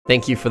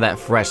Thank you for that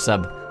fresh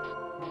sub.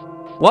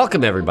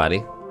 Welcome,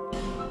 everybody.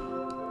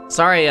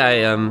 Sorry,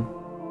 you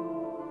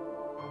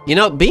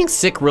know, being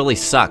sick really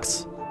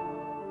sucks.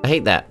 I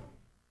hate that.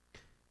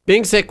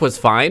 Being sick was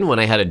fine when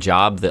I had a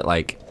job that,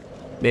 like,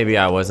 maybe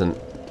I didn't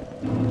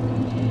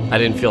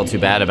feel too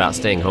bad about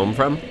staying home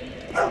from.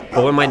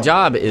 But when my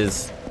job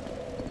is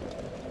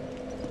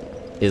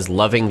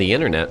loving the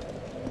internet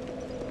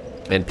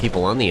and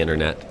people on the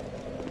internet,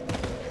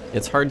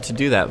 it's hard to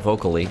do that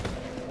vocally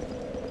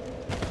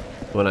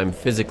when I'm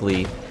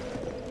physically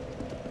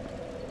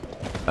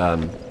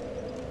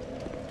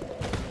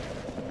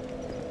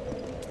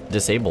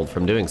disabled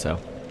from doing so.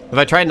 Have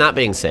I tried not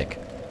being sick?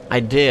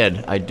 I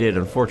did,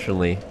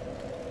 unfortunately.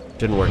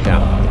 Didn't work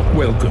out.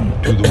 Welcome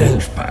to the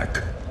Wolf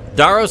Pack.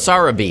 Daro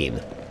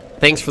Sarabine,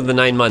 thanks for the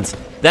 9 months.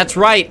 That's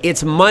right,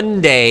 it's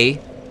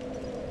Monday.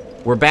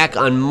 We're back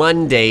on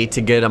Monday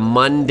to get a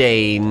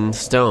mundane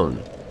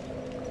stone.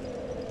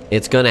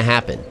 It's gonna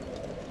happen.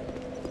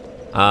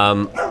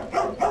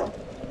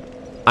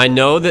 I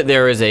know that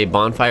there is a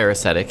bonfire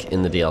ascetic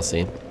in the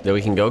DLC that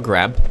we can go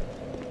grab.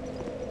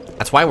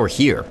 That's why we're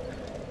here,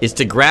 is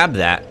to grab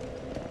that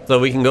so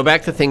we can go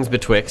back to Things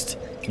Betwixt,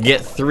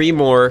 get 3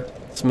 more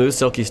smooth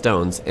silky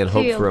stones, and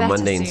hope for a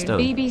mundane stone.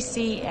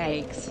 BBC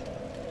eggs.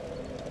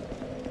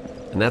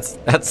 And that's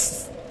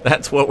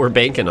what we're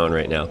banking on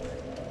right now.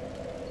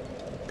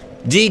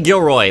 D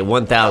Gilroy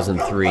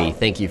 1003,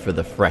 thank you for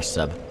the fresh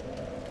sub.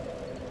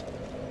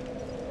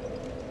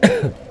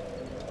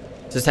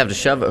 Just have to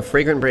shove a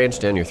fragrant branch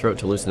down your throat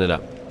to loosen it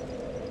up.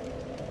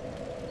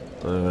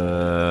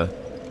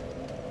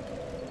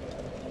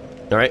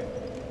 Alright.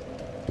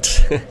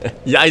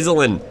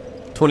 Yizelin,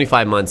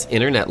 25 months,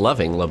 internet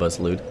loving Lobos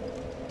Lude.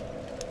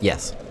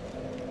 Yes.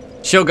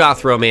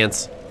 Shogoth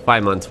Romance,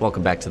 5 months,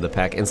 welcome back to the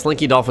pack. And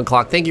Slinky Dolphin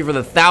Clock, thank you for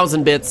the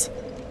 1,000 bits.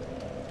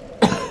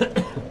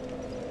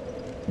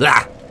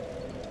 Blah.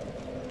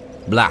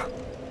 Blah.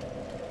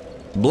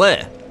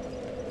 Bleh.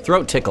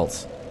 Throat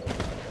tickles.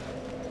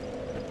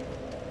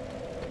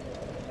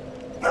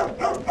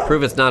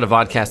 Prove it's not a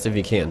vodcast if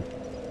you can.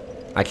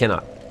 I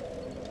cannot.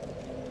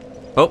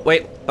 Oh,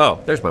 wait.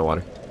 Oh, there's my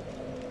water.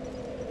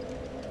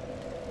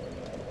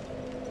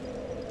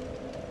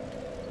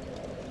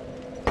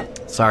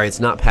 Sorry, it's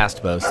not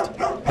past boast.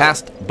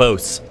 Past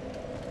boast.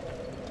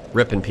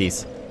 Rip in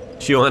peace.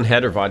 Chew on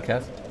head or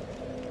vodcast?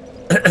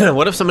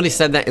 What if somebody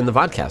said that in the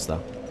vodcast,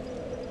 though?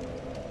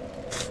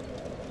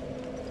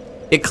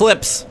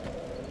 Eclipse.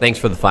 Thanks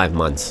for the 5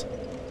 months.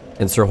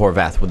 And Sir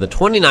Horvath with the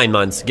 29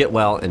 months. Get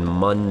well and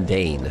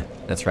mundane.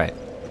 That's right.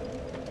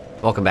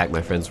 Welcome back,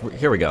 my friends.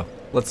 Here we go.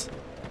 Let's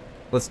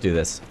do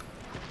this.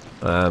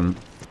 Hello.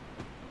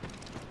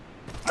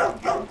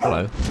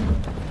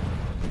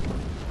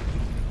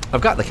 I've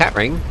got the cat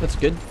ring. That's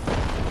good.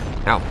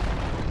 Ow.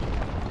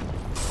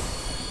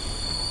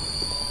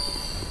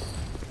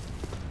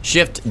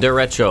 Shift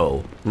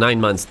derecho. 9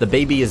 months. The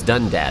baby is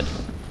done, Dad.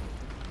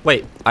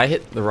 Wait, I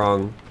hit the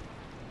wrong.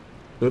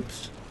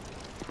 Oops.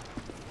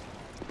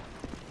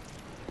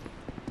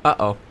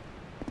 Uh-oh.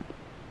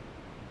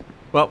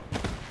 Well.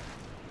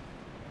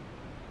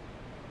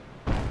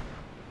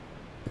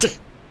 The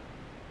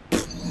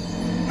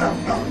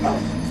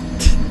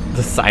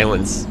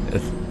silence.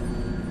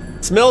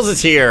 Smills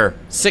is here.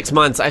 6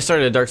 months. I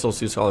started a Dark Souls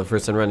 2 Scholar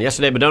first run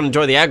yesterday, but don't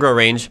enjoy the aggro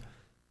range.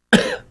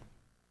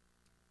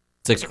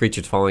 6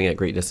 creatures falling at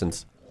great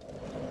distance.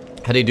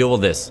 How do you deal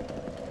with this?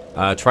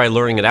 Try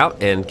luring it out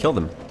and kill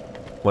them.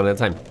 One at a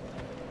time.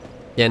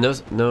 Yeah, no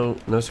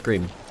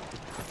scream.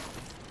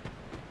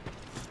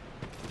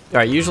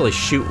 Alright, usually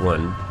shoot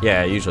one.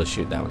 Yeah, I usually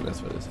shoot that one. That's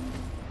what it is.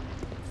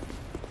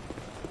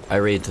 I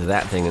read to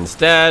that thing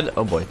instead.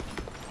 Oh boy.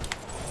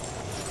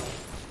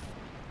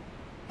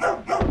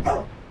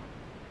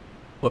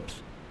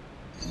 Whoops.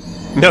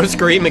 No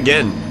scream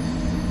again.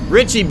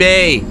 Richie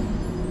Bay.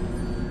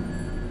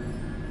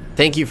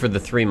 Thank you for the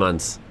 3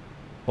 months.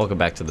 Welcome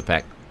back to the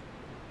pack.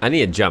 I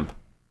need a jump.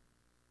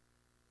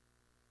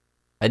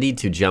 I need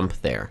to jump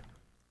there.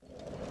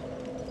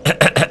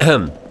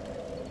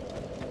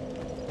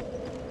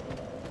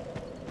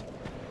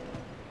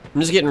 I'm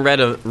just getting rid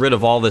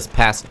of all this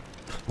past...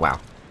 Wow.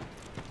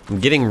 I'm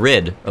getting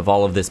rid of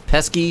all of this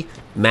pesky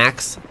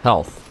max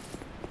health.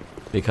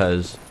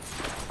 Because...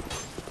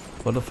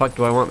 what the fuck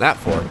do I want that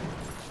for?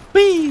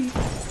 Whee!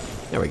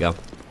 There we go.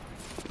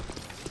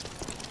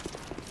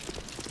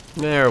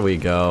 There we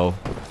go.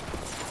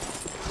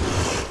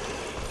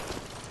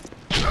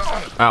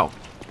 Ow.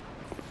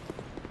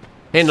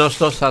 Hey,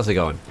 Nostos, how's it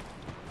going?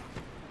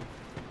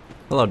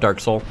 Hello, Dark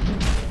Soul.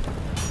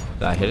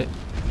 Did I hit it?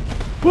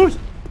 Woo!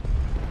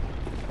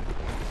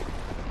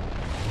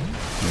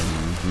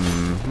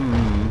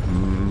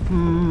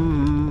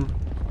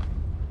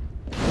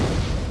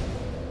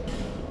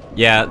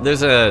 Yeah,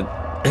 there's a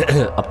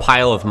a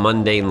pile of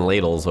mundane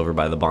ladles over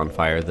by the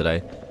bonfire that I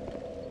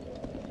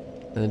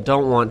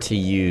don't want to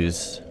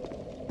use.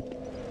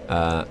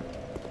 Hold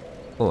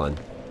on.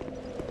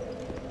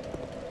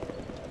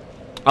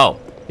 Oh,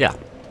 yeah.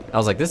 I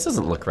was like, this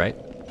doesn't look right.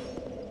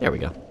 There we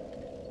go.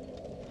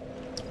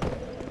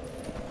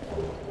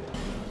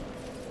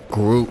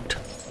 Groot.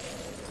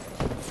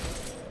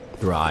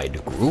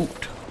 Dried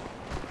Groot.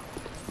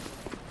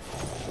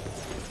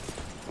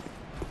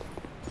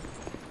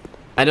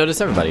 I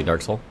noticed everybody,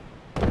 Dark Soul.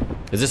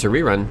 Is this a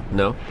rerun?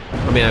 No.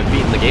 I mean, I've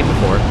beaten the game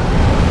before.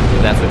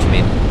 If that's what you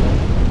mean.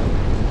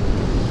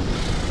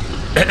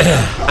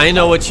 I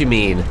know what you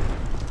mean.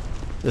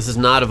 This is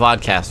not a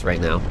vodcast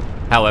right now.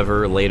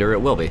 However, later it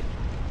will be.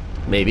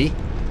 Maybe.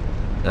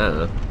 I don't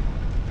know.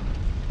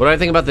 What do I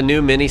think about the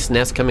new mini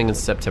SNES coming in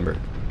September?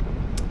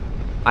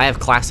 I have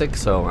Classic,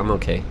 so I'm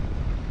okay.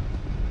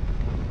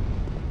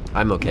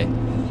 I'm okay.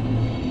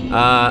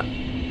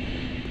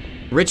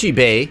 Richie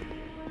Bay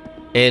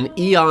and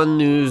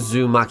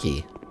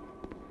Ionuzumaki.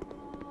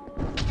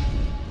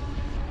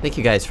 Thank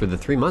you guys for the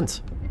 3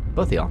 months.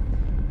 Both of y'all.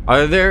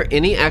 Are there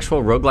any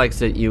actual roguelikes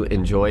that you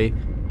enjoy?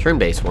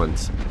 Turn-based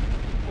ones?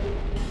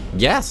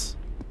 Yes.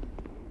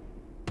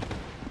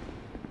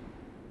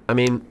 I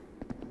mean,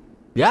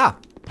 yeah.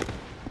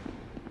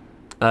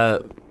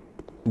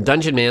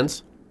 Dungeon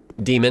Man's,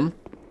 Demon,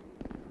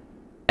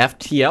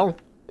 FTL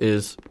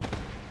is,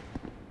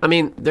 I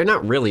mean, they're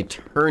not really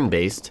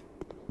turn-based,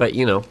 but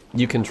you know,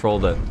 you control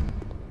the,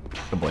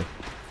 oh boy.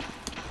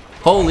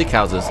 Holy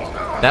cowses.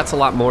 That's a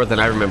lot more than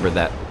I remember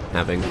that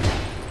having.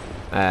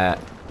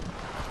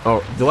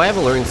 Oh, do I have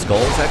Alluring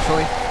Skulls,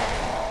 actually?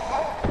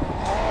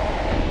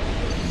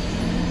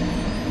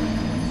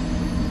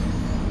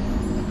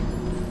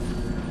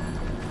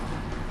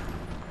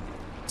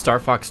 Star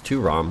Fox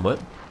 2 ROM, what?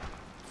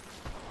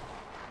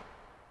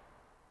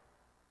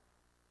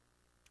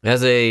 It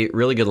has a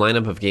really good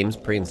lineup of games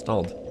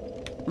pre-installed.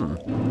 Do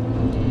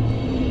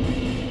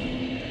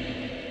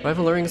I have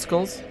Alluring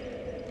Skulls?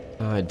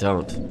 Oh, I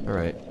don't.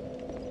 Alright.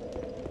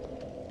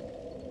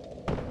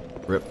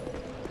 Rip.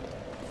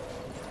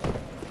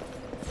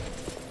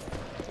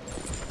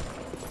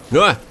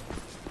 Ah!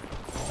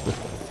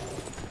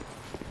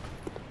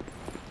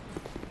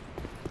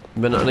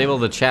 Been unable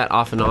to chat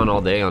off and on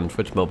all day on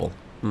Twitch Mobile.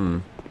 I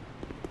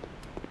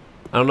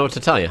don't know what to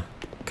tell you.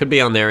 Could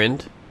be on their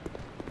end.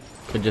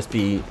 Could just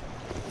be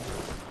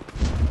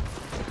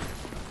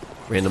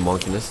random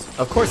wonkiness.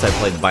 Of course I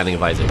played The Binding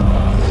of Isaac.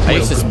 I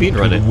used to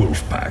speedrun it.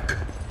 Wolfpack.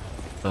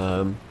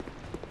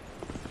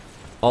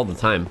 All the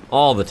time.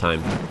 All the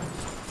time.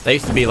 That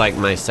used to be like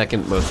my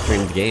second most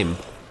streamed game.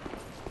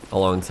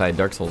 Alongside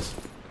Dark Souls.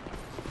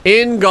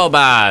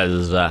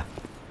 Ingobaz!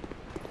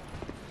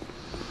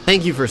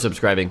 Thank you for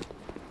subscribing.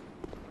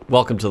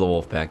 Welcome to the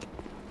Wolfpack.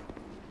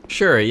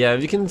 Sure, yeah,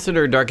 if you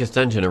consider Darkest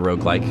Dungeon a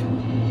roguelike.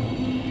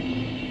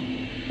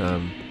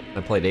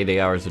 I played 80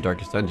 hours of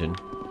Darkest Dungeon.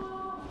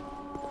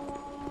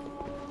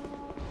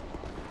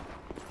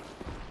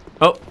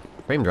 Oh,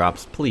 frame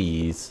drops,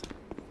 please.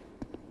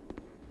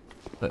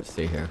 Let's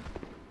see here.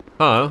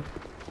 Oh,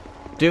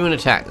 do an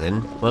attack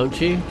then, won't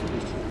you?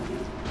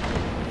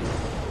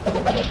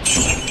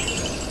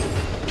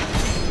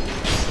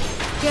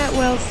 Get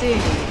well soon.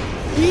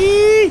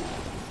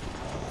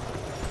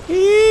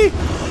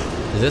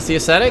 Is this the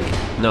aesthetic?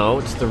 No,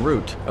 it's the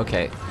root.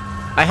 Okay.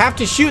 I have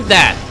to shoot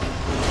that!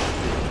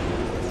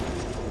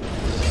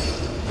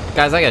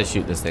 Guys, I gotta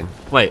shoot this thing.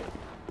 Wait,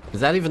 is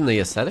that even the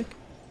aesthetic?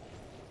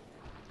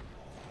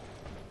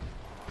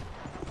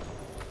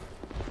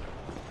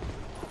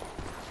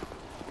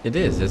 It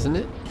is, isn't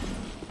it?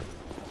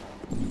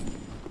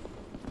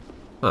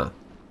 Huh.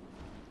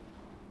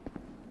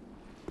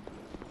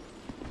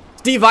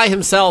 Steve I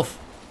himself!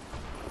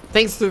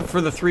 Thanks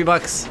for the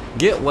 $3.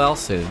 Get well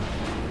soon.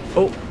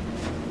 Oh.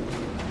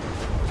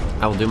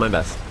 I will do my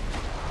best.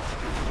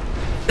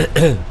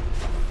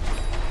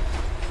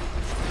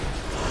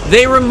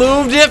 They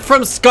removed it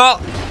from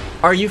Skull.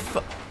 Are you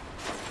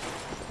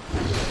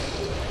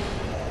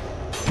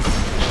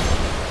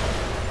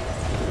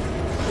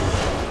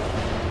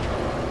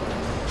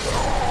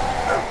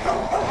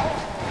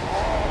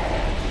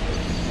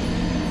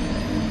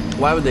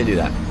Why would they do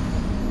that?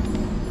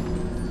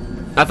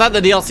 I thought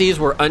the DLCs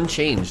were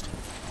unchanged.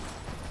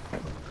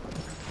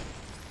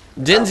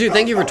 Denzu,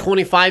 thank you for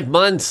 25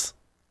 months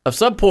of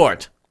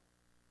support.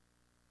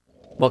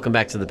 Welcome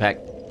back to the pack.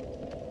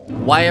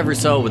 Why ever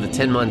so with the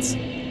 10 months?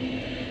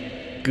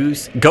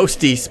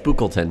 Ghosty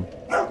Spookleton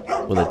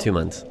with the 2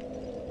 months.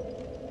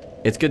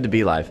 It's good to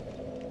be live.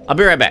 I'll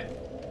be right back.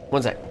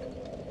 1 sec.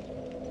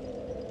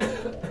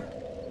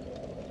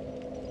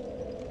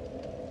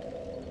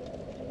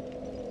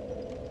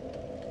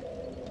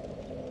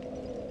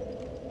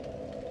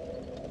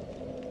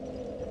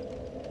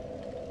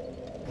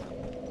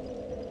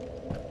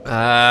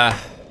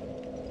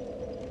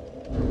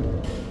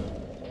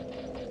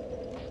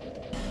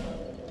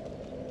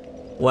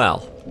 Well.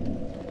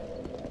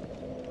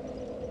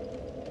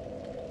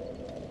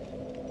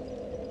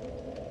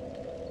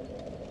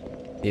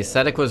 The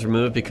aesthetic was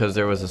removed because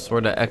there was a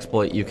sort of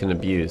exploit you can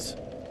abuse.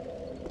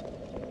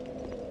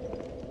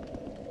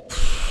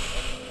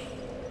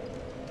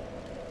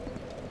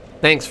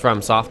 Thanks,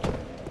 FromSoft.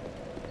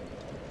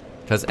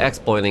 Because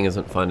exploiting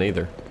isn't fun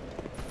either.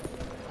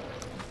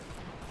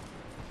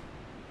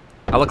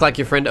 I look like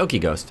your friend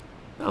Okie Ghost.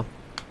 Oh.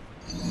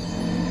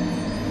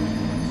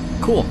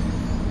 Cool.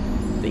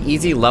 The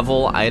easy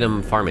level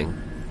item farming.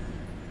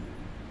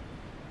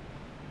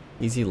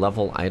 Easy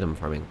level item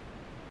farming.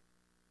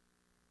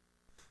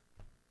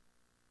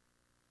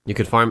 You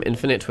could farm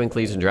infinite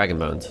twinklies and dragon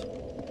bones.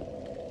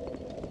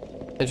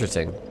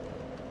 Interesting.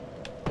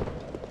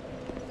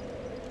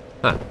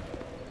 Huh.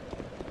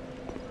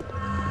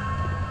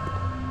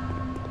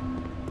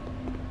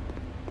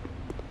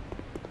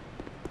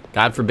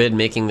 God forbid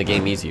making the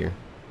game easier.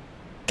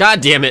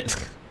 God damn it!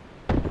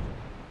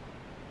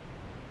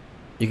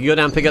 You can go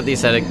down, pick up the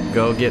aesthetic,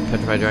 go get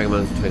petrified dragon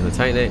bones between the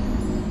titanate,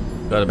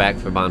 go to back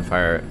for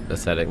bonfire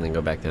aesthetic, and then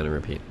go back down and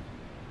repeat.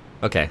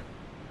 Okay.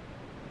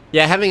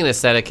 Yeah, having an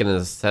aesthetic in an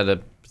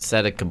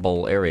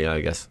aestheticable area,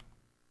 I guess,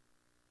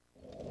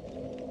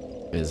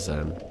 is,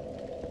 I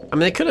mean,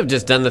 they could have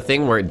just done the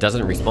thing where it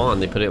doesn't respawn.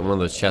 They put it in one of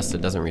those chests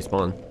that doesn't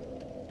respawn.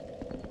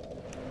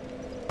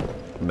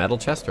 Metal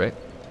chest, right?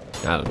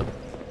 I don't know.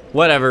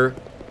 Whatever.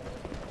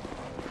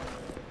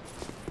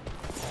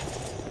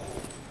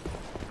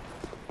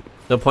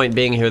 No point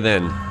being here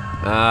then.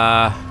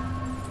 I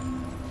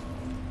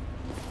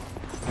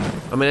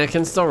mean, I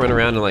can still run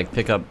around and like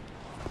pick up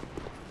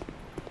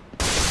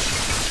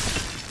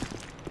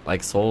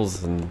like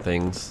souls and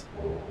things.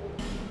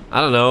 I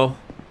don't know.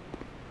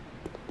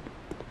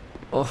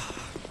 Oh.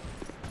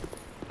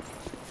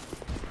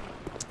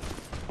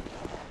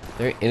 Is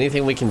there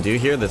anything we can do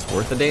here that's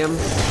worth a damn?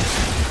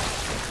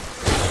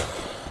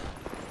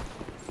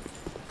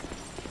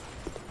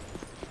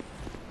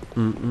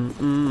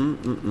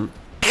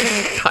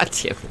 God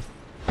damn it.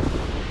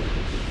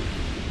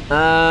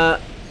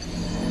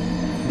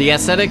 The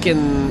aesthetic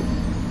in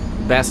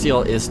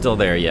Bastille is still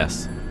there,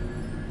 yes.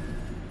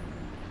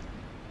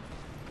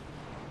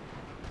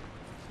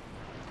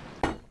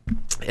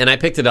 And I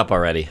picked it up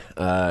already,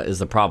 is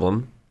the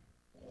problem.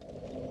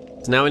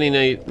 So now we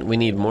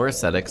need more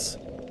aesthetics,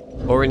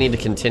 or we need to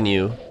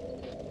continue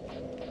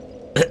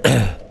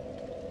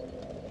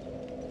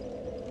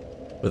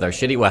with our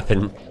shitty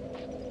weapon.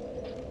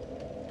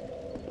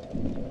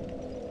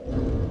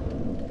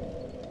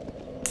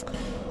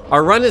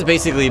 Our run has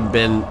basically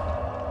been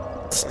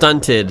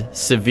stunted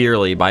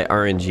severely by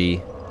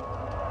RNG.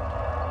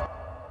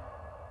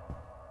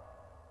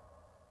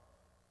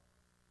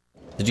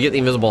 Did you get the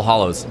invisible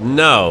hollows?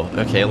 No.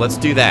 Okay, let's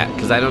do that,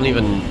 because I don't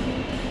even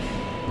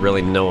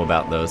really know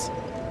about those.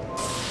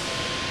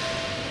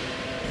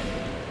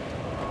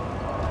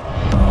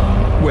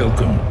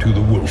 Welcome to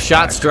the Wolf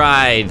Shot Pack.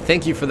 Stride.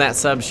 Thank you for that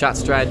sub, Shot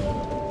Stride.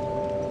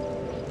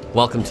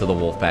 Welcome to the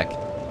Wolf Pack.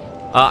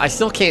 I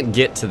still can't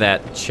get to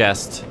that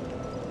chest.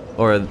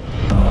 Or...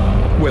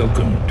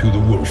 Welcome to the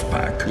Wolf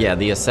Pack. Yeah,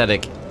 the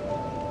aesthetic,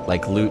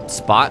 like, loot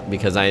spot,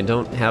 because I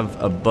don't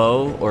have a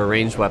bow or a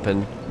ranged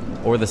weapon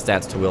or the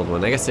stats to wield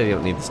one. I guess I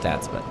don't need the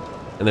stats, but...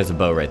 And there's a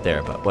bow right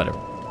there, but whatever.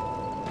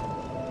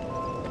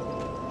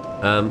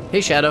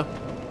 Hey, Shadow.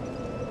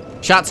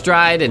 Shot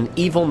Stride and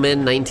Evil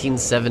Men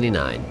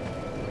 1979.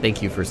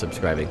 Thank you for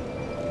subscribing.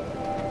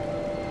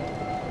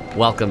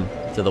 Welcome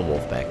to the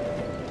Wolf Pack.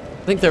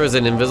 I think there was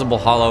an invisible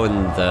hollow in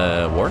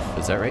the wharf,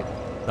 is that right?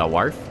 The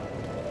wharf?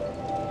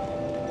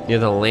 Near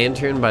the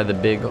lantern by the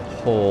big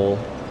hole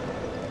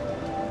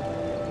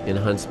in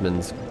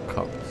Huntsman's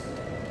copse.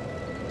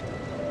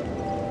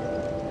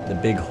 The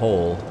big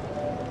hole.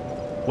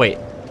 Wait.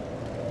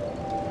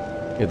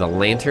 Near the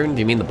lantern?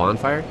 Do you mean the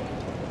bonfire?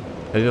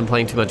 Have you been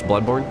playing too much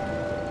Bloodborne?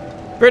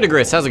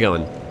 Verdigris, how's it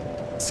going?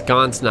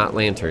 Sconce, not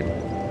lantern.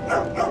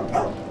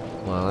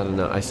 Well, I don't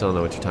know. I still don't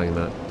know what you're talking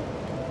about.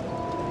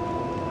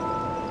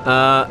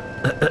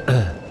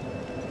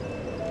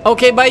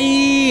 Okay,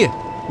 bye!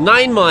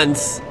 9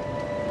 months.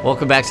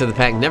 Welcome back to the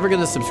pack. Never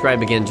gonna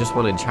subscribe again. Just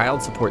wanted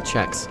child support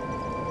checks.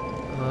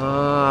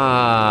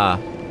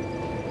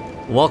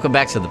 Welcome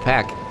back to the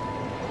pack.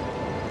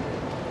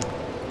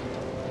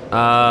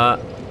 I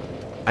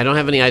don't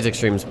have any Isaac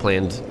streams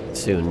planned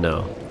soon,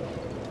 no.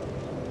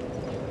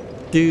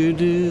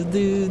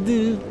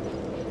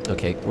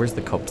 Okay, where's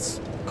the copse?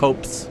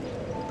 Copse.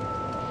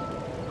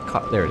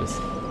 There it is.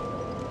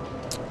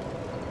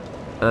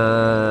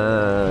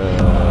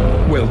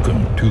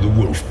 Welcome to the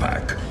Wolf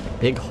Pack.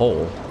 Big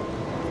hole.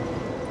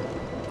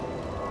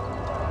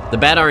 The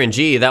bad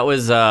RNG, that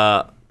was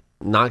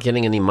not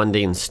getting any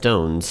mundane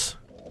stones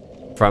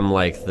from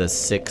like the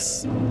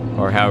 6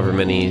 or however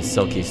many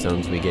silky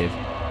stones we gave.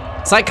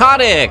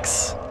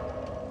 Psychotics!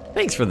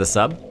 Thanks for the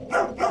sub.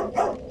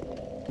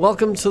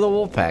 Welcome to the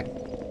Wolf Pack.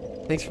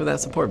 Thanks for that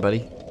support,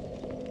 buddy.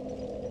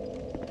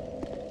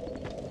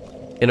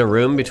 In a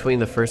room between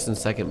the first and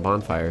second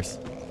bonfires.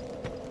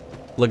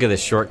 Look at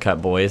this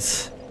shortcut,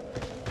 boys.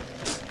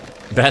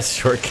 Best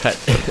shortcut.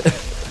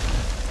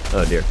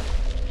 Oh dear.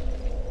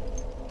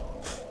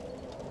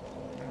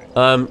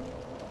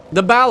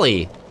 The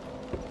Bally.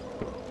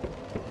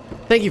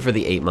 Thank you for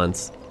the 8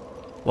 months.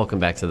 Welcome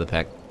back to the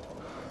pack.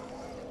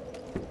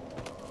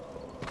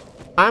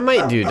 I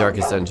might do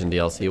Darkest Dungeon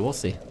DLC, we'll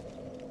see.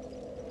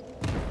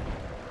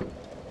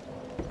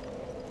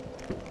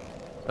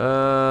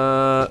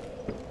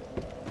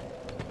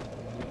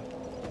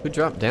 Who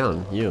dropped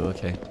down? You,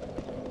 okay.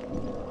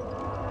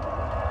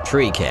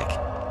 Tree kick.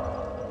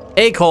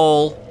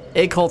 A-Cole,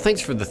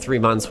 thanks for the 3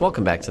 months.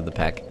 Welcome back to the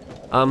pack.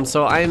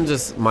 So I am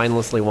just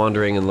mindlessly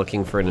wandering and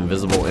looking for an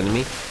invisible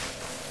enemy.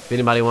 If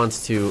anybody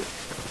wants to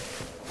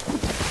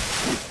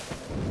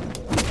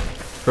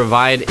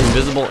provide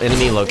invisible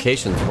enemy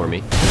locations for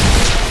me.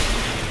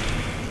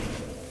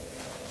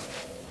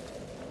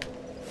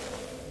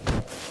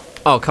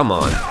 Oh, come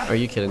on. Are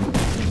you kidding?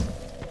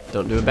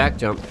 Don't do a back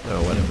jump.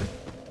 Oh, whatever.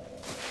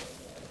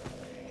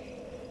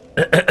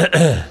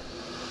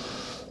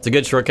 It's a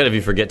good shortcut if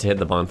you forget to hit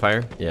the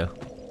bonfire. Yeah.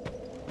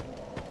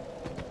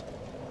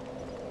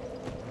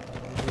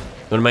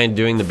 Don't mind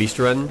doing the beast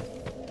run?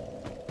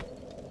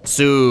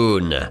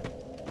 Soon.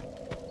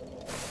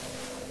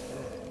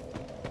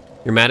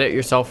 You're mad at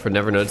yourself for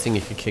never noticing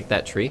you could kick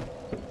that tree?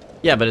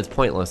 Yeah, but it's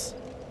pointless.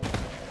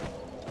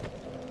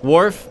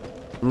 Wharf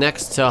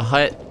next to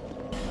hut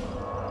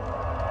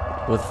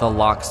with the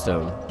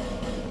lockstone.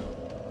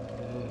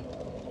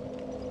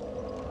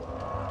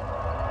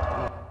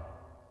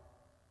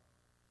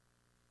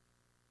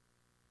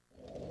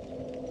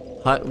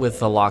 Hut with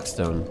the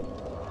lockstone.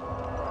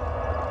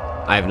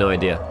 I have no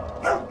idea.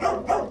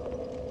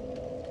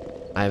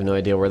 I have no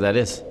idea where that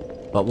is.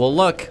 But we'll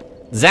look.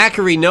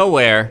 Zachary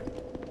Nowhere.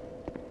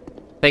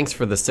 Thanks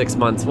for the 6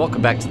 months.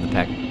 Welcome back to the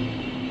pack.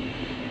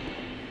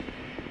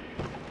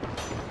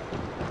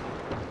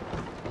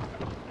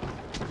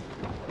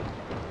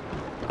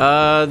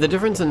 The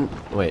difference in...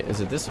 Wait, is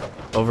it this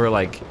over,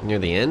 like, near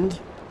the end?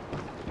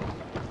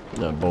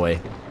 Oh, boy.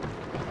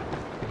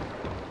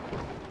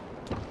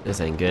 This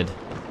ain't good.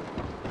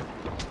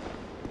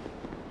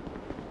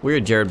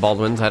 Weird Jared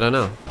Baldwin's, I don't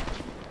know.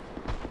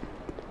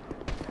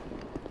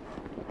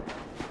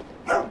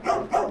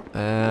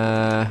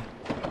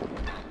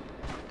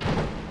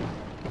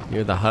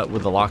 Near the hut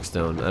with the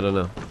lockstone, I don't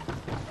know.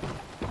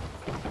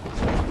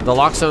 The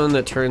lockstone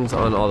that turns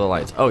on all the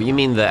lights. Oh, you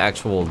mean the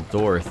actual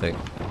door thing.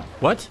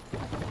 What?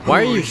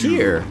 Why are you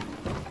here?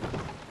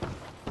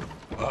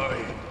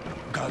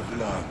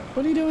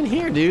 What are you doing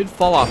here, dude?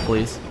 Fall off,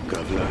 please.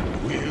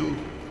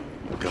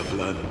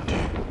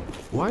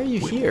 Why are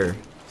you here?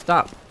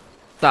 Stop.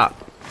 Stop.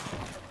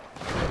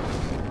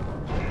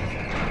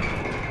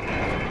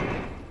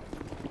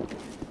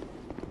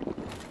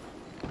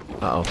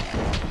 Uh-oh.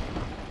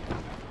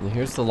 And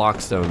here's the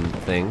lockstone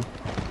thing.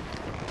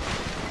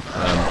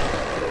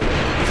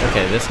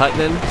 Okay, this hut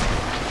then?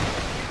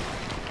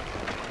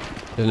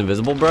 Is it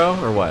invisible, bro,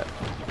 or what?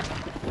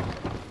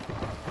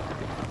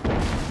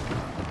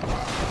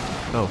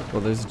 Oh,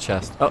 well, there's a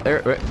chest. Oh,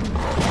 there.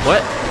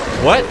 What?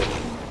 What?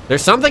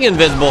 There's something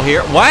invisible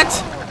here. What?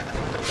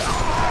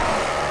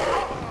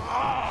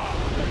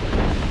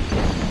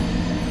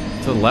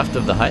 To the left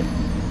of the hut?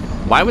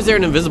 Why was there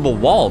an invisible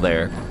wall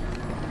there?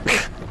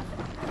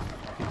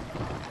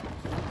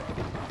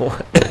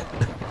 What?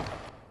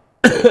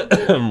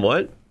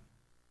 What?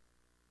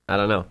 I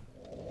don't know.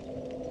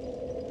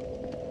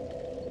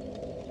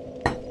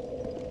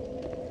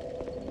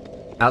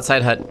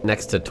 Outside hut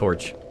next to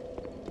torch.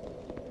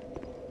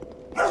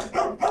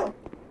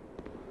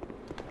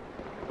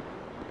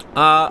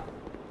 I'm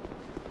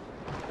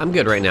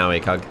good right now,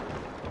 ACOG.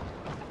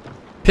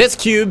 Piss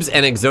Cubes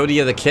and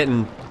Exodia the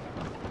Kitten.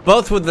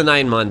 Both with the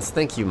 9 months.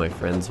 Thank you, my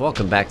friends.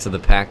 Welcome back to the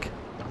pack.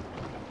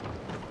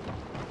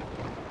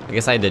 I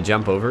guess I had to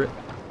jump over it.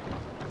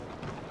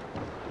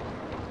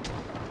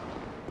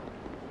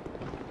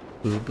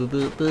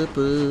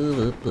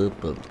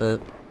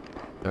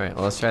 Alright,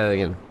 well, let's try that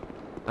again.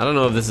 I don't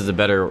know if this is a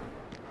better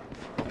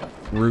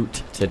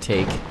route to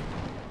take.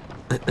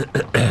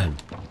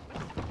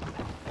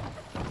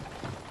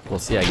 We'll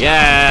see, I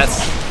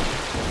guess.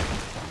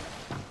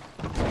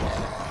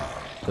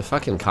 The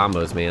fucking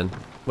combos, man.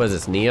 What is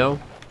this, Neo?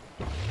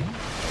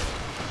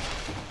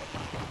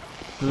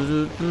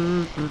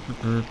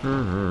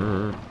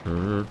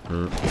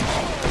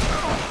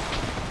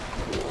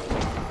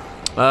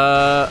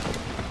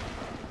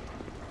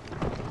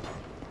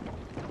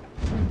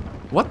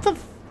 What the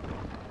f—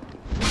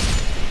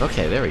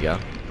 Okay, there we go.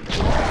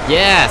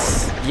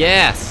 Yes!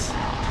 Yes!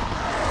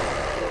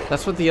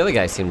 That's what the other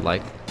guy seemed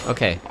like.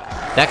 Okay.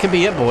 That could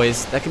be it,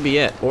 boys. That could be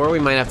it. Or we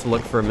might have to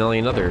look for a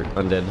million other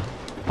undead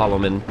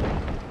hollowmen.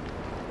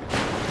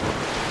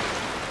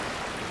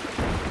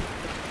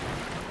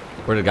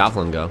 Where did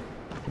Goblin go?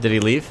 Did he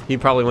leave? He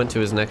probably went to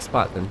his next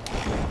spot then.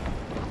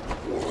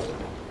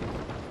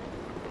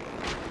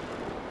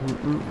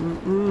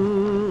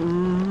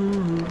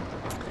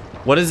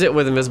 What is it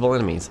with invisible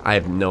enemies? I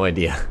have no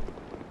idea.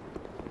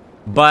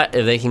 But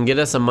if they can get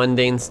us a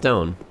mundane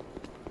stone,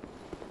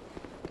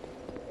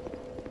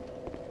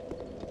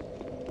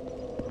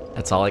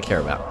 that's all I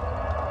care about.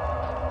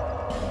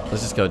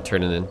 Let's just go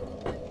turn it in.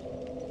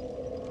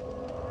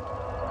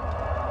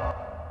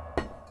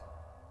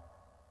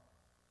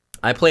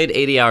 I played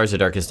 80 hours of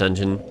Darkest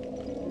Dungeon,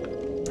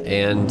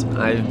 and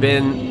I've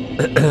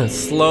been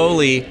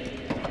slowly...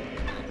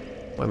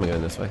 Why am I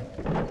going this way?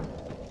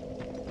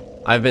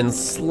 I've been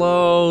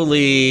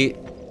slowly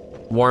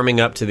warming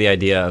up to the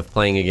idea of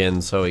playing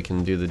again so we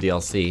can do the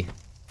DLC.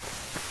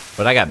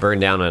 But I got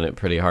burned down on it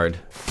pretty hard.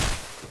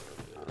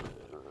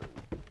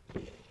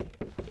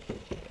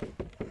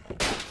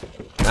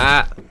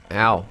 Ah!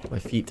 Ow. My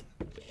feet.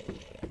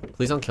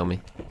 Please don't kill me.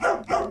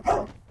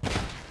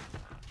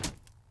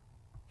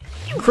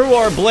 Crew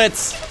or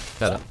Blitz!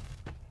 Shut up.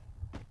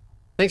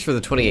 Thanks for the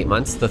 28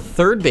 months. The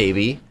third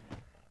baby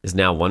is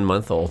now 1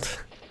 month old.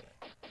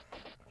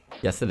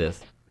 Yes, it is.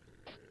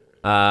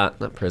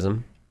 Not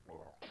Prism.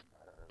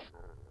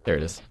 There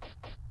it is.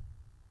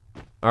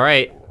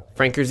 Alright.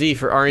 Franker Z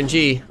for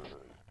RNG.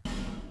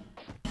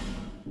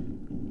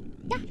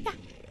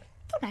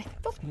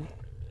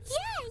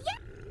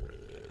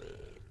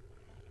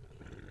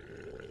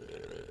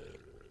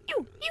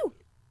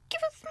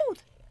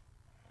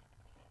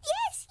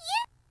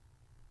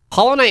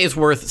 Hollow Knight is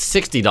worth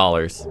 $60.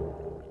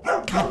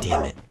 God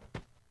damn it.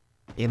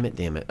 Damn it,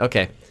 damn it.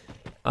 Okay.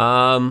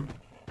 Not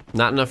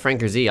enough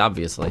Franker Z,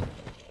 obviously.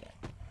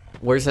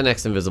 Where's the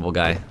next invisible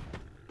guy?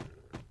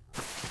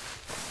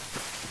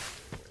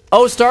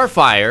 Oh,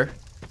 Starfire.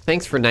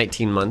 Thanks for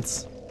 19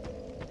 months.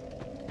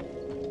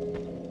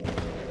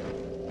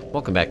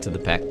 Welcome back to the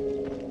pack.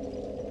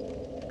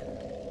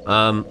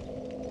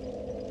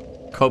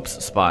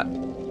 Cope's spot.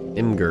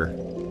 Imgur.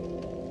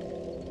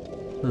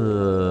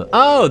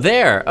 Oh,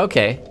 there.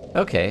 Okay.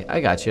 Okay,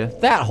 I got you.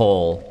 That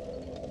hole.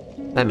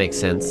 That makes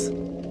sense.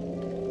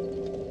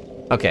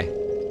 Okay.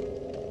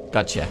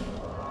 Gotcha.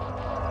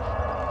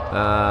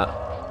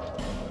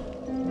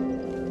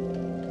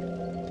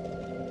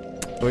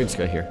 We can just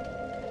go here.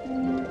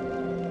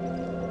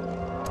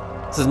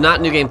 This is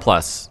not New Game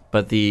Plus,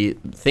 but the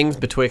things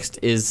betwixt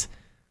is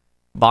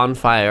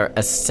bonfire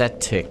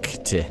acetalized.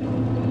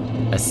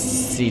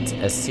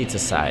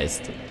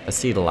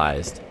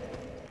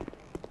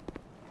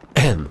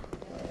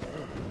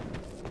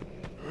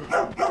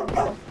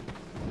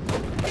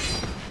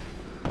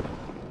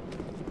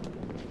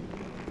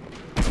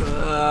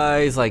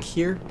 He's like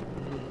here.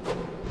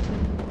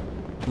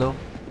 No.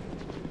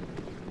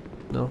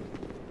 No.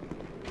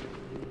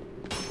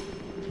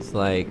 It's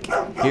like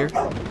here.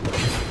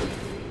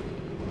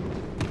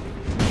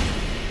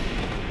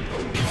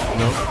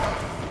 No.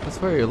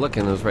 That's where you're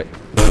looking. It was right.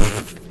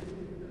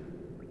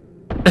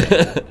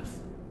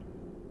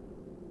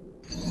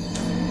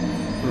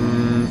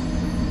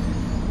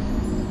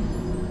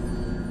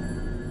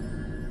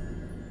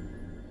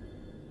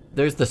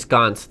 There's the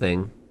sconce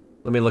thing.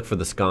 Let me look for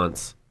the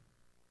sconce.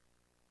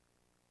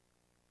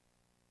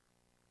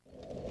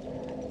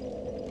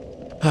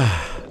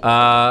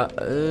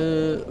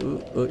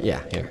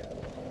 Yeah, here.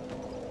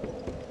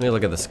 Let me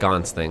look at the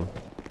sconce thing.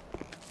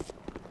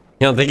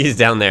 I don't think he's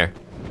down there.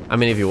 I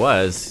mean, if he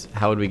was,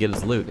 how would we get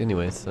his loot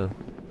anyways, so.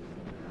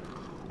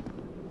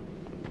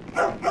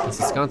 Is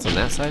the sconce on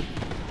that side?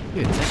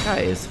 Dude, that guy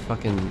is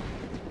fucking...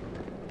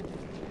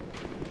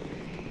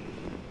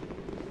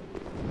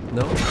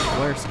 No?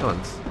 Where's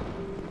sconce?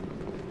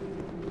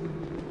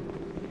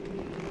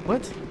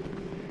 What?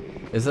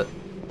 Is it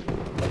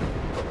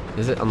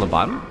on the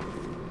bottom?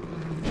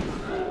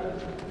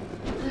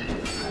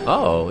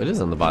 Oh, it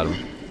is on the bottom.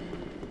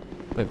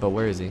 Wait, but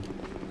where is he?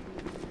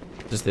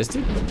 Just this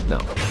dude? No.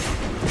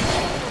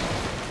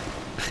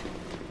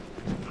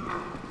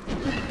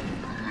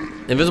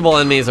 Invisible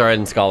enemies are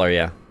in Scholar,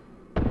 yeah.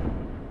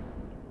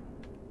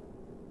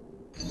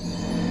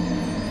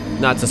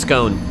 No, it's a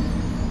scone.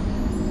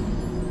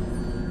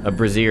 A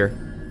brazier.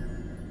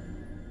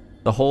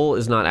 The hole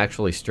is not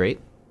actually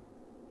straight.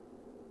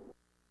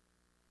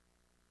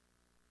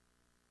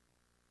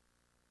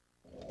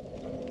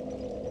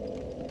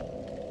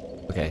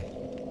 Okay.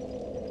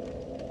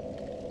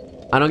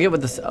 I don't get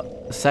what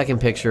the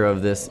second picture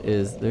of this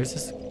is. There's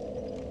this...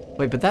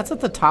 Wait, but that's at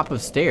the top of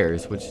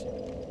stairs, which...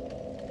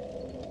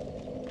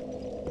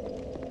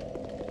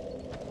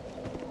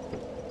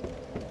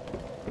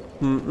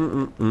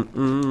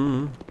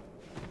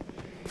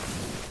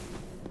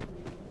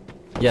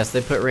 Yes,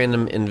 they put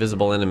random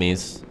invisible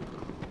enemies.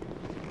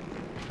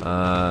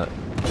 There's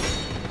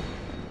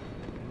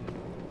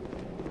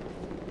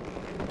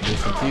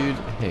a dude.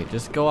 Hey,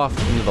 just go off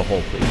into the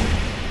hole, please.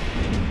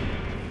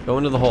 Go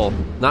into the hole.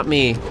 Not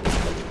me.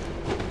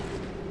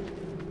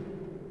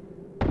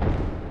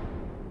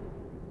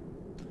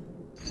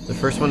 The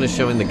first one is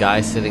showing the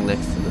guy sitting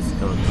next to the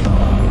stone.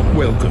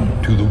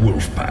 Welcome to the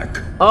wolf pack.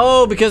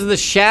 Oh, because of the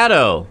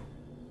shadow.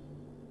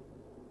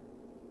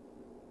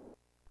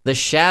 The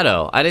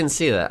shadow. I didn't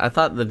see that. I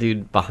thought the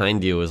dude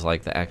behind you was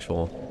like the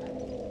actual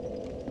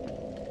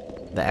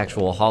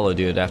hollow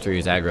dude after he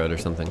was aggroed or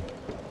something.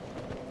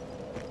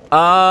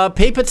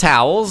 Paper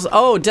towels.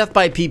 Oh, Death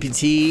by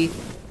PPT.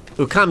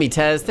 Ukami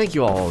Tez. Thank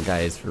you all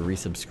guys for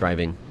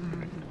resubscribing.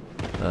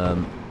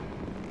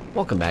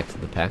 Welcome back to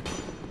the pack.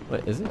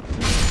 What is it?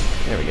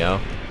 There we go.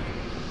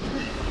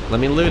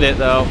 Let me loot it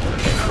though.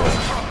 Okay, cool.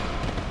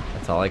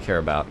 That's all I care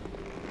about.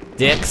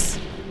 Dicks.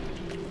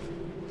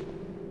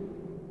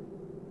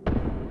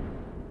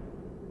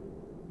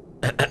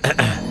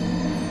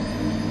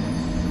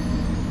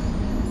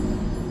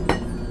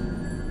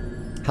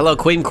 Hello,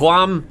 Queen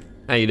Quam.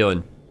 How you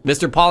doing?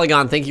 Mr.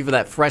 Polygon, thank you for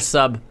that fresh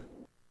sub.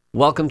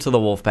 Welcome to the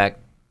Wolfpack.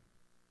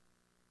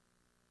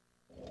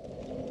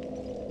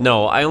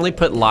 No, I only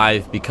put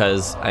live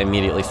because I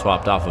immediately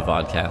swapped off of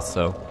vodcast,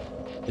 so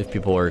if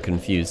people were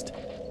confused.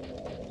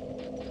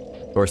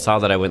 Or saw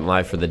that I went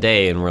live for the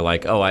day and were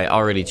like, oh, I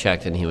already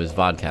checked and he was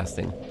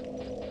vodcasting.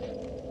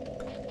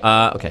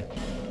 Okay.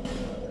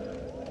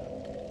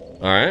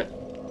 Alright.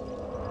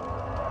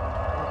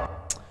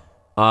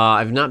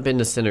 I've not been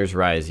to Sinner's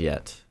Rise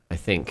yet, I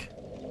think.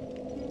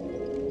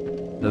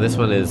 Now this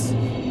one is...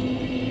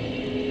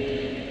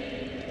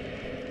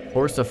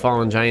 Forest of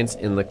Fallen Giants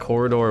in the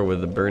corridor with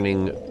the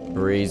burning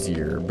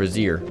brazier.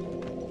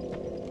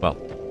 Well,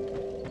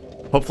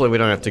 hopefully we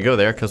don't have to go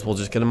there because we'll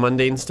just get a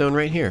mundane stone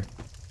right here.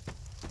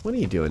 What are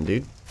you doing,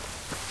 dude?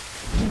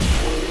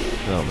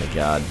 Oh my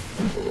god.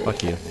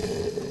 Fuck you.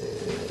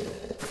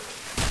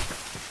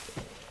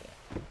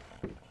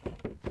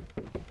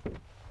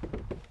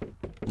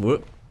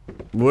 Whoop.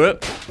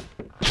 Whoop.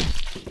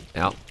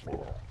 Ow.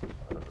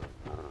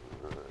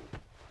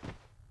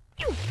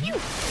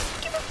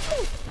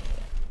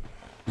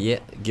 Yeah,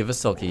 give a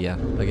sulky, yeah.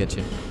 I'll get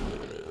you.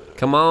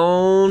 Come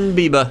on,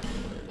 Biba.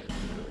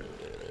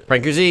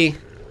 Franker Z.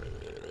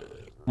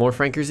 More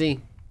Franker Z.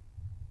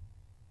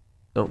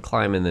 Don't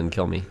climb and then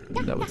kill me.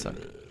 That would suck.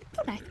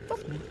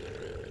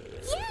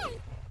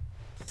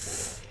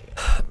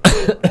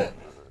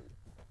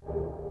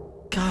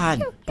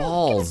 God,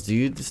 balls,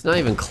 dude. It's not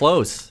even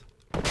close.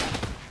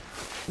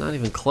 Not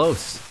even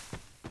close.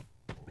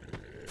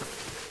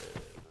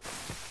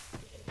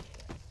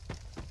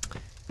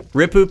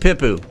 Ripu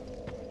Pipu.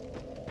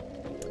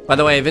 By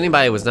the way, if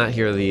anybody was not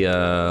here the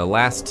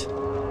last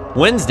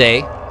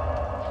Wednesday,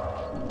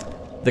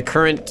 the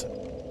current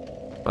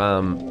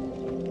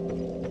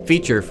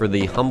feature for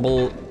the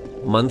Humble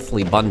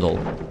monthly bundle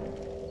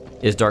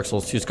is Dark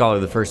Souls 2 Scholar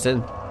the First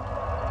Sin.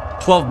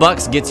 12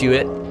 bucks gets you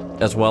it,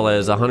 as well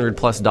as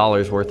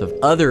 $100+ worth of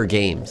other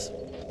games.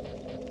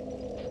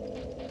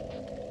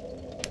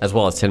 As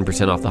well as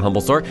 10% off the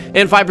Humble store,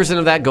 and 5%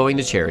 of that going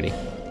to charity.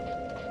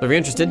 So if you're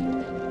interested,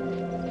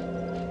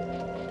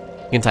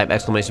 you can type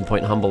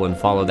 !Humble and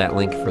follow that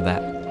link for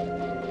that.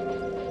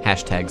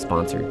 Hashtag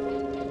sponsored.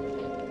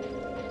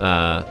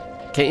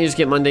 Can't you just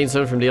get Mundane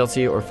Stone from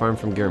DLC or farm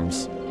from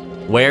Girms?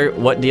 Where?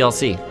 What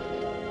DLC?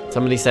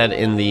 Somebody said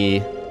in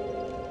the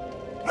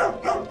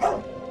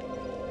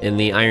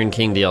Iron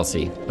King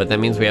DLC, but that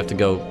means we have to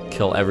go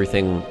kill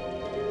everything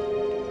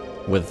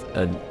with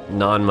a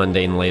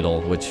non-mundane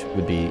ladle, which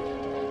would be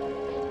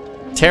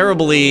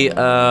terribly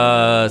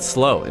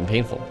slow and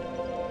painful.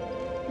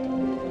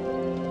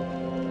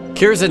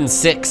 Cures in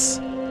 6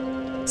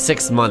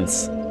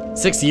 months.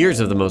 6 years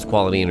of the most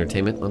quality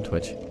entertainment on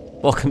Twitch.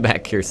 Welcome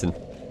back, Kirsten.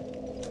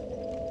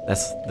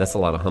 That's a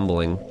lot of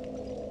humbling.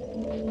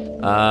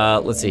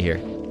 Let's see here.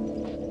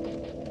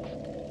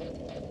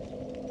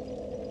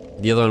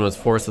 The other one was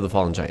Forest of the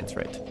Fallen Giants,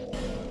 right?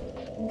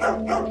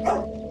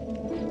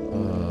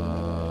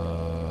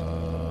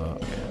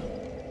 Okay.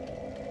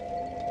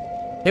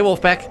 Hey,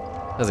 Wolfpack.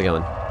 How's it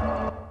going?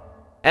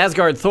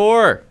 Asgard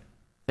Thor!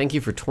 Thank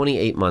you for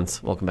 28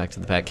 months. Welcome back to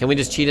the pack. Can we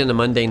just cheat into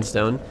Mundane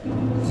Stone?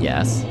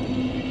 Yes.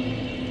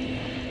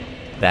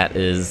 That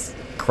is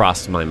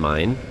crossed my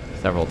mind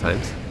several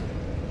times.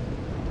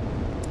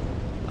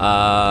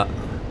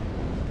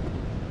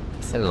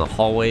 Set in a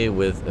hallway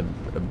with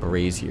a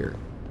brazier.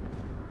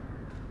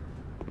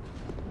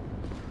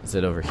 Is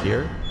it over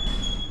here?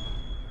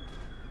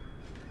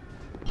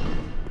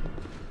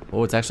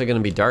 Oh, it's actually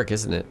gonna be dark,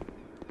 isn't it?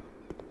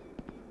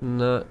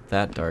 Not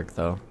that dark,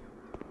 though.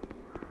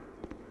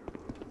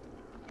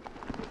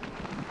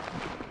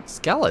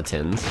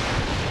 Skeletons?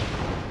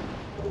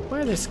 Why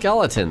are there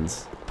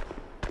skeletons?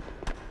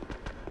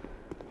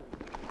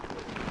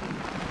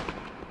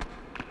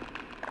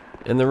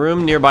 In the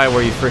room nearby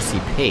where you first see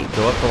paint,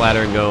 go up the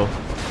ladder and go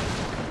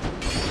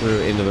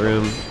through into the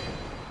room.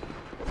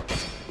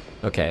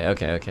 Okay,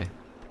 okay, okay.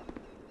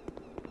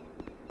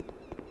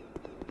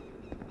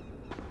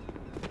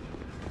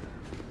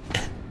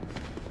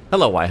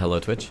 Hello, why hello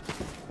Twitch.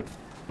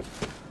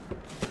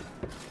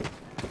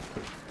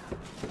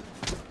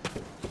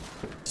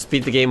 Just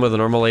beat the game with a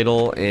normal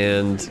ladle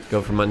and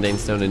go for Mundane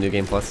Stone and New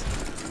Game Plus.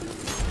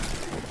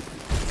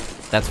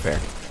 That's fair.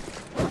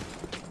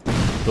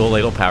 Dual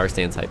ladle power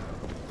stance hype.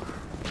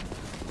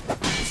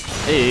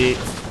 Hey.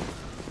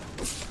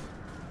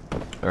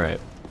 Alright.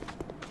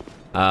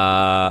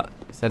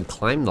 Said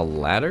climb the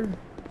ladder?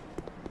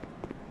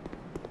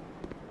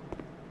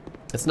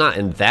 It's not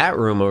in that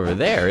room over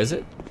there, is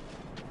it?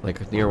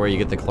 Like near where you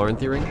get the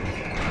Chloranthy ring?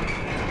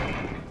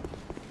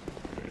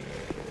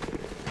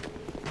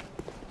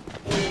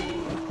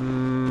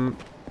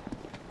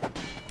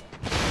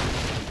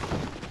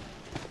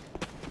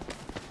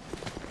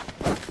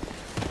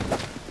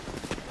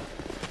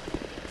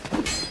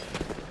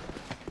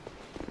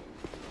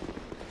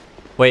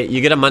 Wait,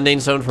 you get a Mundane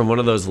Stone from one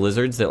of those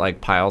lizards that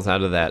like piles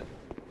out of that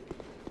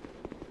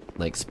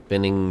like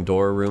spinning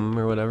door room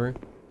or whatever?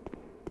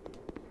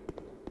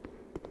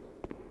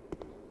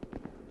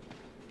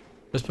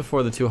 Just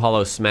before the two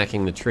hollows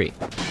smacking the tree.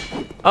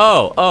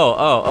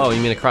 Oh,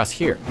 you mean across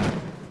here?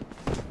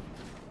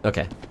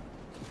 Okay.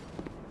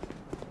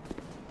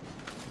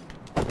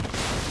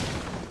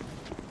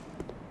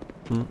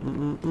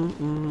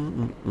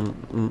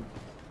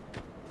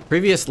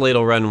 Previous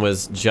Ladle run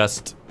was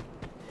just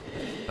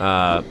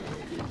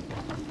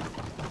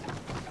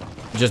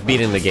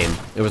beating the game.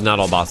 It was not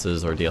all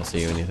bosses or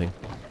DLC or anything.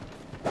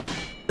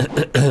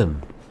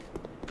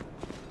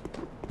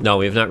 No,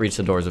 we have not reached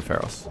the doors of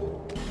Pharos.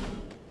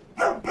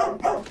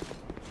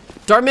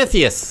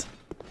 Darmithius!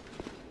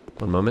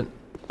 One moment.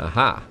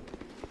 Aha.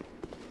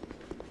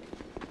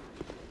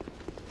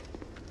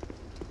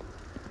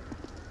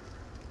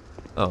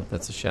 Oh,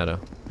 that's a shadow.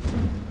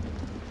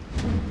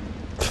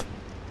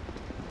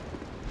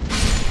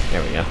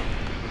 There we go.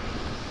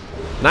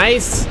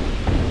 Nice!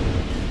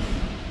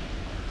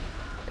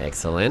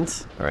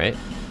 Excellent. Alright.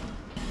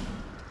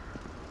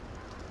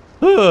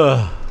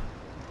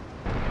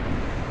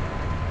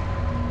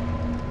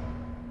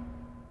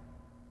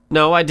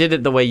 No, I did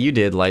it the way you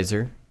did,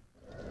 Lizer.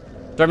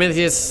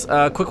 Darmithius,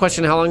 quick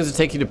question. How long does it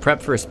take you to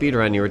prep for a speed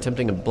run? You were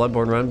attempting a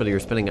Bloodborne run, but you were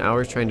spending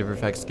hours trying to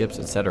perfect skips,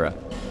 etc.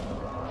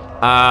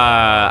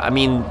 I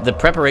mean, the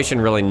preparation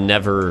really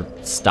never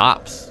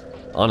stops,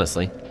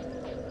 honestly.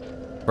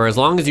 For as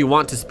long as you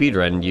want to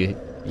speedrun,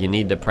 you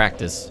need to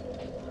practice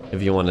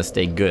if you want to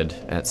stay good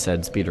at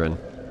said speedrun.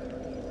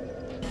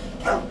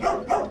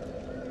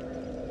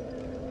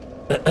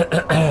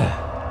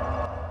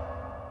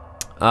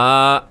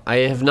 I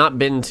have not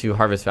been to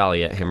Harvest Valley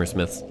yet,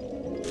 Hammersmiths.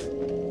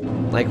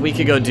 Like, we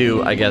could go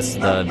do, I guess,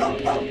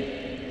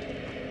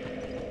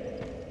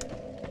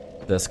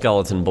 the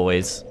Skeleton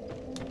Boys.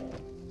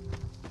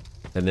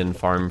 And then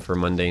farm for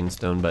Mundane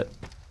Stone, but...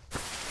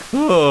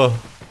 Oh.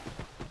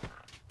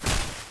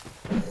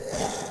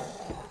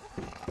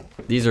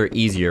 These are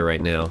easier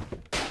right now.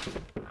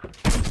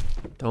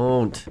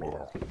 Don't.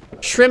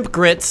 Shrimp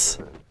Grits!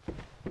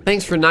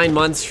 Thanks for 9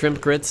 months, Shrimp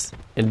Grits.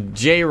 And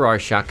J.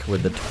 Rorschach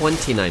with the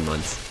 29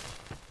 months.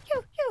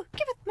 You,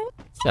 give it more.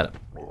 Shut up.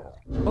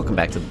 Welcome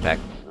back to the pack.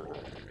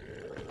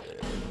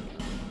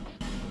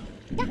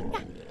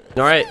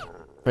 Alright,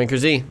 Franker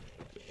Z.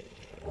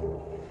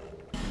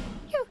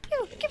 You,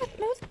 give it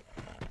more.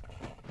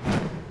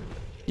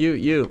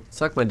 You,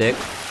 suck my dick.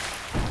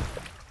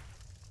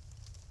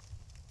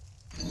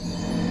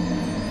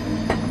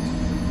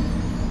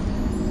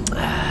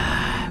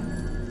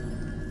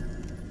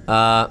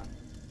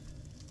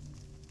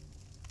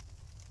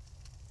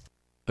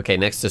 Okay,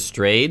 next to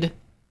Strayed.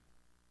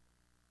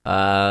 Do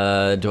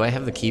I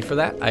have the key for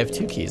that? I have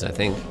 2 keys, I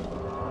think.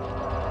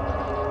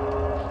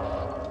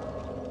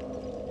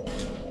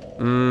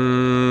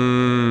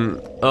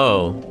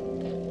 Oh.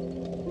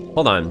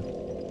 Hold on.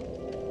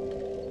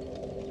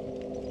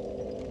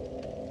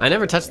 I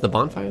never touched the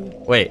bonfire?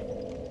 Wait.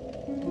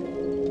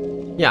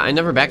 Yeah, I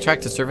never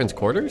backtracked to servants'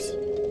 quarters?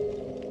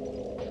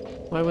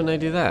 Why wouldn't I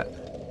do that?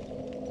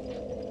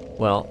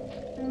 Well,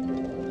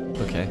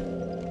 okay.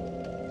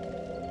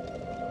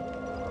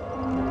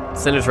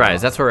 Cinder's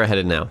Rise, that's where we're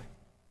headed now.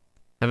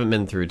 Haven't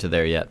been through to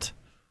there yet.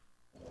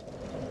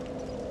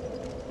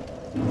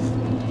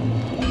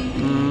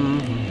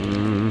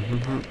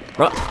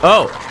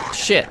 Oh,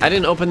 shit, I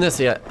didn't open this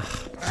yet.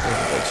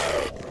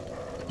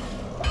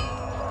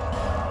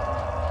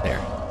 There.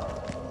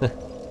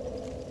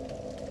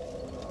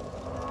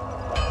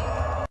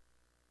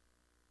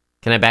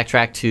 Can I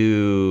backtrack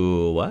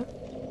to what?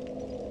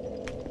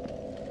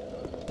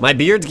 My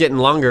beard's getting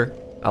longer.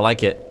 I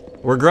like it.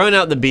 We're growing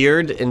out the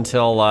beard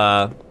until,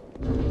 I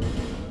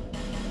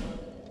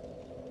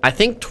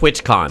think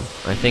TwitchCon,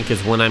 I think,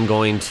 is when I'm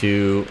going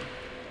to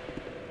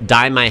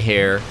dye my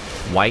hair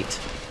white,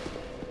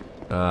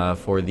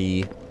 for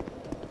the,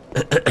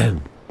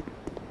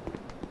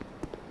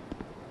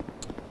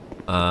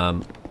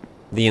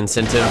 the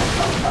incentive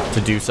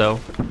to do so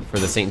for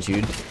the St.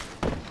 Jude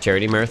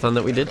charity marathon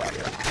that we did.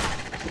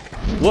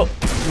 Whoop,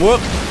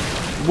 whoop,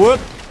 whoop.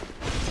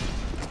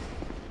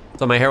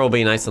 So my hair will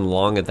be nice and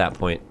long at that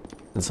point,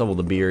 and so will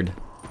the beard.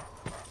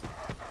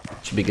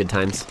 Should be good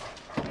times.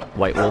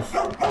 White Wolf.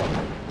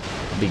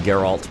 Be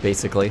Geralt,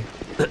 basically.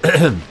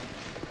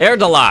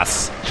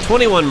 Erdalas,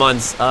 21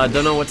 months.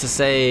 Don't know what to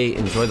say.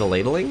 Enjoy the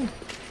ladling?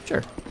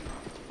 Sure.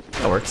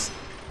 That works.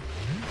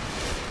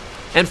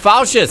 And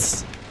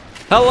Faustus,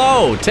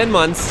 hello, 10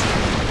 months.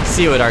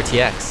 See you at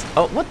RTX.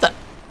 Oh, what the?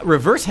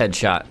 Reverse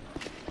headshot.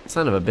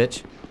 Son of a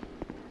bitch.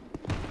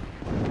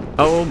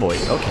 Oh boy,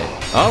 okay.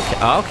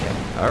 Okay,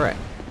 alright.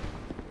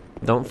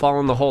 Don't fall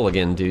in the hole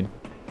again, dude.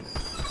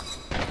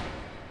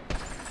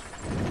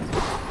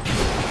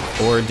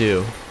 Or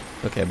do.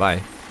 Okay,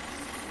 bye.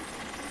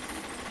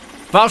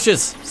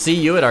 Faustus, see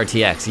you at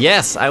RTX.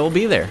 Yes, I will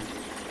be there.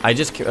 I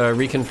just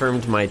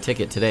reconfirmed my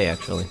ticket today,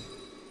 actually.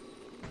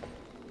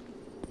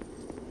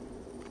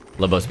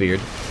 Lobos beard.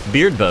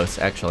 Beard boss,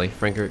 actually.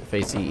 Franker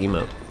facey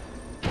emote.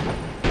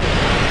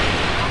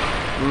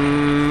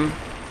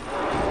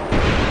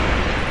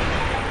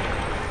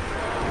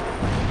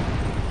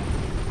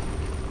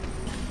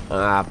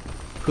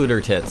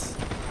 Pooter tits.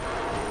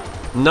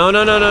 No.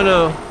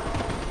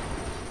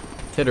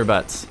 Titter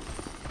butts.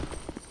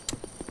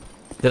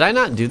 Did I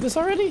not do this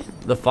already?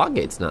 The fog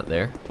gate's not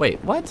there.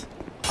 Wait, what?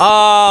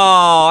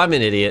 Oh, I'm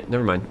an idiot.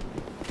 Never mind.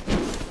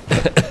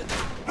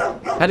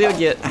 How do I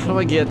get,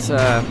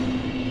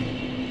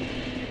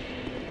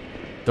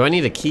 do I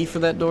need a key for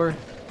that door?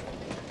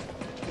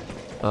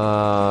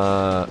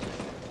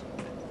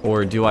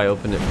 Or do I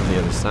open it from the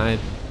other side?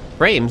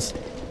 Frames?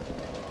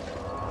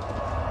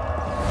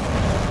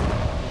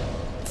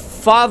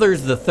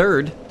 Father's the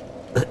third.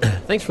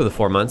 Thanks for the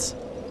 4 months.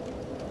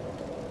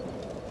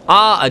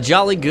 Ah, a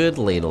jolly good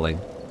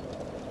ladling.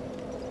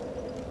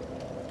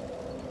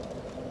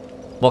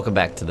 Welcome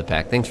back to the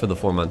pack. Thanks for the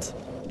 4 months.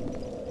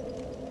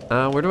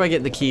 Where do I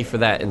get the key for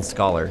that in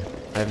Scholar?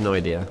 I have no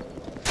idea.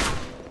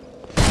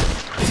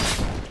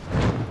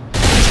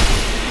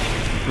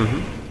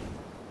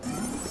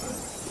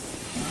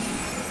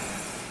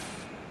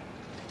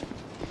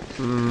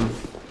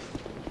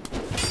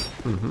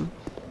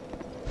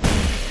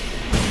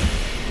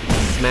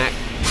 Smack,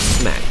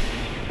 smack.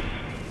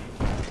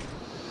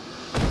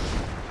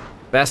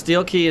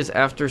 Bastille key is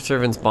after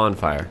Servant's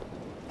bonfire.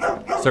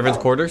 Servant's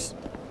quarters?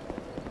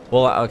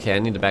 Well, okay, I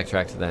need to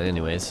backtrack to that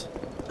anyways.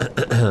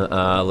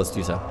 Let's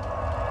do so.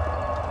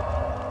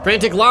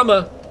 Frantic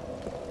Llama!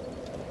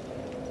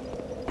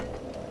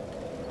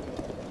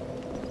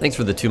 Thanks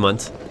for the 2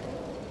 months.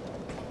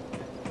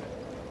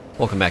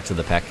 Welcome back to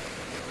the pack.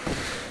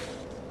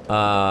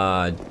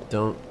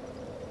 Don't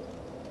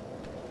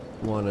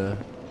wanna...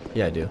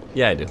 Yeah, I do.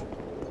 Yeah, I do.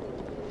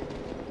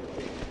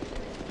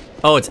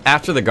 Oh, it's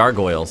after the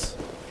gargoyles.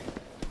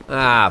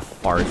 Ah,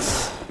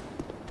 farts.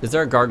 Is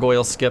there a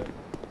gargoyle skip?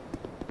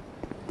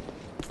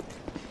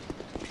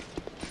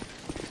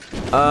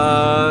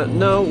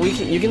 No,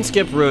 you can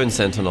skip ruined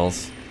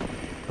sentinels.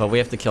 But we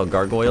have to kill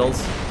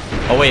gargoyles.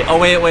 Oh wait,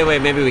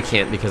 maybe we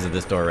can't because of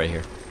this door right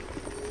here.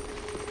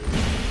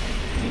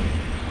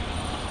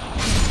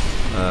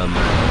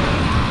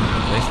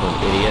 Nice one,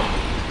 idiot.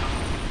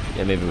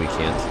 Yeah, maybe we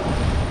can't.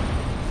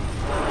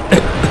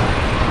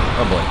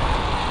 Oh boy.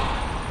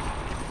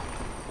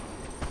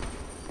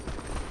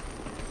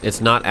 It's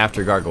not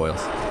after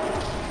gargoyles.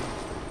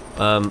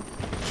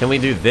 Can we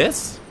do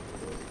this?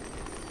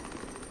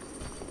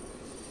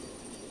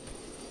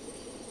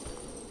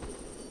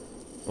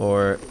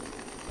 Or...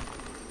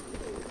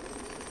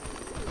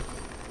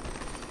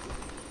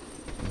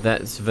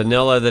 That's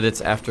vanilla that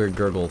it's after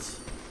gurgles.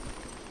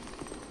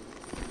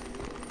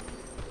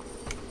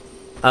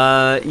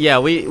 Yeah,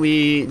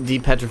 we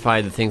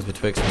depetrified the things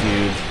betwixt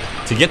dude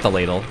to get the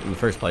ladle in the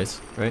first place,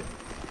 right?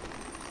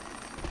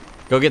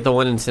 Go get the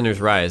one in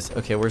Sinner's Rise.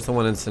 Okay, where's the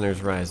one in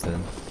Sinner's Rise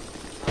then?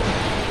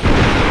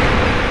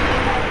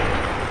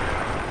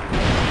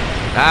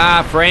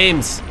 Ah,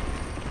 frames!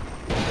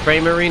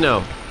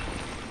 Framerino.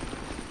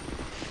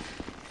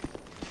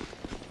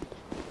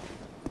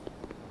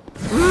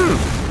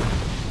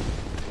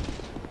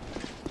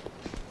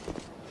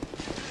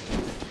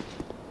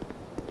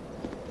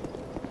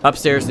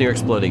 Upstairs near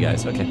exploding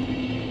guys, okay.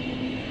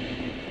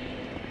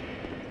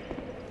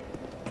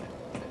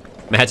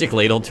 Magic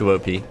ladle to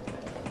OP.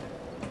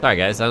 Sorry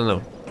guys, I don't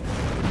know.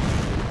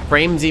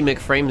 Framesy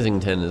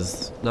McFramesington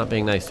is not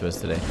being nice to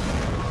us today.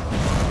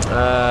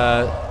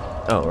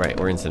 Oh right,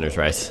 we're in Sinner's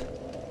Rise.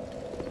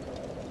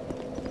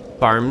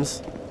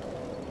 Farms.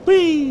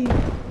 Whee!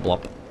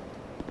 Blop. I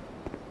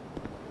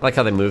like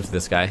how they moved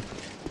this guy.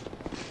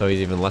 So he's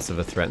even less of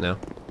a threat now.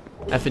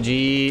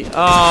 Effigy.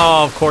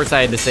 Oh, of course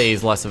I had to say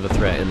he's less of a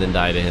threat and then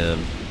die to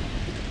him.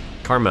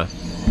 Karma.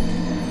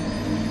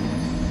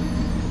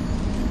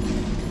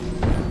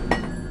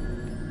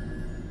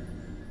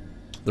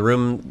 The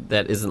room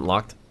that isn't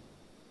locked.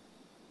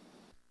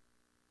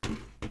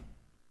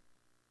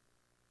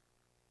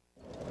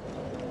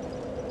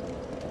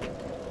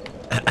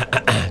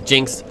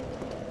 Jinx.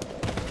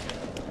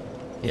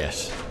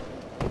 Yes.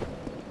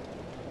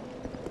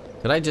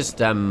 Could I just,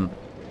 Yes.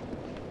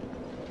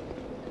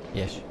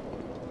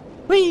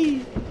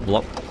 Whee!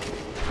 Blop.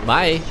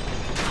 Bye.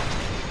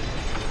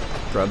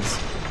 Grubs.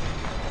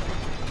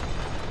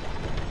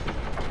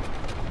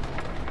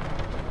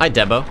 Hi,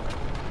 Debo.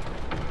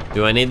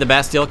 Do I need the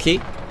Bastille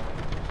key?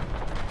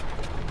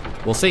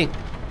 We'll see.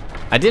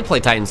 I did play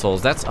Titan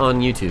Souls. That's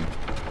on YouTube.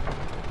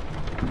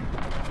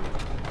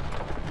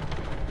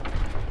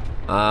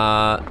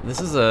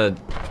 This is a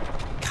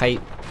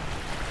kite.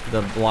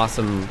 The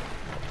blossom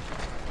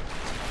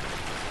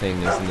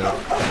thing, isn't it?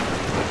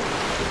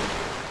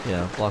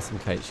 Yeah, blossom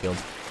kite shield.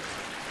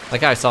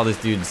 Like how I saw this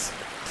dude's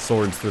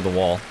swords through the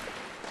wall.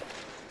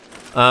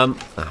 Son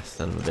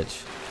of a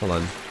bitch. Hold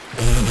on.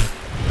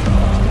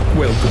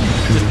 Welcome.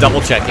 Just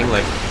double checking,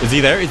 like, is he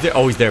there? Is there?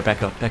 Oh, he's there.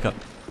 Back up, back up.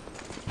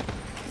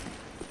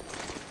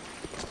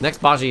 Next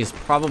Baji is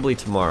probably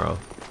tomorrow.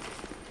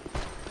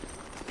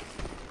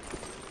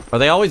 Are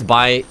they always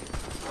by...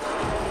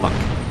 Fuck.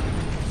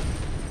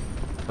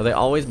 Are they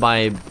always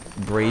by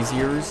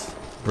braziers?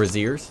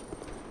 Braziers?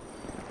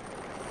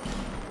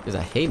 There's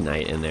a hay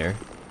knight in there.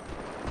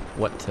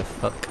 What the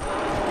fuck?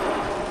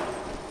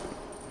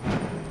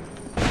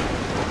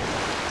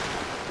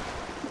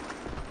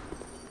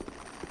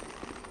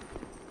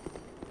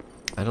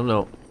 I don't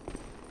know.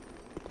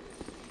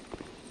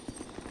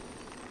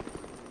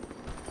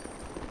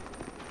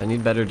 I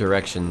need better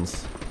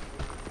directions.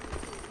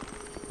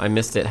 I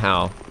missed it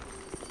how?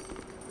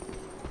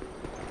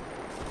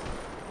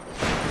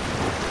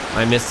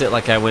 I missed it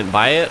like I went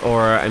by it,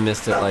 or I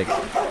missed it like...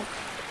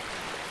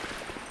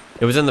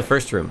 It was in the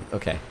first room.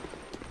 Okay.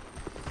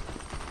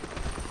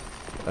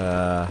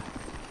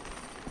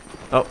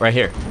 Oh, right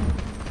here.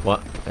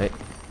 What? Hey.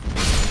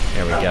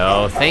 There we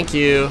go. Thank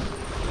you.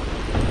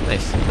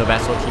 Nice. No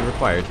bastard key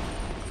required.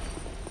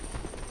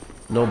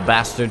 No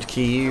bastard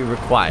key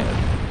required.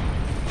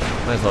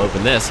 Might as well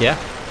open this, yeah?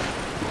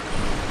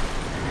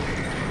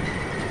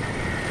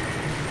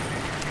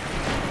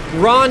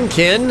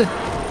 Ronkin!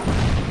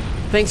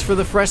 Thanks for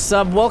the fresh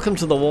sub. Welcome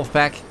to the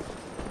Wolfpack.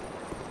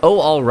 Oh,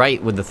 all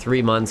right with the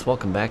 3 months.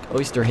 Welcome back.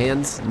 Oyster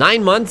Hands.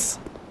 9 months.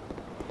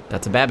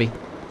 That's a babby.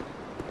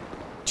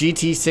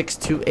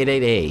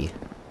 GT6288A.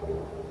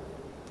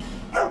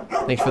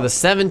 Thanks for the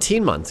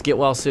 17 months. Get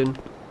well soon.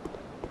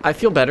 I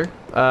feel better.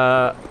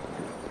 I'm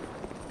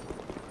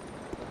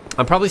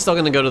probably still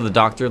going to go to the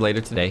doctor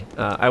later today.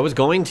 I was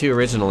going to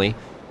originally,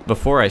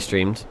 before I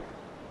streamed.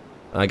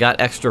 I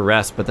got extra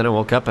rest, but then I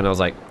woke up and I was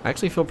like, I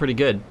actually feel pretty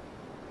good.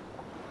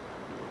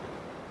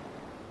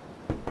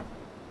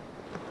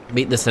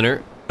 Meet the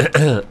center.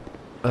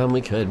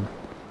 We could.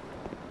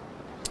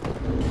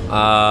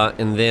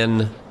 And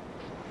then...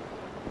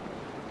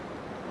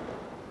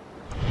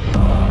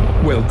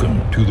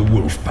 Welcome to the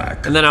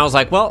Wolfpack. And then I was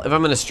like, well, if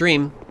I'm gonna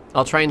stream,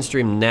 I'll try and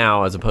stream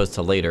now as opposed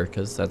to later,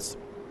 because that's...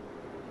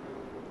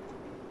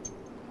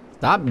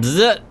 Stop.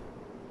 Bzz.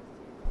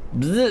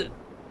 Bzz.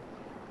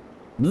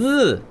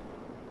 Bzz.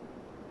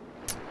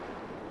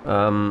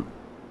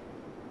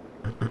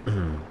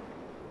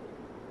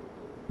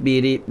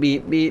 Beep, beep,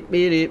 beep, beep,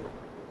 beep.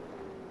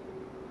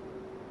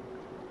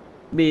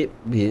 Beep,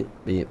 beep,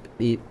 beep,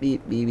 beep,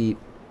 beep, beep, beep.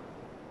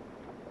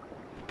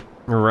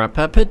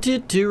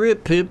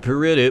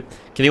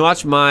 Can you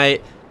watch my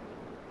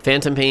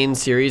Phantom Pain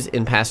series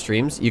in past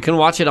streams? You can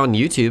watch it on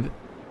YouTube.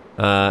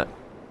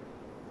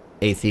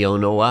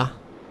 Atheonoa.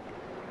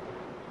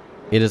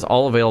 It is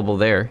all available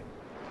there.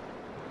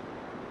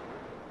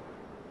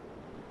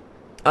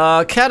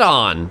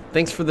 Kedon,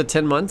 thanks for the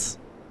 10 months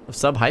of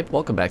sub hype.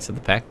 Welcome back to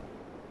the pack.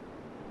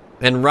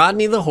 And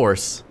Rodney the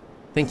Horse,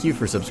 thank you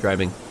for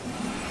subscribing.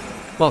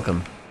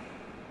 Welcome.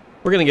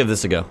 We're gonna give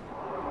this a go.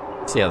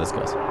 See how this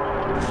goes.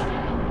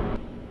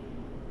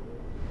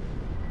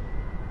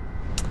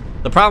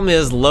 The problem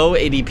is low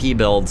ADP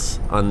builds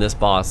on this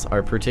boss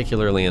are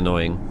particularly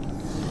annoying.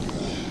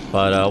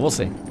 But we'll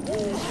see.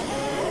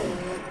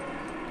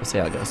 We'll see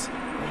how it goes.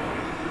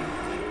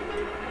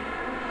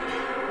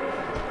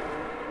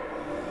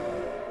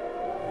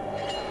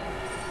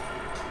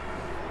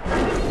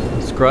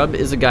 Scrub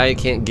is a guy who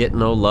can't get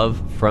no love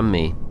from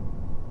me.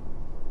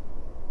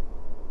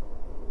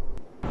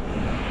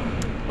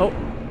 Oh,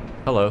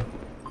 hello.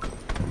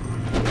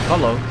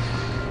 Hello.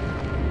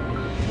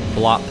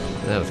 Blop.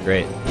 That was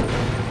great.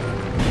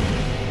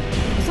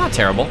 It's not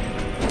terrible.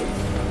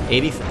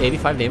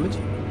 85 damage.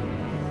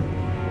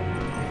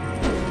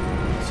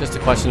 It's just a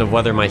question of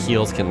whether my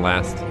heals can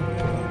last.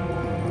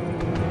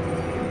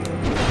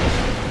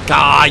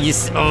 Ah,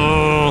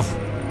 oh.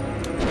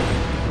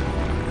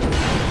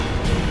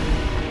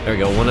 There we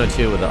go,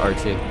 102 with the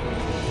R2.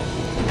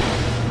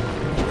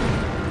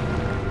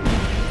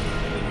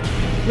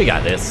 We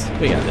got this,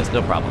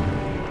 no problem.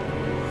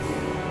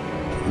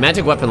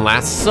 Magic weapon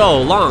lasts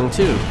so long,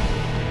 too.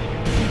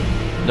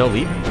 No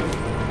leap?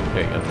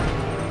 There you go.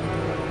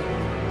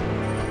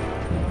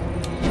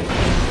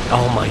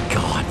 Oh my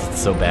god,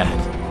 it's so bad.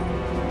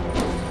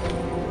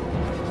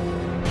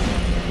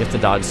 You have to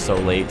dodge so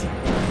late.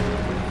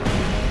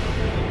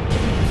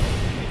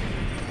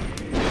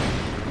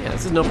 Yeah,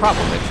 this is no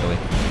problem, actually.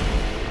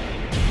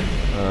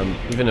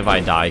 Even if I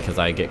die because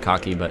I get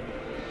cocky, but...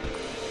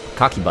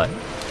 Cocky butt.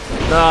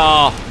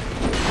 No!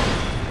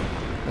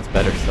 That's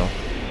better still.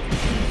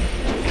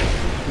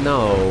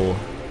 No.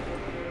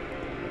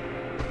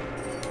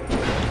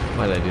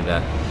 Why did I do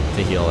that?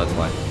 To heal, that's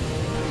why.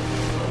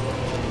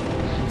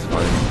 It's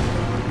fine.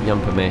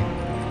 Yumpame.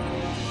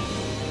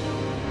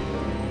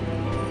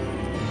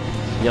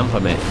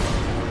 Yumpame.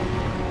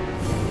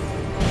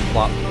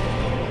 Plop.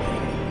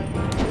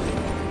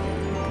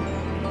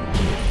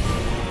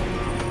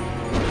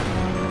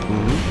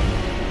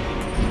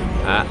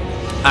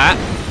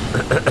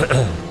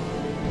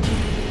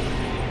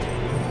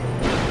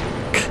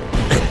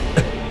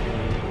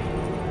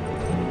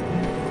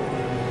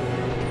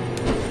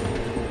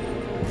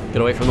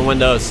 Get away from the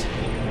windows.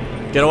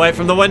 Get away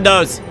from the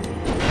windows.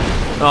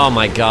 Oh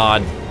my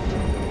god.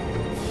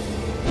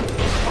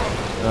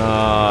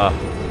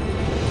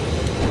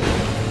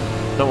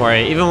 Don't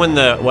worry, even when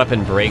the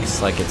weapon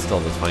breaks, like, it still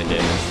does fine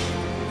damage.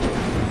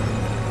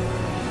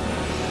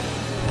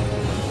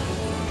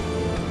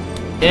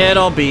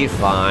 It'll be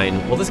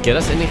fine. Will this get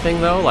us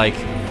anything, though? Like,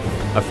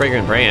 a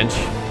fragrant branch.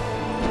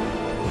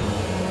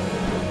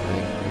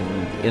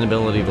 Like,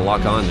 inability to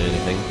lock on to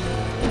anything.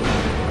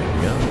 There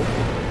we go.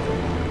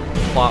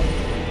 Plop.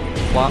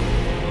 Plop.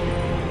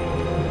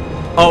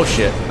 Oh,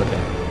 shit. Okay.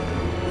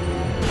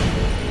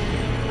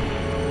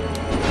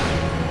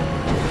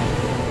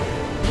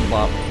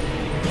 Plop.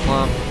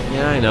 Plop.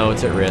 Yeah, I know,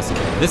 it's at risk.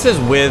 This is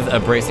with a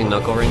bracing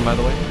knuckle ring, by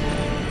the way.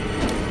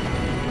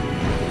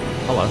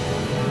 Hello.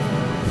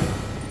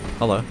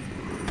 Hello.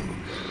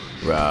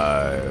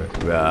 Rawr,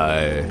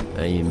 rawr.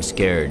 I am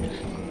scared.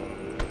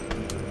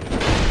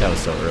 That was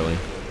so early.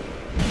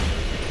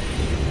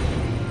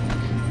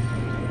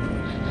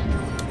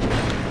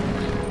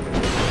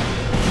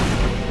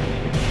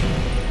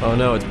 Oh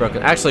no, it's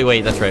broken. Actually,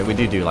 wait, that's right. We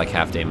do like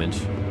half damage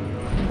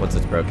once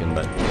it's broken,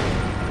 but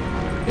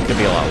it could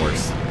be a lot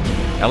worse.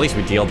 At least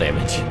we deal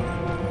damage.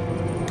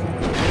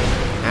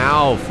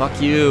 Ow,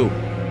 fuck you.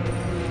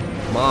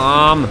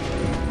 Mom.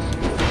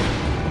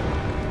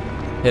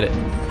 Hit it.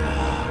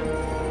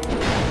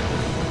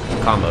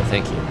 Combo,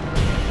 thank you.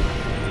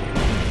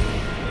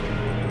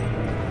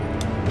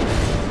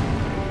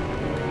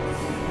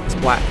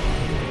 Splat.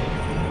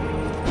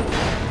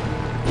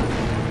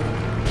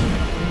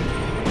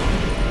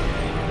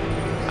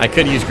 I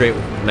could use great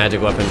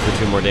magic weapon for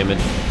 2 more damage.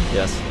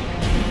 Yes.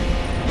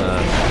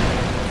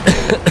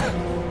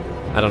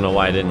 I don't know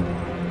why I didn't.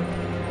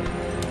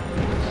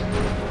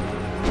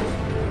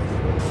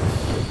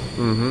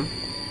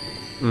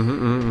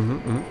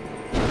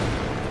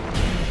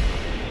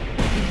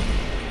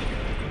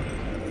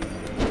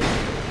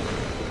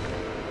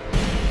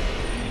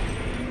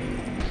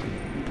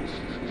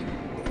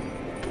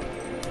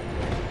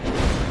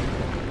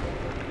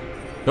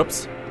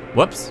 Whoops.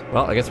 Whoops.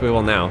 Well, I guess we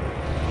will now.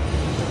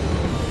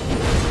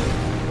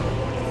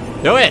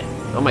 Do it!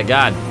 Oh my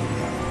god.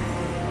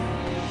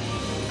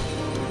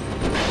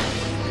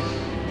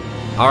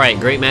 Alright,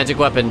 great magic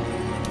weapon.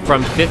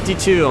 From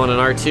 52 on an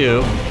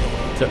R2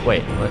 to...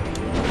 Wait, what?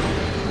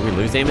 Did we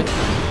lose damage?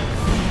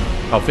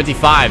 Oh,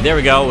 55. There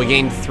we go. We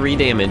gained 3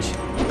 damage.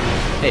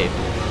 Hey,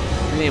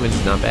 3 damage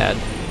is not bad.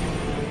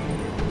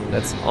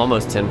 That's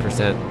almost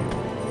 10%.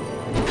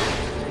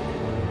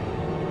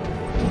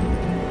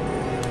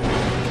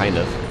 Kind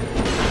of.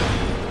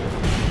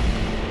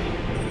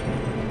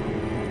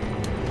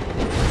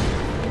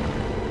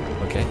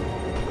 Okay.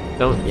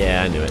 Don't...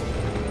 Yeah, I knew it.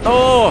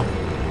 Oh!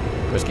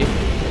 Risky.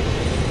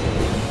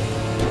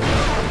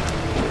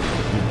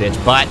 You bitch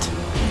butt.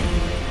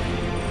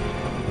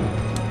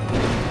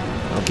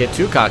 Don't get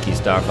too cocky,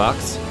 Star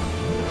Fox.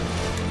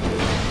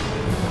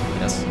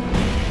 Yes.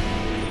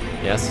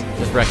 Yes.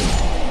 Just wreck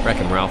him. Wreck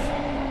him, Ralph.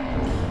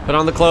 Put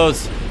on the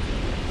clothes.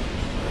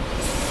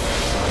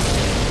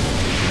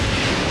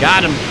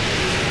 Got him.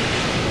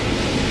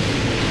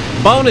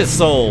 Bonus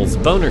souls.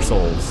 Boner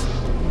souls.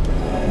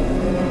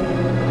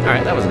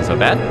 Alright, that wasn't so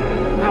bad.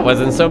 That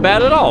wasn't so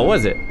bad at all,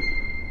 was it?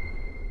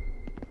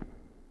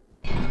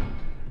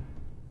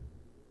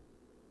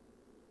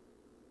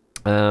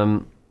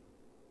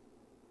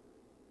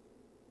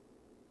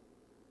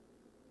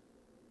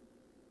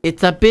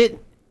 It's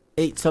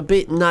a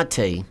bit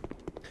nutty.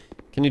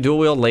 Can you dual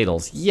wield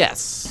ladles?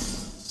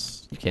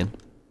 Yes, you can.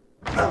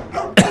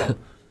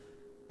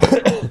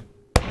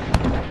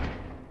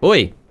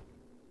 Oi.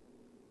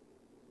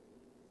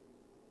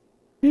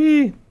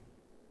 Can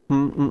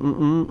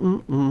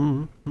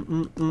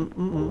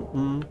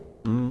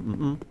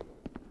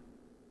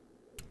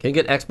you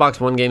get Xbox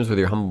One games with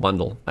your Humble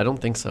Bundle? I don't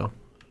think so.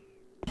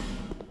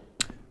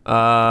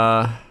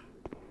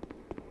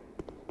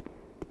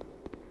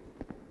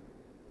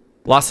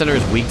 Lost Center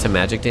is weak to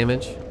magic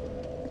damage.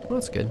 Well,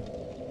 that's good.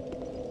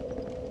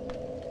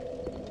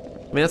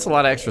 I mean, that's a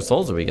lot of extra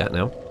souls that we got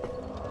now.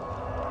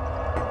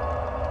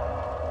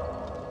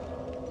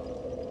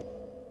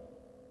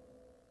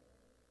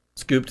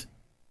 Scooped.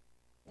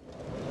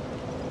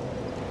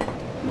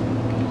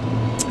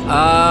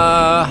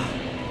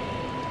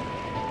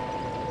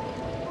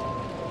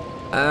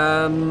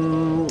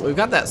 We've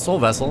got that soul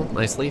vessel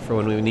nicely for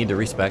when we need to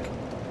respec.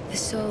 The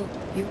soul,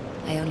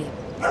 I only...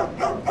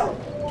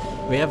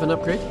 We have an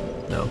upgrade?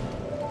 No.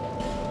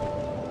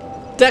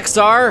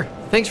 Dexar,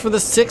 thanks for the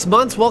 6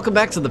 months. Welcome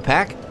back to the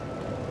pack.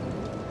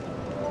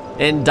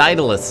 And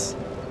Daedalus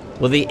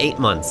with the 8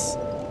 months.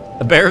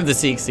 A bear of the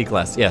C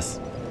class. Yes,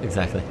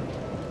 exactly.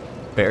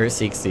 Bear of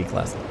C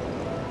class.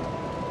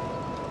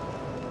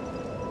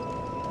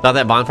 Thought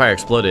that bonfire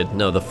exploded.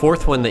 No, the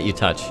 4th one that you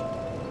touch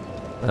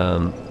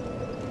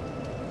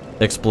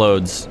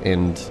explodes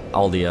and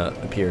Aldia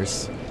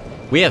appears.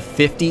 We have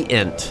 50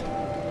 int.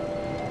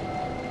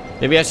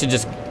 Maybe I should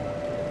just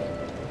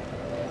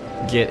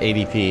get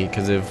ADP,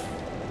 because if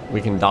we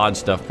can dodge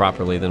stuff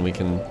properly, then we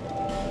can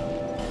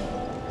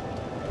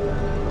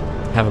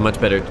have a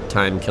much better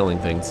time killing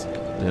things.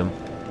 Yeah.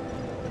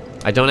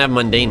 I don't have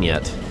mundane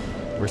yet.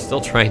 We're still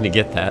trying to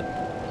get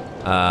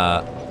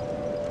that.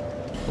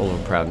 Full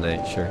of a proud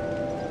knight, sure.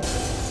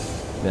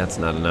 That's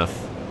not enough.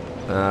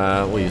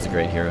 We'll use a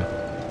great hero.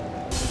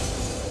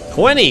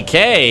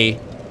 20K?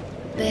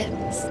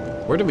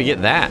 Where did we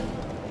get that?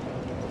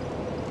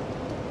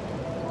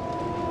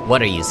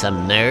 What are you,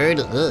 some nerd?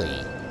 Ugh.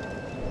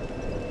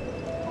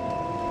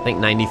 I think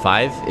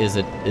 95 is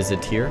a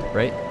tier,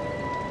 right?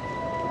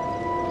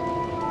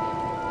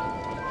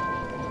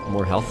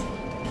 More health.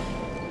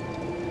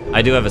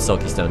 I do have a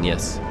Silky Stone,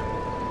 yes.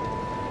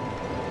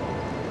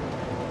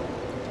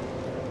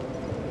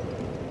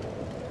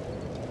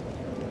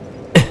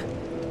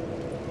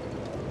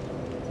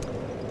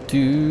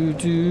 Do,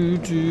 do,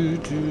 do,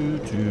 do,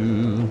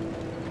 do.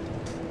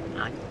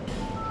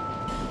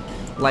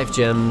 Life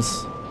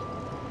gems.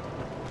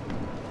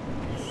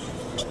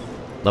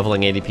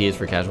 Leveling ADP is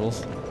for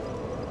casuals.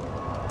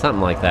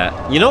 Something like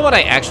that. You know what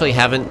I actually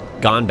haven't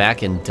gone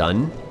back and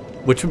done?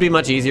 Which would be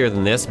much easier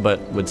than this,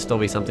 but would still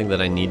be something that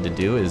I need to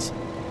do is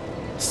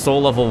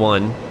Soul level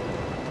 1.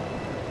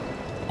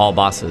 All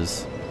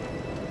bosses.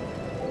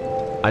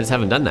 I just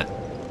haven't done that.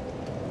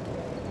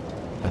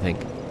 I think.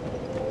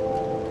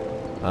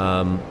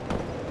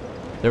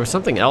 There was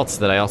something else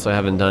that I also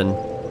haven't done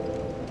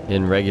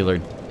in regular,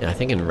 I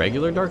think in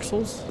regular Dark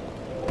Souls?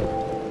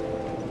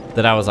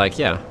 That I was like,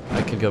 yeah,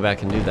 I could go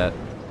back and do that.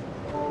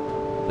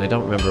 I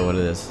don't remember what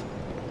it is.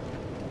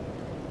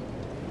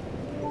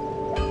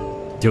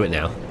 Do it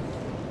now.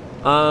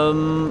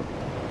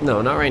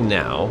 No, not right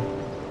now.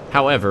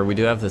 However, we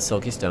do have the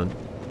Silky Stone.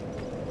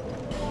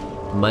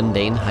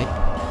 Mundane hype.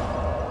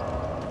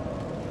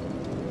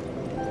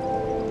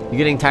 You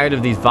getting tired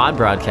of these VOD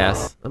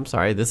broadcasts? I'm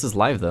sorry, this is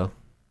live though.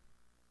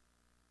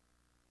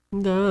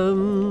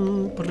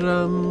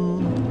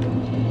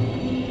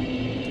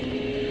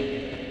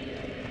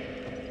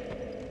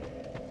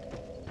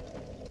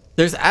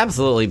 There's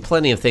absolutely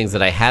plenty of things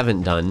that I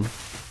haven't done.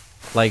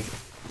 Like,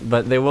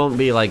 but they won't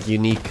be like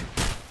unique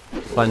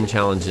fun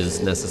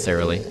challenges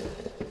necessarily.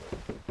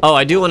 Oh,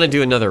 I do want to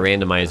do another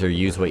randomizer,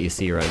 use what you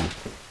see run.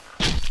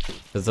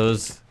 Because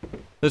those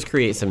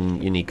create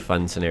some unique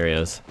fun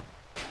scenarios.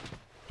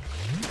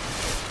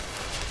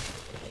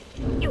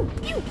 You,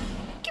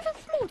 give us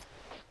smooth.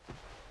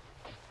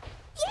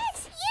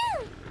 Yes,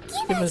 you,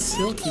 Give us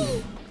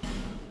silky.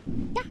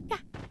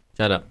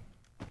 Shut up.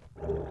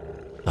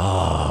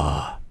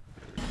 Ah, oh,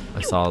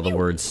 I saw the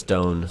word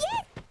stone.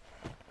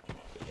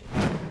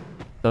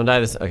 Don't die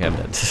this. Okay, I'm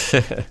dead.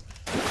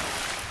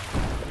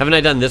 Haven't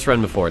I done this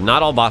run before?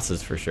 Not all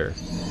bosses for sure.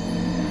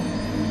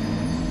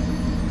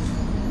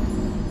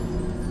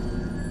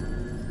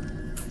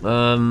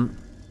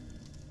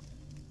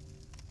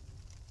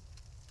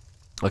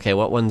 Okay,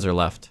 what ones are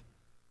left?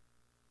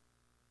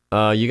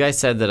 You guys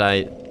said that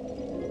I...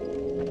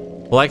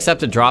 Will I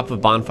accept a drop of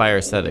bonfire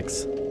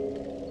aesthetics?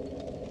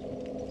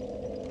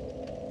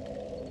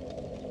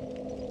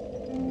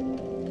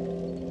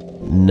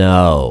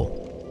 No.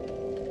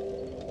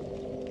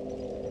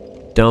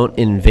 Don't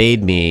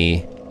invade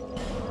me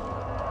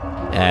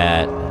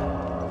at...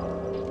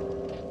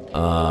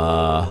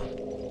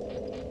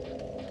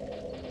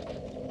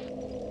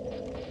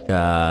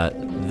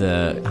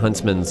 the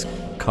Huntsman's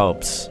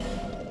Copse.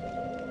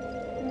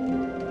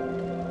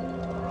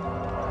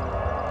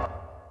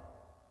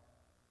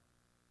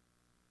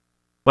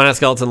 Why not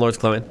Skeleton Lord's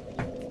Clement?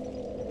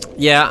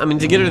 Yeah, I mean,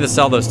 to get her to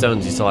sell those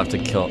stones, you still have to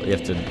kill... You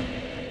have to...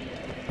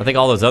 I think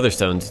all those other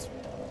stones,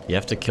 you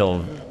have to kill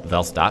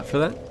Velstadt for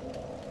that?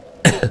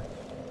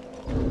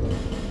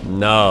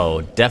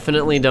 No,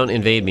 definitely don't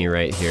invade me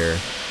right here.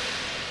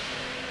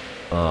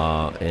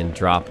 And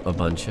drop a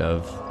bunch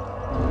of...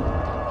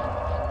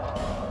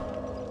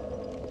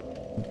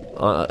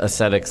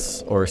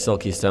 ascetics or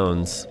silky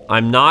stones.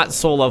 I'm not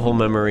soul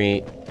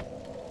memory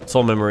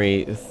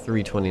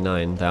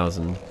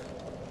 329,000.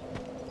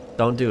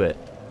 Don't do it.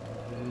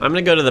 I'm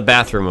gonna go to the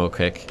bathroom real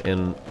quick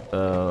and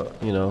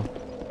you know,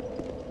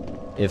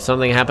 if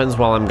something happens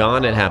while I'm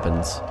gone, it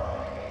happens.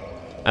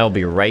 I will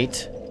be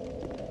right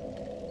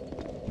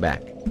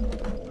back.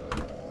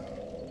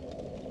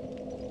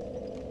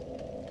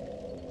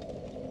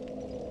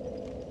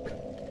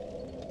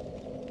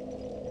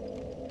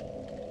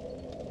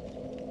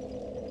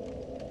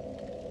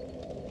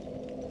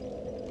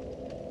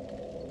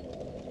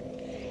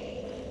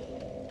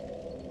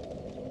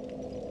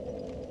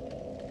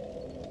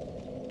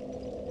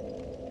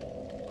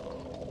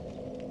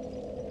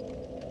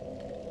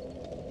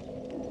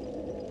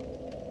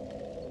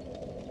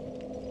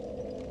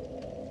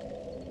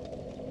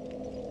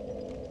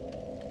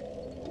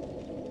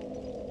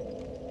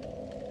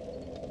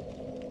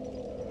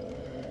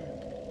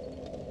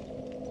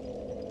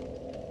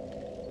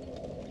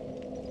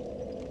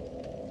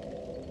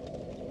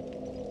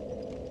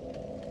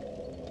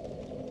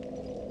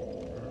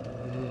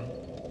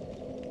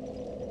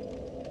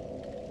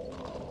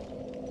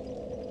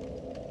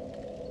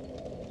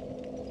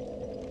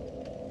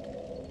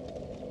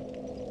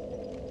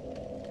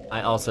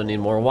 I also need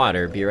more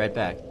water. Be right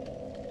back.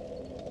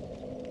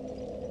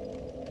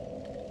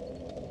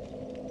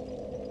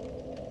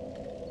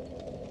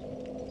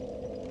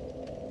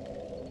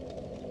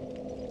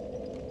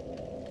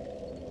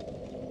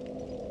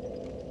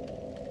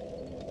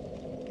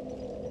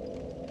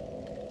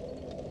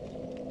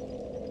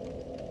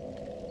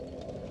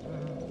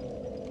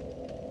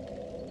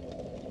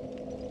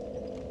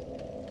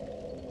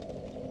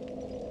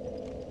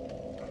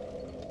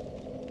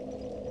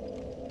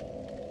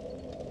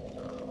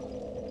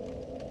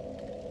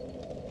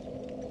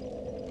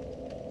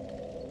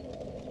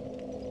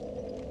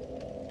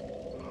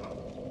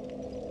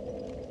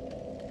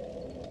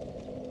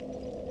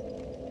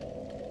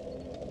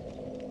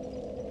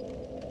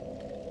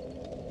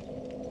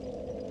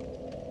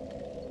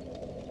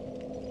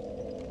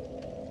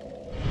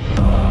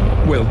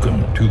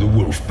 Welcome to the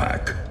wolf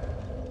pack.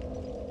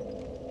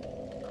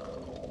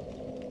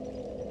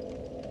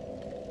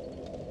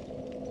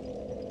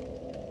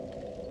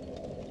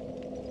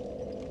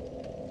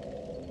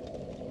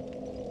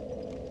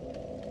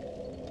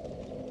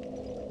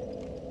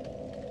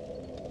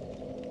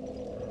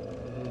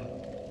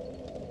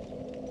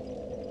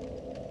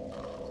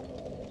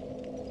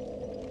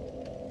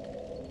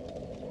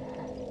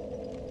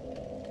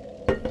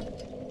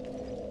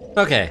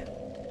 Okay.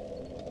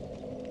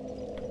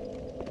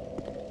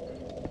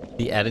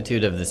 The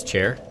attitude of this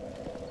chair.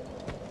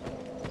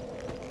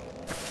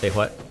 Say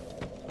what?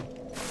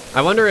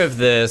 I wonder if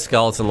the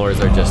skeleton lords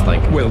are just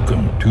like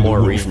Welcome to more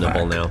the wolf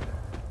reasonable pack. now.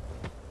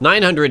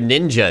 900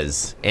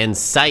 ninjas and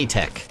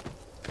SciTech.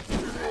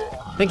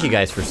 Thank you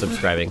guys for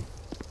subscribing.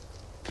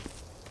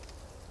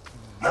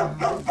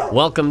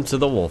 Welcome to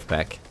the wolf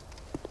pack.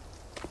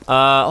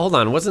 Hold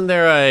on, wasn't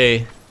there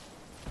a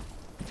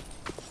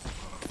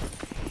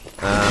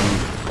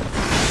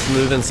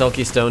smooth and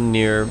silky stone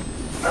near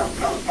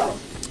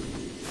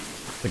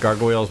the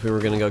gargoyles we were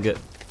gonna go get?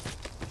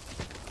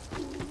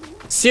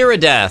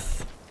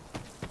 Ceradeath!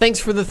 Thanks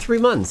for the 3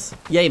 months.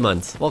 Yay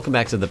months. Welcome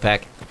back to the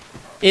pack.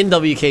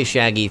 NWK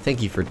Shaggy, thank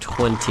you for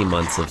 20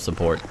 months of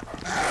support.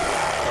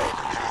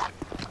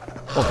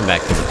 Welcome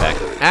back to the pack.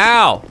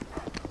 Ow!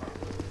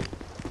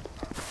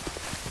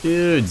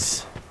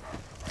 Dudes.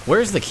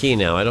 Where's the key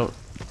now? I don't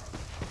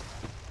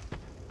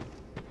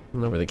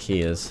know where the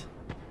key is.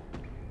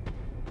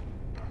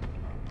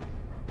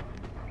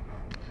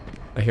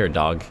 I hear a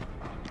dog.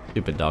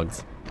 Stupid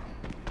dogs.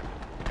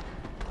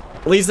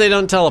 At least they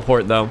don't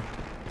teleport, though.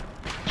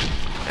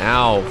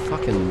 Ow,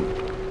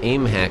 fucking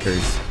aim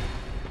hackers.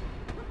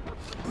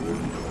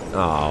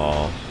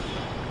 Oh.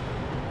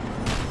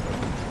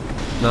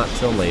 Not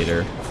till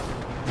later.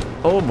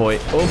 Oh boy,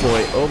 oh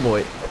boy, oh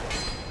boy.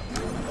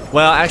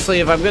 Well, actually,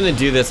 if I'm gonna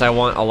do this, I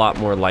want a lot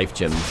more life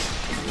gems.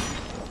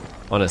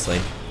 Honestly.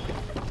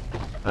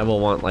 I will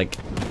want, like,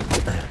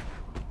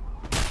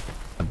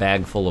 a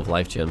bag full of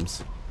life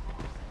gems.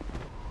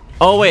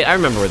 Oh wait, I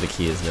remember where the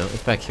key is now.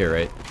 It's back here,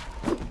 right?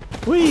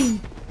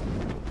 Whee!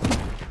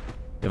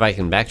 If I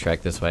can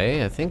backtrack this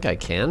way, I think I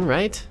can,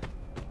 right?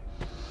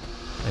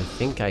 I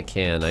think I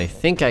can. I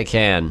think I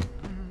can.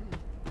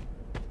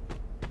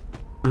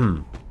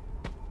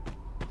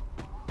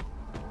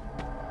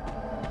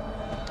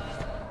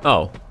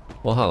 Oh.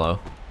 Well, hello.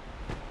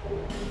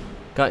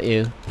 Got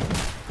you.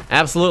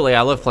 Absolutely,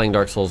 I love playing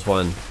Dark Souls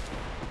 1.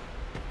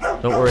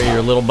 Don't worry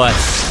your little butt.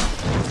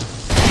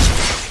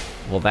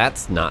 Well,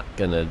 that's not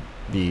gonna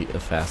be a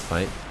fast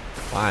fight.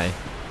 Why?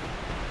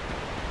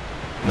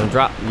 No,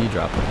 drop. You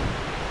drop.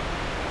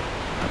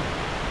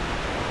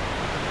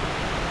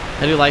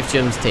 How do life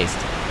gems taste?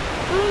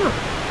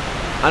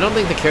 I don't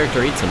think the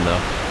character eats them,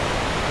 though.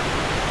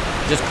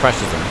 Just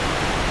crushes them.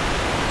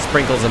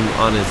 Sprinkles them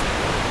on his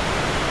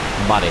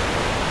body.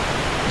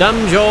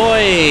 Dumb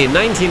Joy!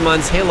 19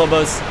 months. Hey,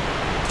 Lobos.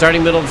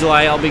 Starting middle of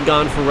July, I'll be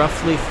gone for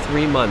roughly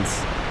 3 months.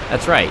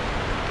 That's right.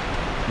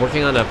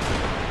 Working on a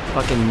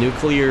fucking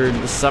nuclear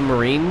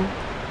submarine?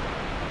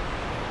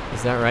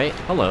 Is that right?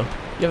 Hello.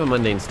 You have a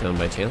mundane stone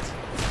by chance?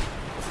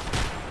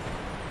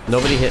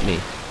 Nobody hit me.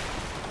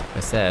 I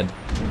said.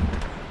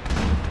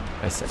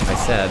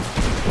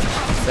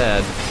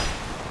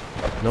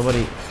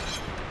 Nobody.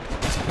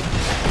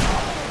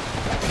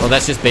 Oh,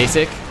 that's just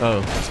basic?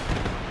 Oh.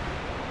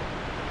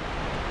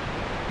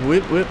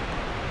 Whip, whip.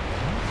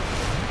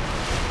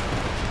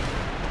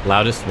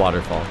 Loudest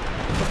waterfall.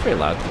 That's pretty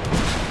loud.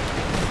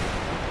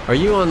 Are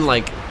you on,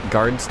 like,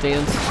 guard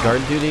stance?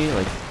 Guard duty?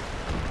 Like,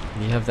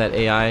 you have that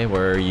AI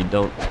where you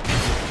don't...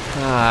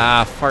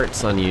 Ah,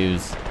 farts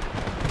unused.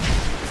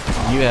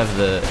 You have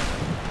the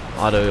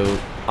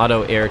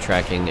auto air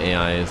tracking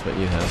AI is what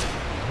you have.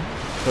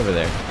 It's over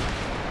there.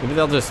 Maybe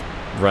they'll just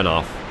run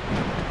off.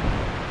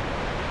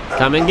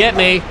 Come and get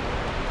me!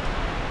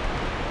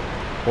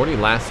 40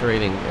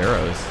 lacerating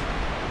arrows.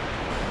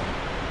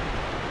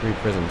 3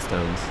 prism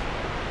stones.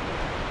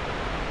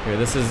 Here,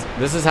 this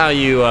is how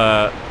you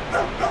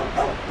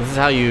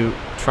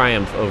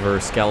triumph over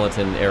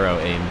skeleton arrow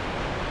aim.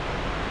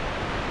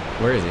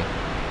 Where is he?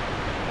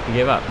 He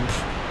gave up.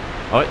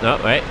 Oh no,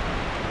 wait.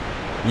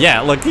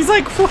 Yeah, look, he's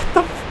like, what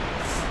the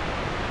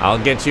f— I'll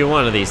get you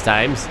one of these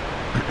times.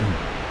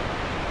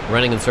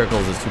 Running in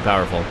circles is too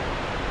powerful.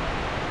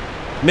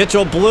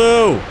 Mitchell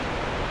Blue!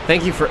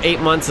 Thank you for 8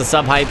 months of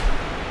sub hype.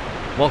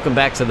 Welcome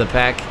back to the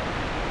pack.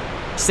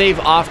 Save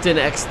often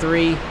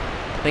X3.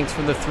 Thanks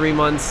for the 3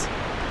 months.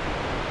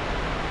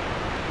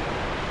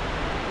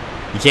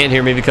 You can't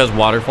hear me because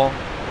waterfall?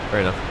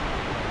 Fair enough.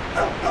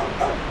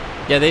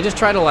 Yeah, they just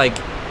try to, like...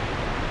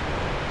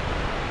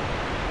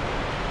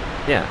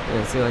 Yeah,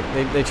 see, like,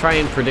 they try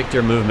and predict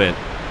your movement,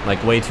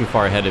 like, way too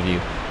far ahead of you.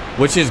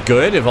 Which is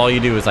good if all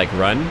you do is, like,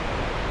 run.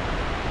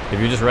 If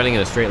you're just running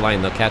in a straight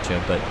line, they'll catch you,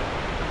 but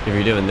if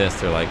you're doing this,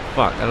 they're like,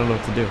 fuck, I don't know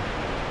what to do.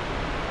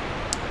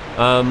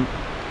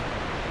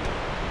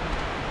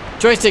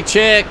 Joystick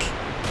Chick!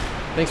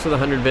 Thanks for the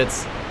 100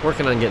 bits.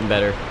 Working on getting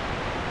better.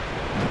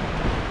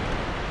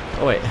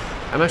 Oh wait,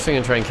 I'm actually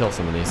gonna try and kill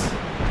some of these.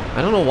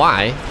 I don't know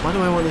why. Why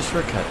do I want this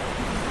shortcut?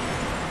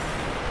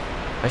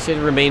 I should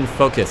remain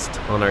focused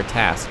on our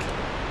task.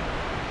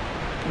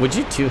 Would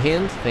you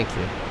two-hand? Thank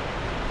you.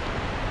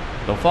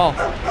 Don't fall.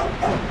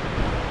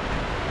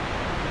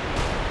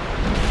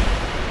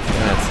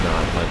 That's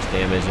not much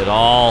damage at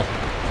all.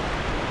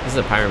 This is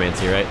a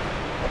pyromancy, right?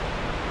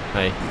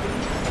 Hi.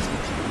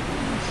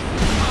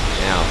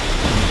 Ow.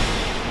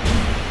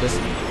 Just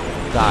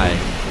die.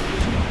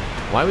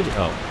 Why would you?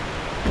 Oh.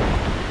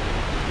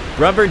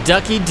 Rubber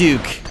Ducky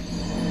Duke.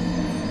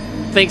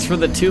 Thanks for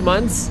the 2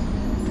 months.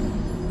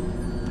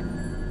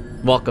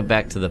 Welcome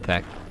back to the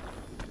pack.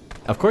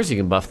 Of course you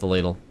can buff the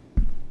ladle.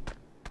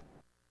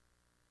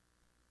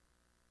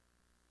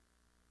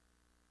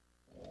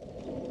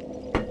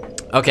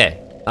 Okay.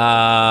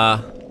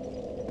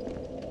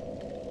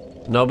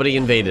 Nobody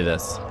invaded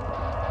us.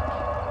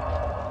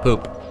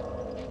 Poop.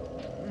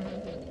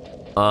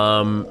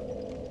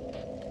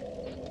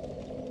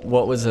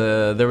 What was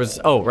there was,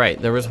 oh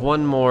right, there was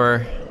one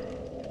more.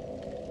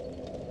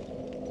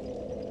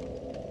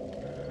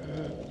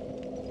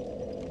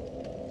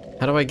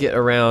 How do I get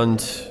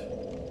around?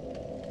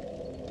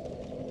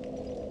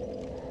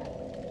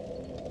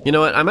 You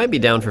know what, I might be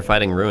down for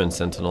fighting ruin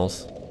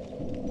sentinels.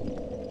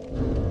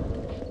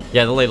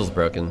 Yeah, the ladle's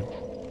broken.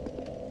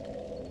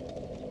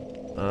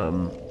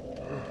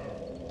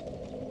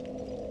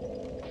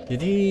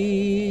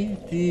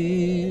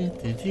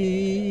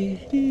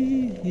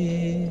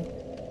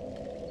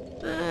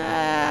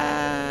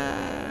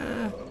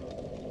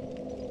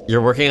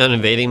 You're working on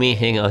invading me?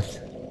 Hang on.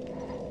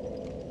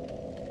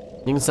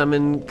 You can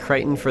summon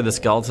Crichton for the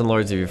Skeleton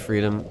Lords of your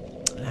freedom.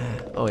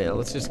 Oh yeah,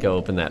 let's just go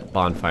open that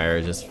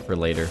bonfire just for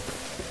later.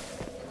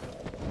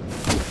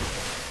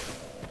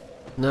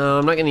 No,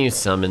 I'm not gonna use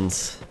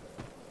summons.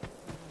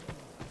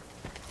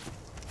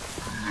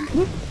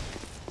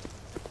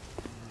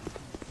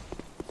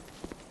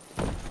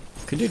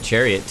 Could do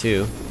chariot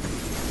too.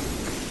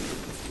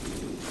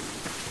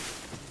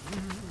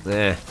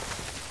 Nah.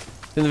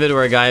 In the video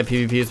where a guy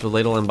PvPs with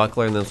ladle and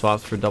buckler and then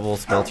swaps for double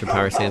smelter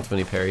power stance when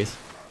he parries.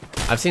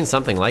 I've seen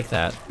something like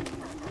that.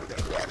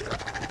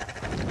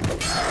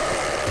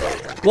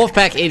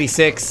 Wolfpack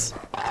 86.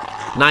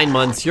 9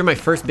 months. You're my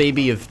first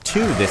baby of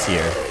 2 this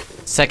year.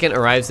 Second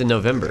arrives in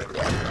November.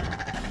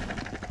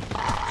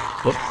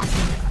 Whoop.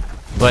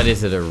 But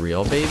is it a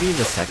real baby,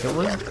 the second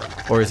one?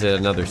 Or is it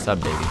another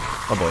sub baby?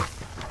 Oh boy.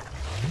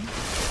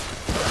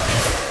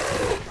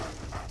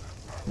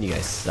 You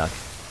guys suck.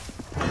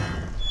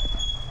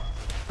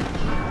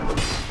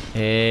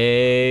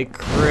 Hey,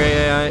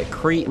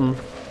 Cretan.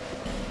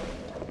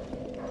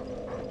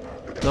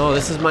 No,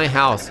 this is my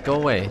house. Go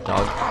away,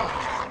 dog.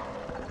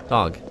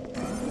 Dog.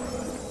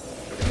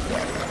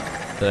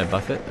 Did I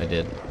buff it? I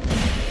did.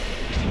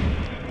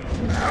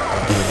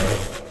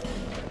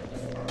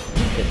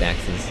 Get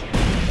Daxes.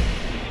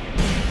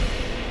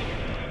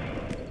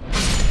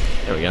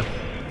 There we go.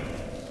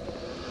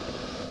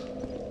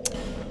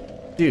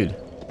 Dude.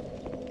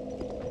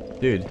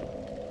 Dude.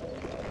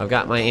 I've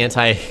got my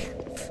anti-arrow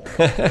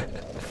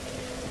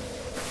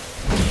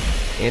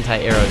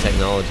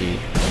technology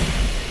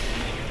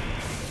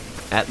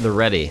at the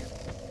ready.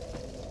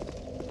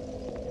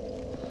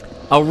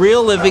 A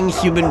real living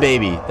human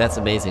baby. That's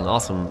amazing.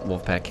 Awesome,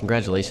 Wolfpack.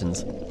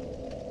 Congratulations.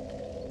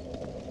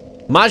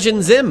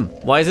 Majin Zim.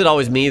 Why is it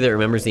always me that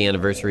remembers the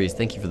anniversaries?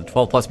 Thank you for the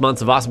 12+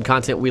 months of awesome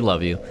content. We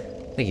love you.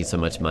 Thank you so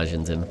much,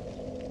 Majin Zim.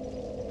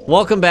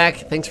 Welcome back.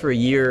 Thanks for a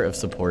year of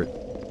support.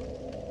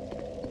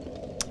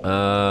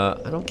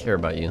 I don't care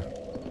about you.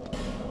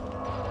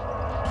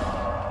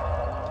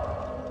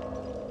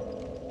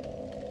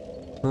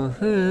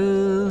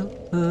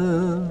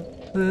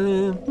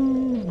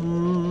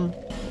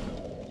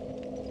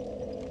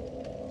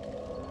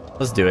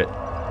 Let's do it.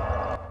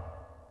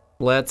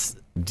 Let's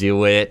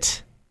do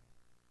it.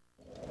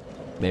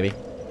 Maybe.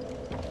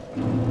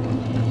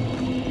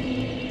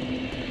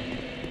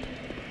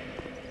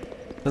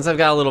 Since I've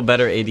got a little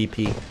better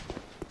ADP.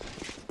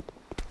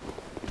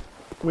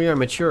 We are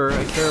mature.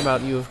 I care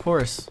about you, of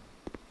course.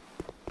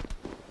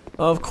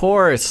 Of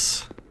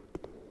course.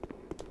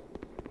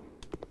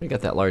 We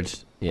got that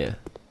large, yeah.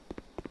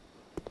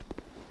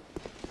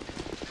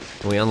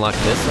 We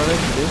unlocked this already,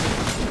 too?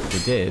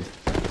 We did.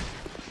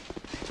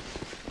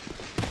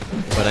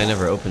 But I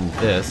never opened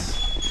this.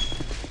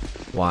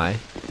 Why?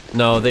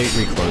 No, they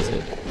reclose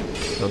it,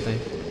 don't they?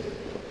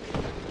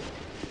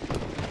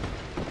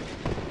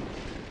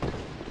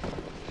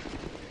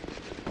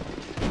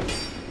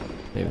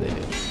 Maybe they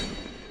do.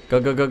 Go,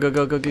 go, go, go,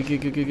 go, go, go, go,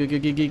 go, go, go, go,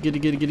 go,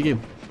 go, go, go.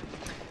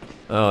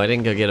 Oh, I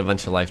didn't go get a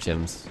bunch of life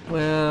gems.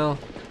 Well,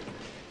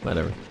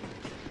 whatever.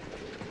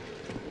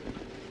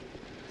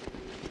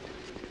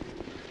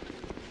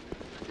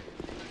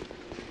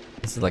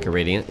 This is like a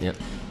radiant, yep.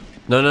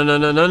 No, no, no,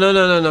 no, no, no,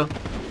 no, no, no.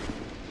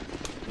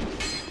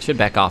 Should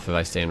back off if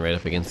I stand right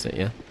up against it,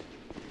 yeah?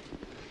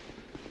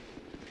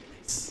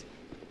 Nice.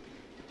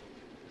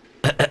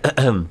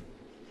 I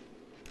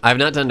have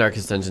not done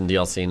Darkest Dungeon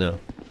DLC, no.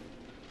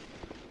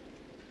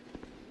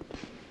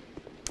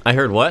 I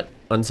heard what?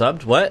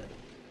 Unsubbed? What?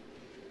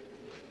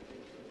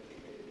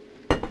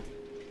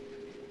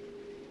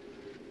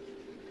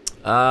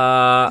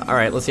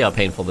 Alright, let's see how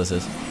painful this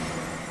is.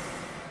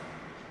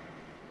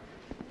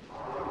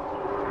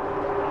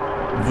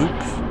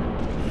 Whoop.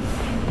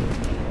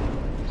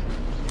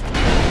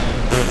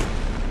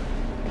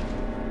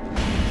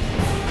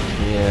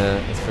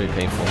 Yeah, it's pretty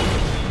painful.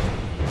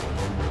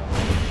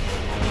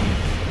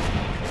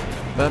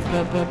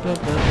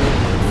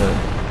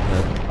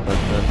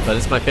 But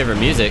it's my favorite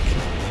music,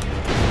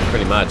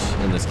 pretty much,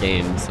 in this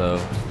game, so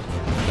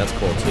that's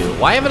cool too.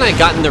 Why haven't I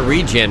gotten the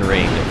regen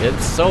ring?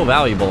 It's so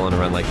valuable on a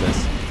run like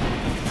this.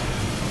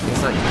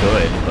 It's not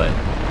good, but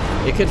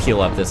it could heal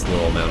up this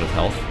little amount of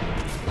health.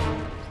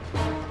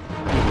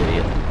 You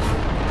idiot.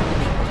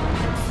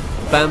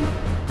 Bam,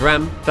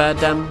 ram, ba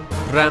dum,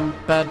 ram,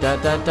 ba da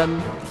da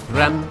dum,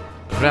 ram,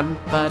 ram,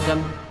 ba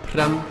dum,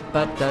 ram,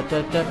 ba da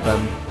da da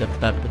bum, da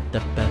ba ba da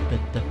ba ba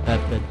da ba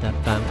ba da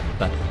bum,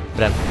 ba,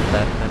 ram,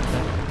 ba ba ba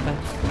ba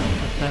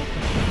ba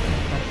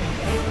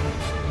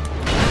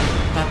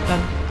ba ba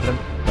ram,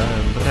 bum,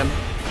 ram,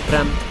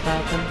 ram, ba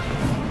dum,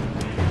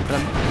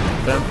 ram,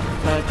 ram,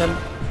 ba dum.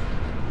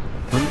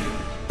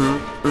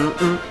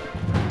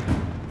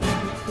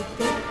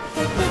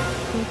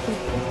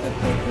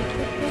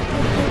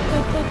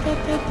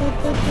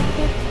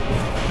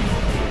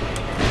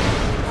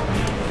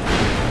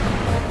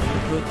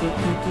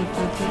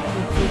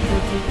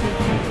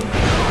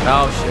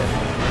 Oh shit.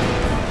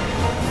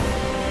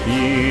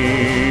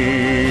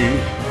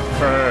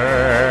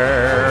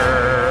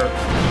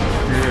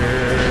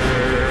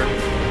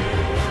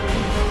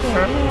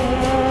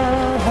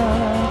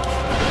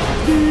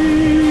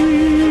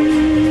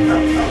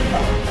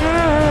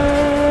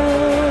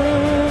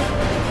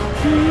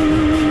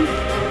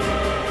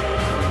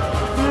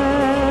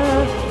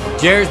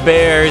 Cheers,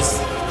 bears.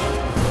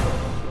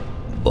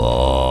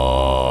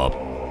 Bob.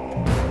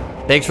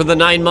 Thanks for the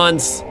 9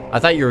 months. I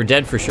thought you were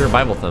dead for sure,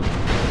 Bible Thumb.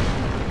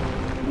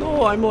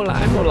 No, I'm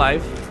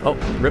alive. Oh,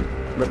 rip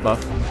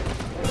buff.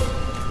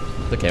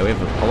 It's okay, we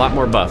have a lot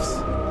more buffs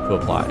to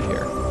apply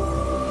here.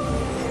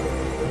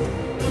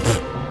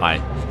 Bye.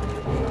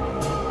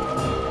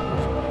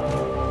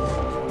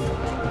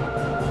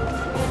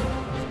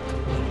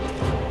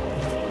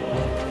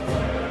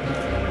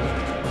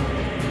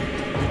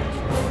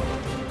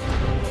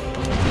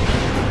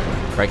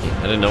 Crikey,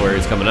 I didn't know where he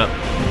was coming up.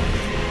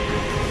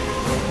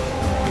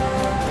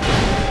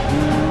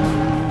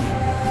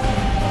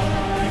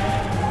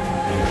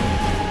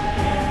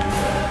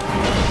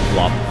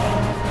 Flop.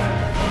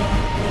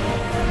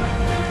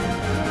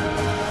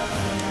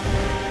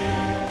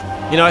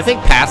 You know, I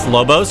think past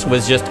Lobos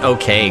was just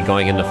okay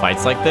going into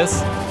fights like this.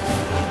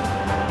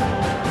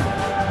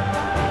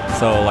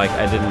 So, like,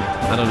 I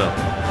don't know.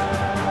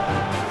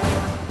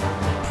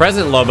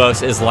 Present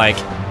Lobos is like,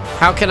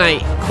 how can I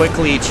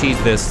quickly cheese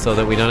this so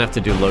that we don't have to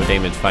do low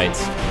damage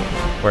fights?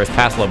 Whereas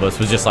past Lobos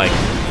was just like,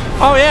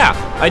 oh yeah,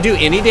 I do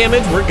any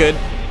damage, we're good.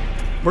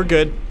 We're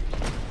good.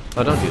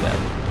 Oh, don't do that.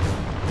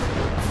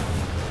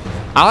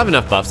 I'll have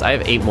enough buffs. I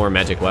have 8 more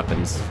magic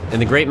weapons. And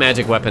the great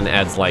magic weapon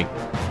adds like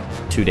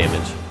 2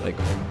 damage. Like,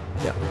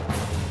 yeah.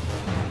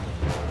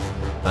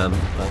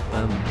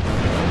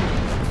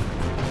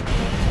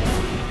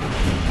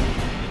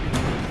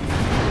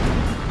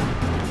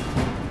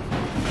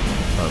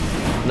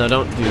 No,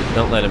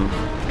 don't let him.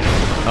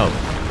 Oh.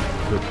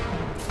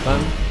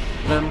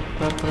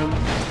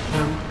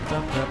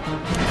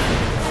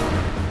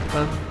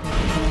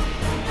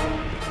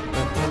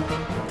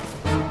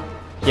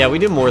 Yeah, we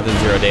do more than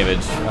 0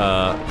 damage,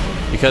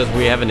 because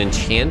we have an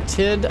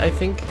enchanted, I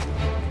think,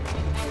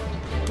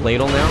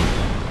 Ladle now.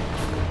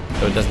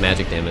 So it does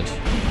magic damage,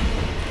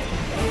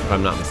 if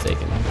I'm not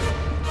mistaken.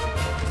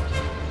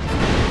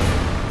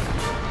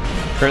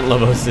 Current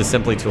Lobos is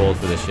simply too old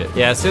for this shit.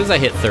 Yeah, as soon as I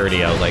hit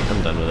 30, I was like,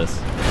 I'm done with this.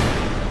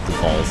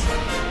 It's balls.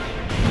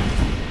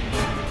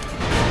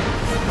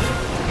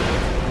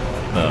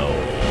 Oh.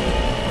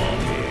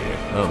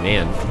 Oh,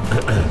 man.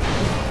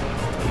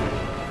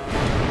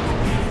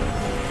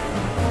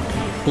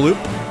 Bloop.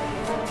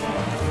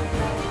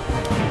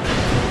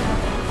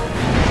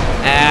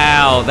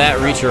 Ow, that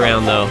reach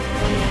around, though.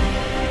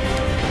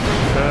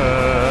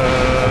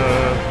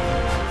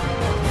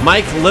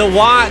 Mike Lil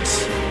Watt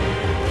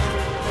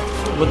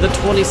with the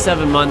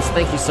 27 months.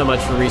 Thank you so much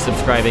for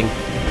resubscribing.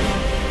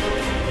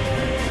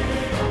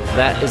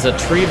 That is a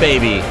tree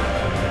baby.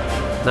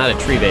 Not a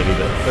tree baby,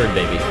 but a third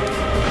baby.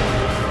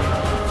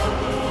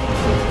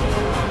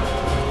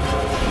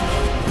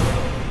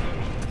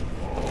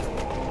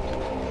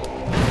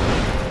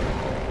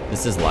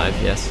 This is live,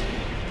 yes.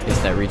 Yes,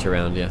 that reach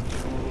around, yeah.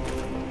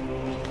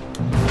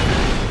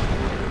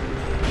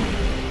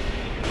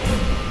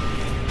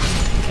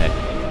 Okay.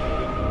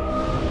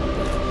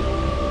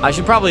 I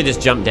should probably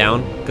just jump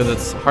down, because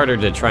it's harder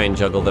to try and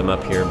juggle them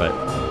up here, but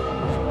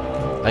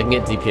I can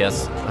get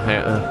DPS.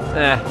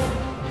 I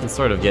can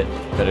sort of get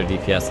better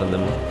DPS on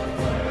them.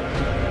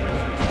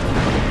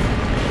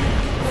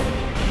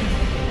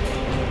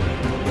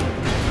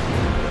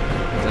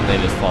 Then they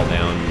just fall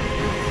down.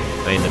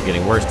 I end up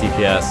getting worse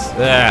DPS.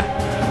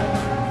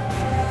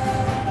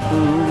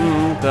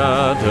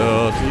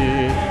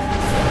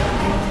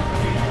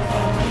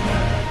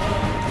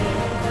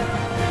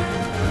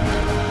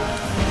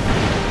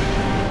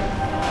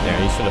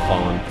 should have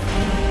fallen.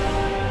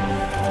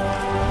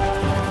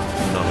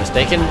 If I'm not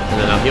mistaken.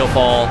 And then now he'll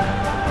fall.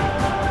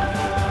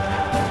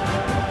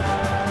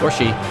 Or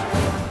she.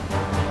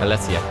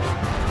 Alessia.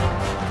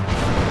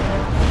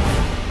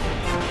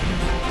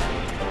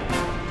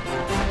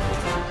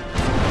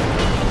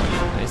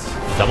 Nice.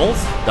 Doubles?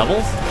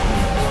 Doubles?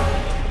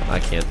 I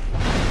can't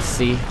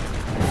see.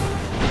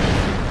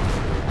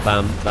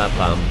 Bum ba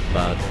bum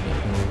ba.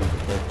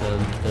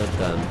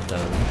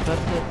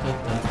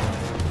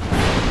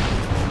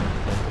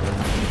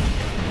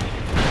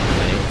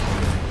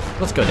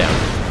 Let's go down.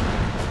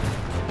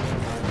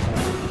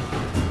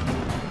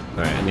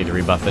 Alright, I need to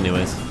rebuff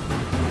anyways.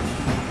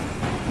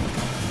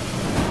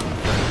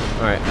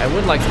 Alright, I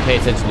would like to pay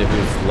attention to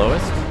who's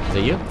lowest. Is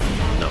it you?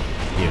 No,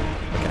 you.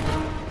 Okay.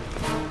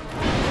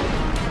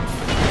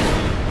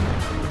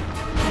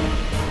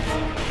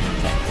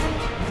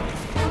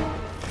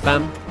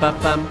 Bum ba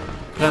bum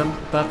bum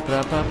ba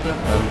ba ba bum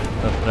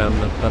bum bum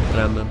bum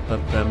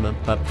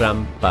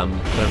bum bum.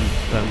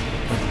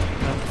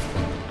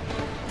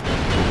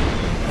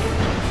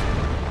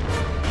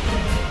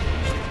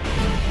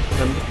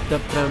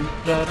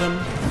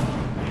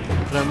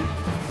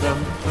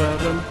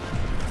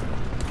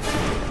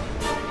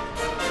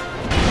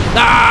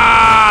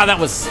 Ah, that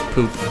was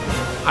poop.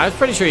 I was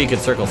pretty sure you could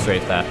circle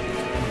straight that.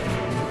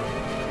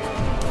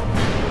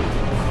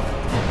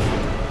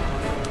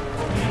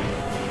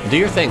 Do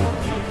your thing.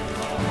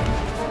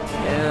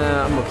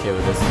 Yeah, I'm okay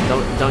with this.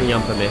 Don't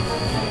yump at me.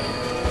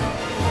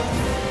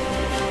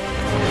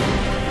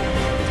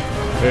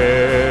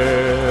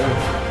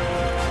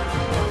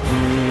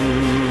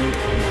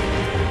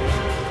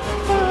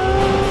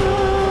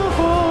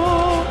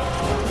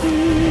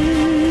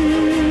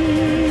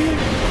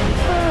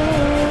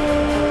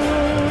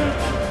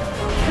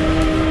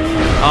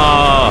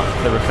 Oh,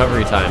 the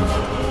recovery time.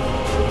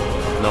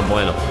 No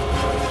bueno.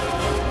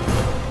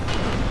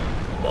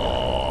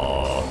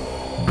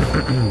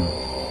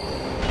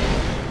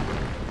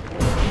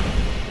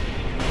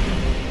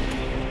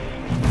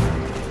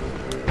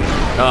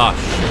 Oh,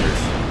 shit.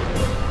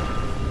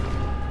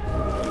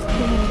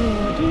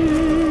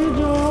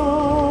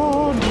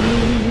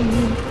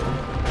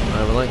 I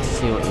would like to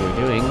see what you're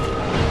doing.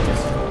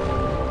 Yes.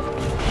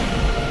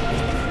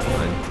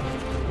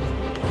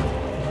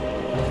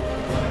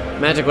 Fine.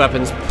 Magic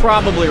weapons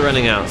probably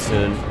running out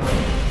soon.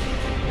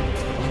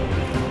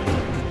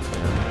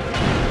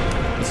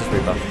 This is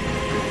rebuff.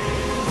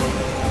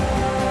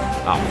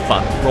 Oh,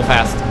 fuck. Roll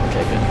past.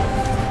 Okay, good.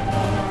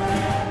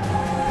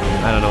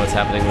 I don't know what's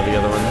happening with the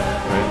other one.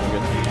 Alright, we're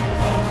good.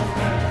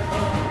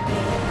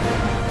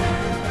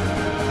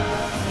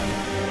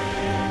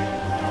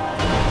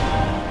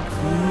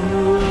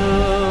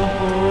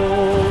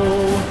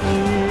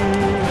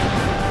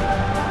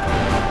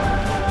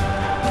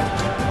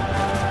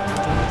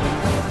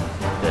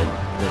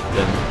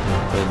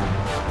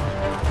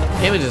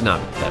 Damage is not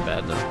that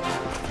bad, no.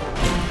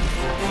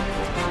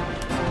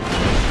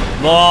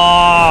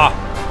 Oh!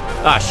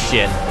 Ah,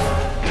 shit.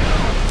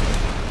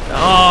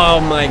 Oh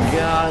my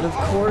god, of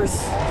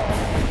course.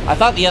 I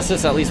thought the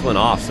SS at least went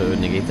off so it would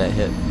negate that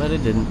hit, but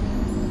it didn't.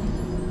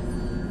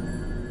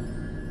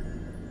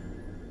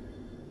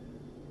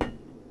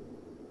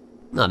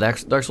 No,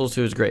 Dark Souls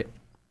 2 is great.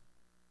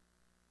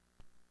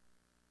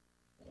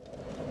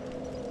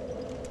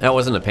 That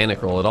wasn't a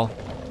panic roll at all.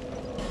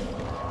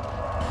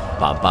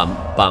 Ba bum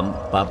bum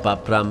ba ba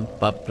brum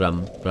ba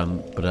brum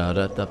brum bra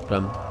da da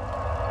brum.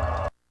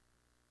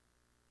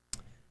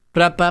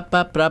 Bra ba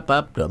ba bra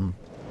ba brum.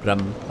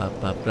 Brum, ba,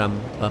 ba,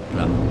 brum, ba,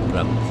 brum,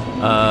 brum.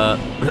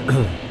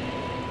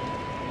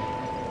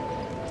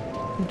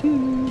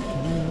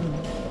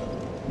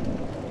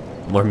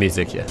 More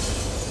music, yeah.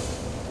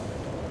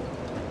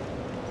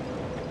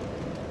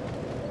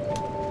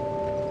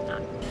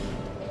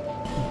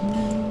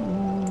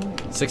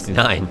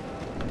 $69.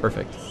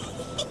 Perfect.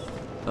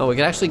 Oh, we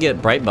could actually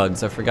get bright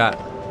bugs. I forgot.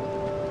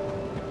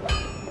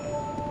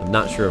 I'm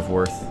not sure of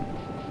worth.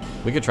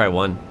 We could try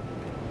one.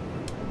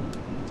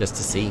 Just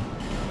to see.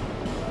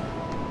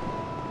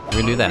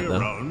 We're gonna do that,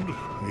 though.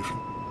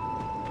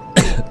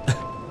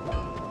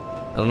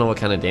 I don't know what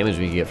kind of damage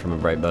we can get from a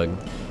bright bug.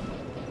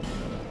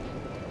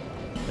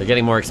 They're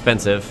getting more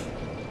expensive.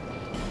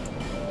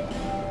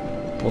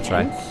 We'll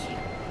try.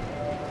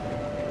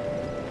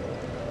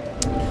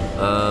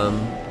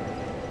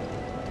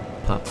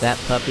 Pop that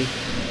puppy.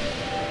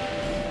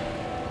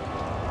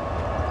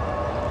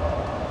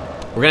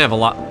 We're gonna have a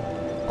lot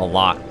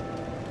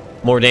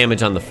more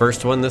damage on the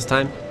first one this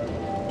time.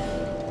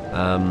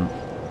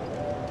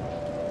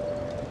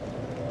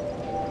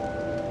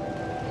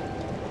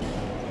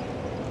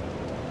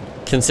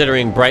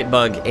 Considering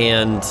Brightbug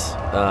and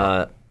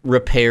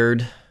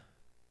repaired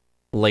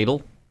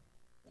Ladle.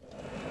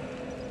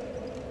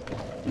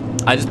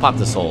 I just popped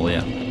the soul,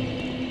 yeah.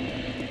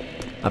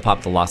 I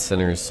popped the Lost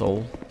Sinner's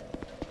soul.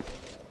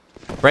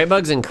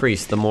 Brightbugs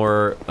increase the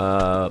more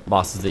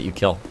bosses that you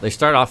kill. They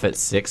start off at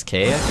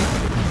 6k, I think.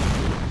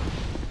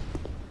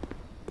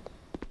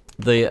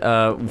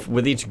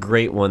 With each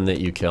great one that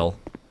you kill,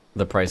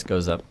 the price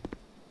goes up.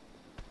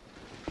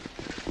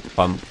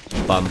 Bum,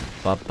 bum,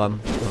 bum, bum,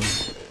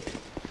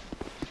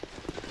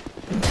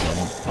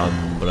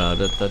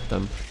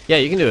 bum. Yeah,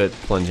 you can do a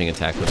plunging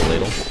attack with a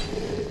ladle.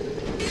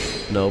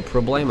 No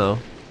problemo.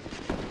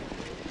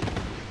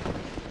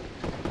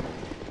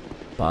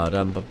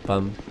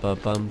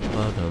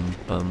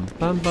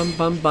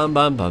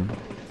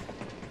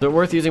 Is it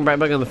worth using Bright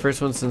Bug on the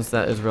first one since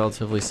that is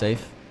relatively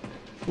safe?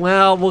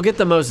 Well, we'll get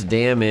the most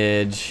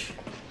damage.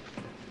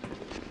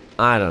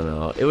 I don't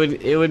know.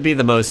 It would be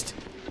the most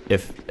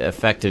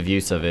effective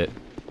use of it.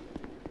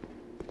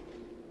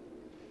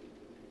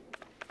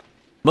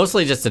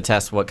 Mostly just to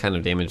test what kind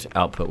of damage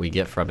output we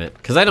get from it.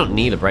 Because I don't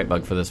need a Bright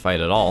Bug for this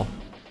fight at all.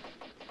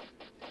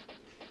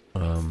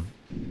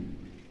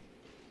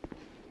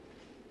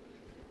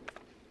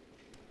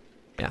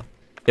 Yeah.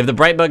 If the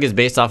Bright Bug is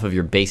based off of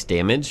your base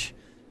damage,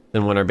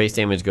 then when our base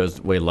damage goes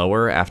way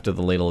lower after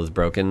the ladle is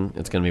broken,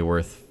 it's going to be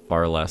worth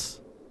far less.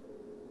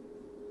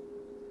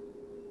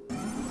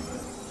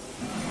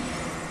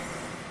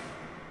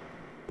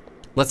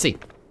 Let's see.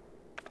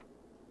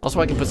 Also,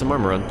 I can put some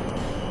armor on.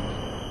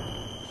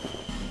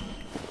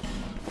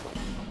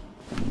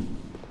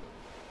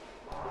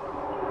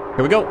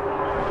 Here we go.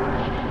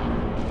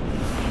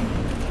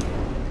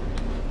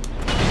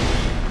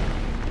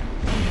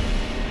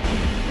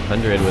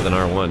 100 with an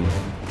R1.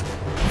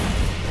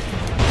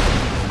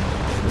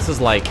 This is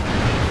like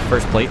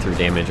first playthrough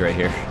damage right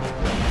here.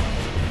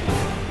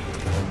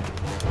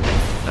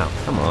 Oh,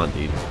 come on,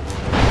 dude.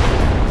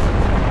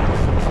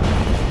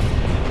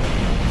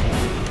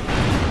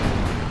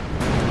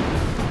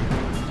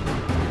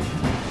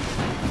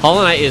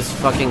 Hollow Knight is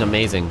fucking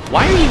amazing.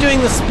 Why are you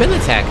doing the spin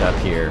attack up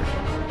here?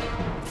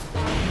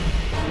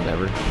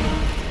 Whatever.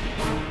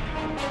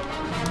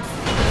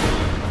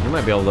 You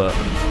might be able to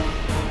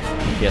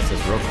guess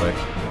this real quick.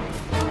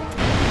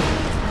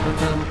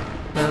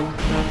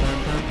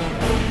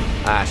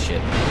 Ah,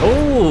 shit.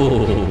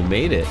 Oh,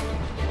 made it.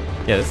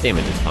 Yeah, this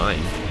damage is fine.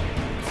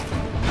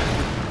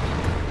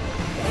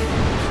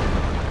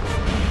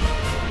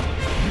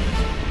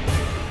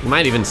 You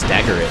might even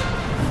stagger it.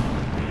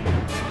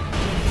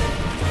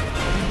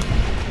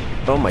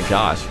 Oh my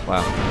gosh,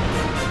 wow.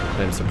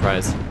 I'm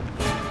surprised.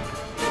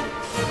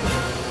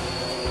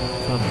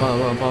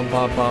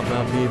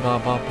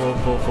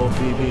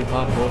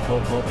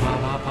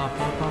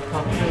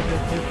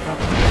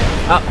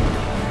 Ah.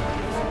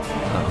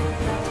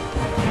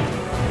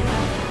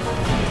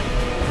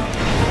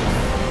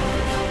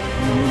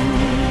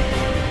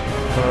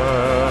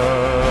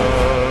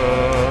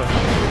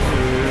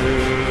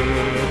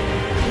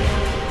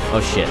 Oh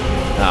shit.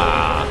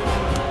 Ah.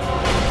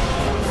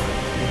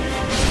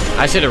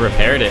 I should have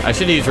repaired it. I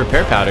should have used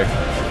repair powder.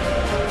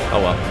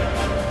 Oh well.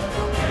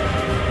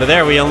 But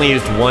there, we only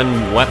used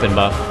one weapon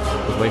buff.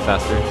 It was way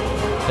faster.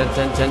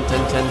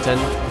 10.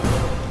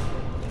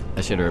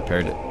 I should have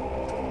repaired it.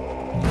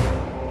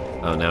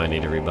 Oh, now I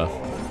need a rebuff.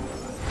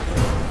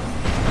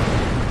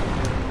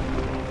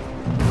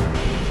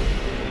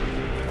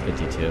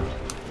 $52.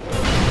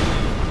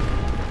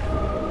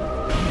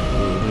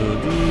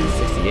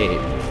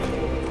 68.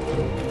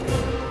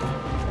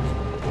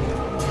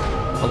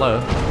 Hello.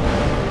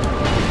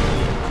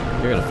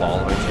 You're gonna fall,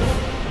 aren't you?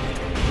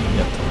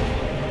 Yep.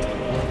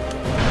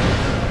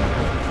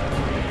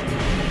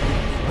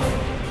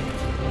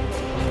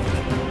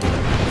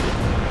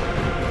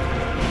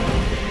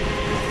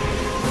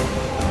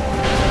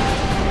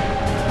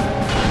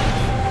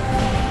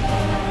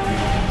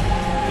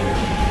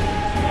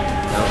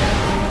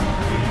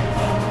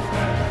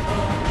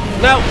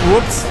 No,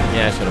 whoops.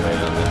 Yeah, I should have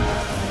waited on that.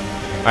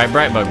 Alright,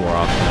 Bright Bug wore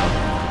off now.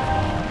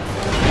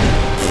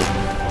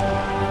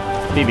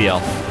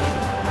 BBL.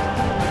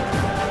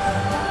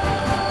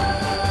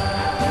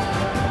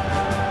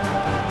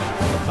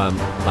 Bum,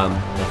 bum,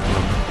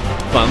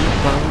 bum,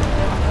 bum.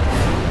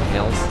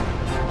 Nails.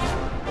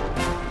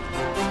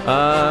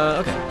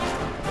 Okay.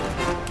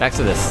 Back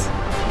to this.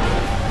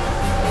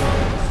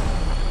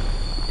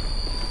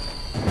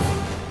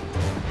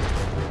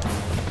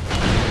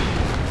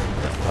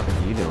 What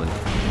are you doing?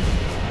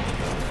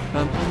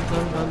 Bum, bum,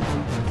 bum, bum,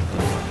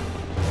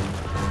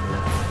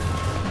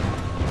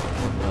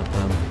 bum,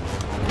 bum.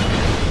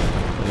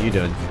 What are you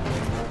doing?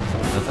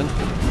 Nothing?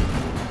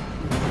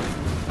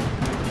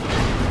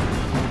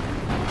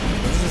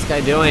 What's this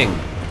guy doing?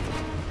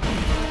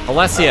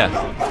 Alessia!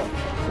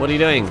 What are you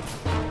doing?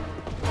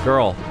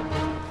 Girl.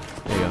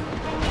 There you go.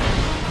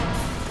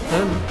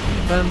 Bum,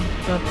 bum,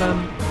 bum, bum,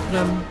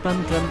 bum, bum,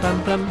 bum,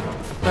 bum, bum,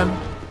 bum,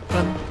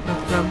 bum,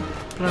 bum,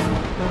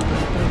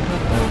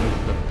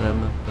 bum,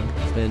 bum,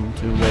 spin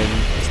to win,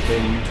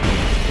 spin to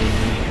win.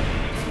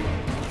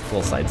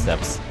 Little side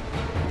steps.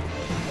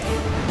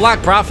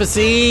 Black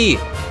Prophecy!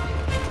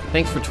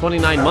 Thanks for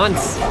 29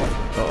 months.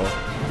 Uh-oh.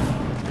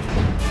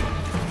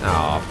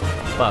 Aw,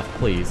 buff,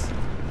 please.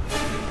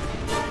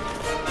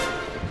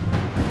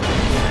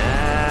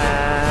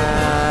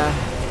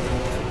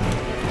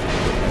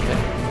 Okay,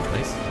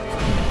 nice.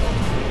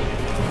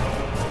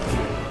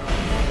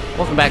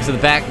 Welcome back to the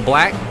back,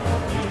 Black.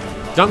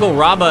 Jungle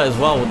Raba as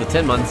well with the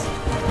 10 months.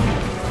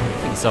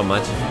 Thank you so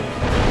much.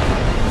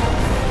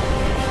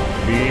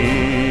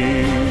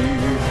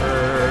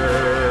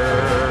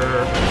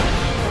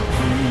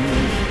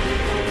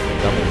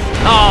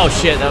 Oh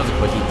shit, that was a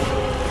quickie.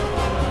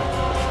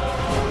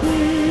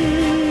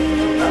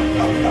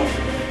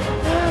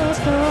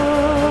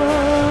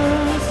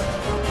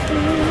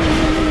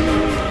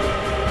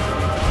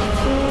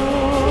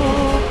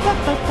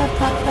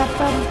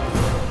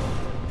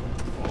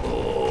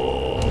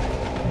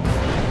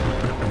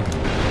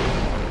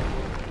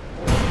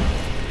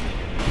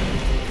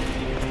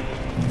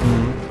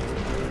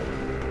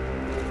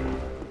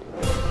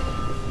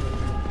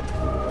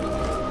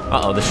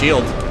 Uh-oh, the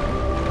shield.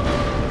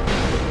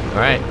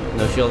 Alright,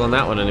 no shield on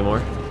that one anymore.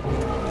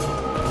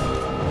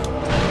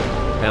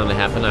 Bound to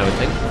happen, I would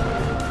think.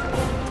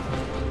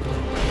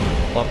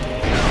 Oh.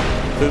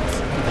 Oops.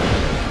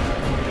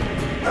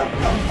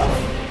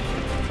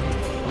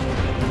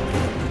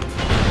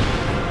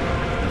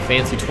 A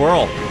fancy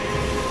twirl.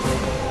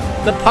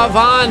 The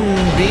Pavan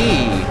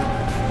Bee.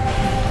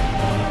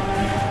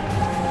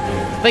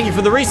 Thank you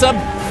for the resub.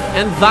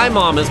 And Thy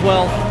Mom as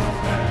well.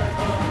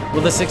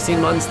 With the 16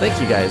 months,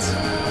 thank you guys.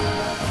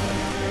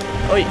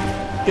 Oi,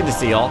 good to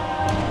see y'all.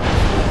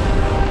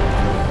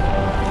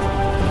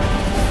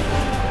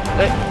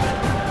 Hey.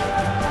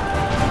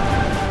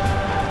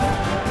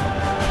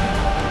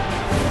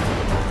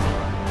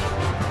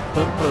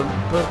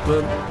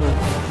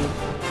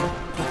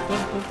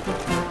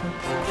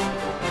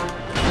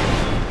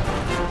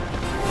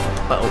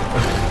 Uh-oh.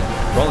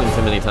 Rolling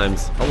too many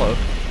times. Hello.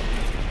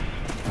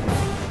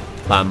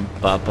 Bum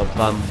ba ba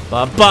bum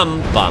ba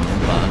bum bum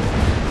bum.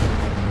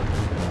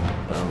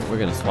 We're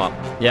gonna swap.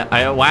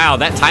 Yeah, wow,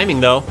 that timing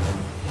though.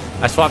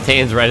 I swapped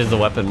hands right as the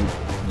weapon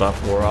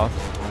buff wore off.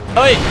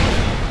 Oh wait!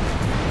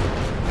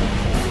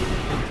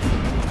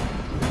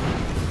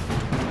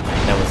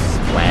 That was,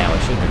 wow, I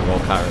should have been roll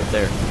caught right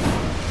there.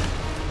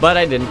 But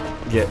I didn't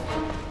get,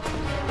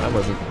 I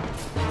wasn't.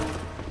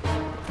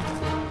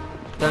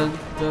 Dun,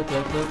 dun,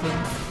 dun, dun,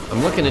 dun.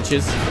 I'm looking at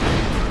yous.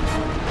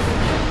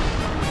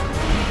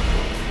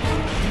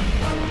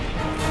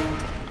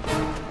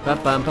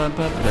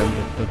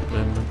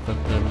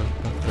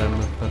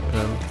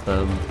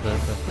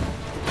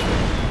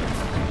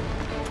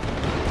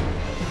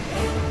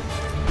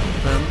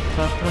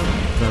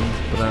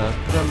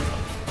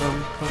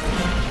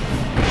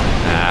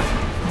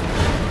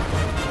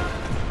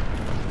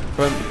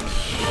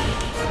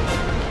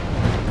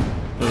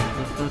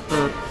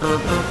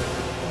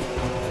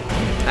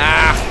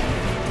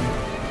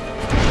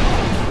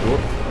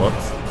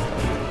 Whoops.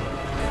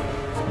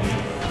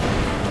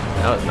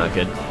 That was not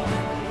good.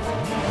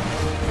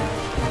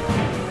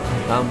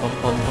 Bum, bum,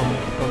 bum, bum,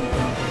 bum,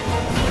 bum.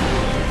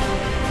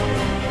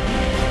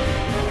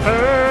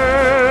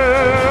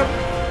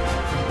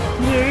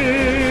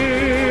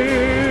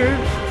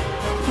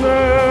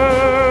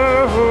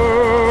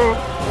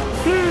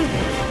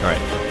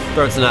 Alright,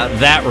 throat's not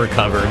that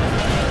recovered.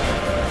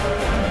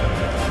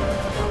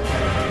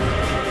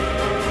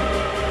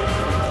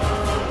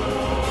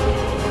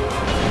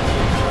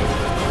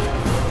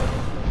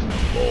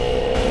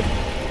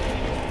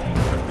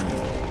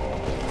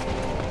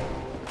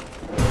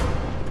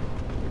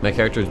 My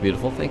character is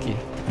beautiful, thank you.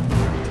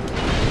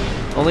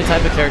 Only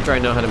type of character I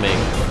know how to make.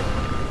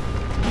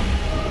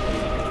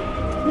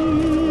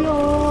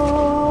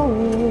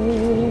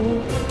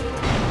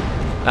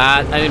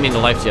 I didn't mean the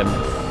life gem.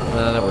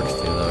 That works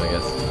too, though, I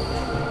guess.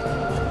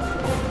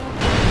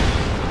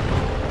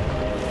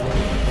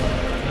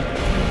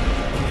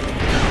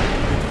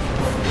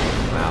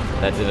 Wow,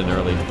 that did an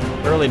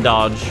early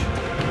dodge.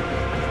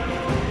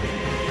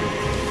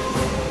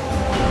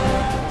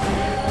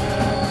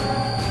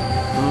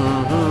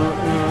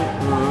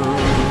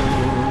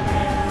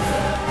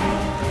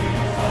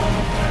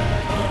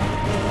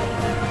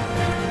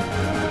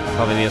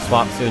 Probably need a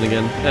swap soon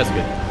again. That's a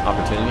good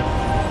opportunity.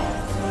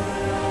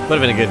 Would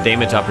have been a good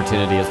damage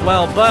opportunity as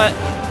well, but...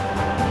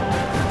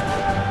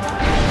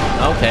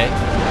 Okay.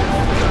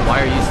 Why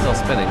are you still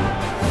spinning?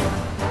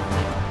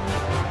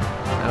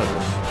 That was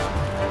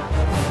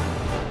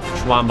a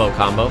Schwambo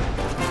combo.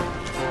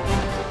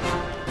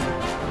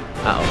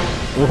 Uh-oh.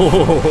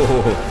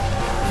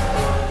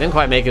 Didn't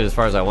quite make it as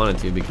far as I wanted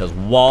to because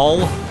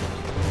wall.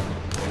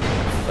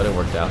 But it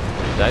worked out.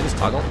 Did I just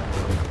toggle?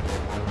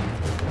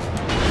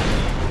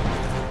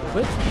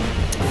 What?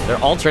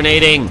 They're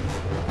alternating.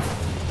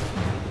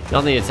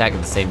 Y'all need to attack at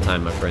the same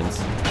time, my friends.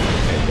 There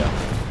you go.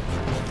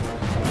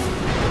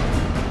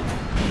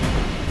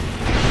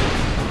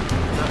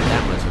 Not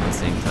that much at the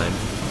same time.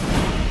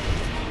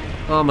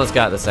 Almost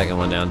got the second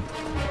one down.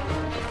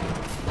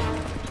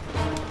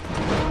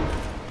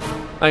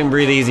 I can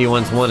breathe easy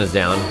once one is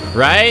down,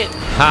 right?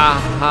 Ha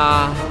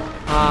ha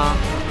ha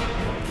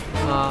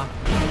ha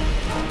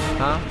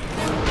ha.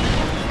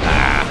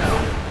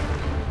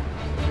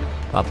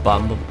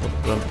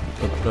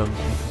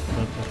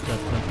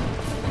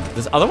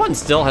 This other one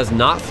still has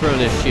not thrown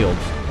his shield,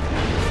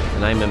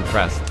 and I'm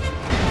impressed.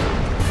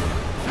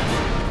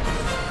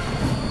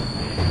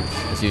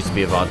 This used to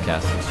be a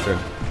vodcast, it's true.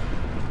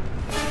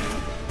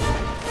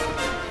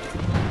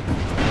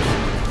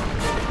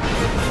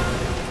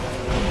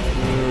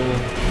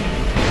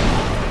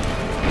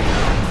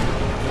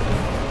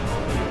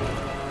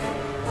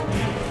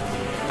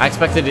 I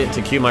expected it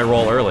to cue my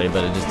roll early,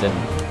 but it just didn't.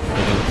 It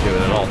didn't cue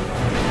it at all.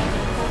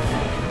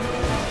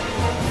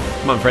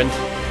 Come on, friend.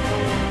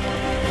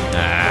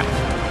 Ah.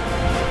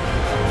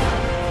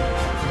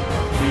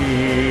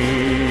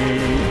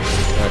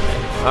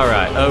 Okay.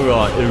 Alright,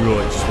 alright,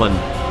 just one.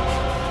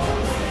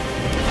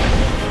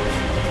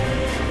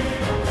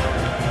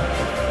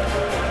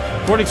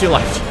 $42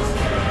 life.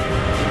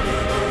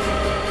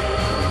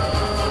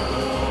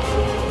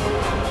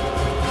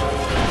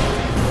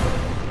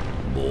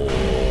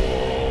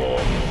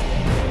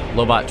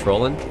 Lobot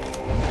trolling?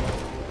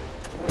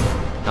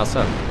 How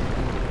so?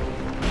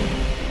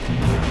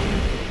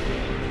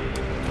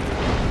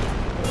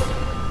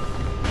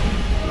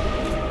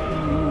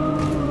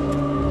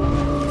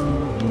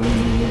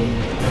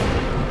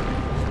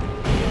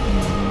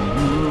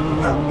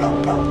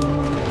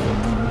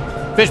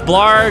 Fish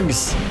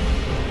Blargs!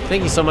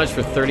 Thank you so much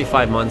for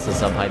 35 months of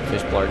sub-hype,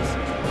 Fish Blargs.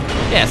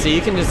 Yeah, so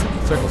you can just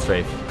circle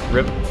strafe.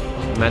 Rip.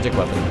 Magic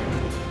weapon.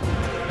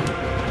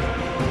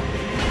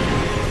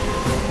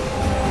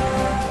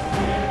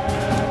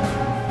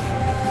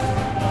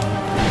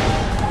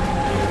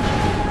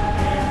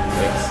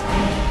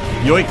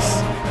 Yoicks!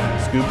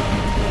 Scoop.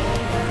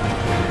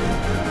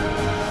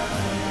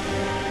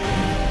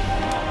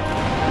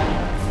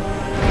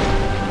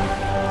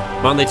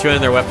 Well, they throw in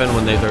their weapon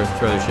when they throw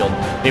their shield.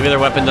 Maybe their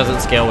weapon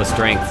doesn't scale with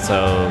strength,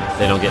 so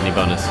they don't get any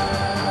bonus.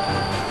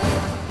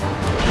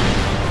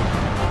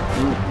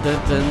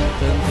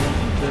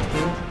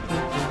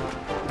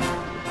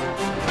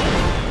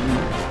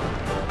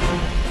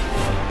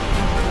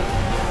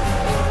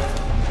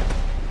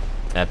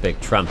 Epic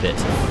trumpet.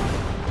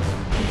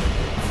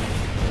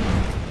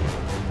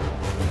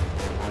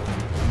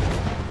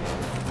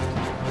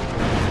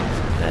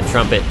 That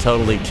trumpet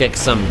totally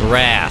kicks some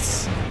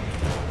brass.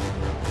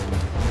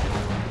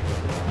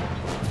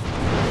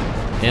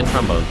 And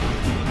trombone.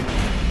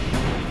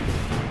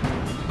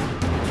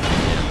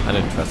 Yeah, I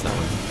didn't trust that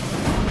one.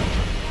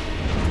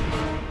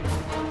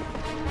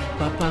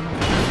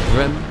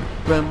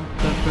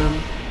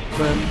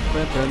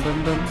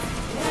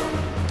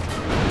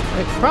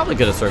 I probably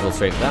could have circled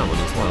straight that one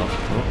as well.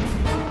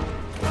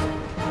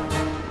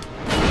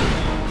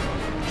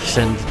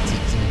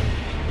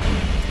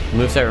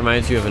 Moveset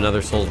reminds you of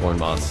another Soulsborne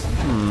boss.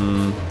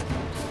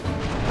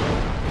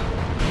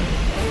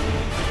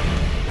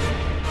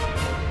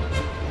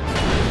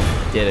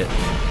 Did it.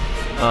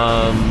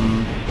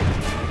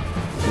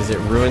 Is it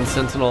Ruined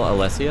Sentinel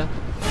Alessia?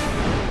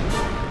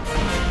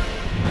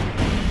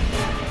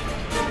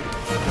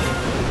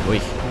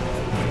 Oy.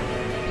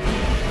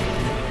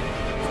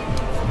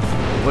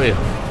 Oy.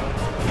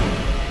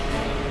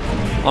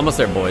 Almost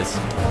there, boys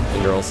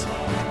and girls.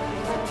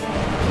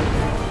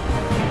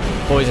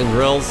 Boys and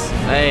grills.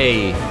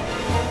 Hey.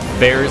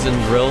 Bears and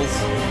grills.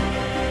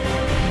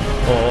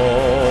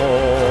 Oh.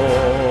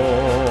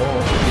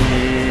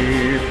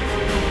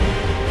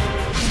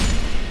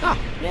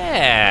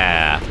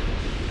 Yeah.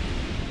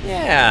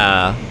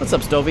 Yeah. What's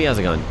up, Stovey? How's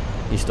it going?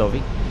 You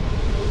Stovey?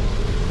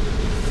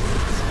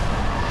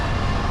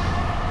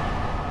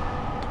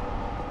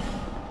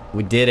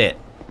 We did it.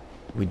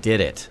 We did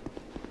it.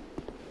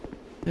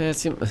 Yeah,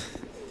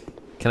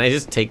 can I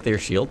just take their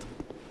shield?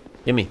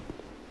 Give me.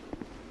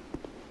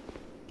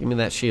 Give me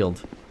that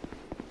shield.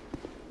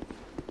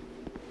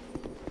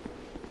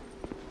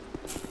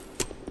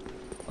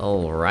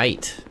 All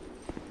right.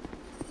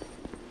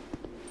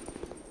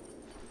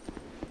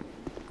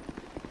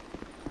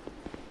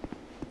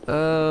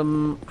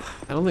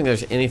 I don't think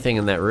there's anything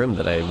in that room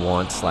that I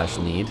want /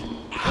 need.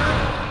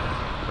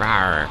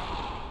 Rawr.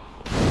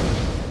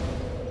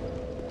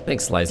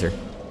 Thanks, Slicer.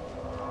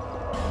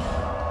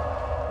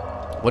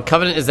 What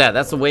covenant is that?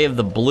 That's the Way of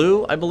the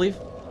Blue, I believe,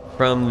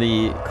 from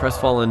the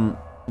Crestfallen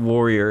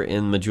Warrior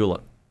in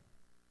Majula.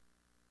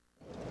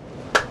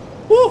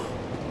 Woo!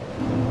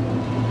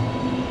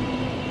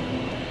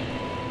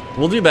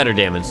 We'll do better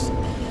damage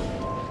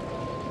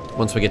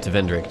once we get to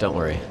Vendrick, don't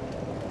worry.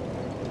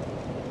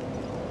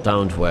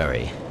 Don't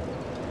worry.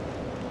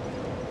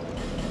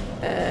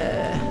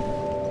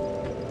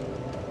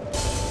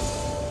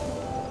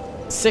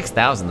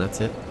 6,000,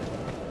 that's it.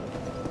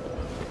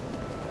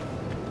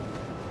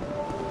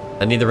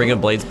 I need the Ring of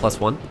Blades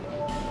 +1.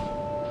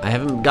 I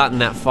haven't gotten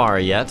that far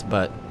yet,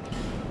 but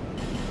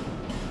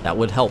that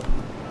would help.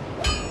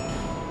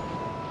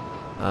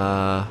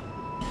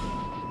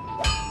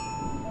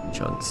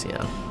 Chunks,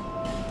 yeah.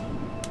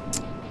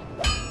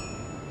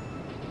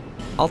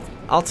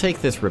 I'll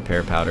take this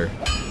repair powder.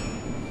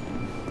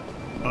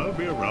 I'll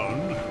be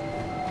around.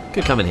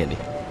 Could come in handy.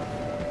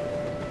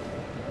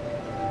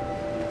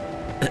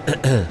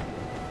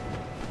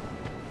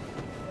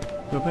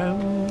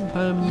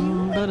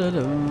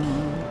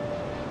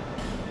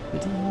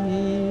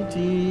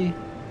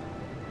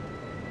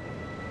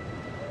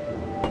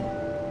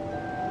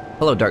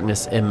 Hello,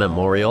 Darkness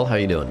Immemorial. How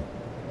you doing?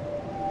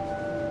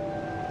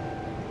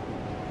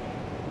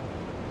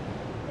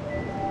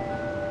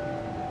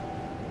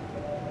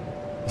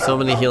 So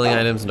many healing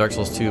items in Dark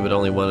Souls 2, but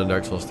only one in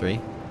Dark Souls 3.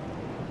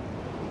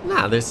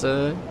 Nah, there's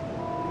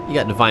You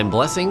got Divine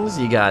Blessings.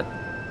 You got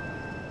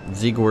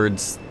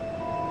Ziegward's...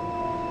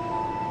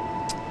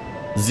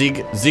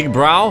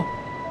 Ziegbrow?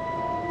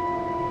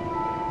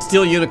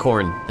 Steel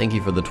Unicorn. Thank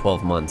you for the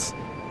 12 months.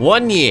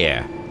 1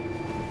 year.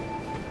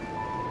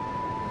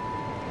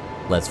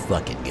 Let's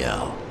fucking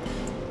go.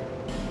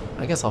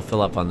 I guess I'll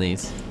fill up on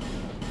these.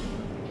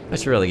 I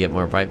should really get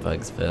more bright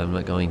bugs, but I'm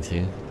not going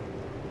to.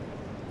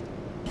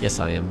 Yes,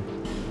 I am.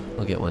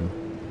 I'll get one.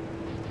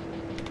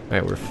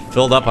 Alright, we're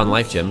filled up on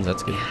life gems.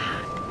 That's good.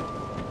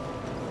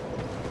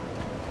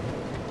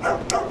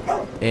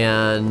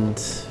 And...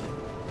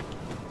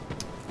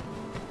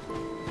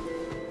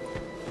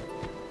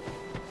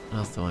 what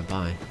else do I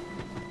buy?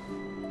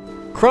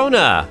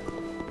 Krona!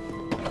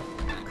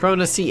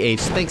 Krona CH,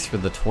 thanks for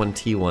the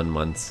 21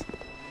 months.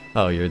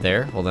 Oh, you're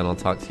there? Well, then I'll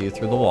talk to you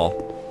through the wall.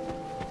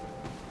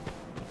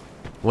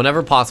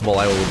 Whenever possible,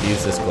 I will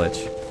abuse this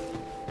glitch.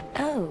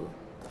 Oh.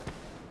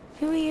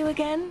 Who are you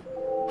again?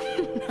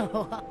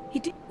 No,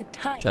 you do the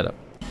time. Shut up.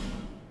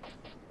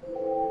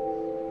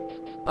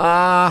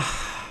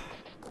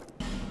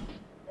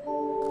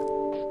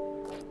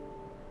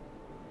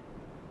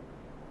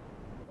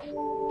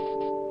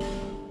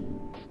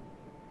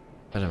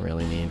 I don't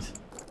really need.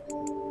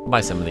 I'll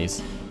buy some of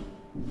these.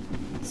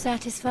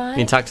 Satisfied? Can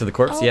you talk to the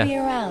corpse? I'll Yeah. be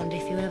around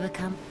if you ever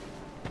come.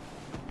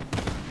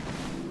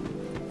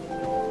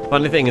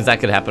 Funny thing is that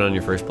could happen on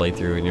your first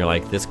playthrough and you're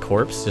like, this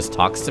corpse just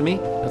talks to me?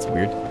 That's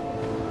weird.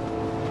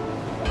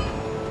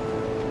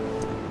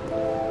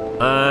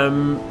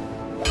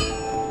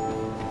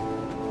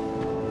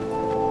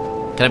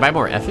 Can I buy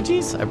more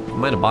effigies? I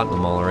might have bought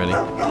them all already. Yeah,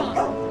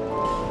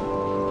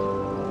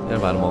 I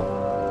bought them all.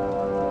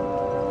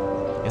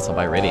 Guess I'll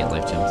buy Radiant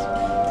Life Gems.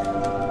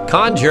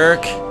 Conjure!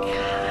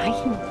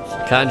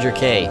 Conjure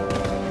K.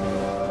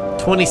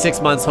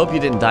 26 months. Hope you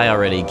didn't die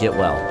already. Get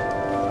well.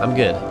 I'm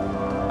good.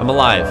 I'm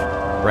alive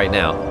right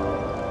now.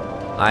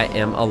 I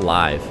am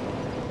alive.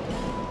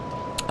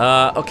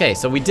 Okay,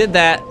 so we did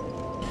that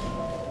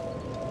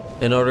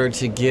in order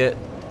to get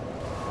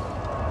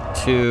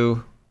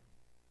to...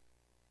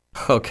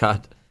 oh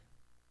god.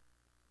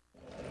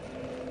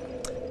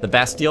 The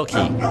Bastille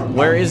key.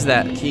 Where is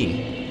that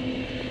key?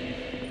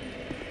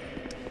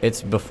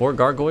 It's before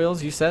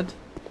gargoyles, you said?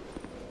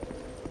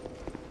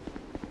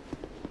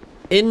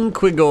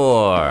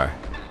 Inquigor.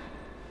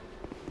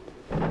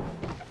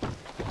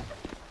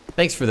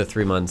 Thanks for the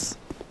 3 months.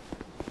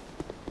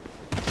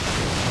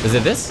 Is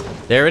it this?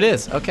 There it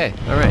is. Okay.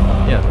 All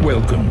right. Yeah.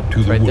 Welcome to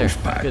It's the right there.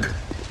 wolf pack. Good.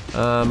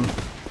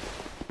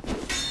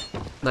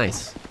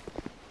 Nice.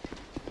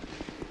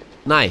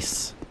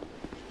 Nice.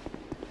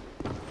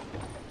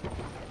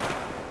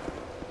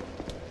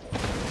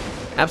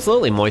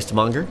 Absolutely,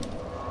 Moistmonger.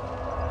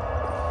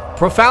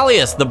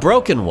 Profalius, the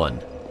broken one.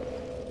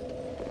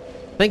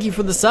 Thank you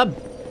for the sub.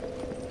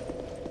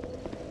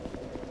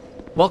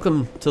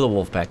 Welcome to the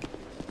wolf pack.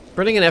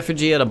 Burning an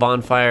effigy at a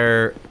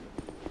bonfire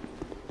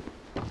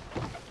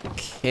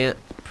can't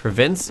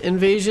prevents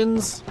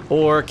invasions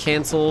or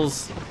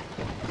cancels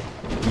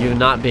you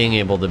not being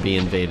able to be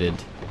invaded.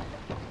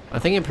 I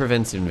think it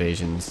prevents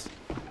invasions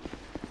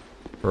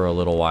for a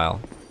little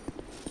while.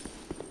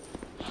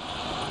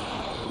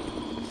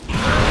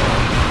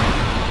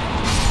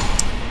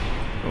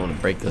 I want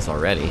to break this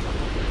already.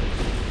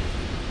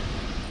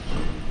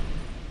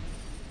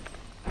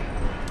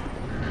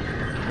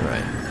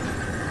 Alright.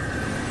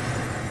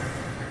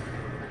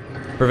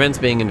 Prevents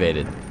being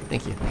invaded.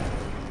 Thank you.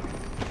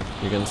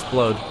 You're gonna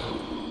explode.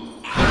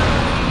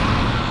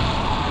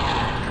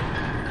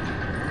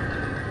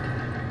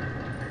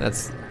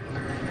 That's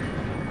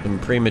some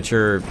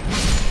premature.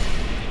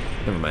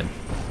 Never mind.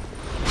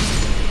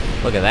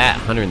 Look at that,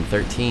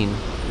 113.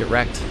 Get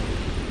wrecked.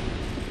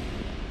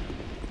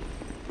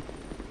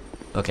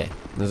 Okay,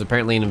 there's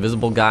apparently an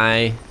invisible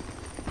guy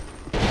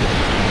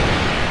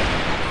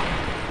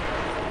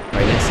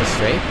right next to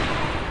Strafe.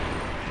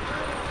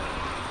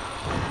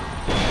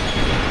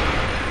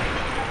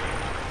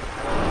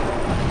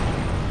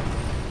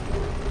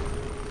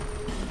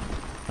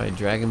 Probably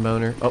Dragon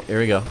Boner. Oh, here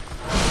we go.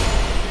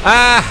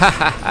 Ah, ha,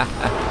 ha, ha,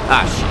 ha.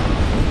 Ah, shit.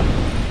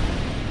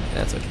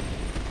 That's okay.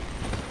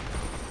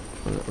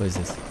 What is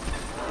this?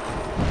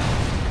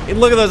 Hey,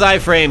 look at those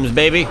iframes,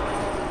 baby.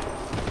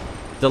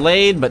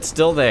 Delayed, but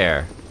still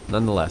there,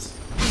 nonetheless.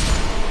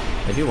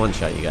 I do one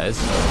shot, you guys.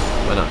 So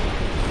why not?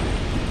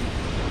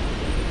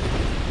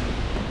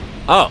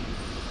 Oh,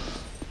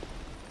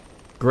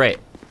 great.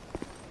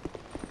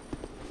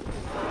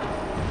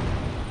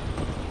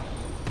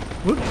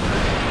 Whoop.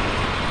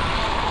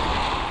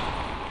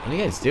 What are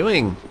you guys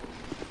doing?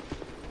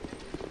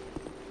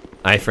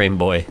 Iframe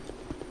boy.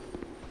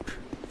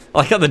 I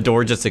like how the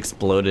door just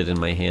exploded in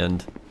my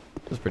hand.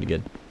 That was pretty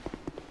good.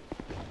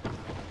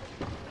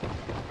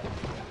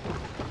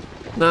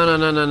 No, no,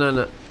 no, no, no,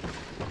 no.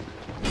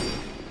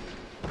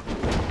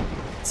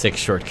 Sick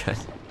shortcut.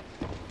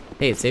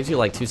 Hey, it saves you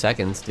like 2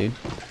 seconds, dude.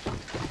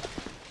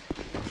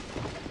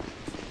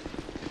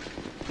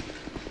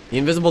 The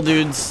invisible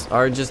dudes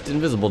are just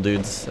invisible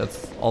dudes.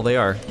 That's all they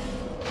are.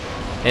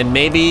 And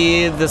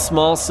maybe the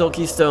small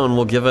silky stone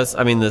will give us,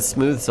 I mean the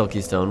smooth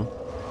silky stone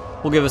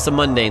will give us a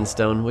mundane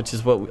stone, which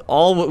is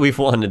what we've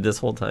wanted this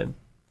whole time.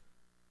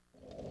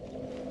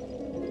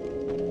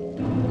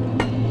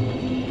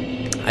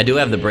 I do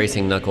have the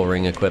bracing knuckle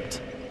ring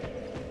equipped.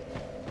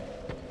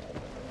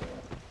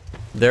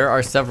 There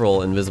are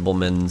several invisible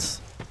men's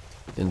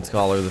in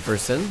Scholar of the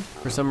First Sin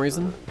for some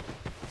reason.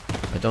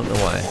 I don't know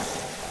why.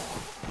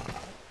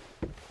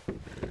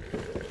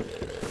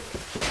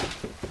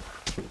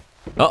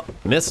 Oh,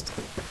 missed.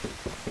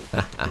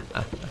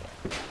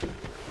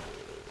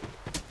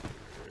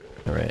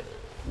 Alright.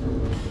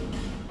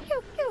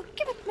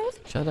 Give it, Moose.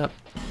 Shut up.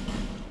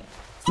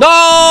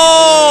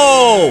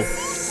 No!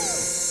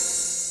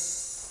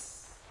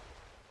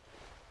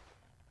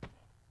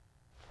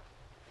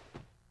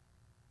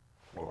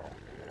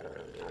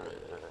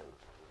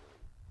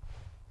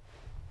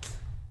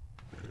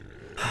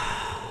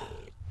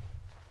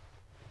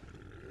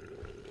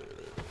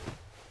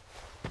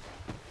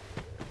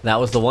 That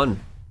was the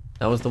one.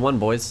 That was the one,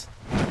 boys.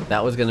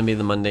 That was gonna be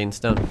the mundane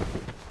stone.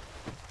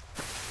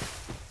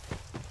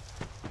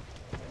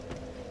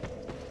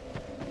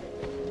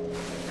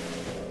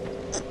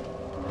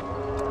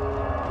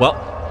 Well.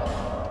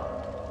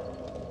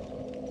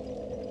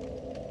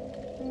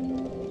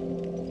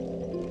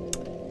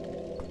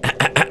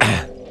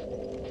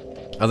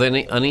 Are there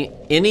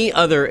any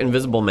other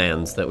invisible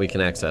mans that we can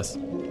access?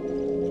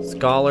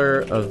 Scholar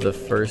of the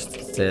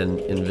First Sin,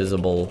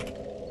 Invisible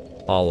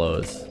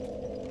Hollows.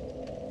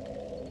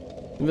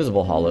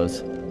 Invisible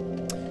Hollows.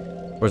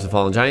 Where's the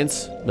Fallen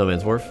Giants? No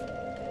Man's Wharf.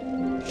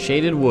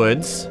 Shaded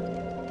Woods.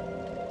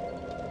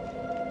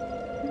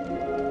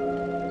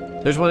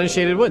 There's one in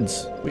Shaded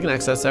Woods. We can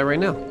access that right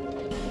now.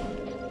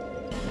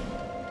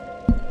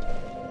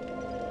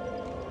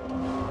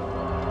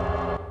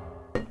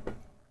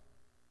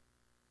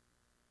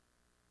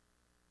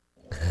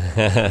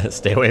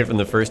 Stay away from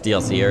the first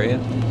DLC area.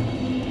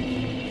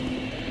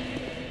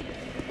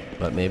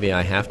 But maybe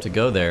I have to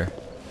go there.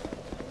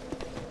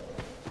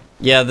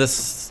 Yeah, the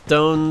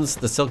stones,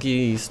 the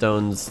silky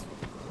stones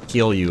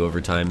heal you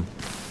over time.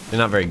 They're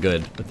not very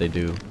good, but they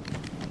do.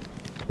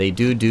 They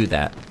do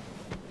that.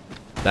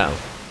 No.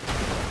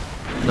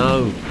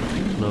 No.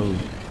 No.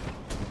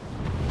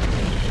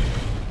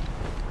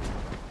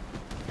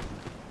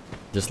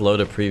 Just load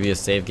a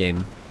previous save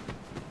game.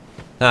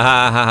 Ha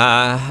ha ha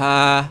ha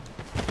ha.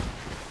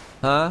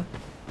 Huh?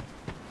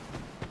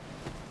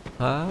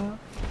 Huh?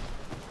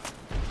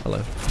 Hello.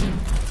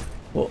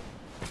 Whoa.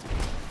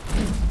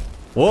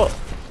 Whoa!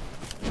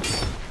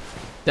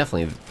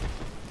 Definitely.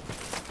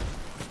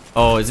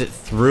 Oh, is it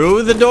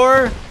through the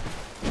door?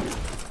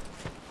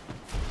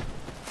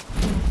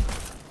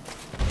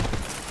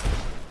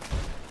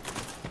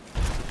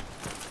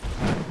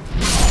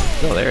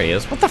 Oh, there he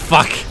is. What the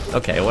fuck?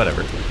 Okay,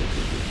 whatever.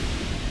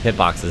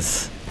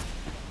 Hitboxes.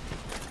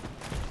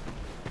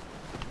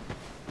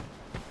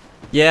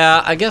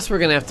 Yeah, I guess we're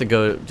gonna have to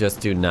go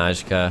just do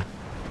Najka.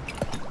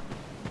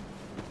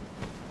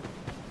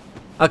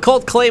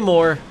 Occult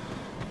Claymore!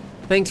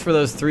 Thanks for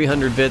those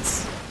 300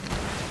 bits.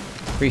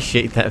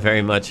 Appreciate that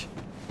very much.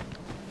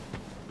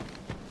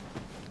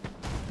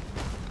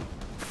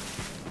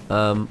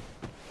 They're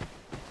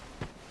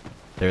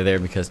there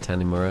because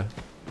Tanimura.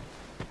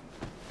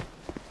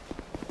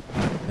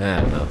 I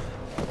don't know.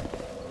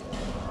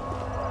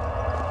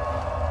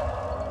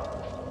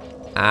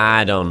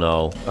 I don't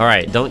know.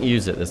 Alright, don't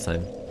use it this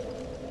time.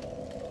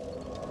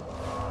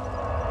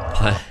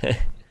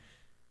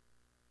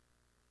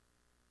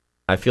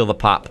 I feel the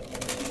pop.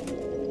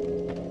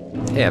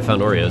 Hey, I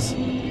found Oreos.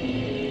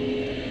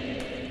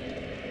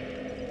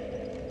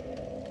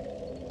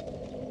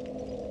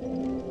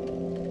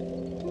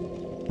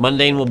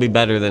 Mundane will be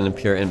better than a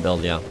pure int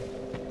build, yeah.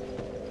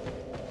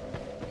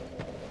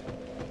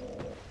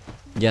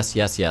 Yes,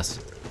 yes, yes.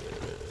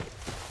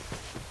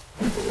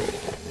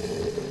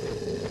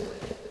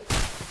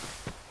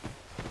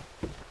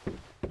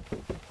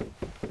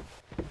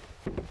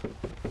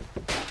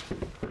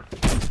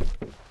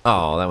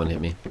 Oh, that one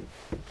hit me.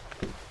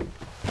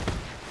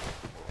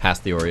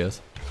 Past the Oreos.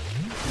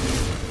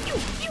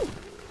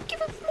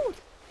 Give us more.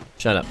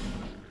 Shut up.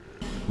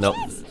 Nope.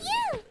 Yes,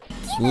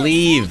 you.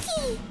 Leave.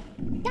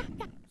 Yeah.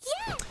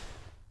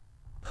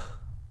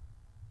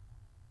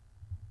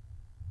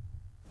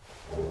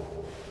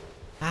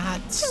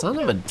 Ah, son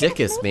of a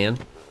dickus, man.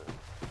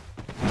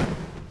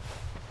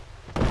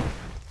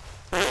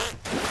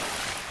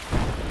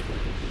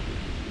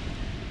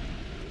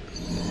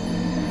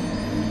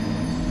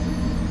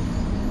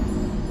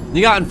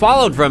 You got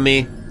unfollowed from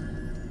me.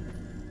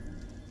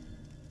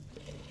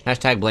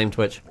 Hashtag blame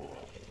Twitch.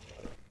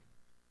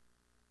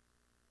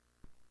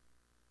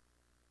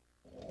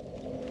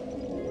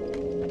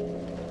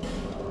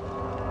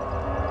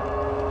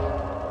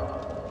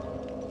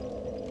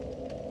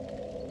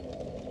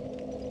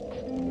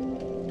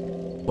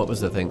 What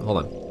was the thing? Hold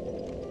on.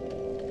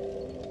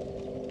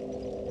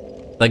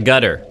 The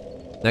gutter.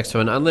 Next to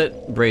an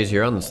unlit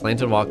brazier on the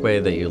slanted walkway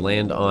that you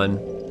land on.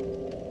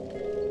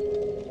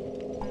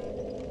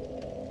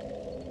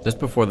 Just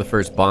before the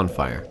first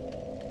bonfire.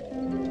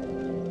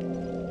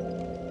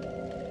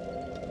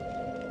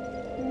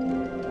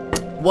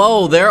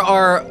 Whoa, there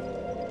are...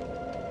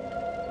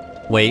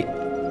 Wait.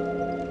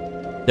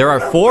 There are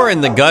 4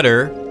 in the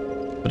gutter,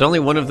 but only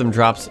one of them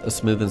drops a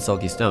smooth and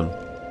silky stone.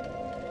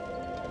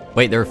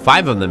 Wait, there are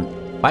 5 of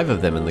them. 5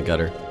 of them in the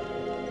gutter.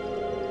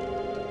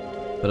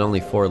 But only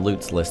 4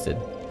 loots listed.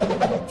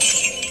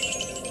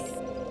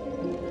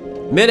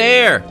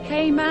 Mid-air!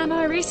 Hey man,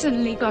 I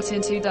recently got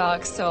into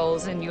Dark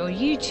Souls and your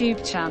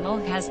YouTube channel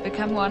has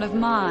become one of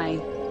my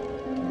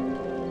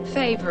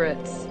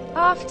favorites.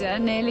 After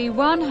nearly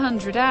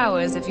 100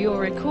 hours of your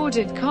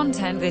recorded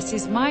content, this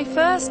is my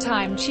first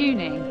time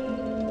tuning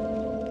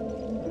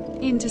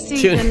in to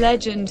see the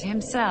legend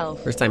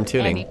himself. First time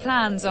tuning. Any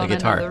plans on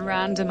another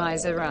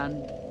randomizer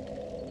run?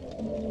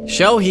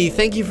 Shohei,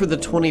 thank you for the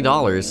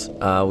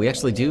 $20. We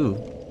actually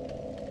do.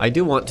 I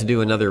do want to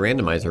do another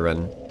randomizer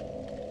run.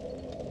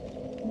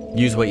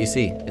 Use what you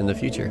see in the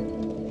future.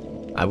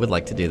 I would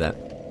like to do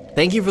that.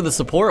 Thank you for the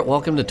support.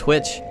 Welcome to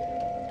Twitch.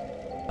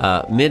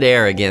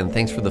 Mid-air again.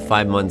 Thanks for the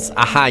 5 months.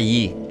 Aha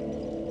ye.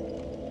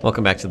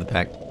 Welcome back to the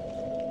pack.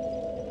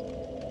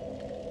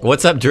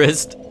 What's up,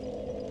 Drist?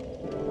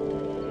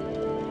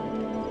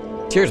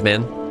 Cheers,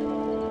 man.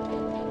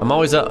 I'm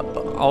always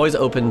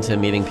open to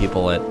meeting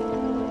people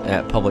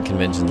at public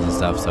conventions and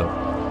stuff, so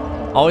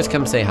always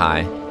come say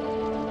hi.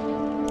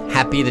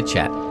 Happy to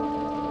chat.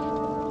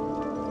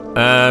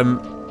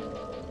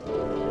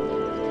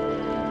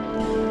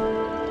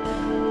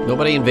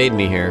 Nobody invade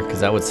me here,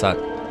 because that would suck.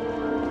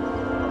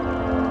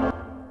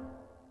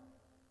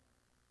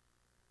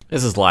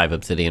 This is live,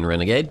 Obsidian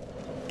Renegade.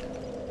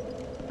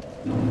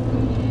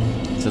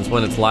 Since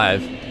when it's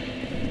live?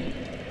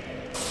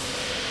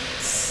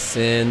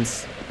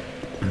 Since...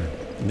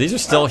 These are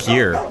still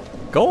here.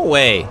 Go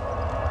away.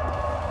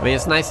 I mean,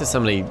 it's nice that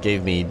somebody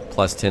gave me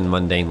plus 10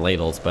 mundane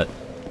ladles, but...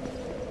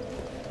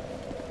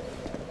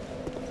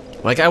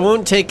 Like, I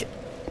won't take...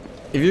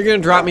 If you're gonna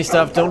drop me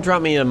stuff, don't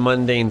drop me a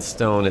mundane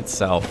stone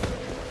itself.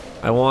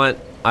 I want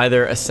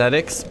either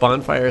ascetics,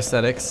 bonfire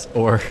ascetics,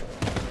 or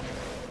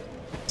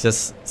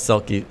just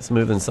silky,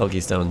 smooth and silky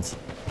stones.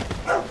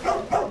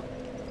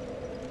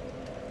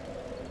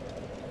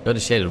 Go to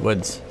Shaded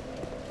Woods.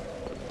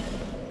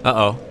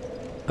 Uh-oh.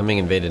 I'm being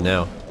invaded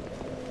now.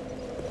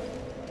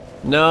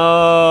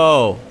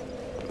 No!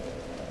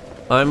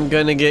 I'm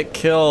gonna get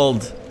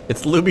killed.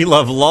 It's Luby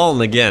Love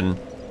Luln again.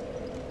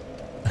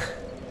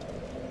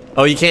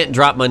 Oh, you can't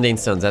drop mundane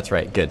stones. That's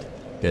right. Good.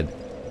 Good.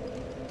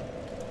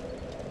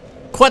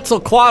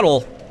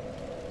 Quetzalcoatl!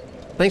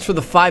 Thanks for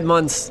the 5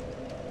 months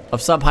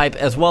of sub hype,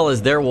 as well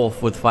as their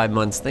wolf with 5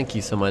 months. Thank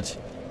you so much.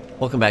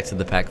 Welcome back to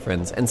the pack,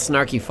 friends. And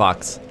Snarky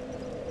Fox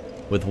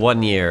with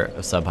 1 year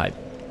of sub hype.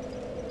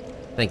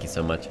 Thank you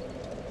so much.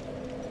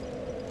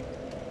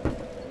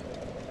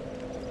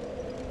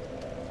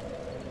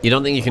 You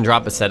don't think you can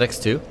drop ascetics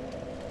too?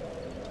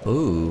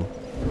 Ooh.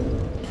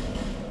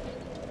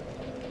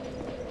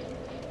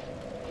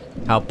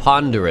 How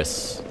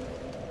ponderous.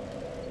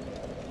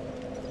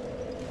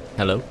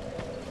 Hello?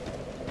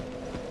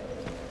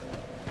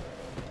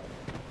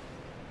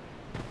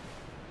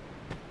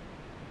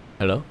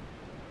 Hello?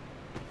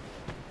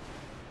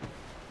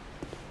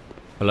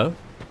 Hello?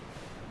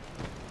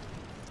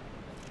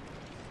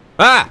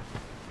 Ah!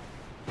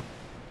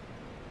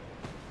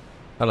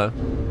 Hello.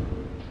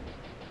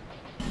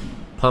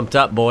 Pumped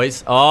up,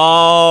 boys.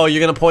 Oh, you're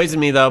gonna poison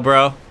me though,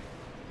 bro.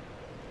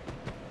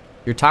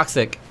 You're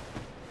toxic.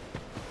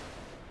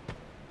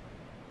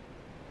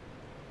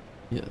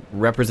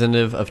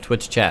 Representative of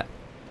Twitch chat.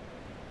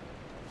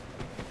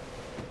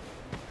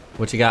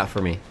 What you got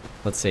for me?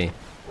 Let's see.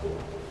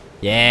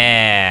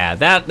 Yeah,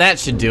 that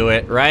should do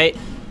it, right?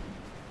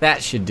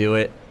 That should do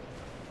it.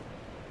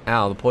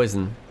 Ow, the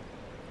poison.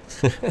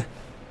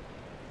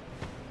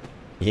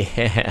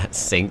 Yeah,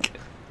 sink.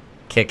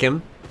 Kick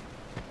him.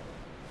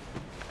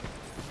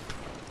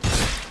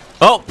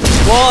 Oh!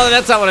 Whoa,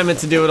 that's not what I meant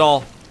to do at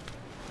all.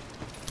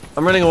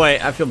 I'm running away.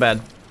 I feel bad.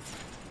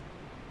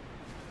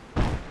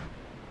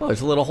 Oh,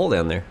 there's a little hole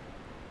down there.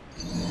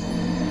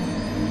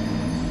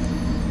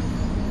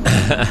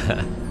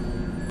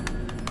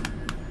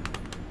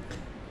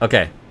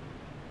 Okay.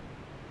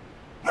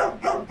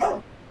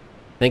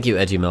 Thank you,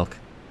 Edgy Milk.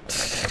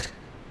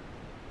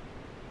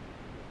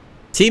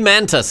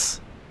 T-Mantis.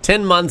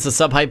 10 months of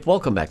sub-hype.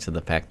 Welcome back to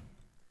the pack.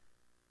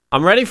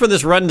 I'm ready for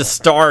this run to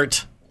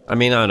start. I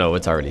mean, I don't know.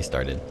 It's already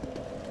started.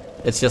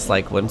 It's just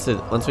like, once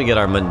we get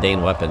our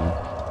mundane weapon,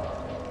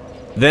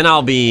 then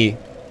I'll be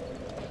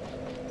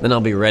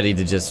ready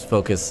to just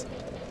focus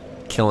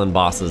killing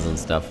bosses and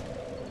stuff.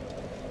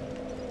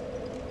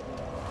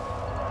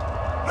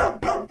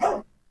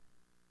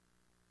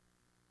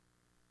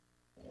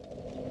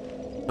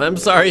 I'm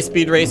sorry,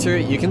 Speed Racer.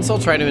 You can still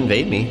try to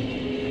invade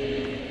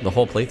me. The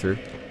whole playthrough.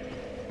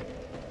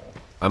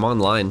 I'm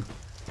online.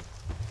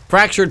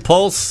 Fractured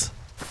Pulse.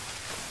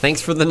 Thanks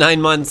for the 9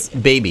 months,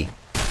 baby.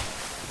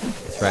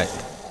 That's right.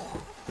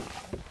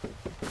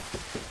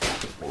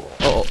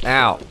 Oh,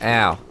 ow,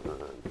 ow.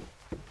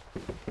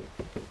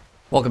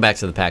 Welcome back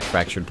to the pack,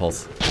 Fractured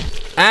Pulse.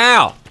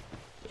 Ow!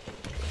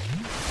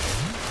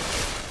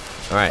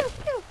 Alright.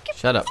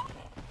 Shut up.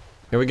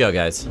 Here we go,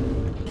 guys.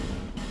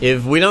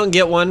 If we don't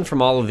get one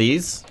from all of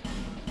these,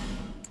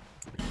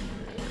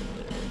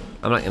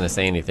 I'm not gonna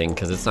say anything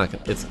because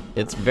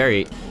it's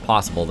very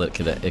possible that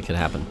it could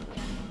happen.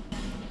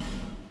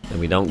 And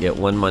we don't get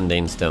one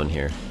mundane stone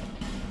here.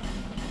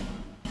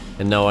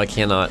 And no, I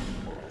cannot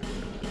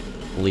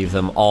leave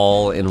them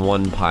all in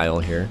one pile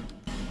here.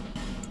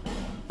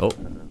 Oh.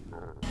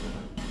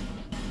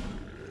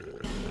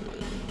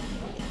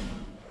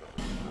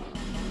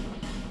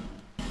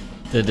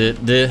 Oh.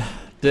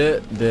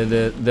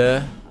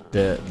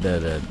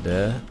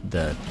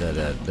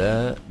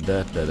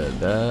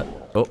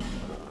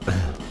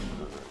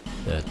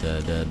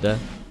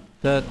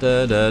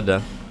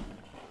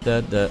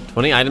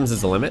 20 items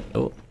is the limit.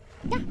 Oh.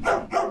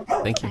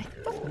 Thank you.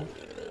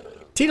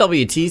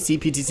 TWT,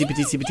 CPT,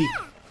 CPT, CPT.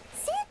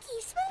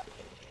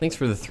 Thanks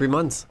for the 3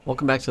 months.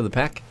 Welcome back to the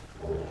pack.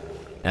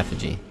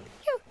 Effigy.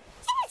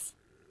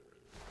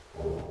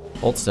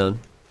 Old Stone.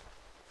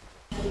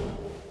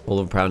 Old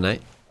of Proud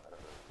Knight.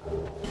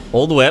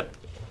 Old Whip.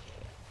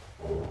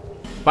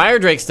 Fire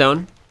Drake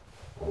Stone.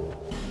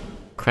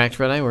 Cracked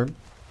Red Eye Orb.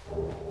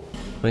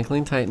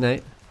 Twinkling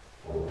Titanite.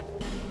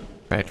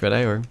 Cracked Red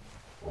Eye Orb.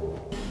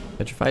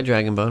 Petrified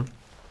Dragon Bone.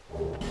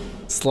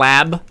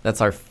 Slab. That's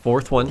our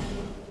 4th one.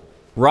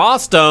 Raw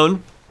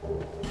Stone.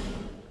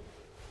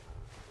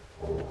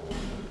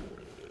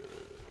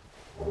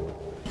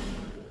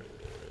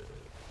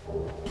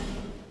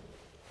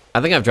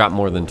 I think I've dropped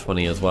more than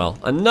 20 as well.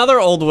 Another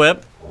Old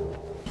Whip.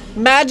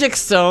 Magic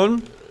Stone.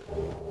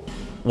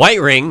 White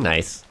Ring.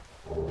 Nice.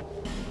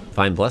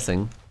 Fine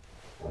Blessing.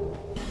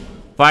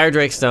 Fire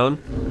Drake Stone.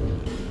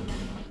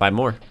 5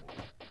 more.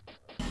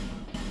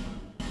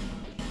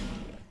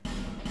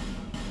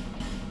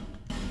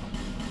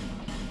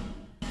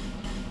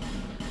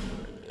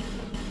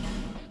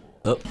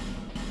 Oh.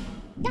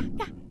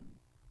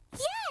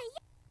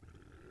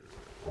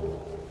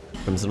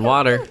 Crimson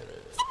Water.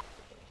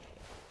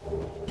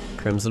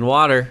 Crimson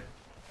Water.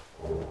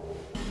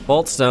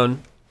 Bolt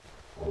Stone.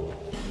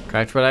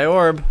 Cracked Red Eye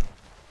Orb.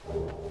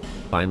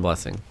 Fine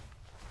Blessing.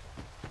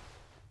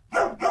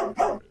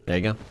 There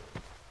you go.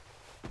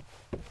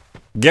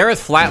 Gareth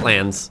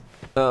Flatlands.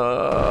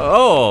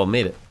 Oh,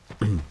 made it.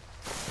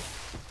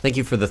 Thank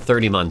you for the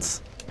 30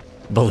 months.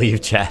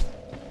 Believe, chat.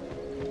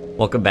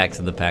 Welcome back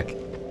to the pack.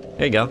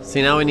 There you go.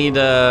 See, now we need,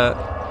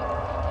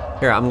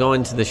 here, I'm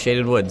going to the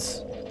Shaded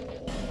Woods.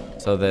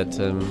 So that,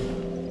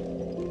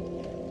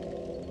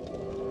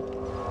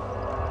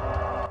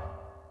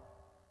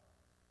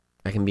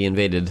 I can be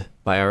invaded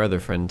by our other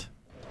friend.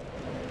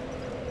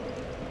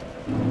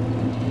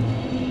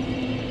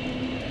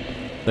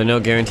 There are no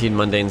guaranteed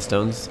mundane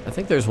stones. I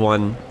think there's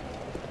one.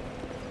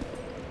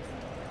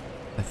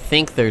 I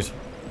think there's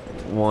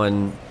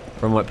one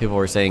from what people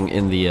were saying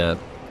in the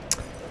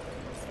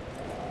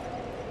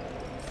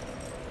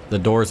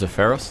Doors of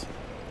Pharos.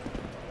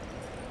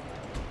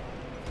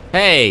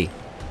 Hey!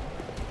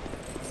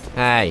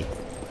 Hey.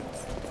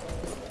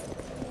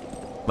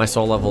 My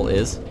soul level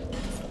is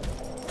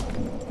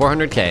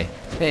 400k.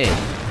 Hey.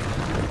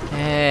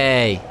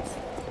 Hey.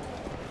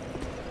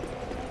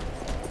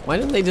 Why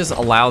didn't they just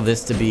allow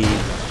this to be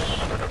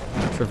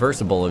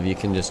traversable if you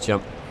can just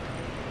jump?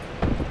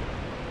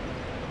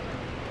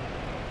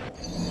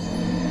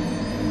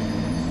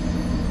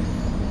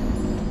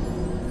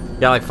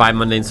 Got like 5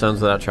 mundane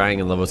stones without trying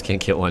and Lobos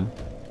can't get one.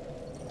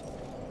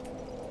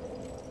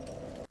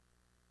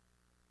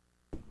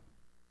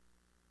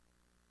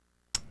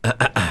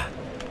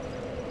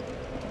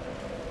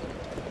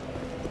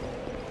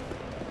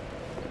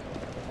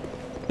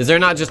 Is there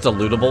not just a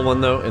lootable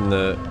one though in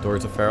the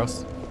Doors of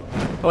Pharos?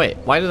 Oh wait,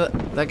 why did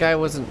that guy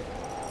wasn't...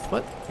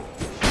 What?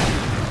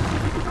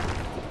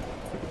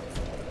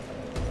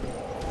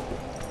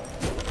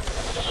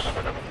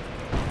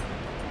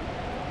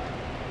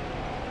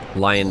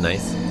 Lion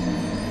nice.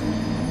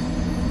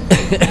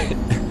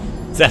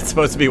 Is that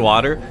supposed to be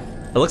water?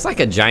 It looks like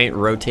a giant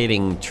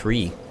rotating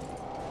tree.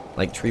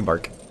 Like tree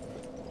bark.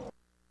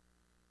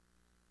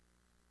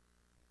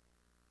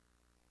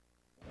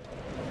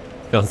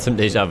 Feeling some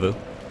deja vu.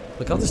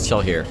 Look, I'll just chill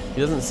here.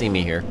 He doesn't see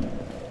me here.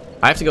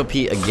 I have to go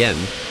pee again.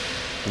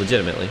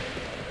 Legitimately.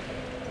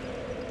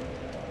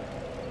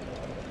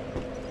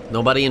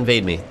 Nobody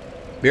invade me.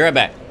 Be right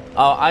back.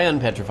 Oh, I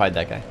unpetrified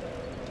that guy.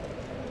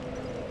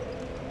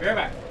 Be right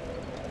back.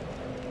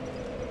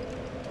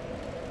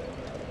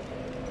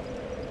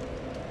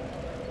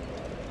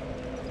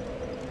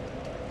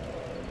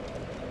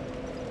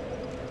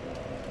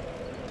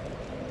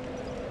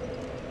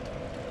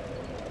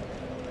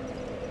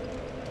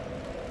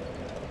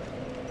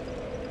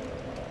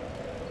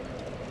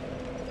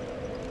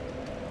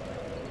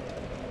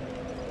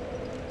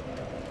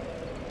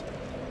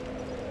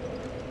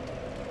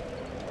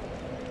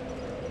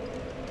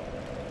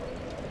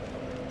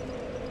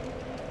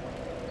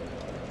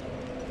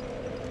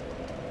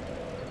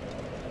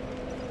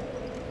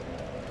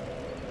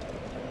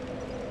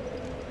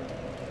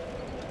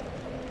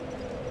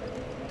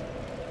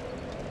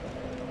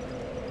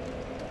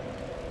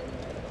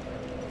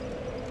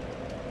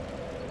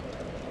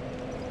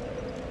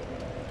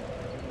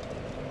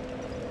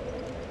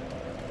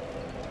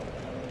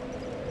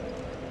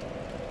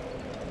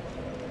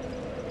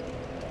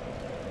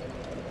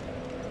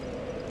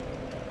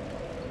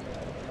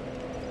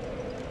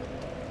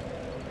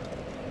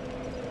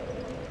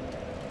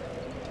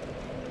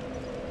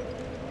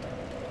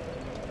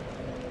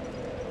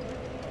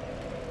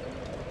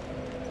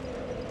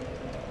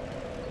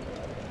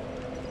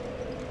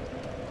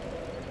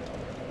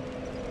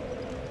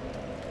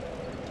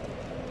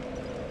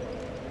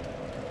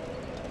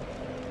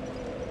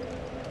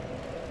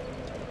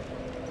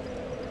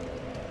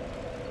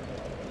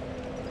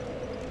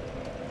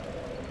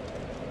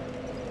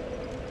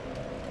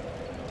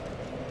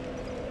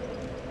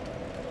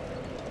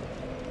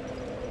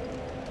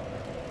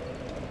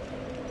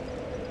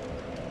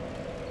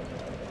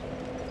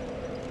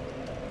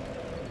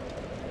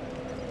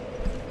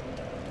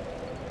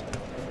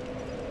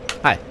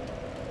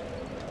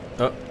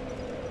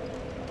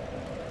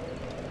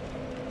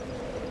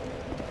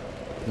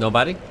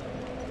 Nobody?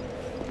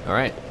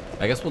 Alright.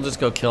 I guess we'll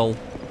just go kill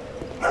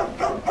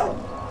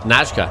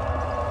Najka.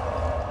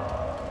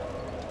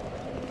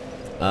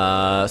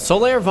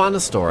 Solaire Von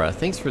Astora,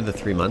 thanks for the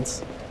 3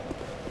 months.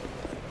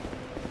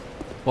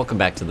 Welcome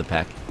back to the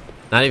pack.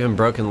 Not even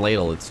broken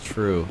ladle, it's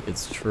true.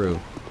 It's true.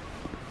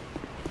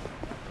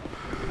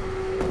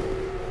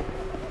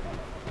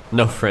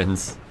 No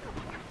friends.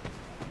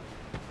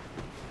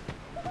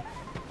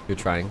 You're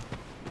trying.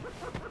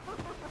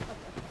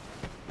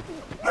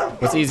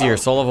 What's easier,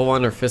 soul level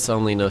 1 or fists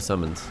only, no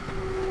summons?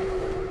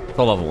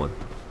 Soul level 1.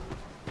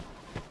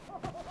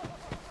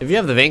 If you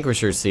have the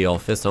Vanquisher seal,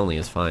 fist only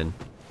is fine.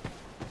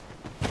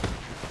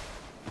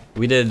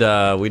 We did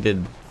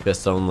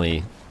fist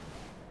only.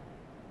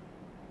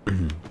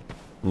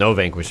 No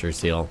Vanquisher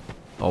seal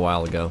a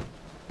while ago.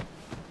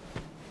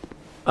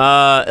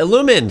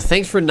 Illumined,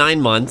 thanks for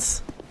 9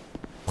 months.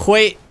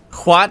 Wait,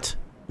 what?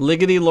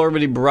 Liggity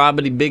lorbity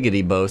brobbity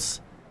biggity bose.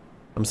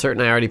 I'm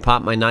certain I already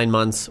popped my 9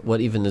 months.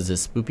 What even is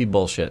this spoopy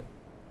bullshit?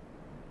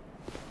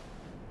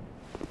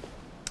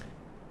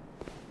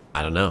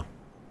 I don't know.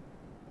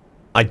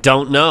 I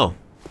don't know.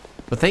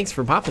 But thanks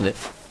for popping it.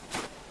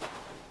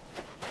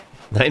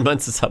 9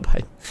 months is up.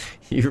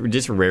 You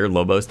just rare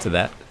Lobos to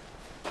that.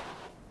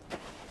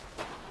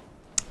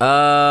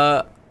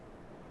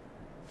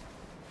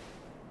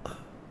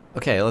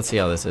 Okay, let's see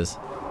how this is.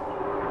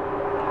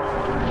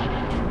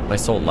 My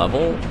soul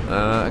level?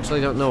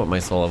 Actually, I don't know what my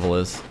soul level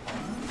is.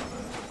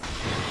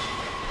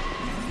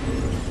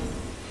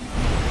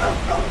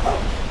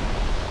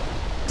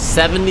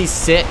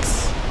 $76.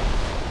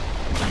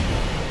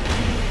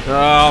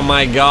 Oh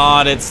my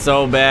god, it's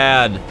so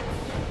bad.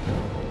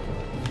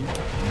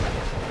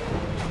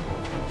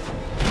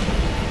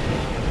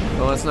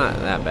 Well, it's not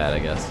that bad, I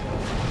guess.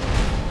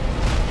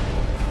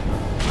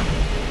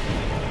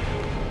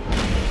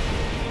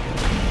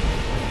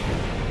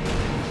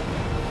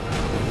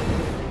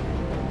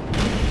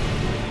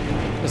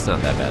 It's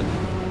not that bad.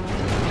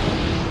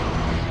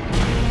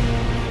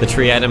 The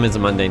tree item is a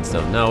mundane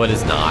stone. No, it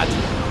is not.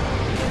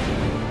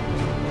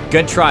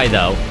 Good try,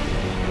 though.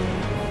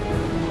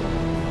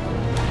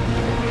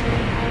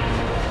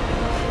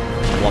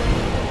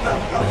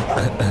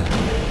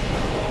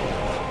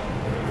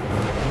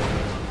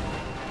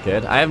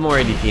 Good. I have more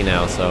ADP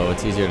now, so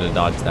it's easier to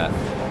dodge that.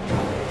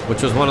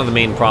 Which was one of the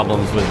main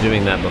problems with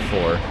doing that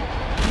before.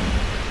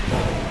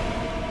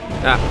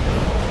 Ah.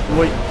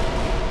 Wait.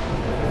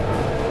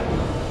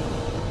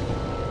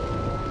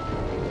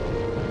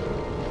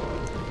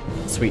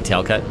 Sweet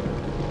tail cut.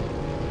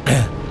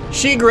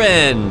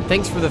 Shigrin!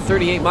 Thanks for the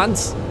 38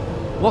 months.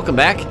 Welcome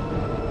back.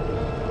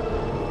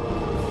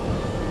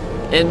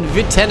 And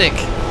Vitenik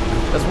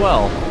as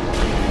well.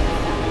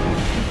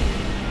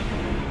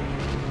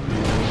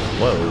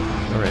 Whoa.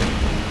 Alright.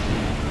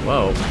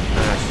 Whoa.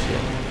 Ah,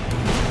 shit.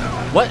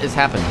 What has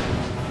happened?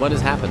 What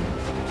has happened?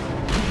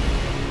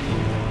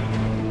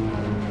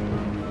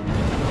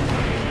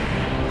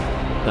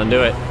 Don't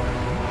do it.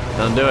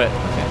 Don't do it.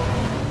 Okay.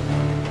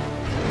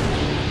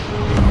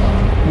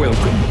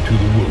 Welcome to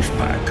the wolf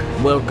pack.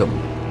 Welcome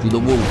to the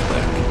wolf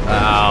pack.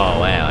 Oh,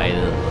 wow.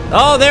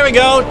 Oh, there we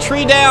go.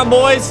 Tree down,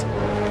 boys.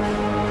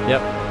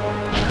 Yep.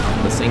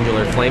 The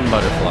singular flame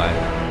butterfly.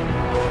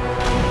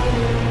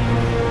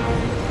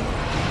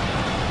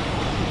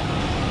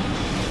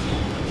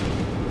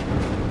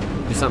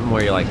 Do something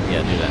where you're like,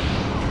 yeah, do that.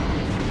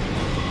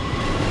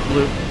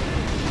 Bloop.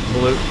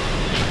 Bloop.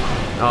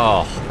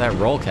 Oh, that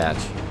roll catch.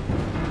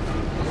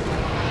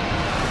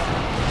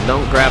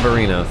 Don't grab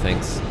Areno,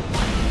 thanks.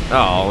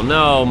 Oh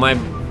no, my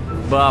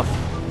buff.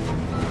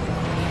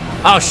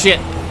 Oh shit.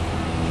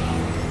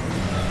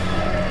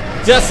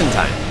 Just in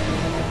time.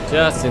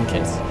 Just in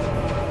case.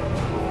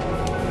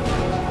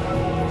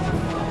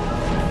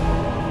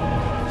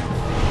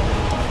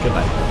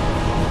 Goodbye.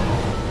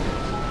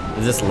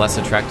 Is this less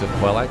attractive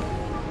Coilac?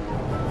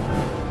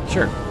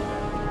 Sure.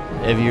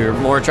 If you're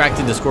more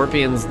attracted to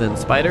scorpions than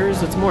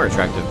spiders, it's more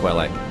attractive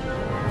Coilac.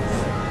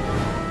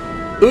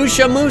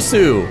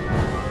 Ushamusu!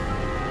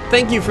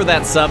 Thank you for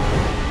that sub.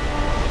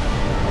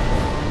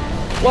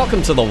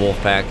 Welcome to the wolf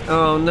pack.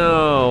 Oh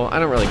no, I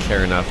don't really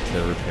care enough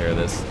to repair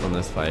this on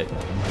this fight.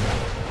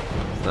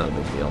 It's not a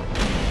big deal.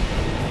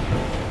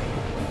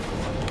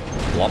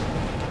 Whop.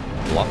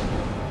 Whop.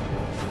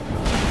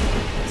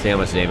 See how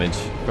much damage.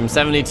 From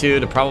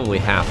 72 to probably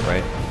half,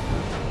 right?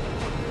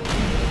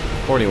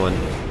 41.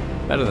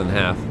 Better than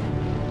half.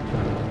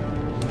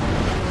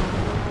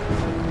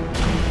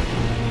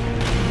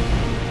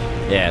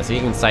 Yeah, so you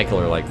can cycle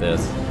her like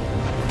this.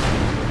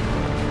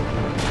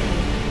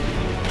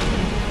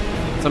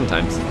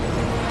 Sometimes.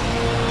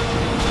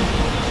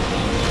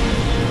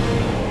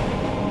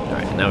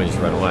 Alright, now we just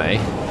run away.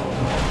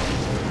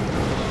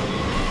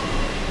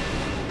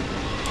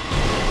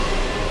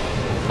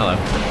 Hello.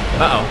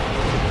 Uh-oh.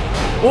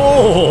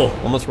 Whoa!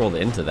 Almost rolled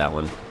into that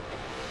one.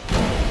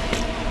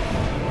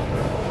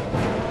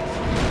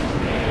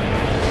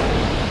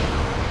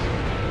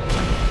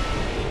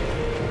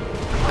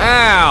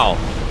 Ow!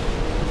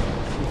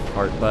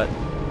 Heart butt.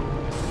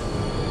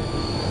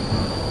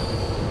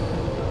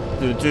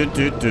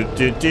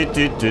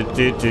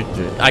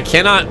 I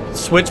cannot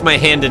switch my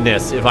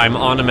handedness if I'm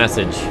on a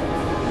message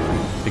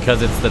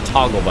because it's the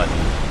toggle button.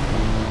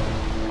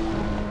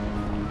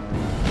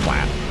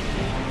 Wow.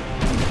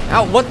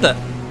 Ow, what the?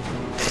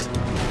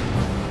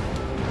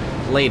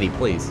 Lady,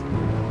 please.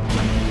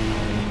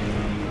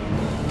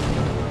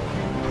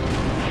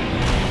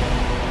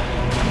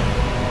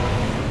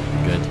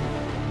 Good.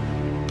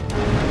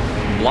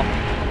 Blop.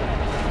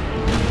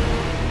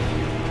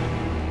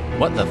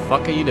 What the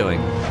fuck are you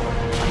doing? I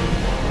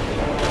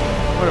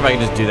wonder if I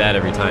can just do that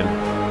every time.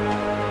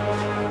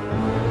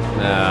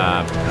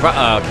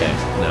 Okay.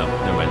 No,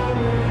 never mind.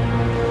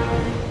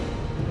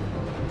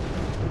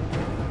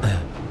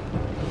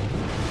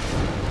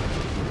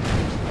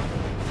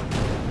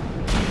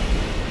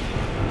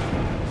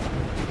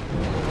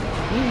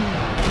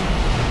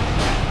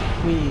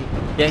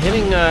 Yeah,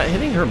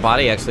 hitting her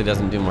body actually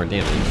doesn't do more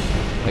damage.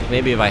 Like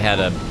maybe if I had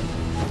a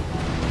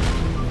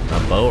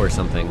bow or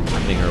something,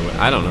 hitting her with,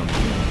 I don't know.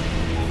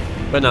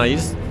 But no, you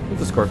just with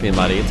the scorpion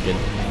body, it's good.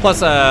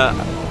 Plus,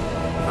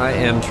 I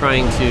am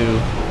trying to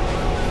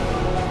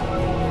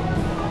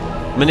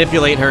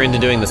manipulate her into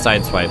doing the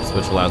side swipes,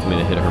 which allows me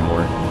to hit her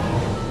more.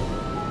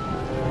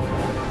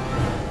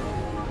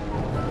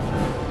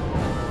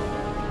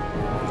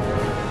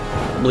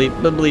 Bleep,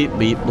 bleep,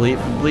 bleep, bleep,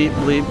 bleep,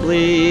 bleep,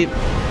 bleep.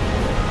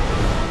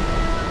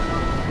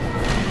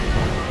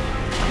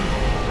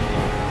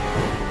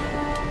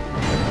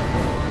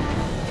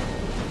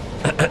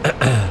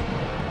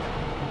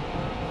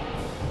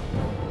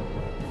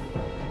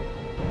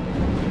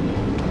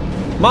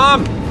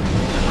 Mom!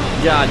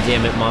 God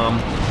damn it, Mom.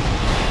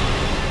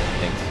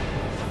 Thanks.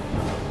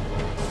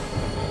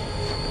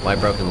 Why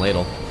broken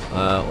ladle?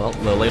 Well,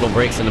 the ladle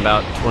breaks in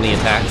about 20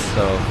 attacks,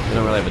 so we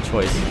don't really have a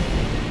choice.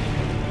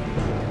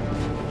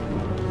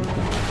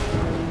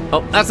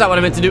 Oh, that's not what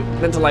I meant to do. I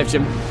meant to life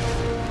gym.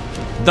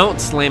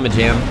 Don't slam a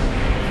jam.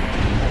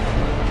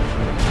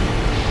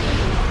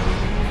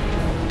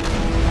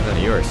 Oh,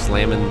 you are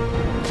slamming.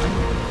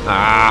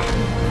 Ah!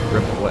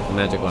 Rip what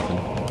magic weapon.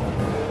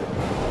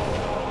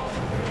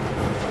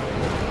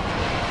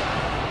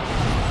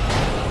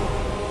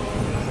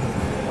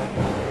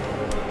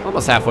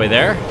 Almost halfway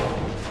there.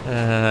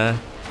 No.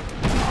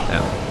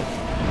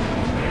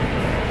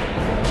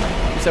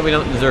 You said we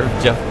don't deserve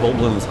Jeff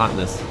Goldblum's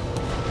hotness.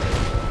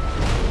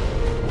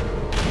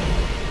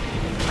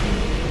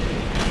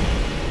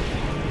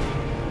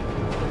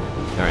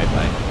 Alright,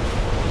 bye.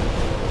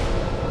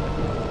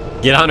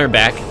 Get on her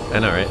back. I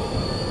know, right?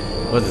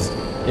 What's this?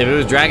 If it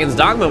was Dragon's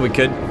Dogma, we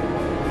could.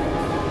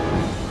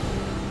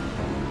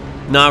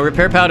 No,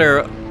 repair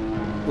powder,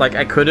 like,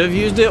 I could have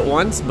used it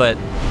once, but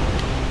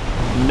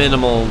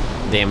minimal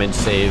damage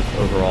save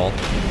overall.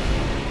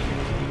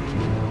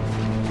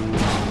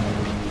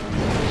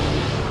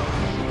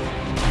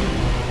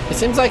 It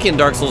seems like in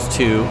Dark Souls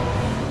 2,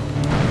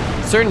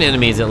 certain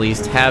enemies at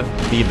least have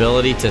the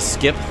ability to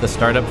skip the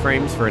startup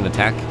frames for an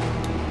attack,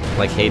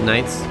 like Haid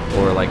Knights,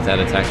 or like that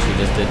attack she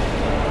just did.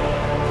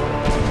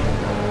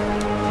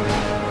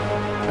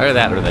 Either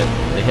that or the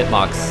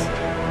hitbox.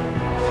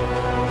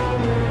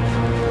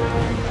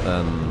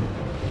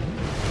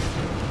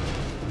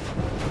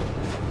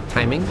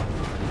 Timing.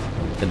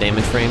 The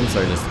damage frames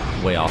are just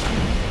way off.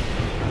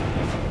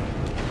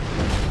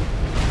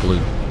 Blue,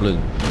 blue.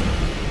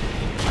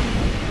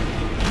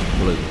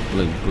 Blue,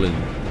 blue, blue.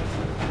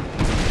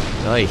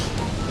 Oy.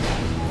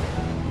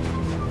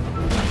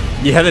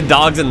 Yeah, the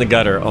dogs in the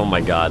gutter. Oh my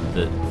god.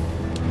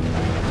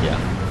 Yeah.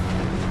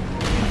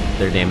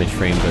 Their damage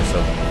frames are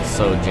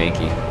so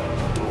janky.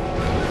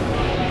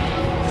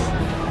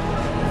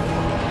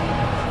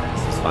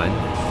 This is fine,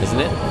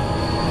 isn't it?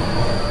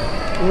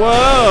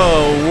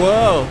 Whoa,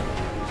 whoa.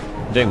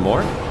 I'm doing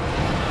more?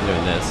 I'm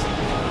doing this.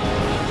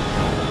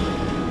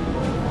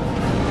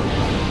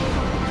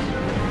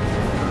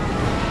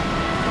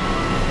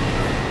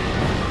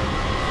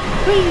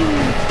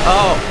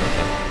 Oh,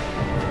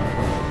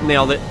 okay.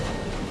 Nailed it.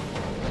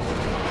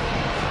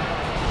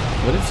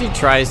 What if she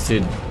tries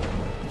to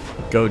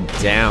go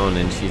down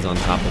and she's on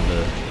top of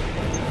the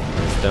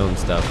stone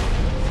stuff?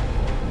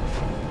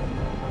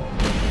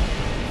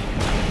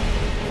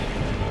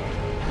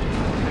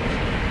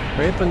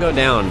 Hurry up and go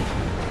down.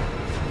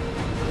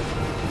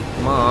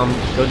 Mom,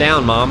 go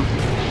down, Mom.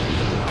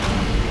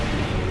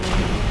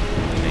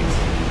 Thanks.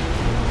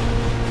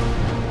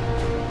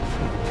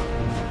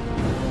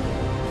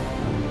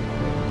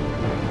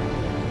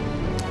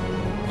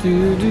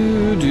 Do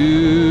do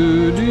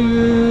do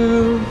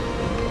do.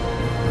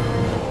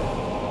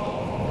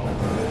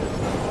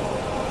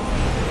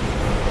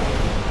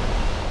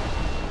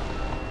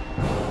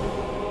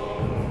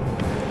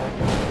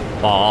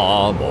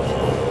 Ba ba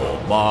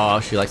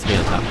ba. She likes to be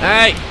on top.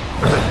 Hey.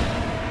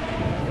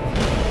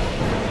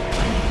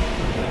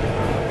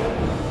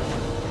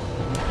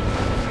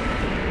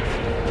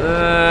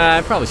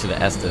 I probably should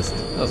have Estus.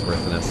 That was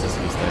worth an Estus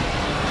use there.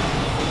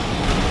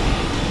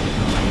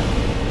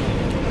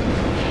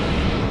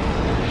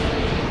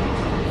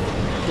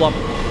 Blop.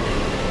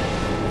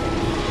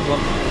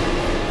 Blop.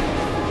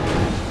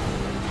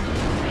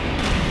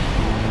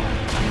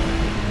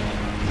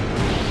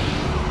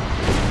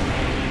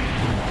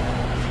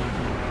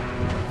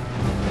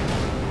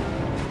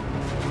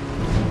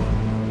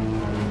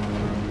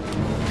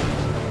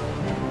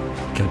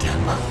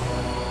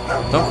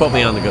 Don't quote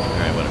me on the good.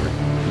 Alright, whatever.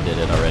 You did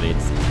it already.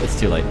 It's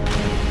too late.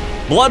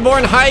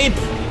 Bloodborne Hype!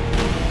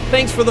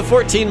 Thanks for the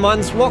 14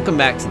 months. Welcome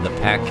back to the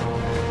pack.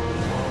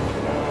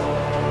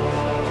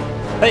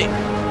 Hey!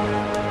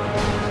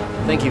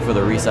 Thank you for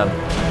the resub.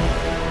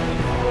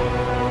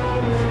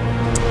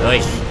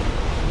 Oy.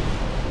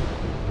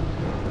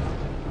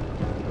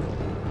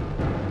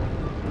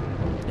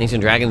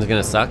 Ancient Dragon's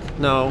gonna suck?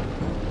 No.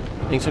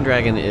 Ancient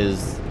Dragon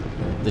is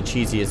the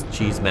cheesiest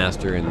cheese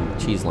master in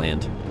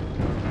Cheeseland.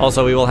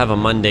 Also, we will have a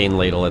mundane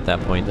Ladle at that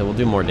point that will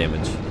do more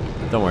damage.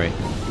 Don't worry.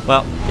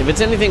 Well, if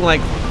it's anything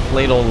like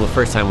Ladle the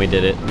first time we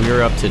did it, we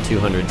were up to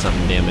 200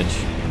 something damage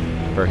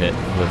per hit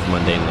with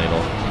mundane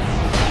Ladle,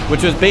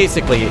 which was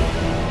basically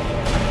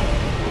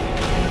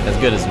as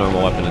good as a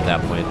normal weapon at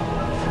that point.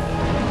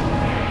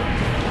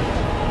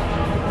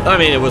 I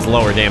mean, it was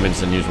lower damage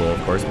than usual,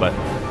 of course, but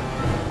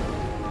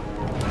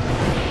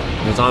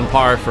it was on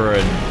par for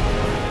a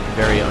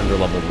very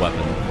underleveled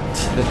weapon.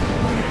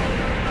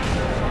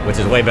 Which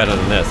is way better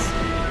than this.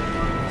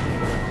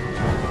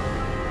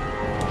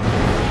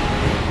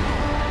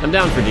 I'm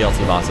down for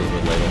DLC bosses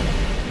with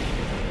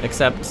Ladle.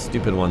 Except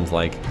stupid ones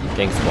like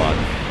Gang Squad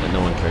that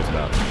no one cares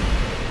about.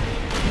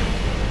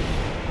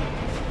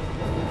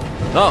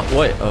 Oh,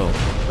 wait. Oh,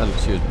 I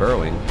thought she was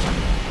burrowing.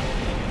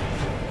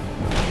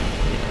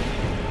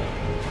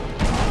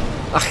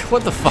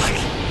 What the fuck?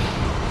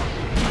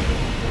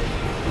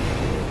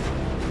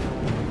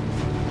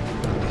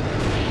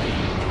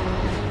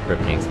 Rip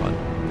Gang Squad.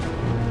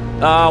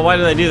 Why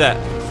did I do that?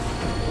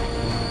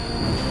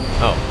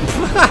 Oh.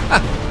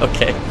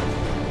 Okay.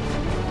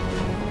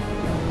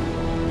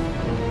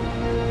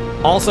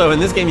 Also, in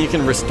this game you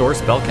can restore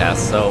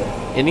spellcasts, so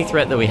any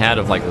threat that we had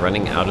of like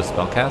running out of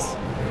spellcasts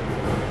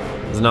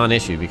is a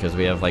non-issue because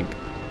we have like,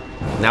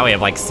 now we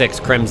have like 6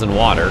 Crimson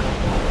Water,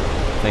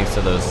 thanks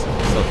to those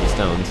silky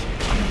stones.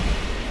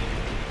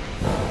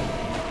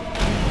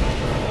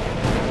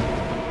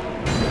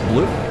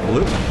 Bloop,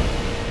 bloop.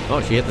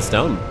 Oh, she hit the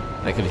stone.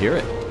 I could hear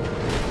it.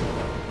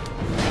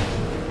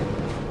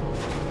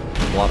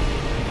 Blop.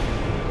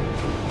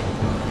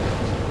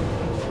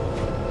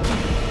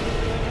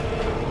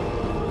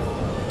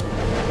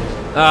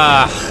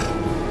 Ah,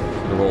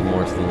 should have rolled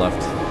more to the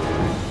left.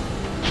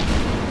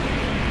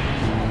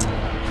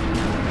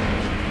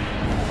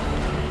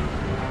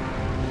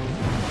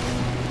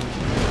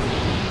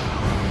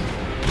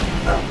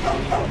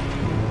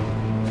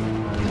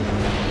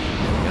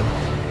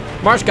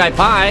 Marsh Guy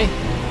Pie,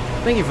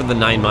 thank you for the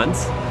 9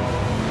 months.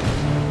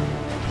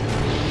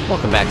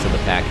 Welcome back to the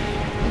pack.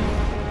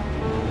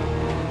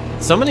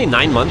 So many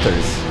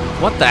 9-monthers.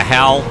 What the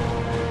hell?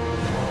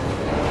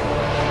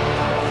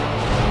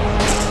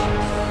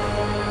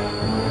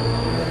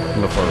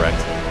 Before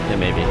wrecked. Yeah,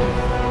 maybe.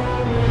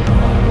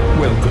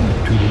 Welcome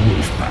to the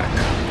Wolfpack.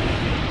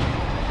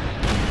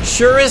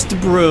 Surest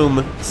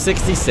Broom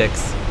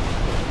 66.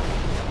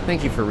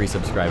 Thank you for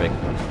resubscribing.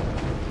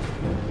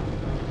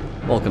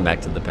 Welcome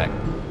back to the pack.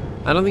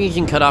 I don't think you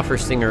can cut off her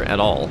stinger at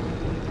all.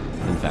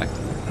 In fact.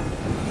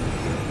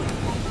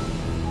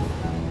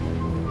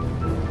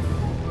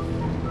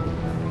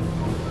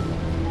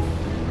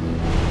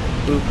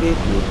 Boop, beep,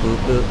 boop, boop,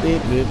 boop,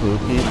 beep, boop, boop,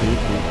 beep, boop,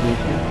 boop, boop,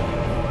 boop.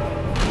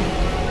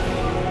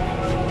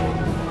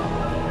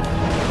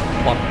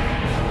 Plop.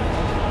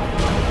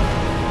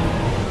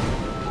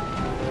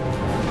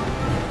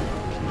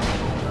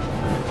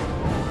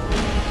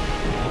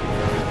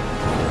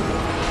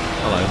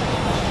 Hello.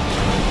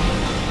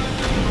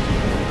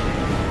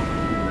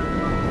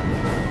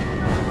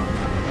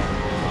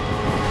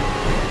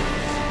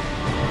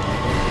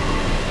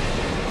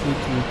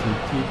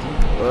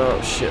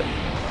 Oh shit.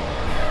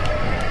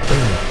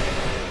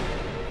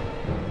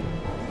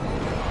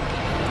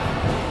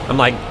 I'm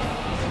like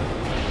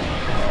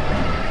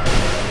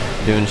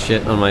doing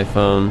shit on my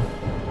phone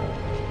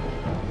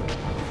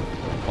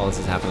while this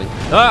is happening.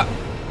 Ah!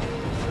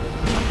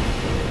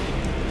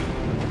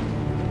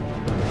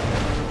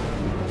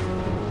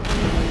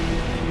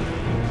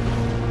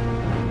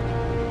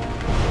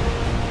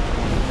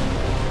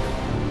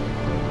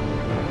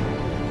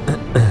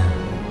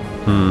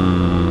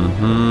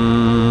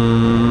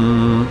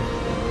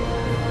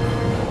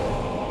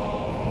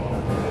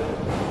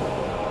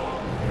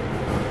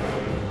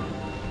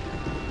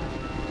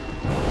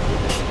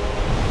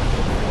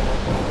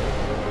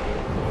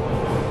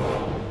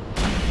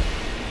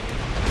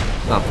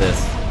 Not this.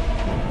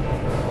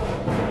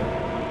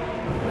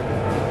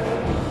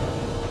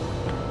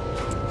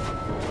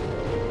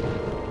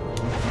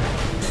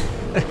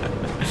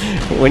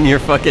 When you're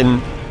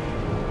fucking...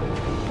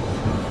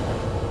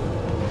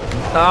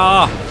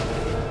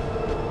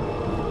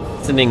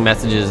 sending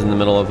messages in the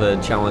middle of a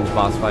challenge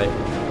boss fight.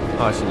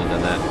 Oh, I shouldn't have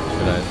done that,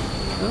 should I?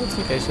 No, it's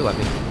okay, she'll let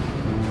me.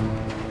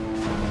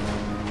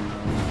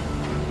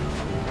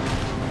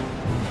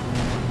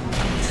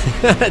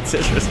 That's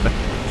disrespectful.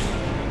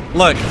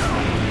 Look,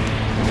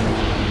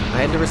 I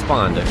had to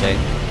respond, okay?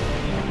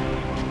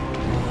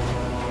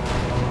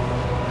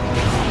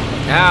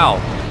 Ow!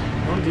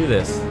 Don't do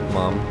this,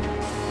 Mom.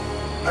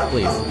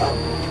 Please.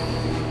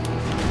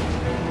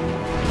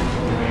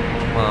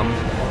 Mom.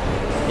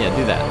 Yeah,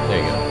 do that.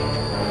 There you go.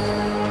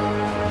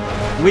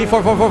 We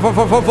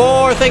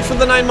 4444444. Thanks for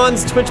the 9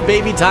 months. Twitch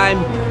baby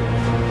time.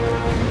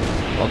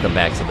 Welcome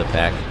back to the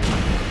pack.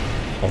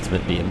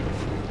 Ultimate beam.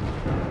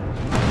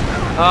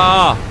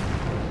 Ah.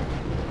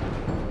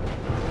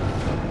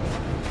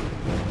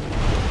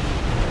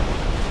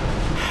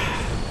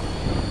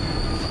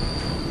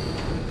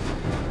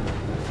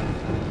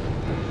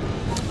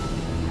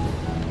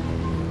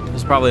 This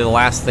is probably the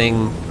last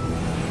thing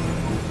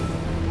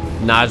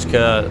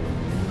Najka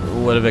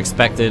would have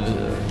expected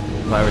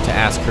if I were to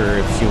ask her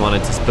if she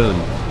wanted to spoon.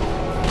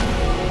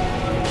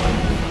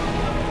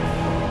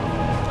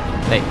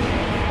 Hey.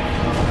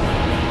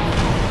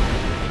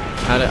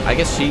 I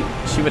guess she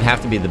would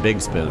have to be the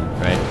big spoon,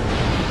 right?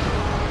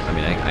 I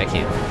mean, I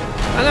can't.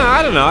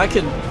 I don't know. I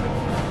could.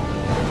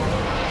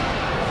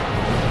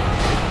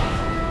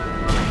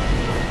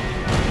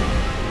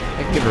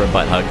 I could give her a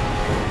butt hug.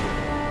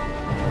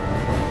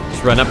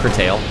 Just run up her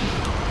tail.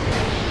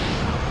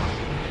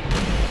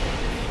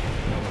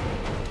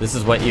 This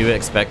is what you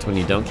expect when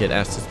you don't get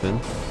asked to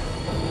spoon.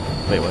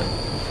 Wait, what?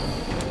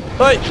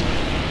 Hey!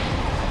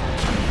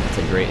 That's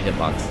a great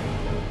hitbox.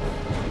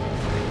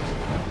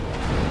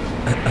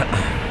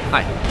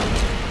 Hi.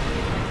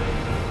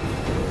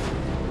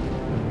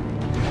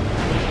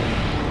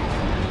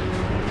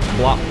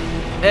 Blah.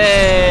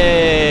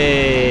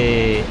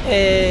 Hey!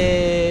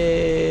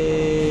 Hey!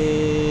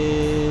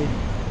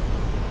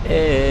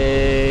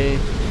 Hey!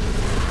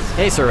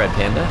 Hey, Sir Red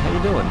Panda, how you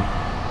doing?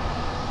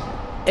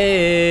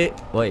 Hey!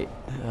 Wait,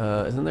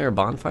 isn't there a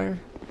bonfire?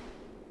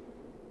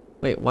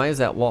 Wait, why is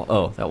that wall?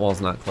 Oh, that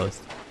wall's not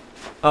closed.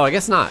 Oh, I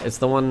guess not. It's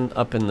the one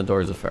up in the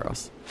doors of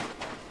Pharos.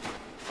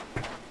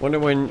 Wonder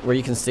where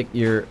you can stick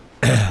your...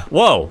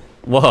 Whoa!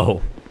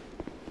 Whoa!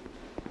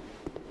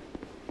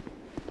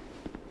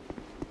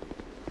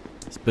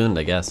 Spooned,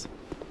 I guess.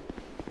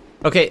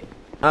 Okay,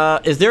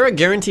 is there a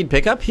guaranteed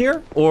pickup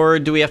here? Or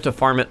do we have to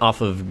farm it off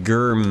of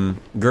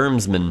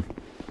Gurmsman?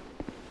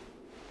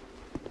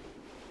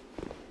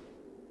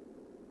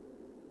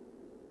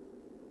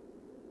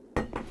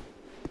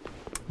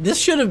 This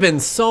should have been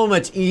so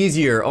much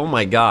easier. Oh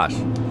my gosh.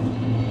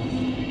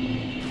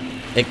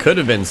 It could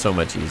have been so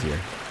much easier.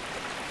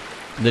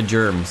 The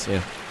germs,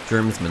 yeah.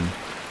 Germsman.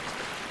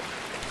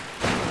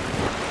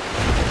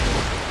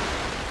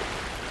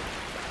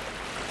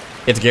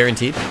 It's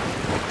guaranteed.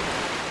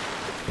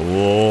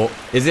 Oh,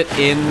 is it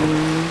in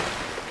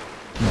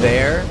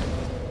there?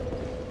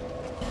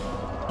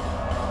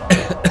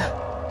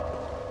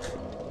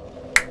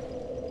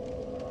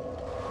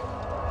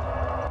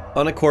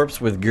 On a corpse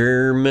with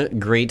Gurm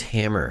Great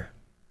Hammer.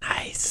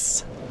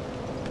 Nice.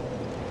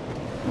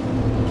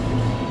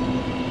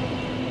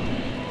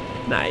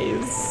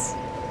 Nice.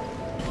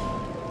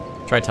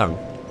 Try tongue.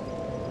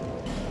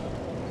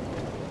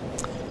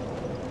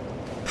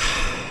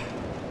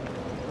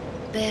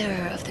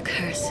 Bearer of the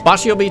curse.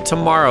 Bashi will be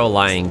tomorrow,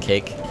 Lion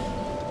Cake.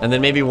 And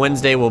then maybe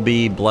Wednesday will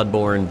be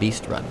Bloodborne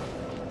Beast Run.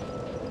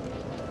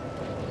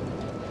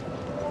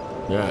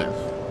 Yeah.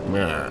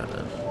 Yeah.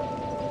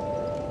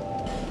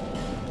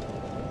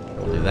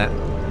 We'll do that.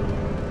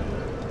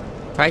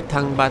 Try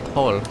tongue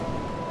butthole.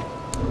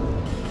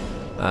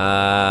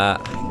 I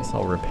guess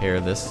I'll repair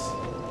this.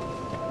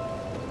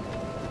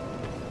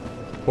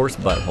 Horse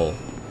butthole.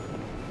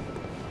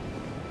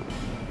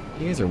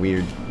 You guys are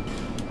weird.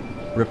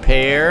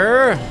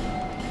 Repair.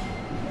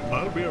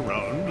 I'll be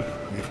around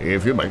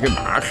if you make it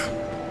back.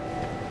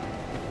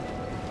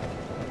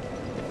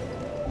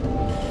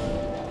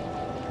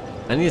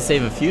 I need to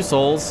save a few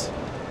souls.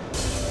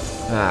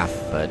 Ah,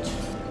 fudge.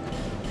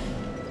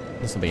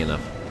 This will be enough.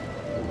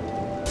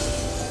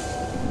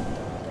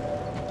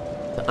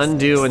 To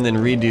undo and then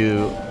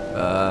redo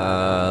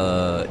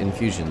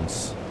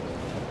infusions.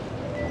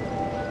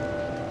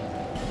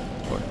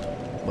 Or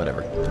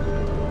whatever.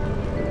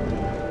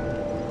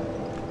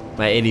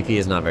 My ADP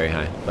is not very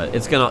high, but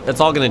it's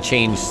all gonna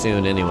change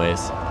soon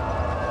anyways.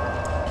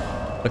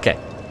 Okay.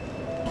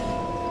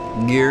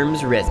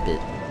 Gurm's Respite.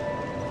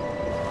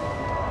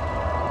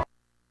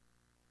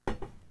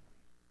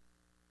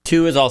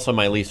 2 is also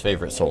my least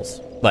favorite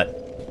souls, but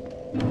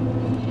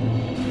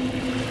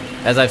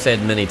as I've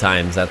said many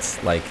times,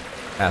 that's like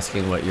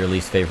asking what your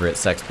least favorite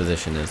sex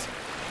position is.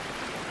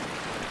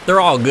 They're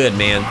all good,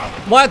 man.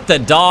 What the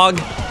dog?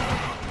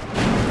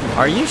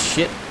 Are you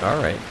shit?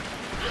 Alright.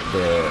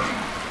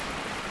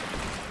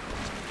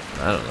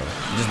 I don't know.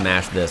 Just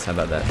mash this. How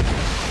about that?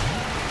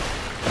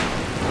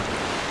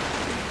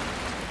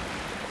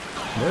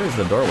 Where is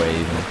the doorway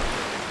even?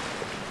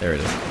 There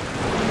it is.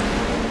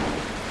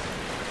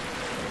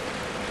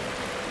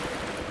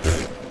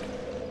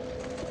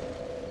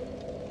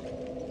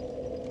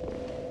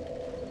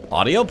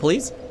 Audio,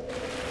 please?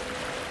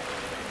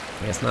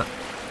 I guess not.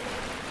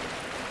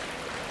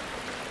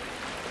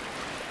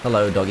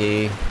 Hello,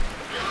 doggy.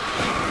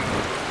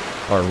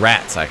 Or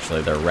rats,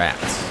 actually. They're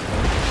rats.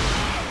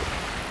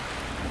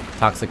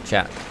 Toxic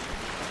chat.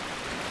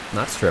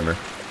 Not Strimmer.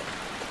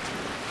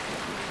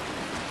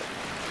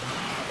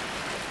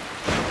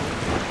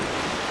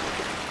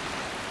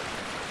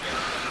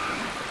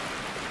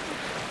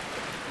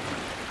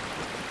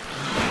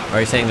 Are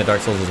you saying that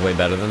Dark Souls is way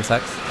better than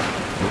sex?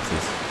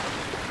 Oopsies.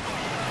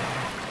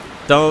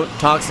 Don't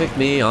toxic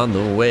me on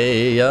the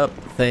way up.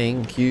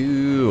 Thank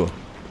you.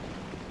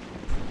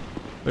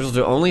 Visual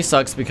 2 only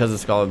sucks because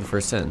it's Scholar of the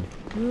First Sin.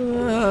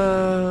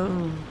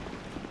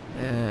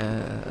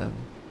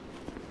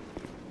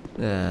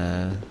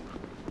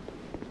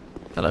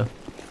 Hello.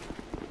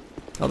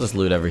 I'll just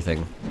loot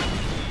everything.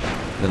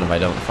 Then if I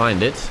don't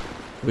find it,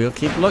 we'll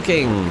keep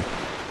looking.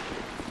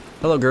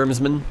 Hello,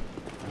 Gurmsman.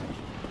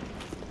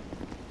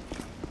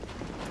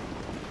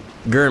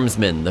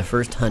 Gurmsman, the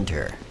first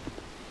hunter.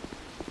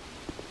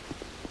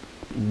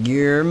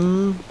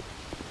 Gurm.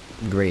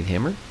 Great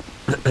hammer.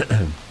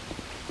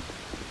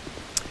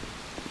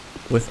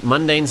 With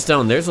mundane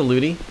stone. There's a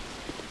looty.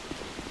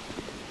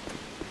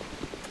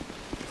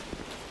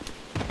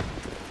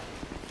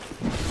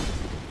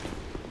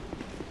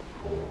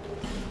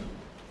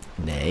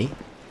 Nay.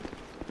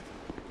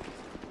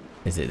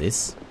 Is it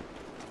this?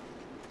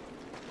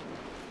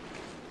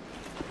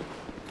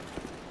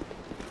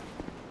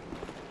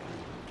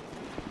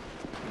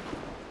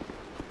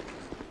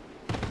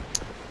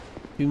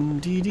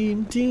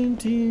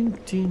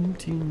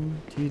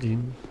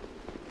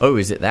 Oh,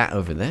 is it that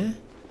over there?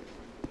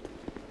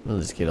 We'll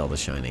just get all the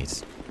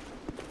shinies.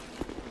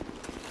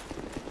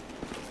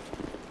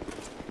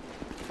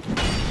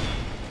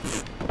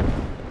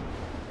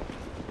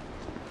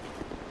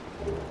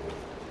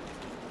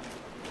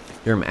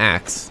 Your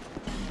axe.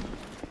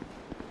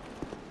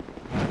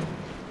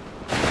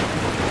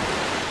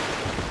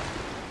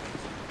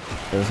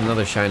 There's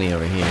another shiny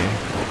over here.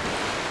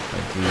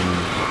 If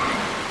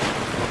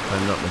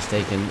I'm not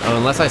mistaken. Oh,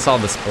 unless I saw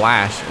the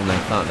splash and I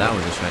thought that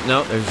was a shiny.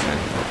 No, there's a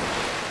shiny.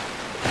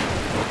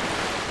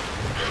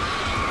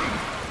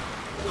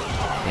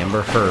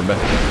 Amber herb.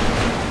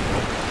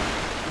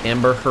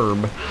 Amber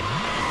herb.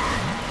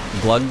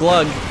 Glug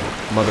glug,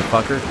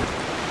 motherfucker.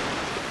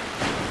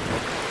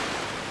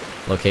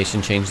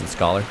 Location change the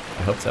scholar?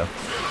 I hope so.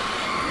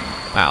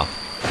 Wow.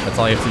 That's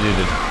all you have to do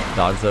to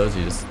dodge those?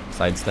 You just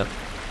sidestep?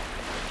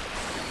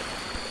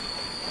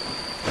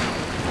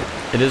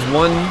 It is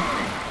one...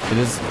 It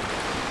is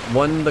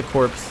one the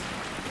corpse.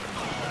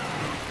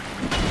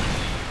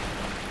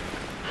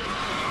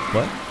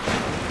 What?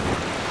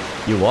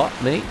 You what,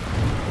 mate?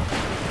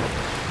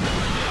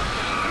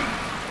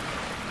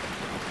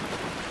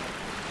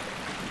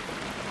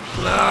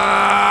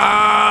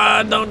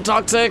 Ah, don't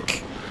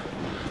toxic.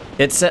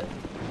 It said...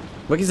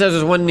 Wiki says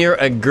there's one near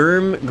a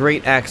Gurm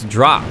Great Axe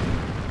drop.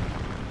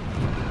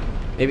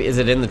 Maybe, is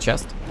it in the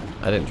chest?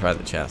 I didn't try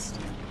the chest.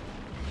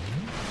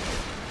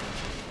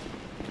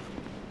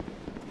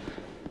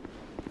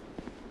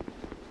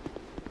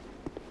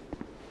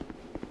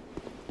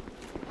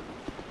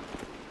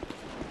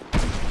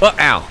 Oh,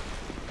 ow.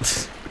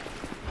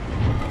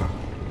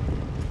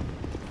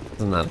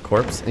 Isn't that a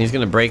corpse? And he's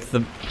gonna break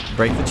the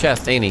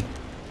chest, ain't he?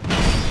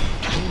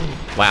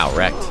 Wow,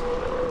 wrecked.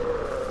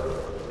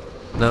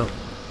 No.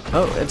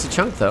 Oh, it's a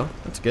chunk though.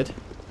 That's good.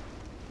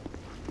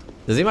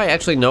 Does anybody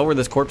actually know where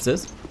this corpse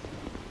is?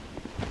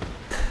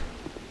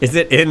 Is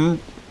it in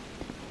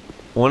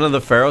one of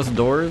the Pharaoh's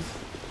doors?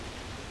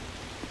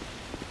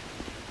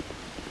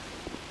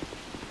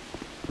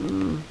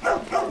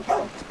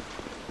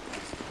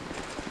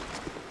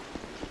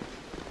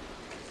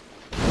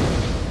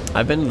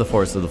 I've been to the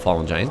Forest of the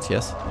Fallen Giants,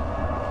 yes.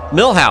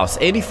 Millhouse,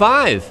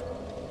 85!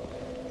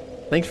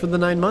 Thanks for the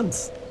 9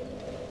 months.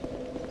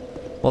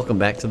 Welcome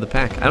back to the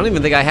pack. I don't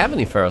even think I have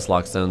any Pharaoh's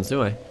Lockstones,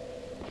 do I?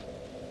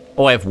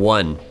 Oh, I have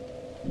one.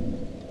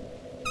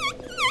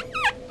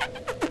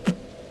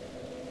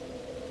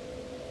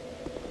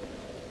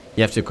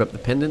 You have to equip the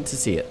pendant to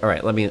see it. All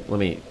right, let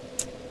me.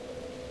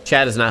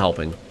 Chat is not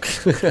helping.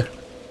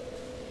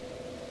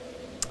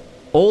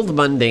 Old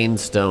mundane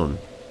stone.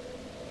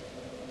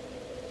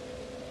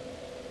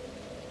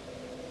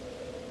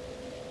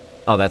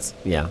 Oh, that's,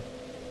 yeah.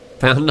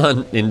 Found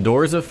in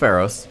doors of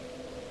Pharos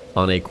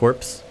on a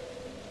corpse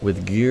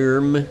with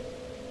Girm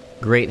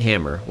Great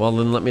Hammer. Well,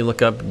 then let me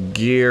look up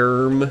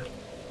Girm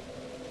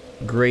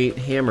Great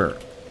Hammer.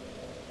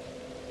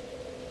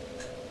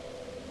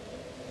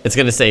 It's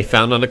gonna say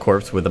found on a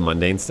corpse with a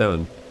mundane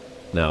stone.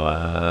 No,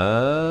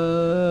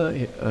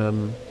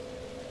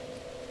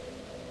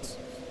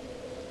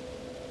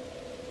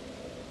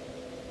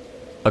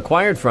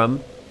 acquired from,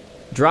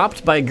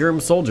 dropped by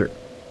Girm Soldier.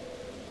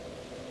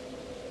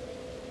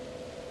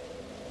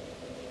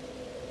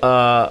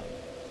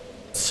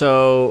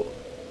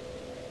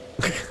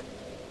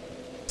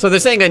 So they're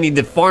saying I need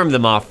to farm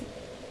them off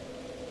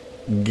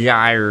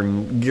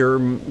Gurmsman?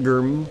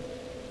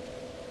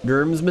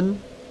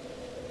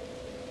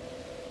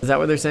 Is that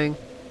what they're saying?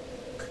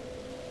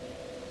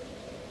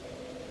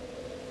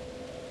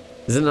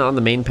 Isn't it on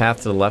the main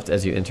path to the left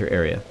as you enter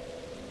area?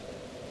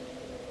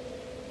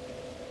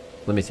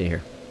 Let me see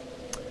here.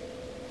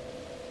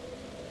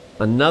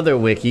 Another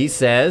wiki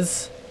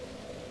says...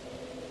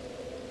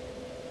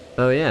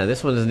 Oh yeah,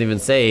 this one doesn't even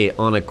say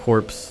on a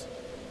corpse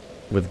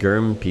with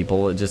Gurm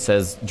people. It just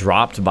says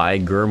dropped by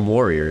Gurm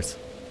warriors.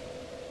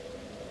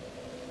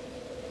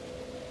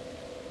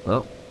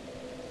 Well,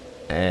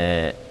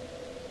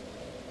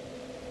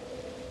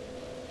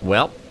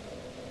 Well.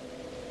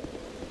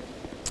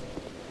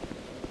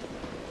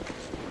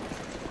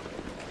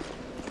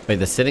 Wait,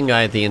 the sitting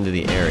guy at the end of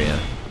the area.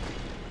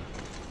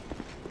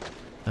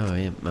 Oh,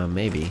 yeah,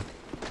 maybe.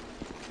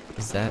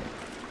 Is that...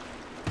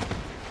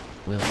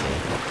 We'll see.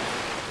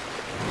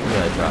 What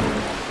did I drop?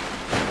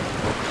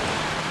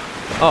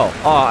 Oh,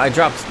 I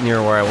dropped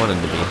near where I wanted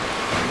to be.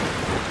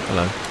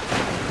 Hello.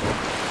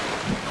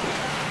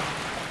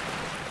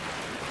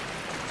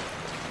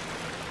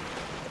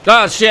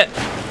 Oh, shit!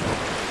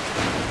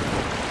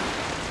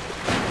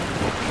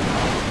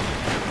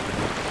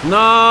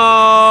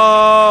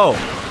 No!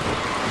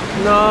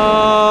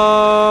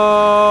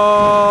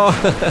 No!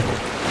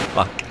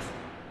 Fuck.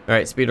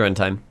 Alright, speedrun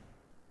time.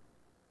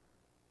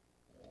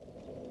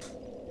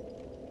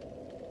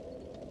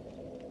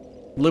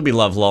 Luby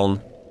love lone.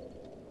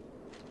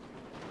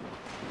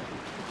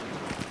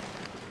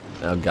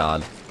 Oh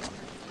god.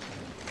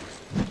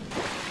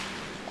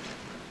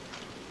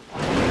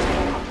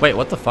 Wait,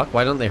 what the fuck?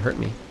 Why don't they hurt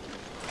me?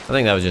 I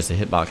think that was just a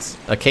hitbox.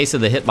 A case of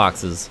the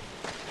hitboxes.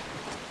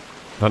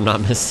 If I'm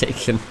not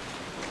mistaken.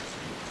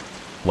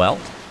 Well,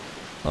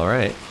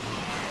 alright.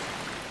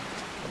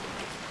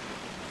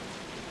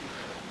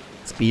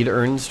 Speed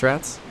earn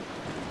strats.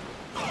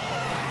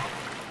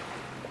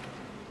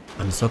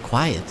 I'm so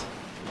quiet.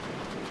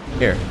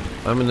 Here,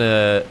 I'm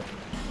a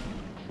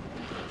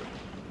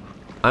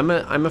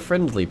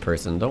friendly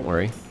person, don't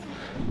worry.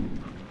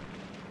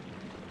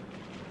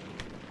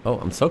 Oh,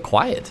 I'm so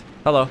quiet.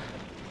 Hello.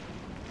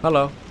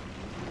 Hello.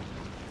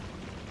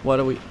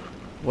 What we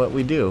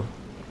do?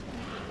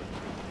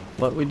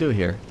 What we do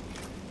here?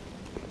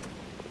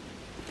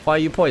 Why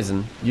you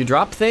poison? You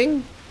drop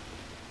thing?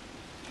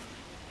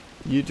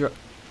 You drop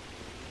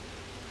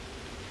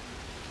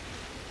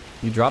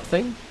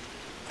thing?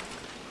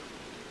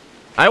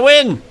 I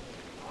win!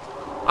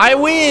 I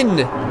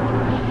win!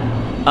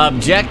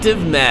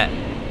 Objective met.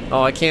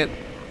 Oh, I can't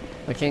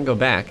go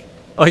back.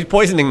 Oh, he's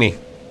poisoning me.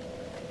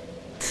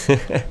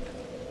 Yeah,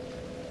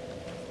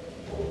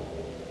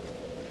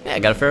 I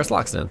got a Ferris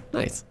Lockstone.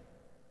 Nice.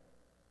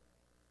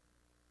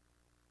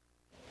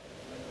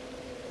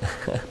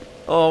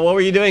 Oh, what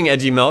were you doing,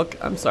 Edgy Milk?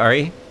 I'm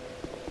sorry.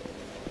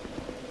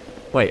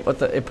 Wait, what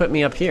the? It put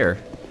me up here.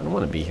 I don't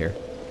want to be here.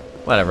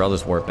 Whatever, I'll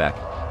just warp back.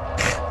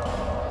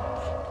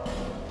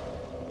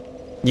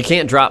 You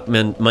can't drop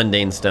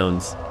mundane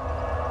stones.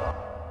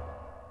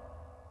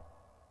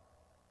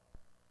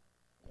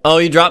 Oh,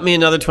 you dropped me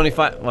another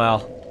 25.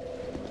 Well,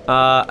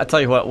 I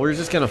tell you what, we're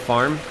just gonna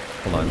farm.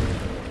 Hold on.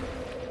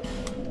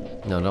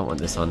 No, I don't want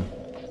this on.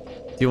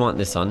 Do you want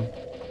this on?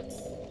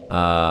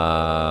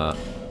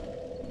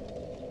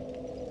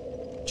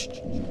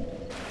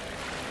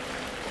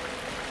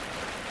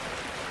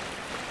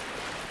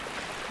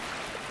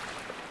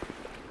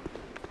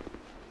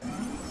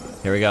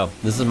 Here we go.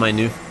 This is my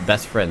new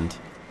best friend.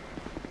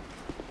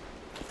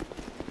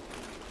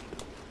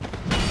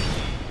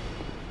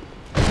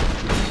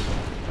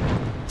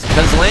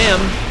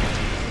 Kazlam!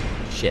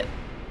 Shit.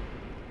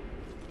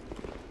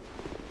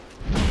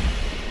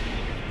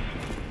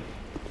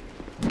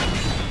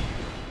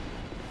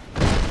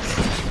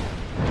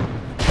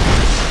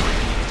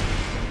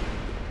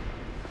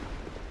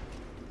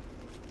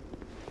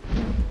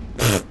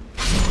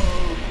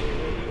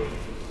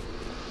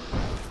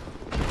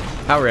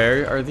 How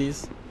rare are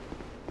these?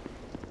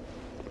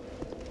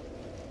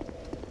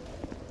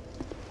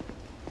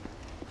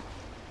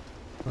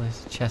 Well,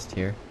 there's a chest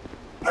here.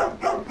 I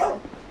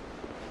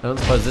don't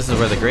suppose this is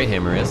where the great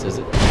hammer is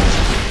it?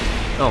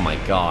 Oh my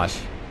gosh.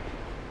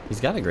 He's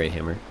got a great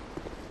hammer.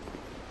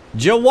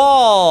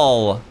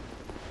 Jawal!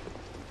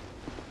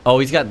 Oh,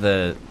 he's got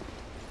the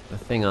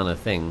thing on a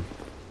thing.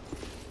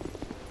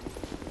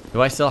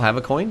 Do I still have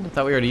a coin? I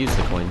thought we already used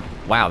the coin.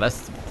 Wow,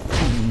 that's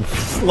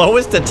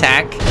slowest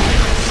attack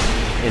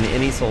in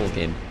any Souls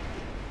game.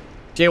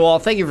 J-Wall,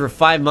 thank you for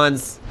 5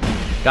 months.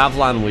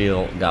 Govlon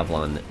wheel,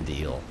 Govlon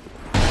deal.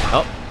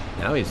 Oh,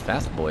 now he's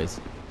fast, boys.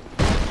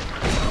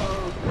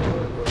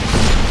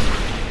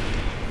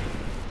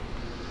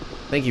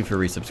 Thank you for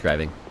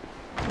resubscribing.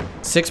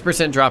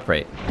 6% drop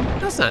rate.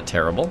 That's not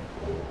terrible.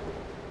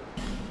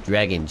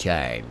 Dragon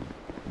Chime.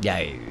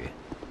 Yay.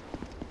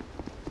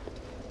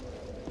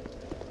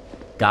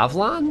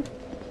 Govlon?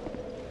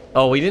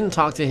 Oh, we didn't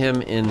talk to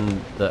him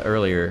in the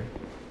earlier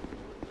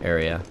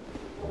area.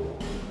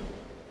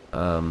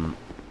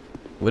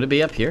 Would it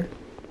be up here?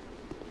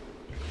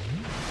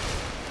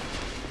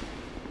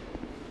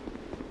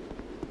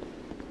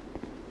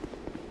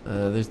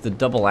 There's the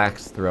double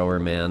axe thrower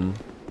man.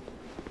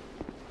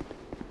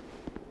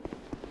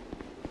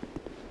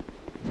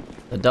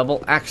 The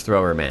double axe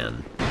thrower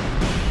man.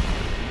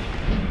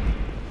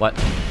 What?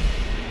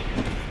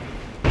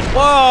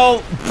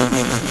 Whoa!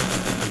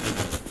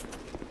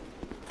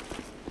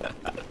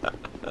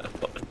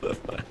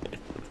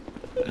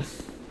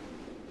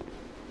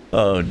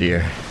 Oh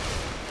dear.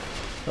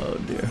 Oh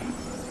dear.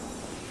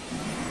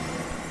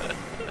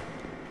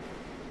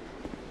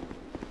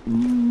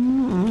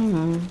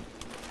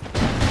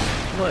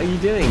 What are you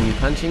doing? You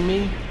punching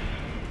me?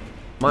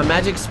 My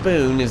magic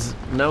spoon is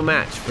no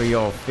match for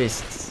your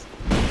fists.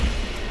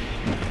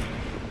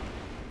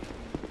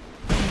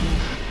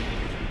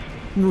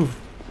 Move.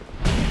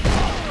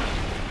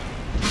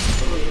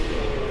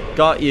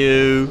 Got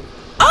you.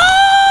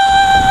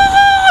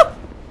 Ah!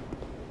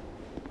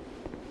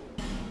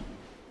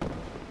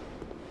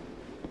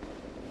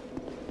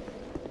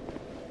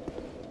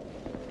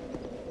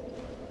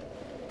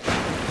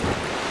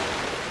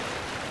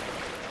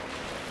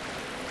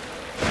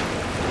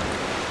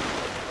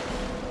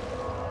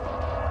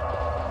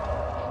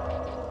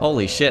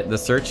 Holy shit, the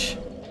search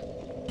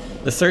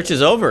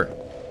is over.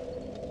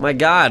 My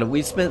God,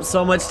 we spent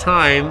so much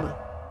time.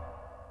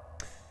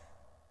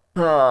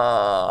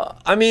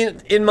 I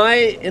mean, in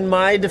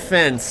my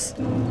defense,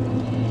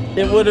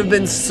 it would have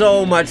been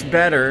so much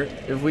better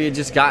if we had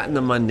just gotten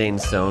the mundane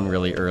stone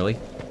really early.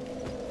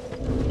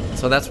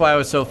 So that's why I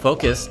was so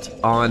focused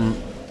on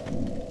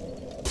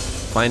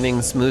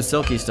finding smooth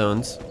silky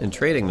stones and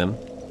trading them.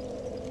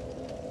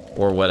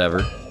 Or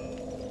whatever.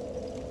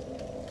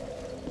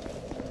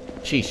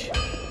 Sheesh.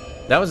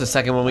 That was the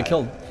second one we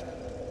killed.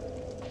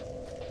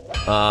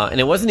 And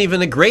it wasn't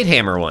even a great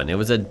hammer one. It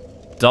was a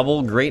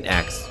double great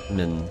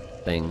axeman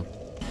thing.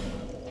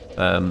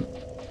 Can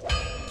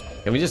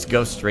we just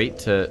go straight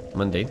to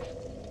mundane?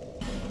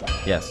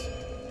 Yes.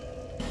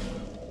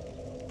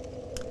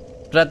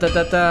 Alright,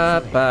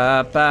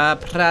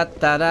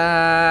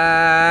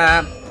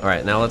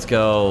 now let's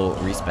go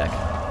respec.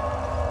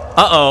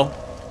 Uh-oh.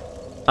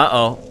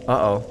 Uh-oh.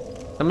 Uh-oh.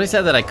 Somebody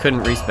said that I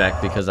couldn't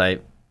respec because I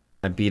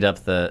beat up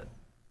the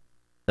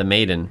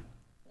maiden.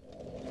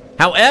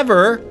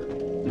 However,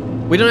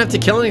 we don't have to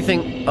kill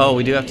anything. Oh,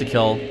 we do have to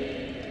kill.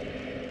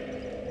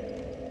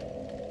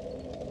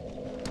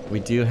 We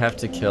do have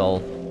to kill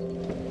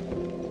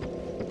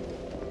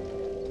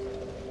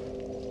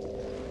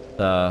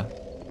the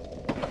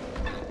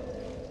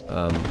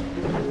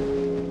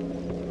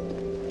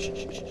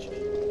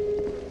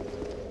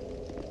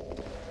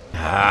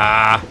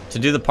to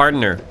do the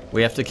pardoner,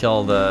 we have to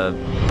kill the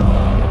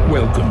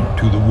Welcome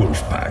to the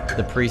wolf pack.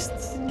 the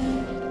priests,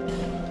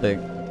 the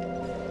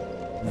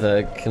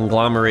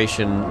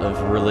conglomeration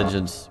of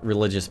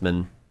religious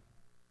men.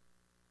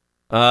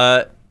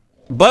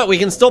 But we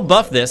can still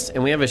buff this,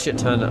 and we have a shit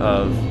ton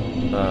of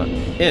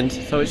int,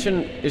 so it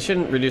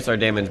shouldn't reduce our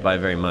damage by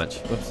very much.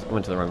 Whoops, I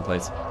went to the wrong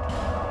place.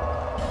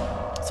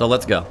 So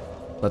let's go.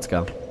 Let's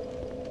go.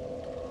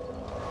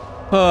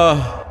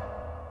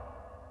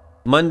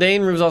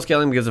 Mundane removes all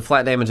scaling because of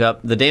flat damage up.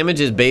 The damage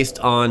is based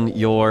on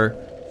your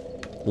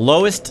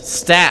lowest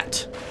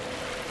stat.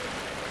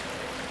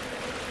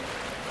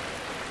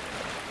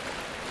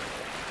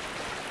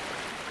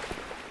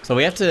 So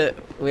we have to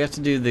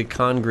do the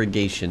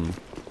congregation.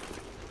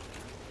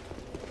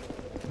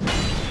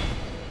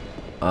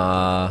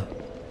 Yeah.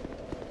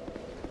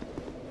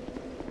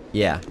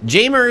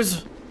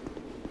 Jamers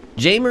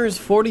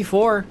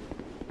 44.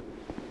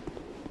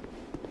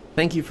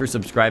 Thank you for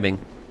subscribing.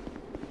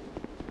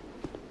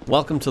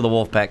 Welcome to the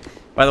wolf pack.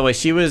 By the way,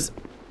 she was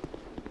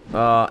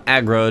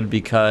aggroed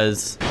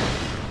because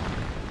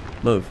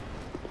move.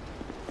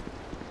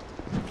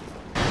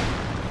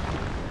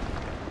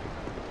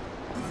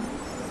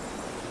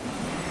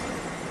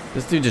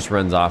 This dude just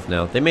runs off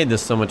now. They made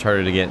this so much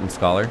harder to get in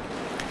Scholar.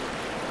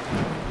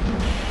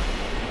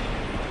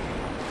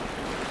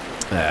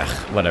 Ugh,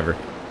 whatever.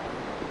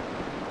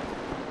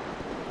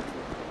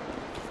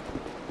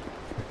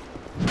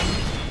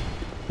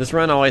 This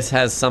run always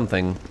has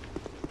something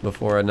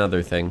before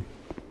another thing.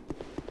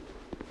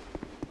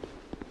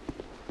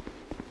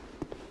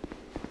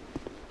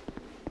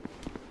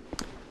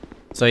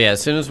 So yeah,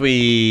 as soon as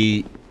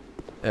we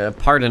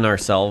pardon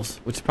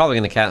ourselves, which is probably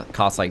going to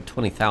cost like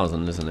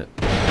 20,000, isn't it?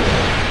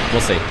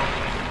 We'll see.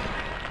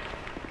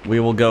 We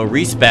will go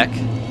respec,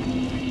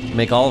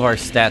 make all of our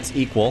stats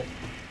equal.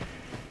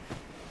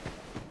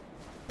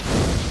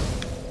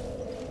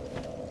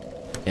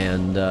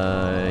 And,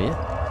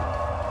 yeah.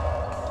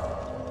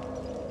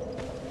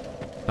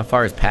 How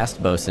far is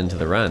past boss into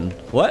the run?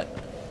 What?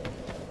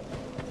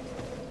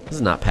 This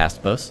is not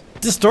past boss.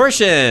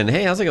 Distortion!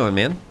 Hey, how's it going,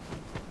 man?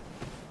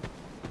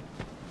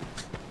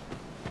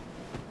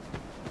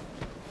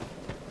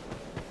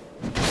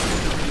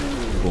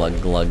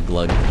 Glug, glug,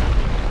 glug.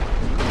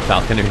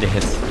 Falconer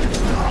dance.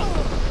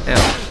 Ow.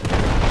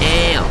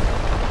 Ow.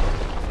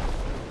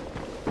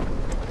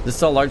 Is this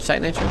still a large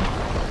site nitro?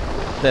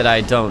 That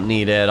I don't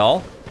need at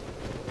all.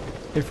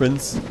 Hey,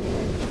 friends.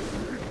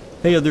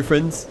 Hey, other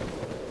friends.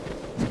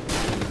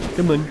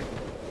 Come on.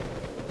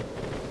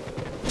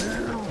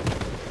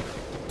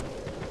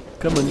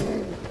 Come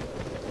on.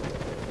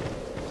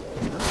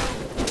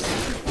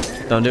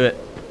 Don't do it.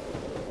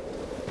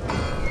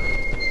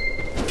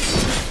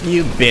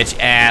 You bitch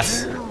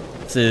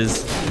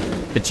asses.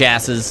 Bitch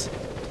asses.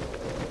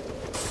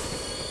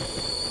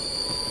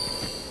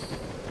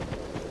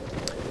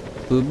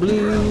 Blue,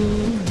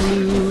 blue,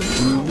 blue,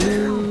 blue,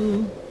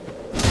 blue.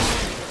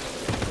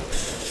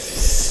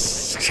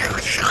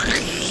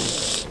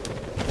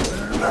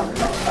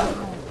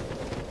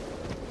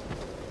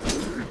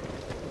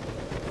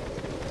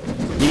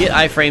 You get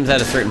iframes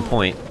at a certain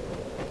point.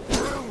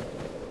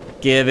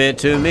 Give it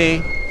to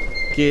me.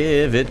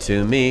 Give it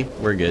to me.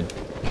 We're good.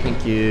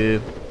 Thank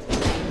you.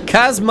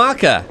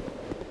 Kazmaka.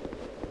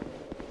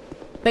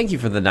 Thank you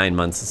for the 9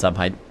 months of sub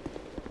height.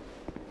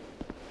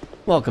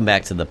 Welcome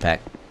back to the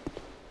pack.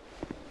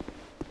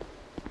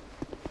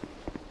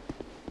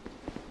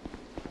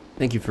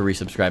 Thank you for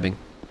resubscribing.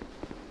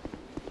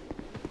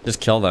 Just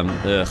kill them.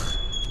 Ugh.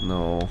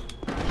 No.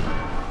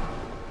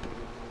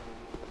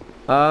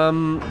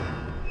 Hi,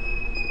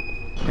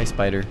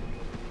 spider.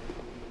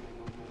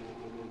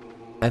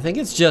 I think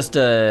it's just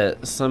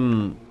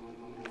some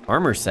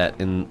armor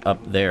set in up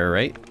there,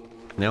 right?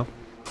 No?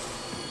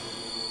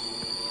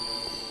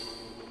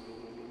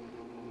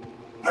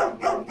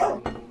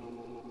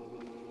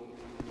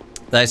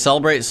 Did I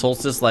celebrate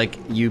solstice like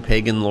you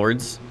pagan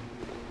lords?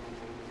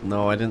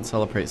 No, I didn't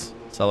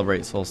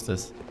celebrate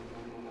solstice.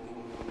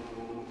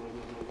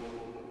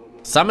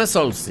 Summer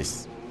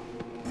solstice.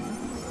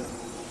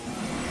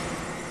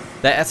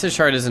 That Estus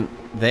shard isn't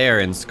there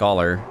in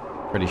Scholar,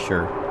 pretty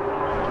sure.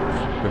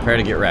 Prepare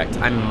to get wrecked.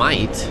 I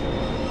might.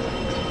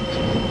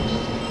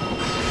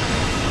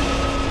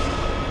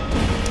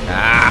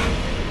 Ah!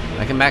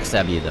 I can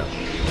backstab you though.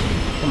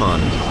 Come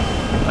on.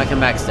 I can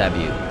backstab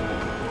you.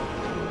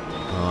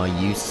 Oh,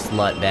 you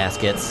slut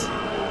baskets.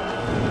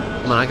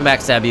 Come on, I can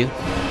backstab you.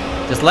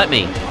 Just let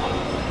me.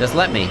 Just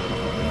let me.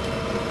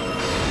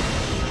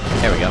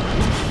 There we go.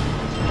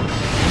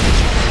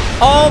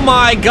 Oh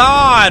my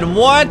god!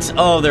 What?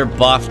 Oh, they're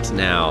buffed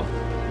now.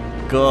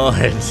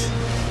 Good.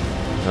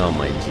 Oh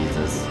my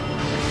Jesus.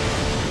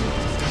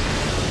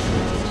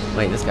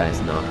 Wait, this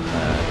guy's not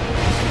bad.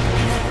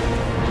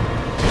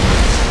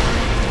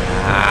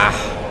 Ah.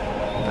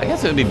 I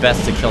guess it would be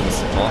best to kill the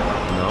small.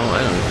 No,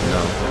 I don't even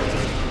know.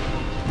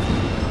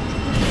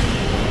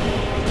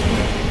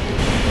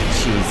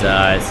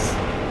 Jesus.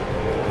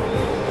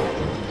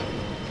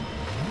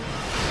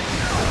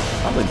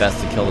 Probably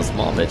best to kill the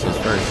small bitches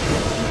first.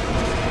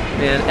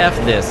 Man, F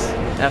this.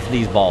 F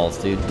these balls,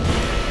 dude.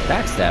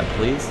 Backstab,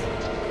 please.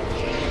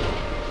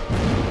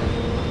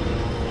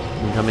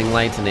 Incoming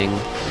lightning.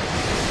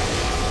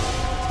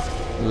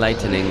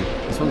 Lightning.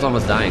 This one's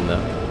almost dying, though.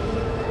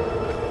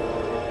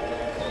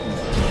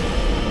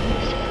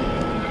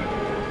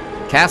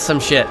 Cast some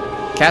shit.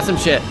 Cast some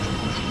shit.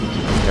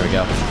 There we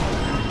go.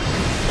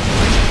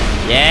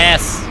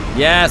 Yes!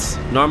 Yes!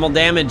 Normal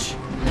damage.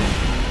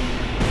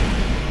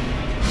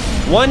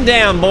 One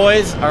down,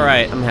 boys.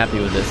 Alright, I'm happy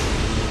with this.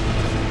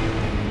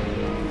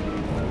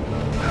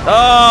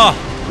 Oh!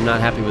 I'm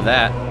not happy with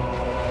that.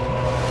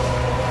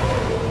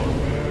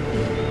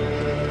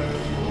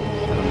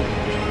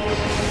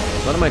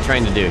 What am I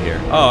trying to do here?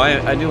 Oh,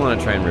 I do want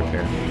to try and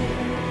repair.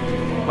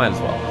 Might as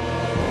well.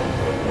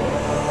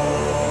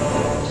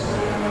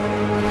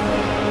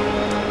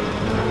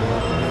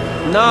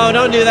 No,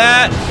 don't do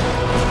that!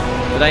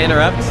 Did I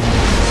interrupt?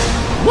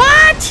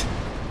 What?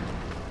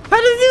 How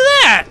did it do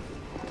that?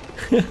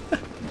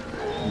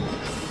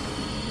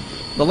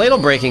 The ladle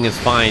breaking is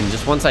fine,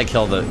 just once I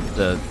kill the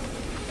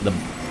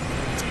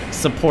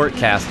support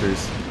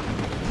casters.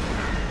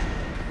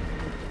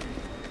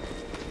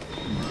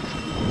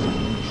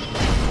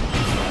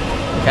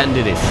 I can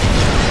do this.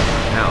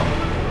 Ow.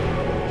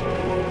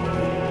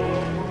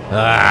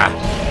 Ah.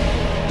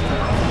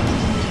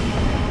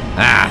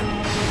 Ah.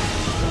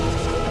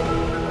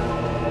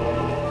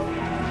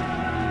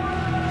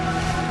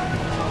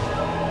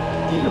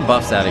 Get your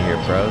buffs out of here,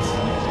 pros.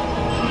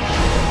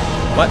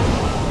 What?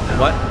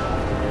 What?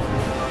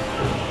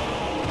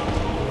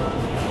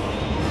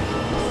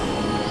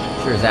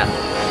 Sure, zap.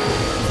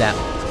 Zap.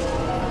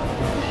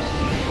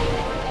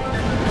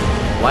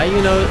 Why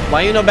you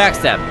no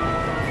backstab?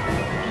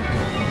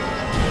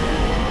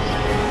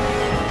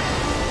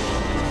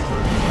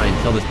 Fine,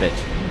 kill this bitch.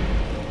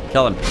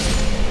 Kill him.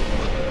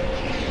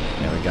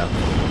 There we go.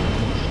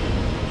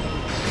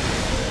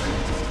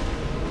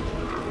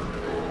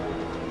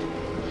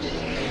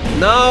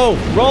 No!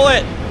 Roll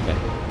it! Okay.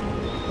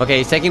 Okay,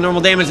 he's taking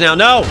normal damage now.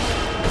 No!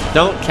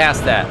 Don't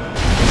cast that.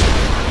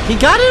 He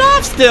got it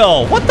off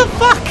still! What the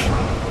fuck?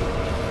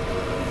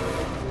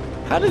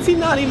 How does he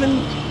not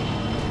even...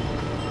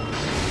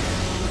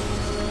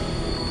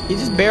 He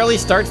just barely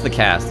starts the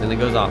cast and it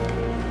goes off.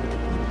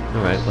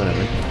 Alright,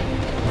 whatever.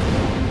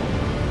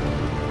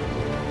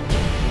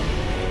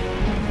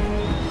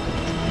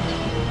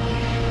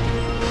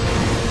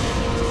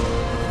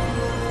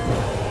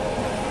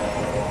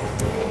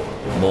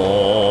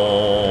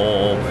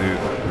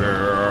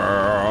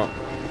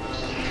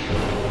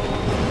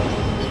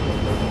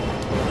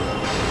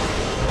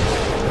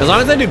 As long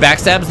as I do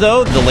backstabs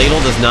though, the ladle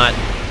does not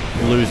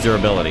lose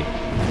durability.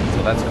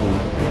 So that's cool.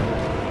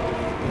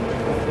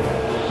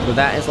 So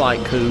that is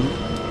like cool.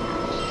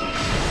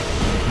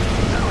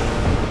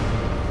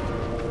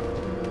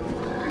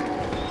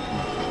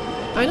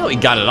 I know he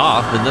got it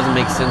off, but it doesn't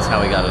make sense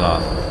how he got it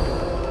off.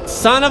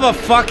 Son of a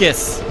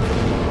fuckus!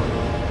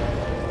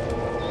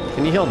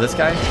 Can you heal this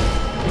guy?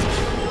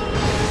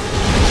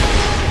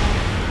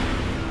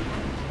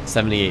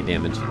 78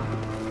 damage.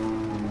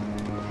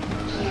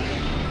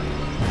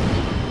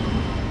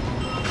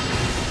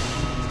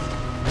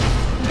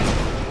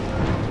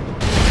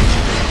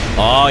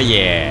 Oh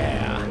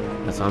yeah,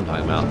 that's what I'm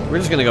talking about. We're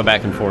just gonna go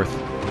back and forth,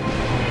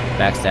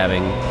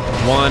 backstabbing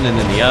one and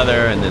then the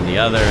other and then the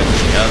other and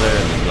then the other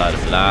and then blah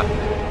blah blah.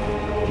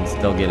 And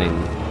still getting.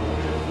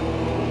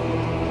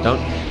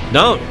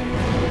 Don't.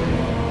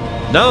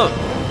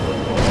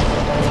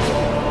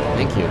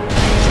 Thank you.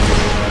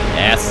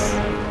 Yes.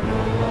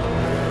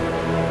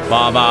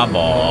 Ba ba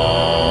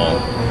ball.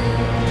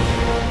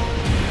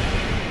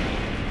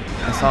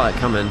 I saw it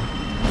coming.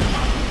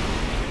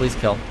 Please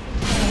kill.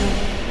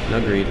 No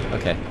greed.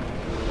 Okay.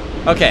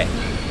 Okay.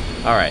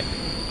 All right.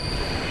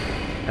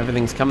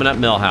 Everything's coming up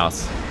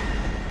Millhouse.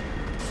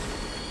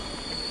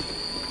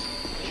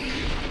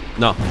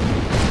 No.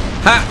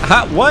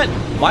 Ha! What?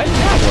 Why did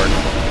that work?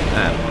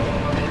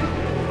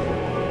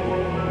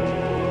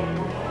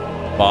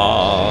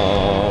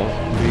 Ball.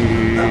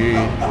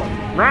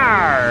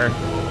 Rawr.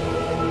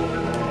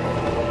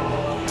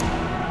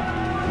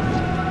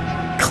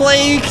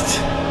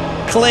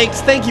 Claked.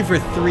 Thank you for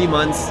 3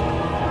 months.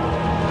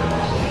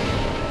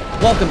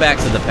 Welcome back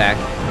to the pack.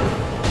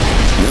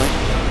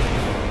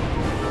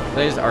 Did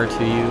I just R2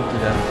 you to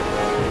death?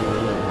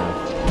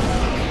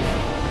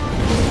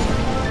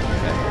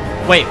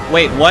 Okay.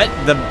 Wait, what?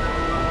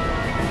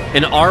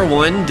 An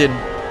R1 did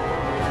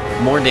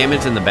more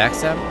damage than the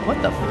backstab?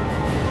 What the f?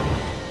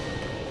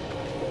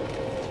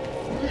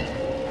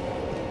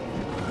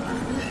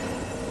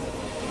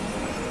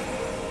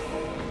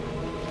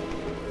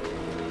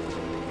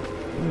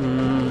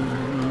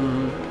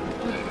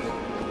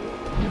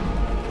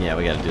 Yeah,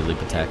 we gotta do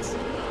leap attacks.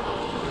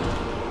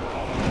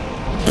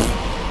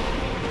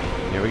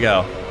 Here we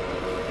go.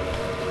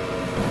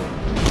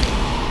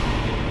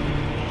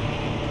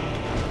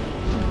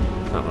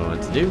 Not what I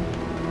want to do.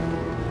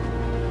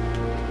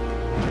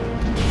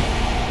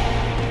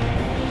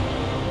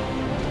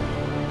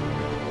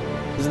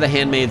 This is the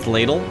Handmaid's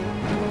Ladle.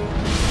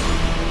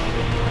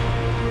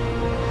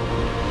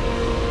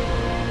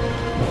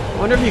 I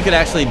wonder if you could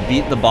actually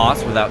beat the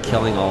boss without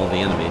killing all of the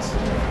enemies.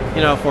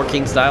 You know, 4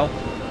 King style.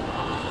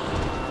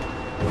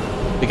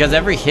 Because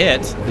every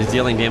hit is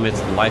dealing damage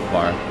to the life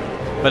bar,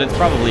 but it's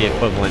probably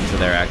equivalent to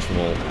their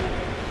actual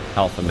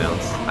health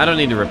amounts. I don't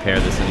need to repair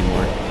this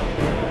anymore.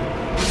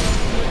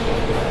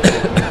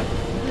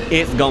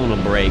 It's gonna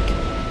break.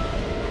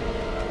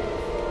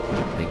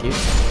 Thank you.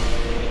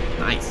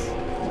 Nice.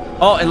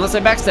 Oh, unless I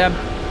backstab.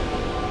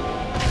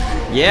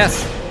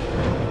 Yes.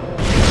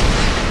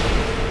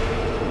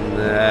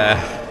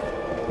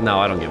 No,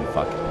 I don't give a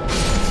fuck.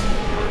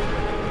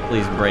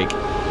 Please break.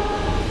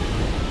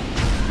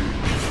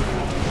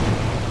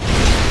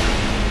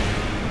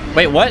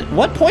 Wait, what?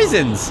 What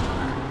poisons?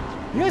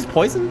 You guys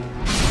poison?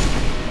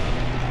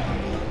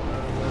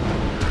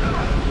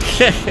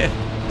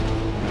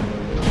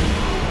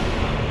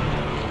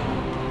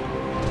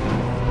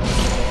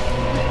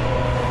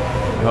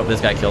 I hope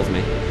this guy kills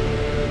me.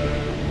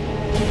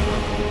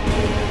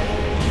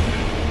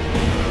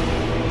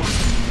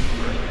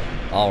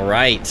 All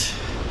right.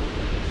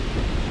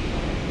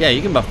 Yeah,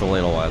 you can buff the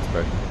ladle while it's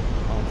broken.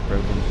 While it's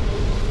broken.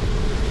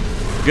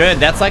 Good.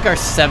 That's like our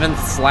 7th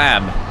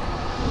slab.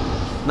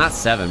 Not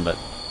 7, but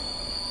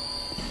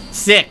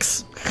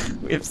 6.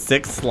 We have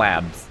 6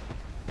 slabs.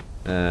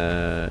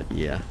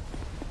 Yeah.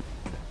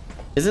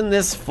 Isn't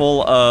this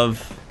full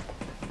of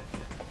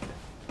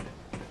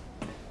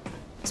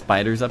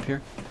spiders up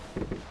here?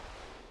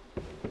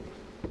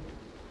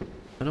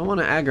 I don't want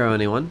to aggro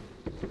anyone.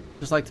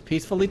 Just like to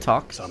peacefully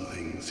talk.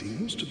 Something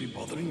seems to be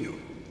bothering you.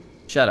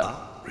 Shut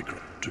up.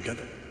 Regret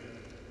together.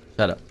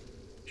 Shut up.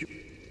 You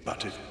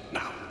but it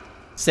now.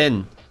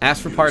 Sin.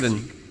 Ask for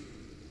pardon.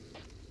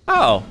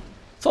 Oh,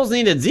 souls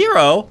needed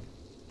 0?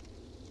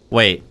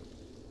 Wait.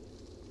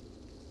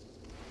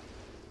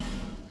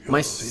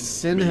 My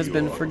sin has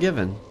been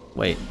forgiven.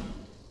 Wait.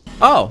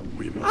 Oh.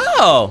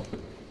 Oh.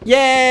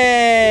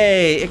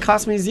 Yay! It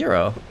cost me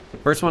 0.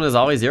 First one is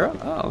always 0?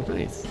 Oh,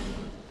 nice.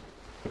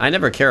 I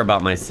never care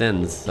about my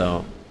sins,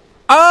 so.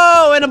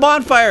 Oh, and a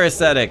bonfire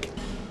aesthetic.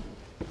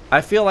 I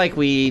feel like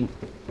we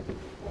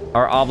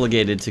are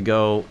obligated to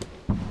go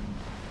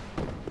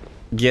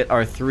get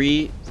our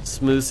 3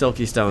 smooth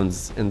silky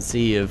stones and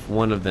see if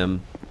one of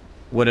them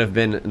would have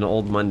been an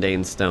old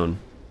mundane stone.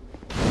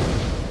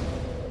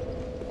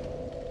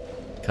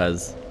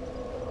 Cause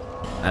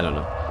I don't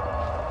know.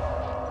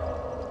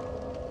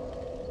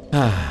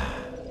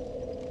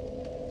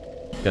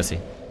 Go see.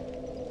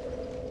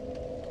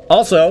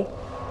 Also,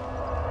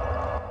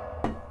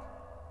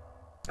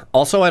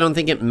 I don't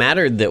think it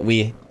mattered that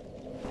we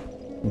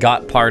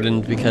got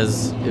pardoned,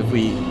 because if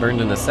we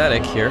burned an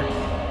ascetic here,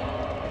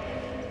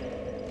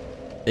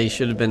 they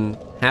should have been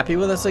happy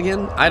with us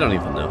again? I don't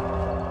even know.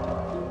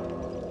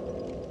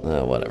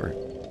 Whatever.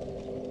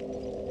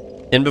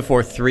 In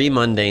before 3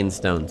 mundane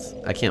stones.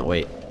 I can't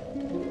wait.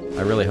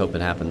 I really hope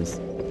it happens.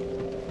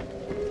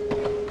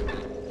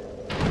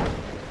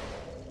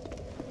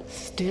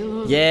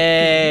 Still.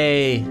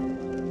 Yay!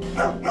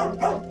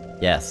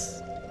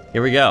 Yes.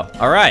 Here we go.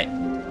 All right.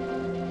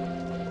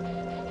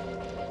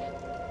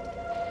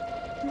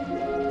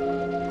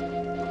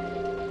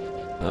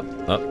 Up,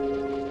 up.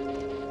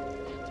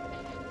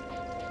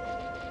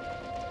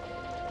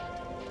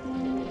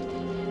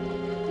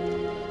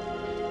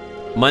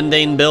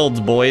 Mundane builds,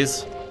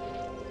 boys.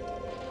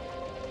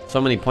 So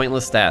many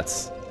pointless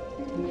stats.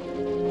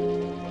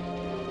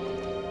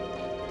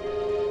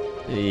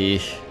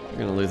 Eesh, we're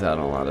gonna lose out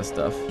on a lot of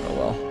stuff. Oh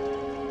well.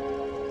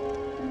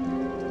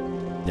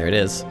 There it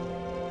is.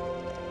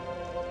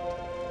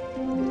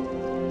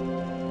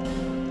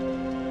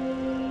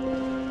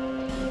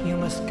 You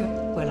must go.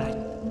 Well,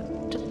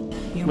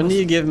 When do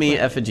you give me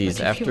effigies?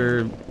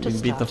 After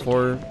we beat the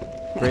 4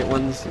 great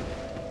ones?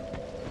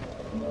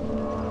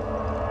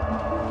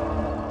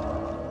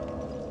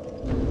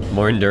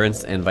 More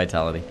endurance and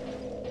vitality.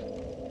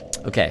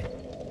 Okay.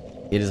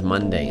 It is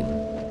mundane.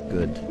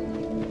 Good.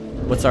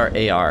 What's our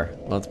AR?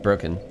 Well, it's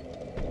broken.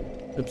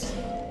 Oops.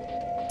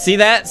 See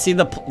that? See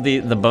the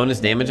bonus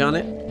damage on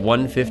it?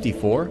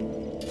 154?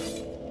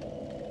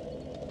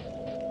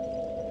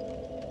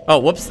 Oh,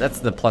 whoops. That's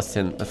the plus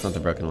 10. That's not the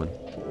broken one.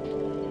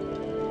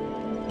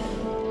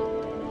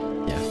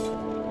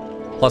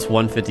 Yeah. Plus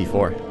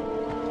 154.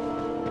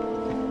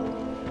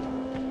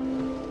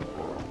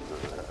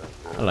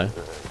 Hello.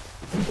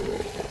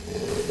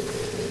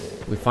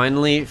 We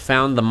finally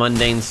found the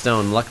mundane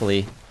stone,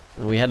 luckily.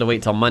 We had to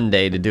wait till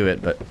Monday to do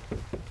it, but...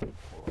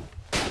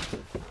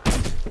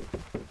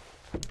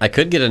 I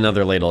could get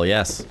another ladle,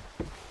 yes.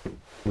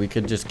 We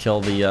could just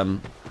kill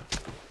the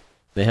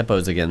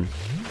hippos again.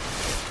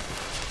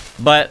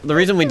 But the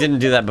reason we didn't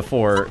do that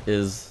before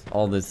is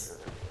all this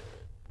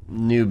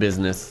new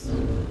business.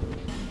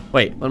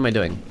 Wait, what am I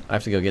doing? I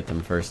have to go get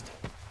them first.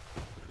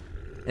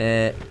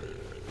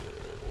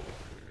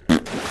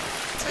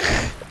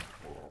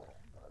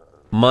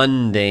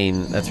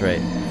 Mundane, that's right.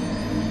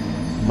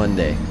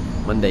 Monday.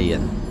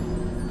 Mondayan.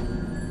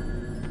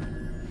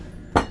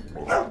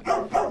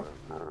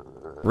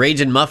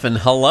 Ragin' Muffin,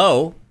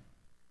 hello!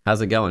 How's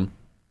it going?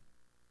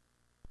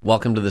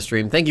 Welcome to the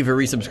stream. Thank you for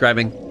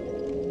resubscribing.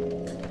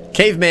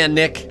 Caveman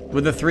Nick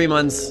with the 3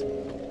 months.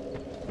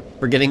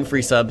 For getting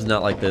free subs,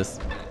 not like this.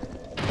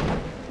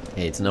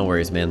 Hey, it's no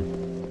worries, man.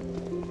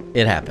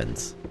 It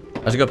happens.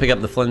 I should go pick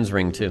up the Flynn's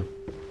ring, too.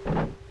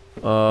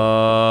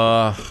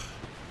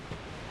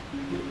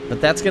 But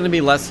that's going to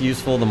be less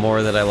useful the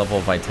more that I level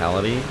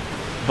vitality.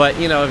 But,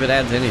 you know, if it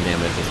adds any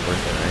damage, it's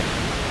worth it,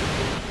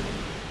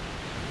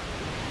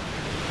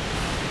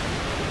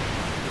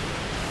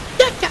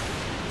 right? Yeah.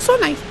 So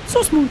nice.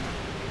 So smooth.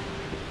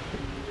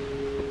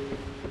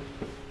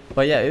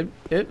 But yeah,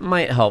 it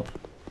might help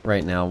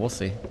right now. We'll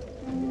see.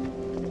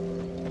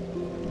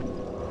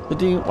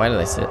 Why did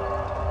I sit?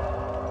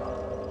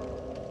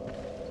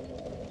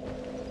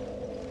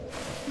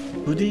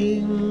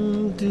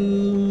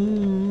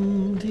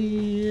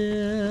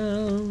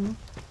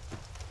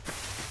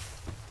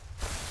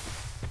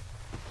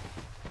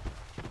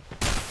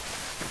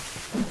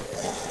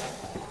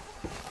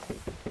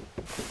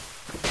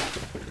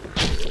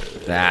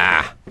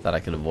 Ah, thought I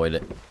could avoid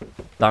it.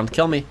 Don't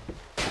kill me.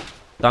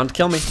 Don't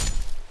kill me.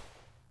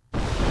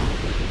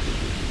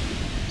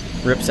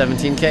 Rip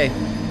 17k.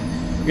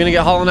 You're gonna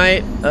get Hollow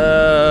Knight.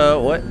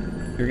 What?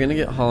 You're gonna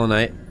get Hollow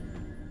Knight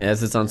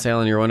as it's on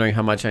sale and you're wondering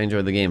how much I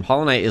enjoy the game.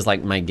 Hollow Knight is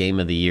like my game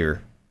of the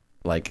year.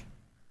 Like,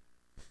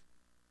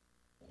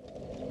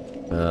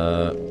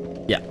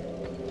 yeah.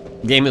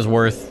 Game is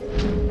worth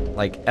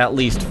like at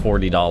least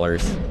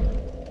 $40.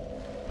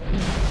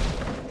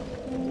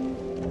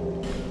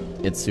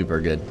 It's super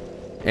good.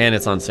 And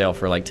it's on sale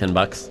for like 10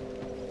 bucks.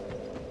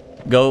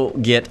 Go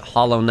get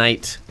Hollow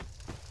Knight.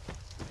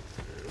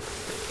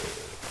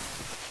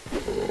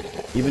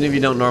 Even if you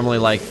don't normally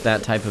like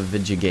that type of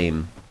video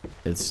game,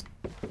 it's...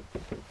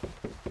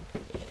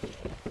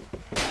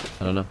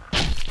 I don't know.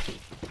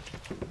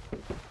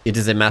 It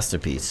is a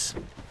masterpiece.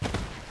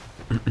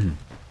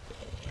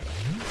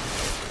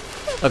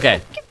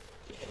 Okay.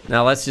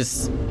 Now let's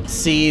just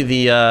see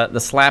the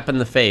slap in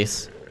the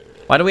face.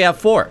 Why do we have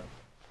 4?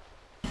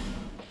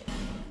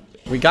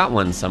 We got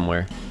one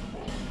somewhere.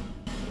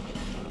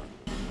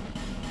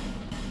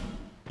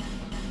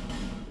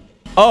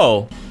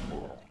 Oh!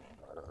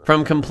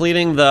 From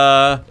completing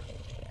the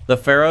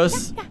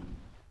Pharaoh's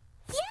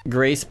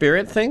Gray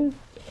Spirit thing?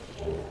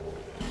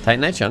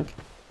 Titanite chunk.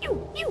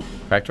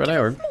 Cracked what I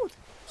ordered.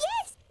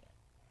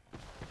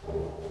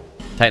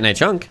 Titanite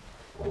chunk.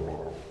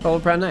 Follow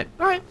Proud Knight.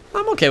 Alright,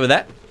 I'm okay with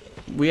that.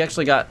 We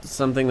actually got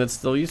something that's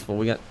still useful.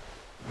 We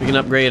can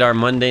upgrade our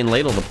mundane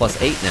ladle to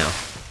 +8 now.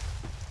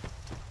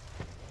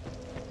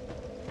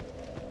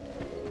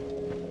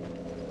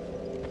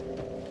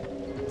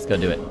 Let's go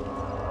do it.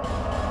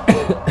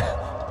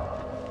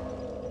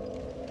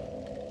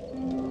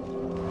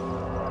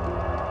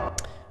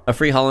 A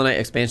free Hollow Knight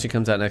expansion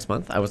comes out next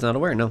month. I was not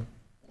aware, no.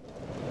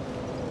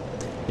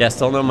 Yeah,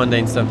 still no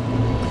mundane stuff.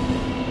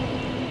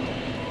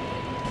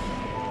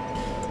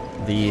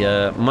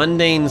 The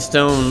mundane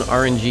stone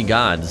RNG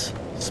gods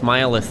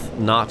smileth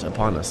not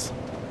upon us.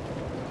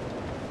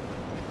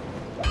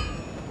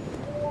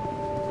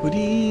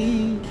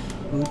 Woody,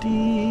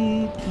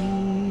 woody,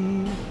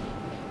 dee.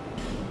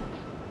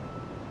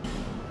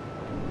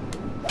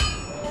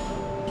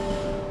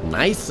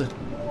 Nice.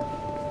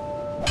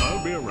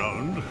 I'll be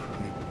around.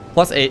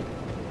 +8.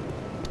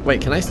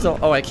 Wait, can I still?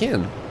 Oh, I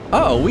can.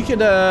 Oh, we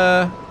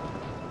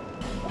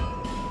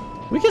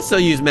could still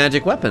use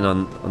magic weapon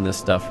on this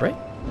stuff, right?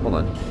 Hold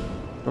on.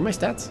 Where are my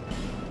stats?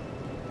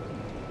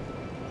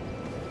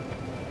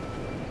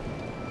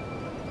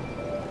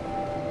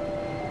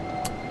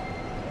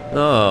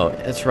 Oh,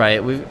 that's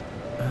right. We've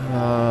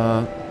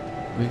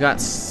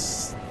got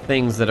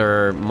things that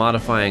are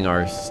modifying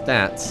our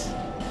stats.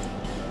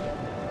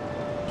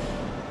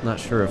 Not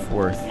sure if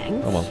worth.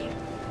 Thanks. Oh well.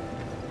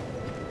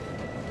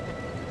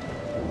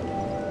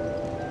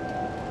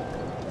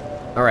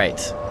 All right.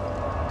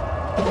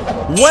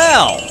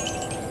 Well,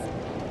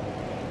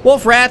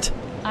 Wolf Rat.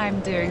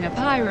 I'm doing a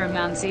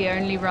pyromancy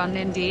only run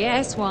in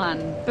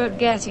DS1, but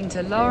getting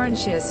to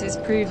Laurentius is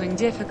proving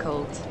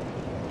difficult.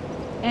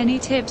 Any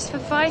tips for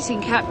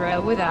fighting Capra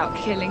without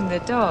killing the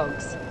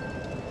dogs?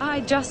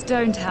 I just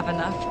don't have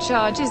enough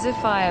charges of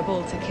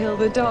fireball to kill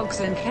the dogs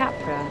and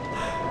Capra.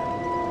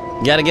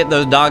 You gotta get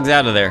those dogs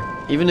out of there.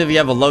 Even if you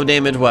have a low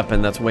damage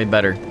weapon, that's way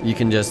better. You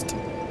can just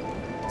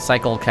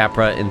cycle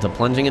Capra into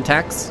plunging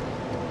attacks.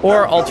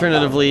 Or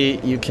alternatively,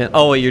 you can...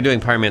 Oh, wait, you're doing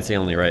pyromancy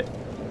only, right?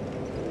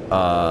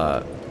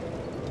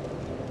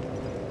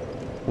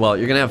 Well,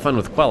 you're gonna have fun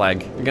with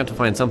Quellag. You're gonna have to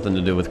find something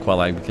to do with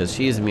Quellag because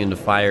she is immune to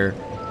fire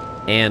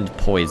and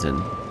poison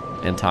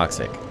and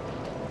toxic.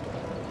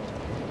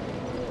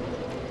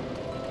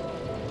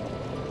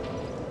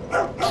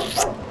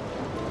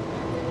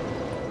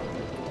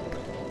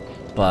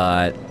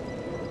 But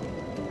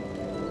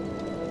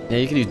yeah,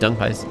 you can use dung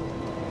pies.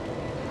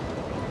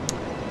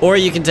 Or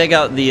you can take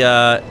out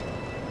the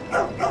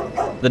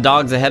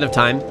dogs ahead of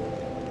time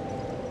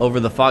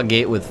over the fog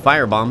gate with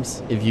fire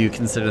bombs, if you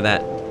consider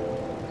that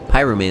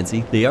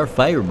pyromancy. They are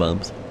fire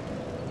bombs.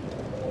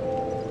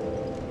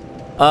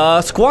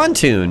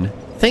 Squantoon,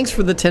 thanks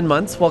for the 10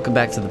 months. Welcome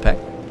back to the pack.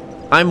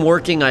 I'm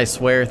working, I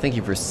swear. Thank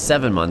you for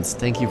 7 months.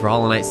 Thank you for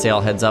Hollow Knight sale.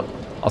 Heads up.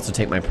 Also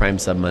take my Prime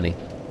sub money.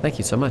 Thank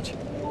you so much.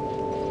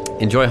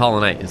 Enjoy Hollow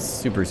Knight. It's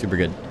super, super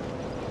good.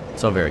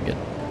 So very good.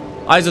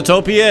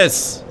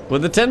 Isotopius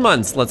with the 10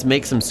 months. Let's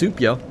make some soup,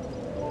 yo.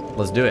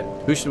 Let's do it.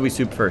 Who should we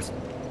soup first?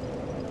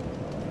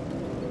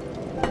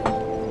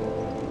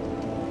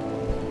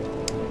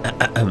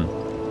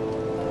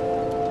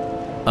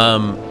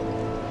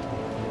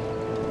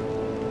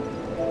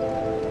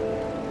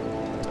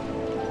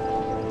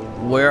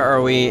 Where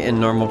are we in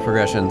normal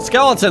progression?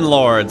 Skeleton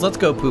Lords! Let's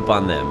go poop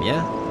on them,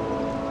 yeah?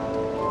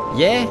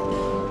 Yeah?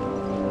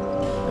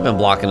 They've been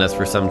blocking us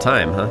for some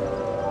time, huh?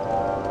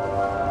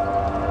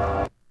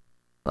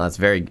 Well, it's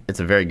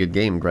a very good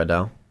game,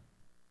 Gredo.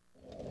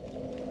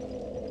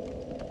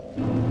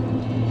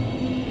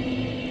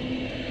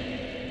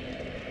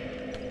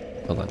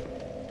 Hold on.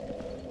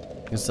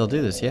 You can still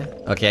do this, yeah?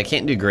 Okay, I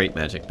can't do great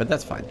magic, but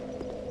that's fine.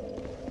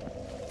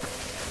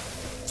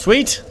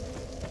 Sweet!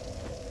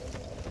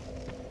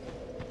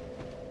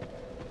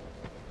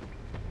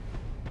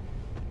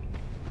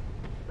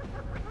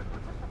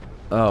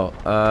 Oh,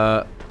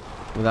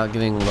 without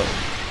getting low.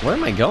 Where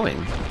am I going?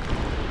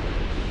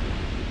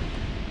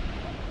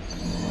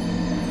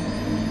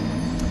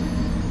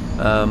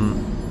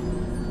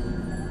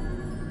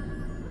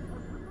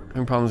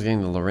 Having problems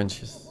getting to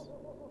Laurentius.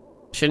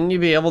 Shouldn't you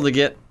be able to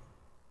get...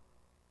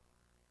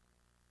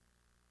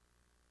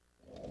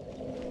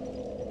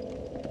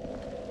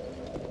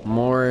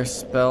 more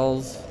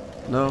spells?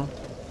 No?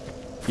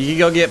 You could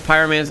go get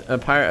Power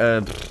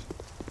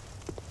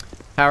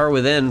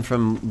Within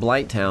from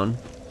Blighttown.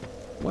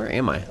 Where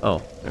am I?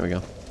 Oh, there we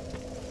go.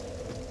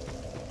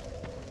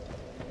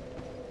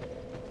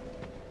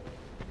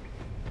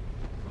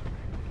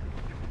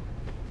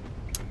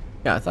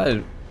 Yeah, I thought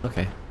it...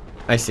 Okay.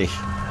 I see.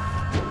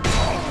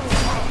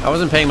 I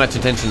wasn't paying much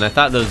attention. I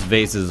thought those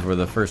vases were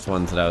the first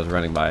ones that I was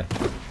running by.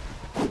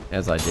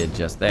 As I did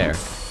just there.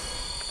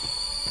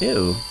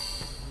 Ew.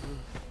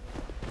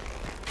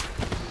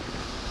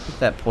 Get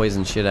that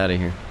poison shit out of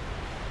here.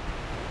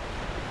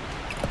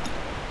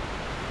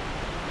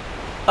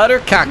 Utter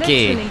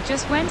cocky. Literally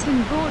just went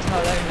and bought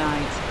Hollow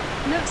Knight.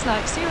 Looks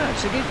like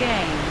such a good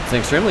game. It's an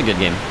extremely good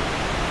game.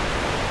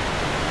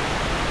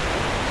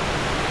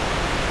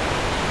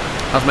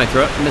 How's my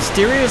throat?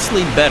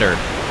 Mysteriously better.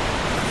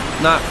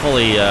 Not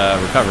fully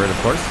recovered,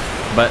 of course,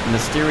 but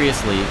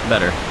mysteriously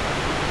better.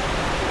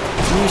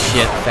 You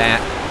shit,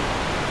 fat.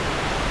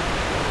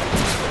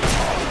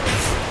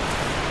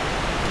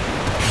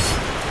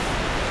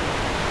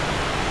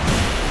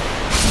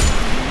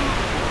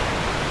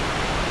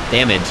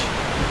 Damage.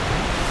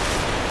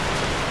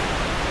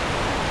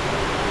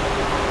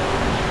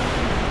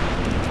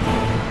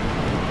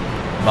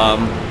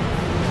 Bum.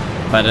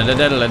 I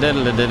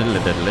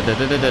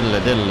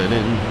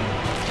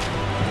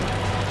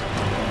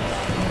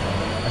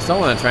still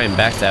want to try and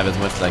backstab as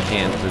much as I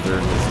can to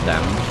preserve this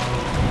damage.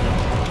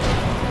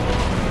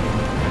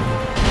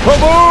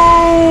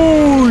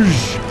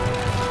 Baboosh!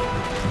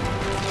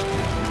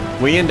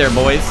 We in there,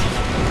 boys.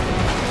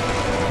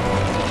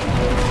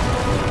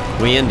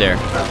 We in there.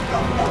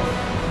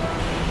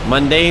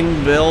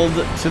 Mundane build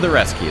to the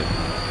rescue.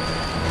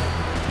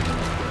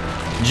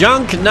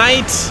 Junk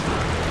Knight!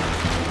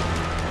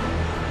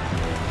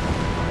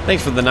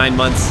 Thanks for the 9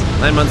 months.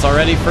 9 months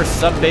already. First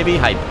sub, baby.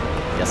 Hype.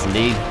 Yes,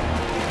 indeed.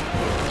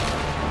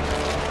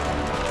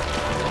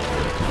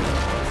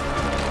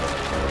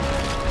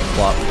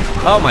 Flop.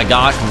 Oh my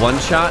gosh, one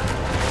shot?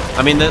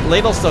 I mean, the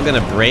ladle's still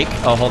gonna break.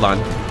 Oh, hold on.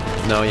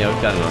 No, yeah,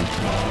 we've got it on.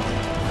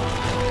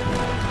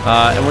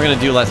 And we're gonna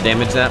do less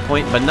damage at that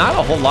point, but not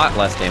a whole lot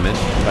less damage,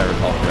 if I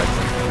recall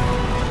correctly.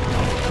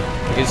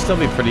 It can still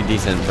be pretty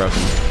decent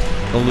broken.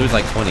 They'll lose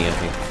like 20, I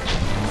think.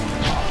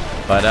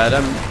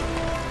 Ba-da-dum.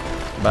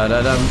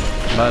 Ba-da-dum.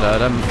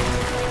 Ba-da-dum.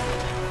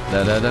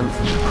 Da-da-dum.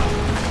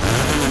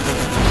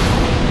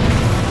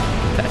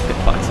 That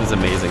hitbox is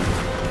amazing.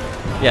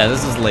 Yeah,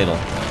 this is ladle.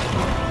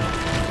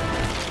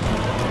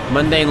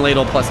 Mundane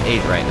ladle plus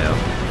 8 right now.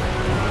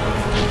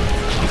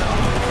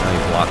 Now you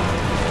block.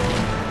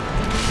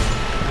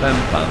 Bum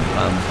bum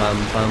bum bum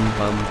bum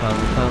bum bum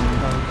bum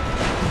bum.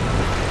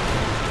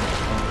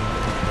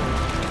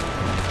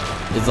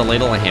 Is the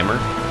ladle a hammer?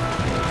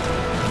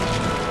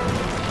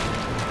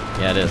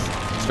 Yeah, it is.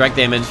 Strike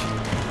damage.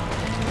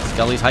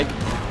 Scully's hype.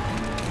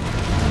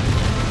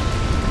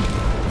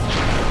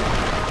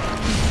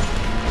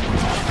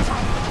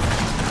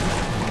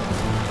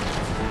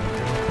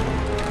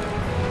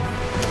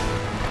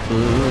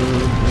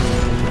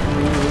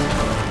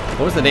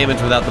 What was the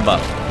damage without the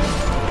buff?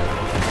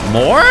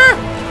 More?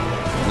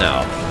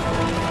 No.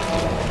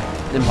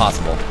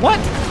 Impossible. What?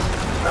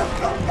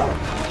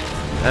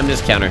 I'm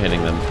just counter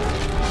hitting them.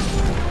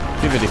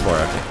 254,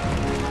 okay.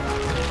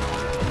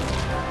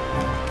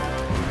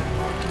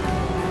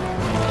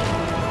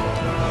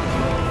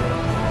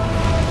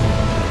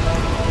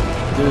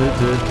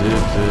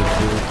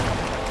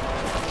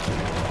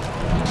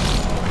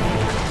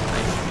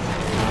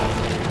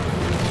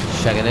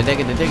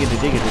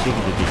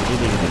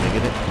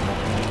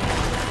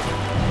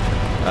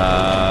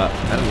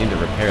 I don't need to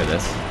repair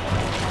this.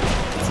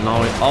 It's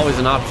always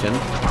an option.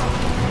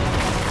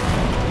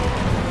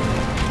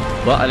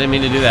 Well, I didn't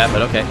mean to do that,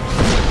 but okay.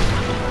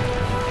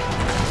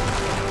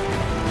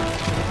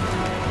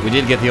 We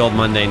did get the old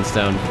mundane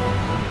stone.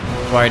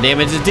 Fire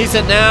damage is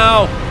decent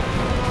now.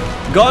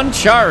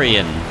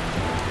 Goncharian.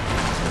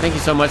 Thank you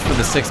so much for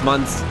the 6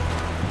 months.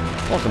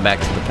 Welcome back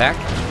to the pack.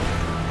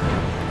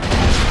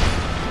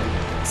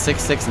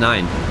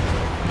 669.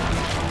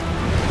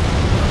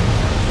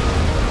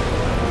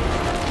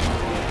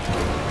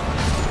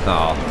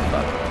 Oh,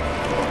 fuck.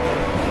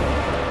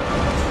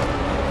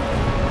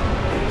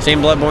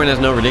 Same Bloodborne has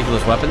no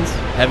ridiculous weapons.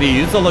 Have you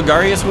used the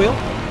Logarius wheel?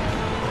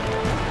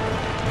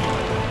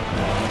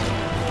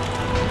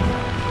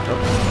 Oh.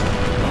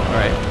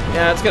 Alright.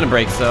 Yeah, it's gonna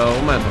break, so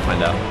we might have to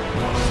find out.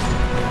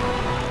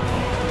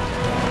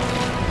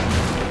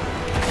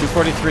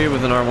 243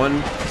 with an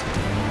R1.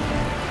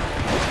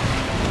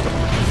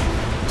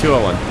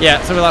 201.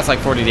 Yeah, so we lost like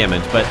 40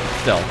 damage, but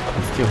still,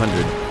 it's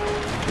 200.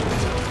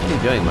 What are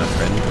you doing, my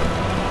friend?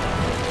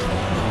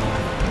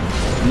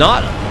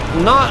 Not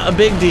a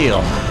big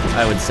deal,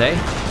 I would say.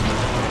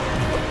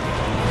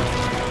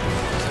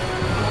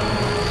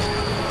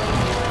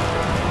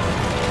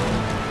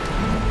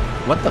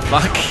 What the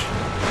fuck?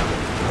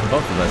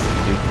 Both of us,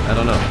 dude. I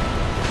don't know.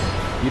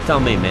 You tell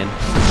me, man.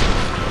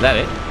 Is that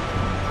it?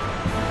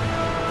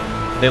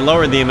 They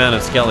lowered the amount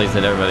of skellies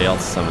that everybody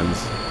else summons.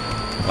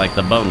 Like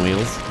the bone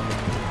wheels.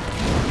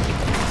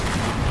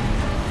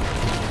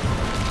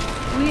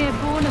 We are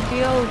born of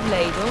the old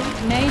ladle,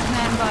 made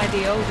man by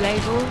the old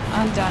label,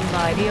 undone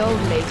by the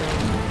old ladle.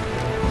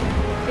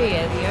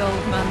 Fear the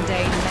old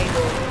mundane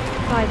label.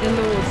 By the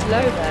Lord's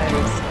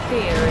logos,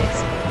 fear it.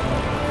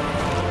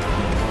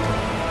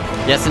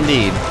 Yes,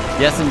 indeed.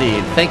 Yes,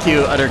 indeed. Thank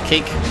you, Utter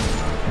Cake.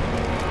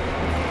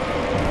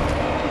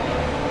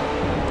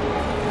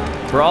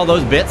 For all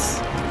those bits.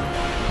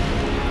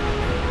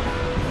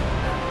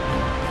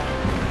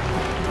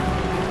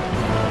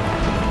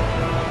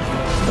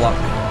 Block.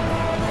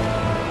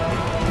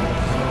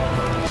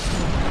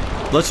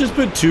 Let's just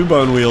put 2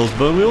 bone wheels.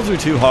 Bone wheels are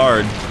too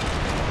hard.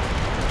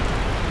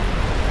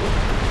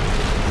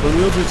 Bone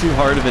wheels are too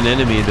hard of an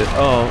enemy that,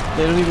 oh,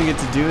 they don't even get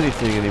to do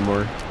anything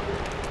anymore.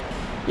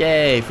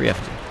 Yay, free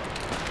effigy.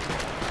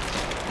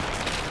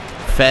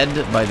 Fed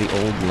by the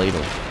old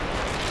ladle.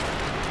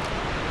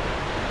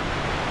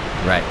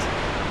 Right.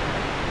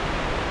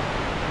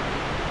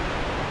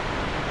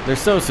 They're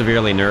so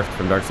severely nerfed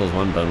from Dark Souls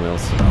 1 bone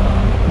wheels.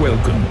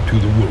 Welcome to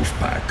the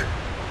Wolfpack.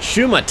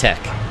 Shumatek.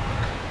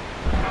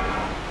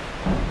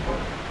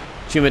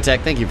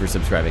 Shumatek, thank you for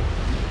subscribing.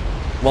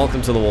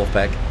 Welcome to the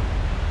Wolfpack.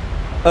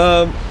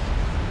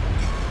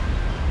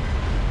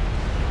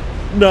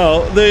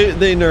 No,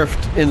 they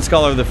nerfed in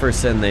Scholar of the First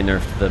Sin. They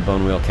nerfed the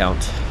bone wheel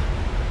count.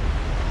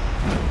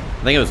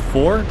 I think it was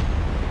 4.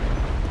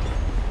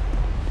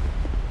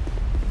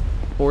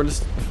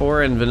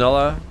 4 in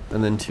vanilla,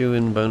 and then 2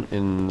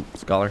 in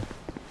Scholar.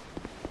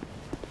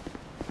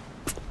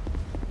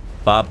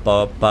 Ba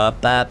ba ba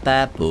ba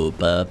ba boo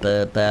ba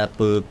ba ba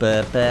boo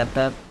ba ba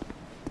ba.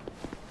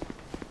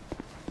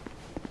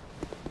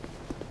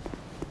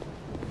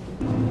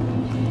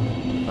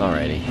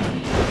 Alrighty.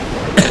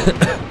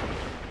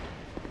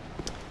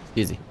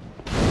 Easy.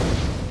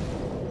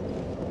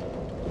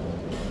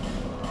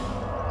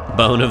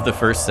 Bone of the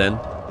first sin.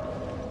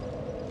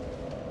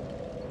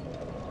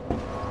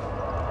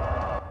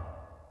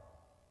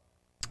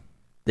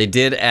 They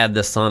did add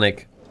the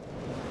Sonic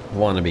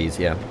wannabes,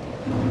 yeah.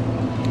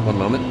 One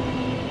moment.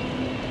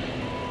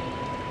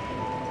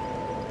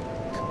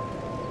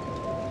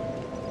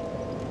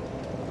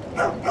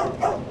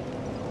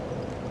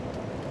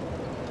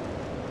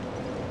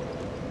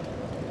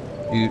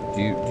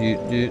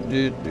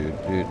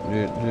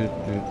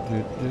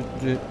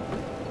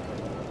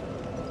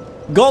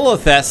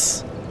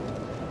 Golothes,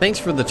 thanks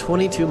for the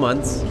 22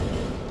 months.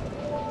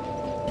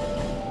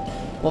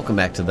 Welcome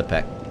back to the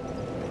pack.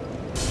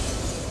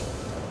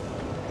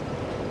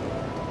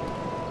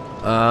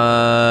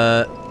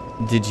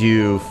 Did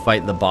you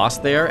fight the boss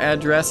there?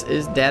 Address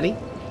is Daddy.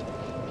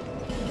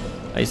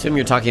 I assume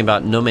you're talking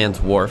about No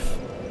Man's Wharf.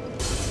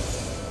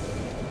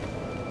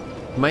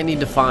 Might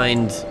need to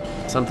find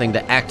something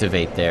to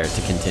activate there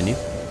to continue.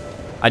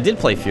 I did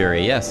play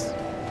Fury, yes.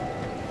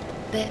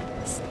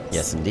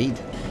 Yes, indeed.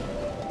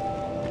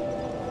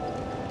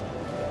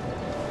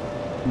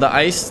 The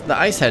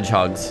ice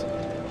hedgehogs.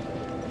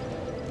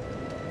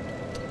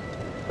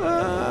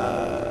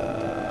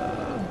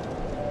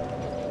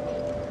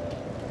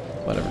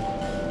 Whatever.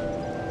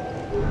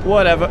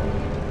 Whatever.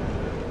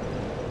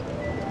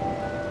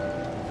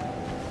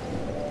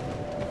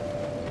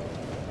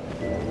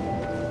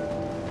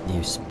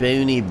 You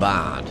spoony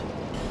bard.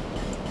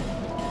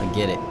 I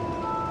get it.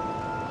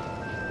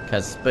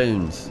 'Cause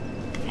spoons.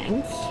 Thank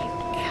you,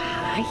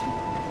 Kai.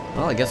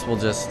 Well, I guess we'll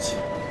just...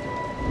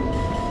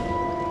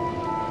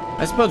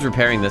 I suppose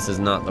repairing this is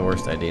not the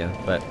worst idea,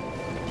 but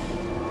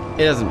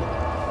it doesn't...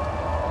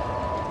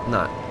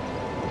 not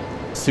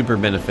super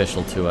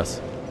beneficial to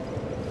us.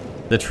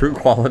 The true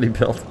quality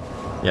build.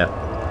 Yeah.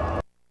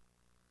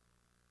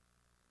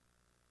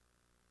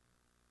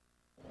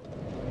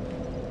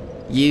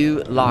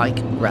 You like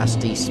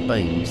rusty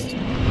spoons.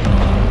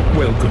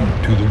 Welcome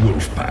to the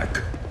wolf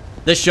pack.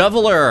 The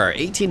Shoveler,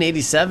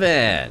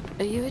 1887.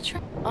 Are you a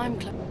trap? I'm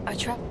a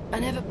trap. I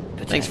never.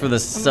 Thanks for the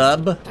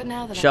sub,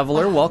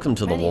 Shoveler. Welcome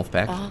to the wolf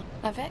pack.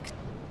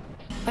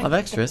 Of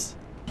extras.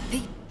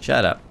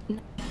 Shut up.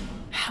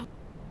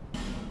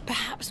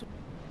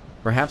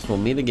 Perhaps we'll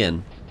meet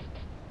again.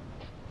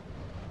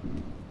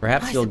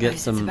 Perhaps you'll get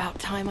some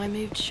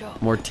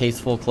more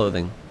tasteful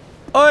clothing.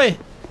 Oi!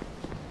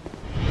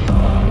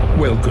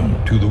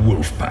 Welcome to the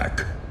wolf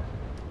pack.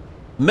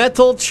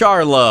 Metal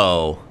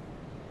Charlo.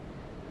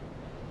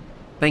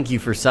 Thank you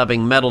for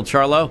subbing, Metal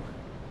Charlo.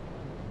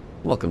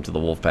 Welcome to the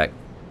wolf pack.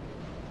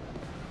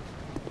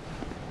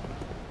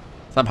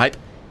 Sub hype.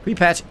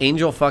 Pre-patch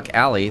Angel Fuck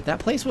Alley. That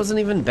place wasn't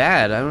even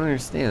bad. I don't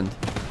understand.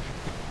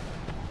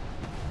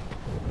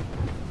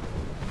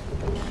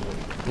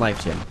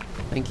 Life gem.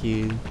 Thank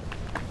you.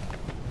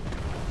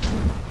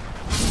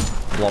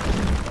 Flop.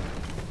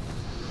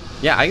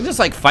 Yeah, I can just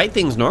like fight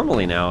things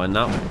normally now and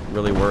not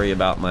really worry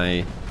about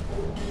my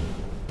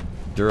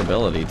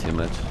durability too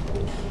much.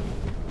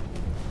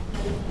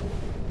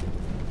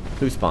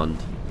 Who spawned?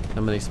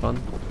 Somebody spawned?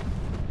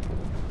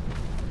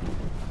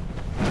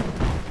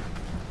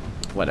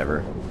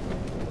 Whatever.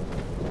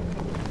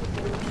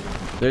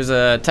 There's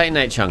a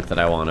Titanite chunk that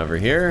I want over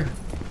here.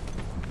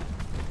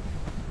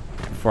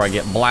 Before I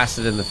get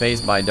blasted in the face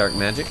by dark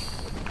magic.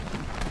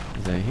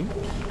 Is that here?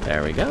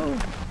 There we go.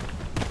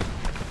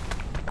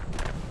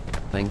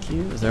 Thank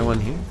you. Is there one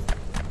here?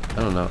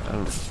 I don't know.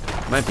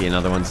 Might be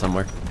another one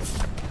somewhere.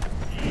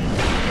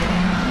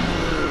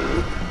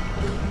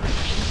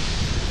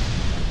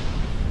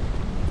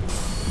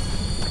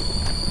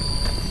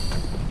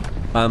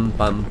 Bum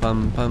bum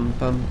bum bum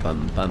bum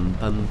bum bum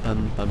bum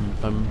bum bum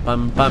bum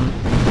bum bum.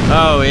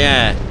 Oh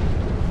yeah.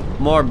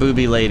 More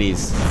booby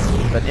ladies.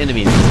 But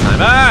enemies this time.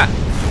 Ah!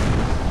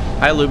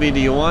 Hi Luby, do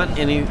you want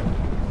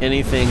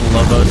anything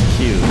Lobos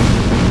Q?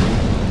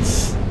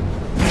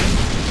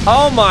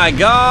 Oh my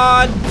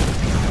god!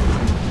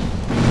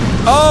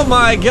 Oh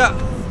my god!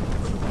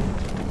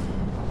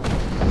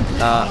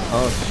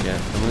 Oh shit.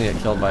 I'm gonna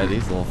get killed by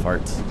these little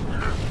farts.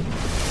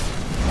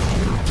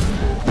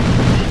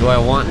 Do I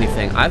want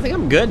anything? I think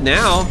I'm good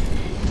now.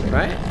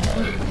 Right?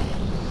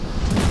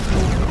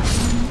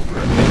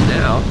 Good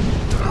now.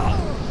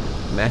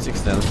 Magic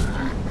stone.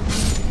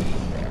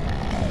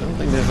 I don't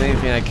think there's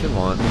anything I could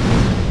want.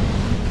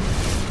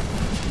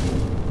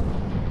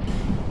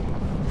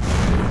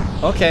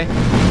 Okay.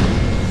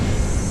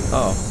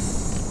 Oh.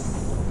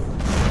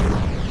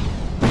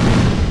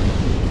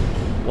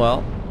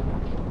 Well.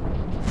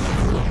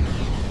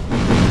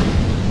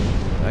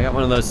 I got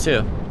one of those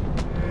too.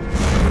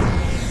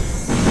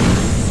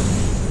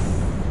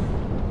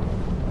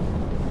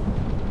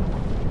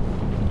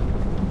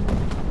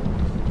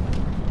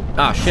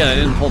 Oh shit, I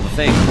didn't pull the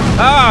thing.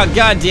 Ah, oh,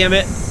 god damn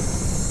it.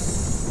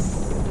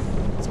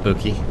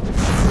 Spooky.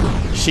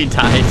 She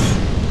died.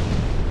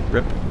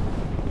 Rip.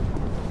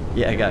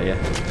 Yeah, I got you.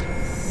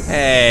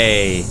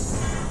 Hey.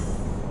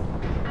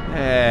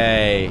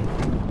 Hey.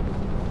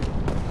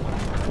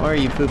 Why are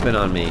you pooping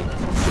on me?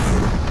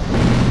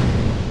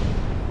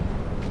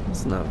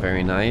 It's not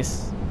very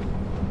nice.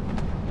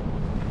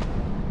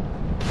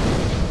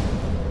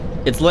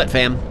 It's lit,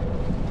 fam.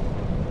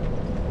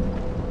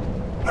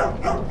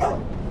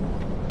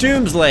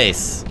 Doom's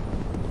Lace.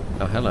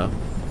 Oh, hello.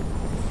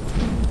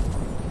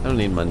 I don't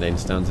need mundane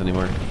stones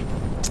anymore.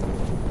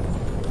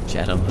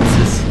 Shadow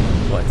Moses.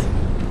 What?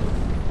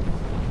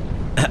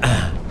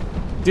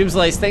 Doom's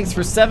Lace, thanks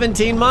for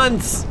 17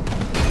 months.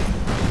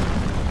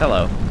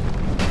 Hello.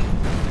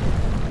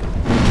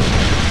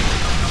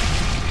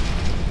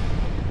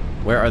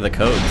 Where are the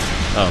codes?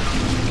 Oh.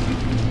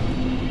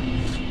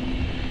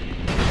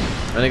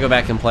 I'm gonna go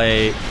back and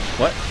play.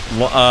 What?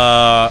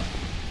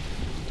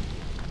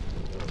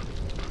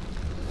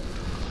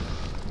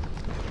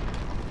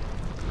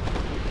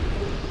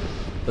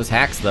 Those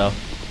hacks, though.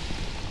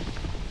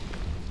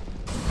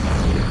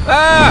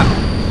 Ah!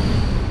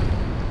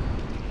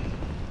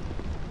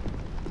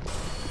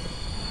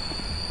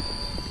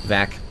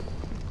 Vac.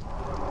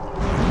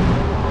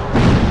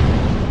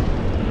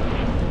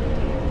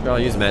 Sure, I'll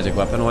use a magic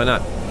weapon. Why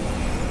not?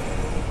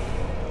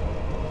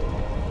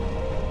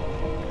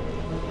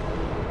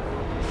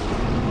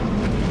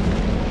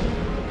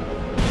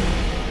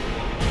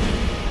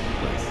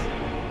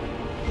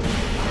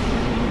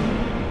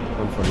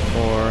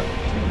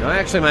 It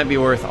actually might be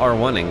worth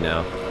R1ing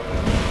now.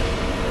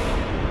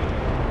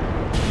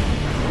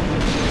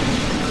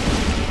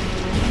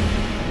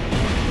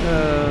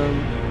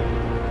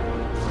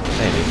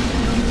 Maybe.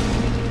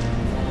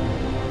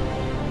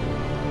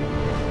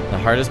 The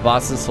hardest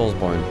boss in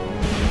Soulsborne.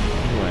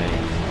 Anyway.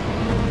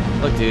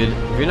 Look, dude,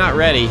 if you're not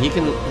ready, he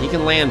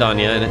can land on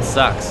you and it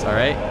sucks,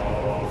 alright?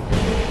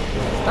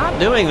 Stop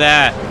doing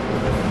that!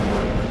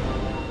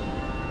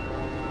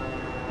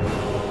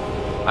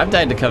 I've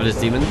died to Covetous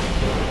Demon.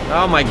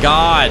 Oh my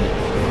god!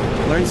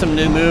 Learn some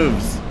new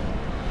moves.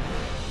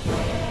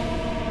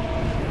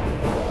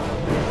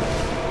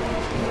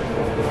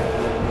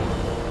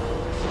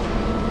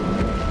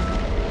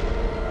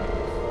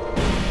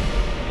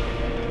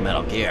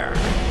 Metal Gear.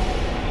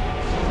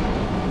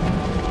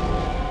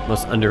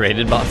 Most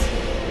underrated boss.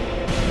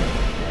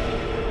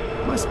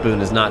 My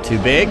spoon is not too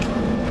big.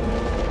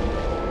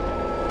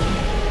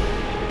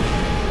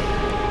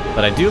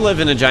 But I do live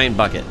in a giant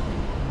bucket.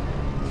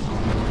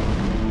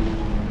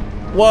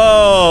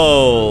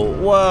 Whoa!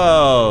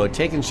 Whoa!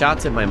 Taking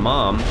shots at my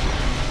mom.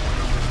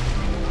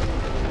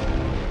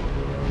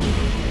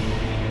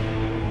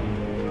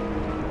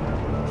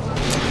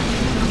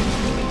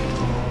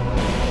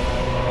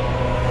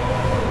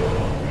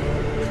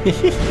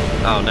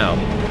 Oh no.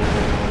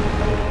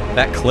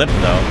 That clip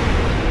though.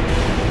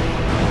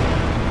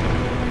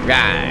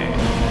 Right.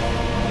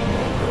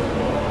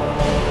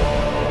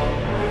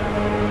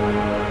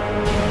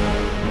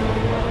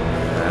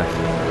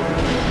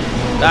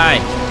 Die!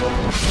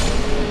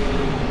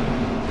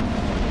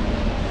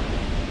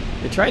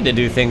 They tried to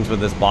do things with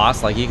this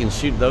boss, like you can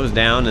shoot those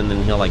down and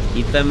then he'll like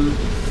eat them,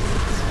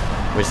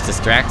 which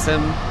distracts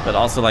him, but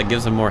also like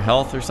gives him more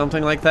health or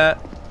something like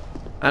that.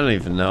 I don't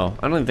even know.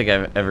 I don't even think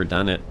I've ever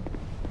done it.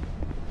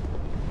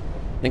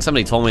 I think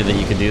somebody told me that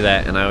you could do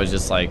that and I was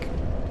just like,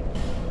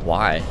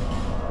 why?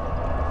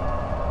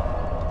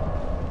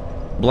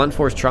 Blunt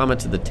force trauma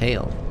to the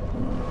tail.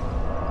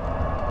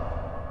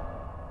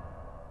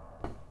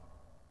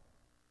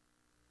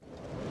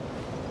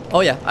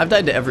 Oh yeah, I've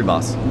died to every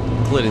boss,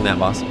 including that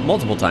boss,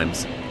 multiple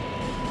times.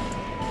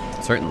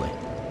 Certainly.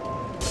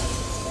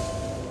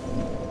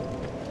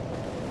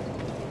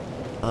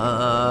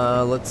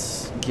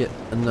 Let's get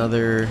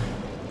another...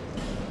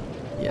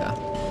 Yeah.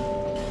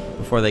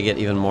 Before they get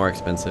even more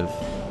expensive.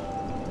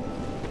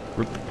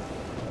 Rip.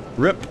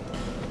 Rip.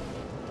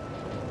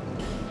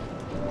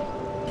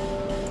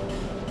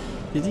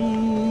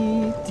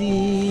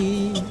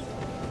 Dee-dee-dee.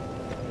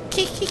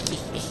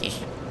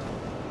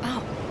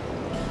 Ow.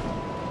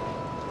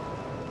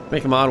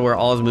 Make a mod where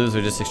all his moves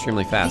are just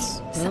extremely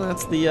fast. Hey, Well,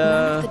 that's the,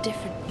 None of the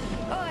different.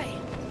 Oi.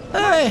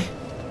 Hey!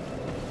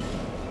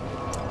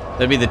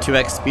 That'd be the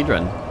 2x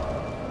speedrun.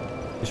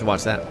 You should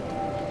watch that.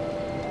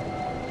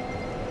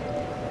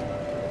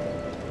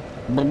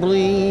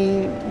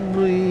 Blee,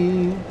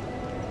 blee.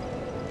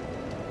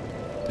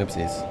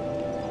 Oopsies.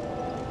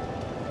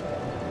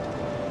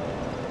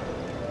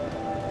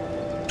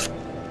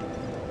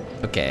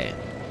 Okay.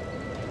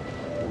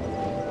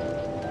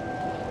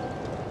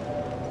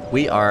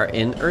 We are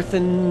in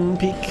Earthen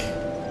Peak.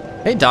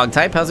 Hey, dog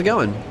type, how's it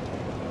going?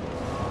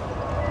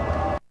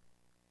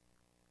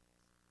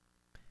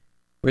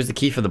 Where's the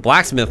key for the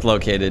blacksmith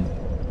located?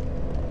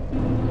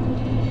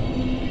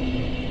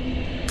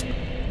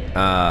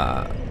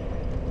 I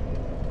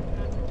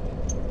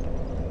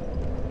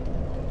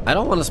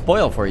don't want to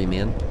spoil for you,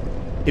 man.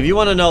 If you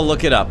want to know,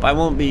 look it up. I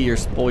won't be your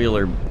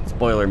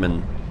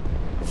spoilerman.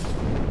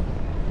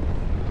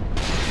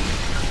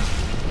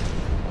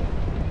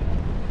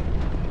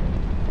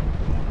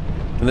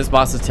 Can this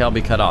boss's tail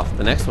be cut off?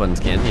 The next ones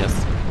can,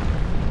 yes.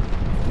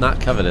 Not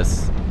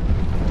covetous.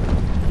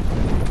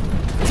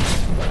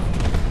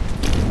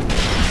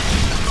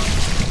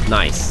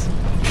 Nice.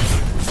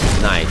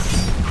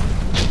 Nice.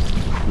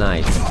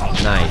 Nice.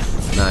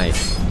 Nice.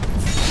 Nice.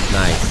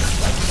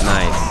 Nice.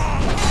 Nice.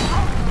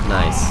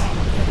 Nice.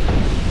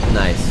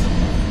 Nice.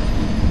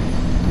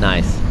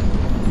 Nice.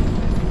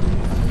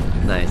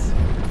 Nice.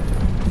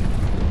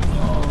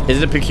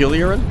 Is it a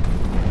peculiar run?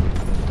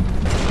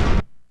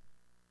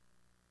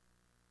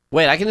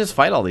 Wait, I can just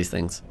fight all these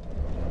things.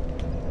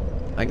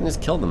 I can just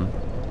kill them.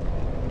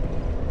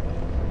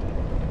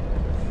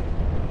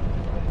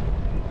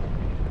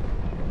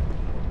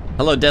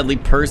 Hello, deadly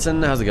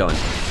person. How's it going?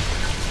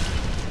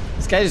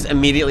 This guy just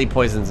immediately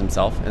poisons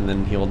himself, and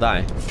then he will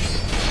die.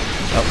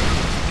 Oh.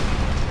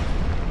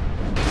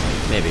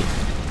 Maybe.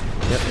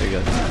 Yep, there he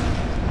goes.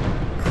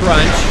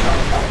 Crunch.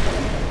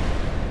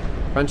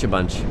 Crunch a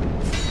bunch.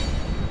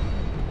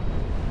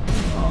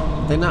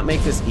 Did they not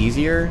make this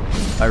easier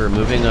by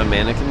removing a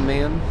mannequin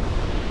man?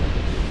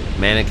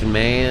 Mannequin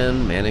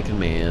man, mannequin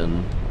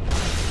man.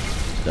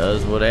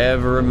 Does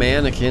whatever a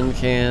mannequin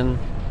can.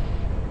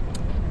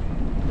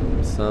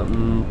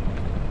 Something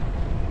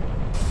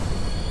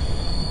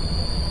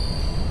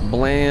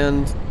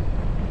bland.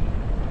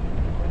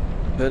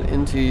 Put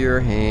into your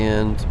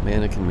hand,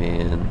 mannequin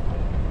man.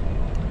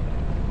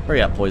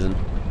 Hurry up, poison.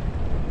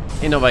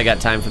 Ain't nobody got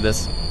time for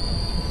this.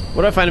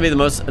 What do I find to be the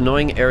most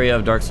annoying area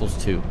of Dark Souls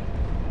 2?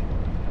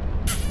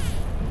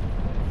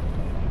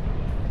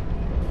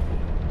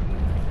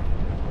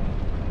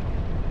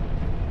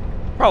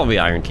 Probably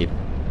Iron Keep.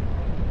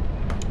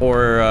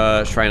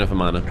 Or Shrine of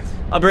Amana.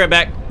 I'll be right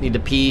back. Need to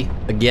pee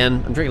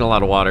again. I'm drinking a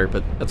lot of water,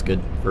 but that's good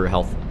for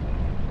health.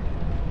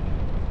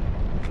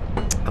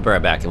 I'll be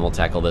right back and we'll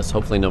tackle this.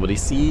 Hopefully nobody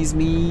sees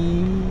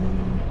me.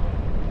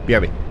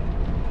 BRB.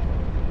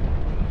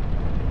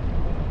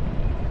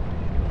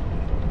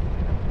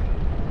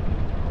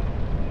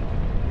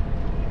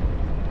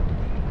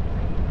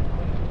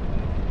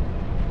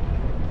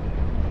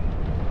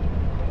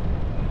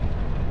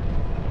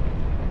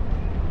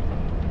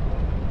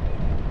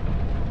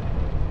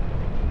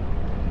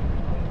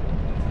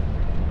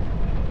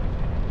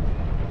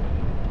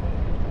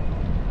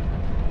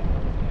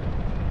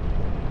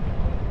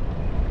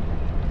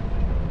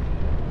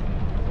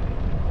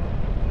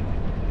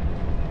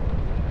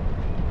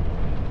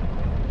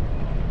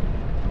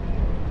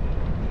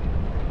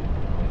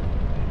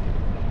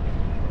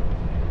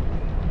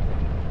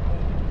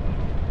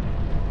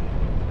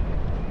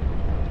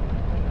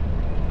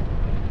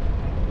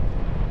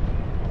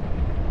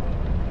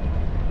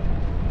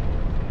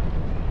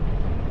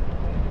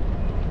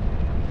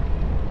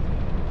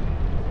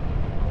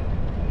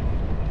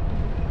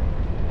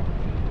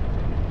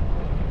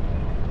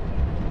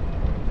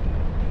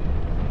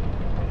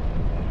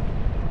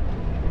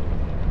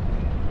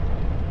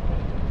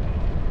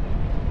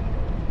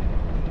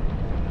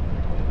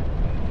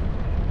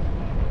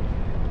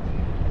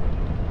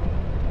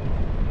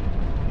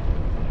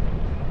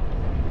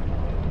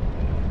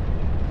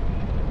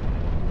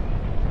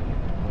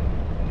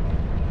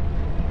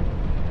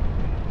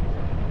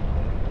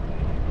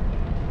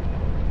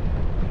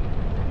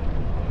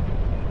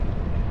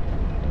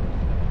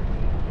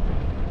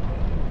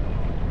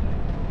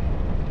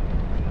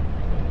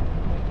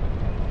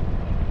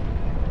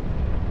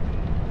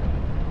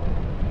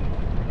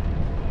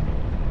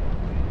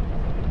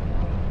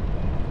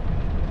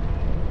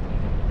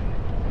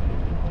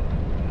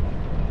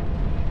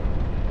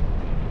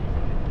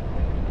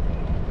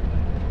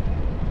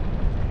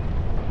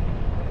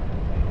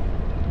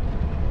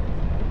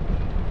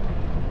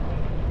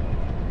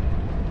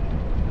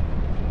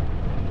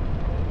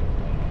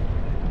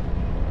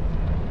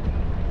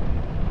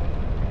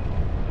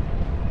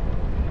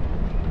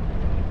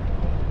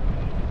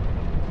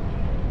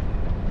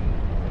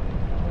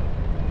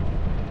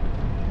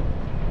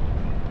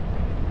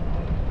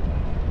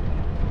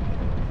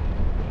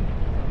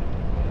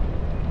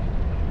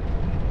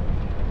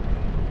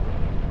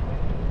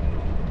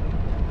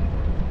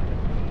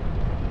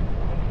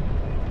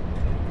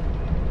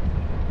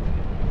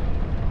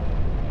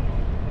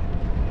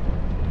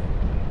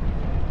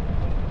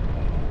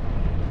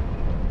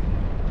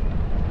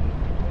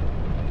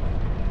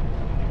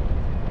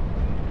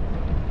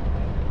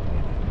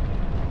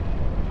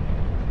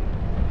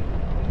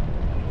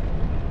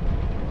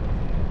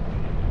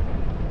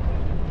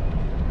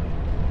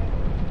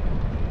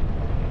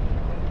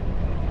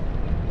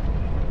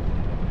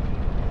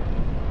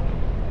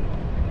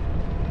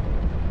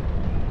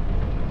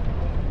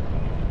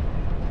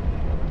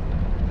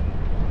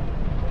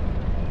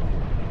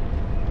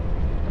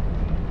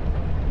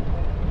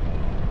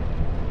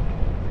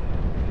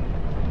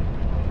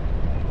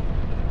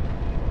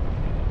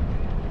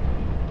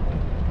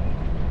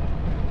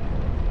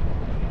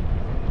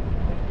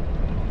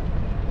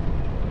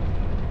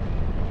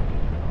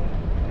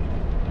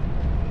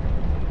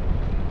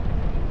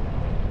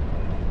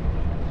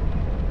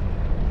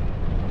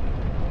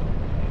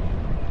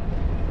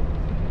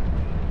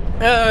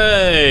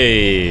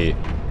 Hey!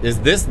 Is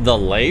this the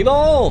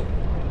ladle?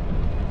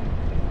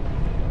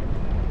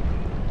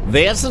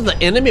 This is the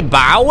enemy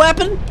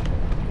bioweapon?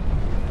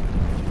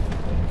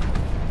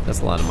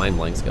 That's a lot of mind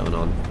blanks going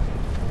on.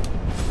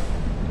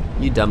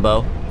 You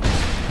Dumbo.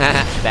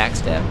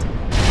 Backstabbed.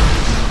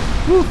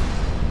 Whew.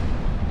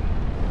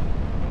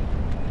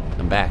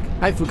 I'm back.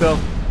 Hi, Fuko.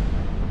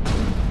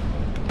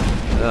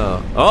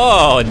 Oh.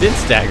 Oh, it did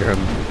stagger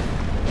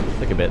him.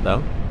 Took a bit,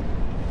 though.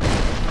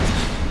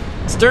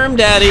 Sturm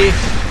Daddy!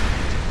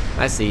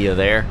 I see you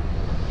there.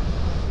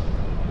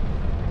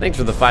 Thanks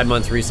for the 5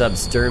 months resub,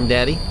 Sturm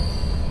Daddy.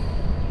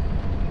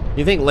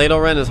 You think Ladle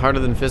Run is harder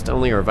than Fist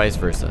Only or vice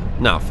versa?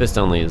 No, Fist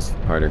Only is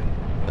harder.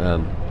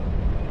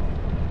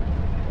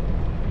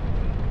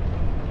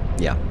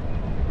 Yeah.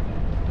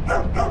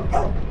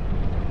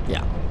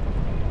 Yeah.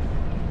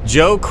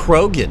 Joe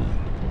Krogan.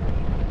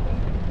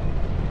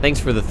 Thanks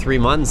for the 3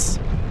 months.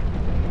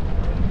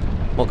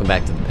 Welcome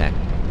back to the pack.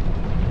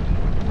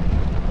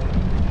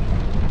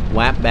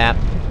 Wap bap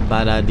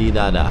ba da dee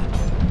da da.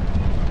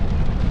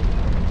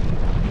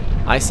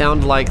 I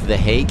sound like the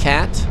Hey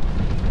Cat.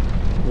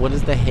 What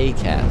is the Hey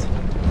Cat?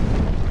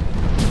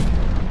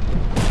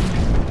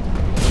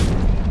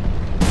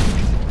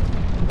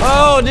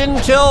 Oh,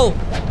 didn't kill.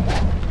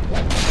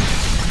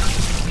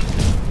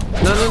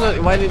 No, no,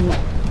 no. Why didn't?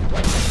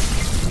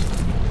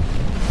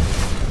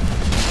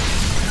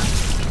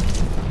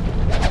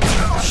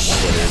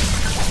 Shit.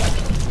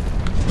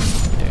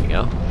 There you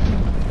go.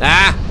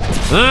 Ah!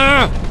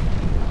 Ah!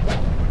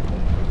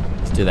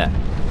 Let's do that.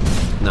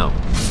 No.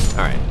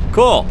 All right.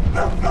 Cool.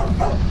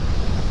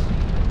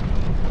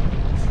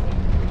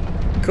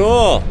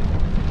 Cool.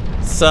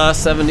 Saw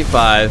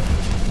 75.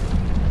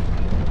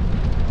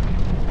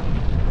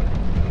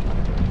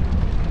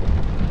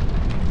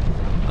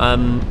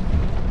 Um.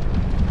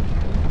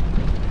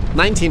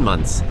 19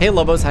 months. Hey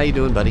Lobos, how you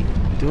doing, buddy?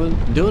 Doing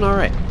all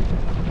right.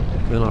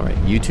 Doing all right.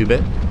 YouTube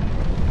it.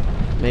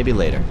 Maybe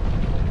later.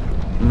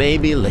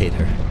 Maybe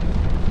later.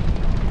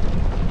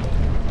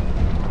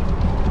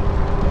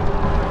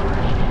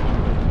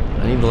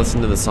 I need to listen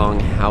to the song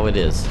How It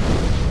Is.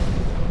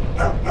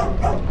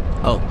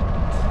 Oh.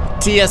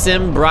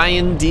 TSM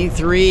Brian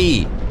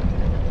D3.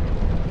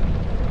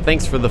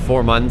 Thanks for the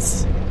 4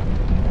 months.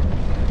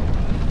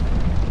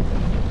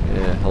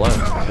 Yeah, hello.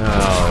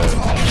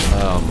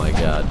 Oh my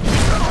god.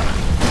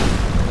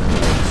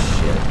 Oh,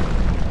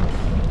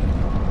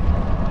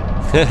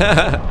 shit.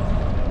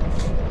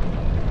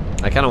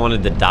 I kind of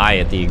wanted to die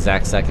at the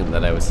exact second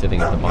that I was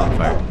sitting at the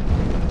bonfire.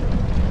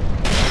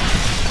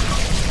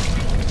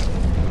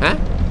 Huh?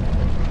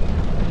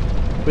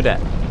 Who dat?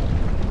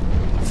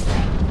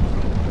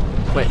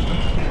 Wait,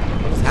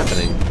 what is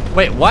happening?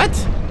 Wait,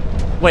 what?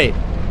 Wait,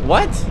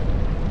 what?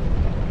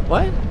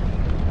 What?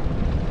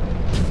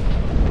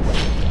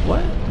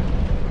 What?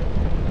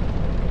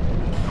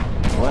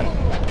 What?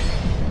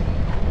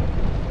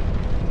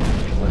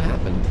 What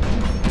happened?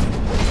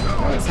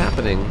 What is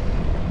happening?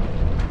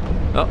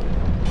 Oh.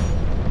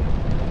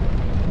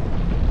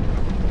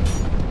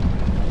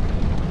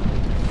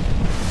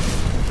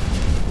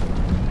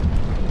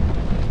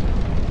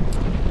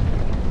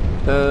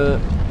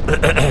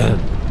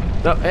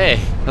 Oh, hey,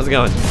 how's it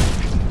going?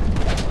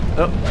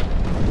 Oh.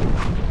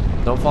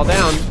 Don't fall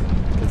down,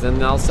 because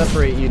then I'll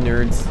separate you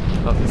nerds.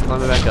 Oh, he's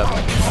climbing back up.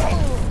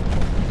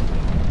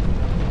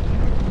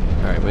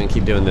 Alright, we're gonna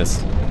keep doing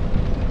this.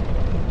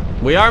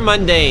 We are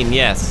mundane,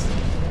 yes.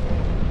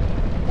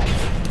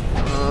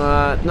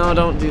 No,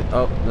 don't do.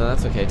 Oh, no,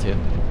 that's okay too.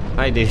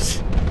 Hi, dude.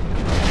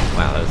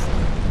 Wow, that was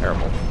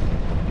terrible.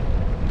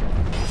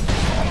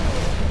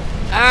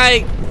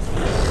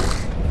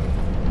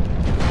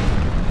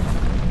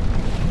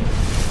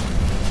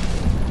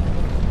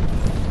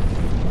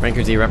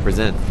 Franker Z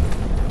represent.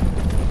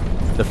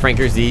 The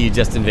Franker Z you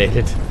just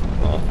invaded.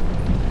 Oh.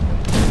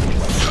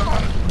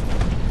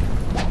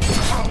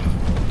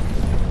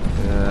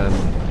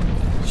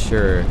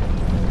 Sure.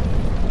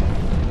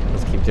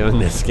 Let's keep doing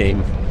this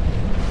game.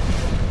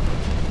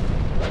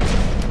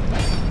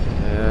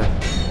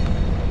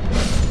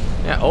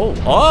 Yeah. Oh.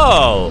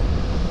 Oh.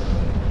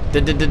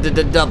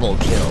 Double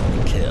kill.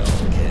 Kill.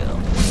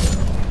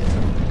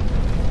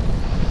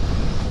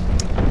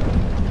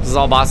 This is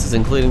all bosses,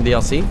 including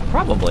DLC?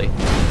 Probably.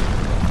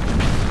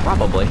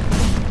 Probably.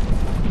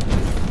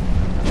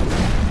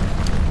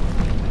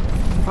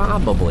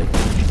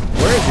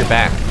 Where is your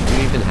back? Do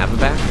you even have a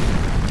back?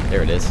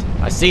 There it is.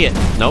 I see it.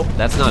 Nope,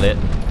 that's not it.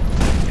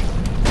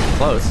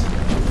 Close.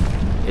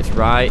 It's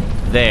right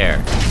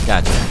there.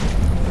 Gotcha.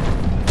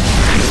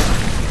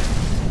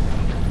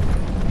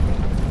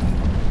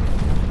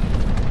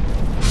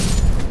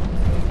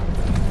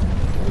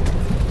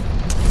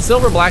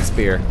 Silver Black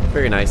Spear.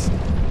 Very nice.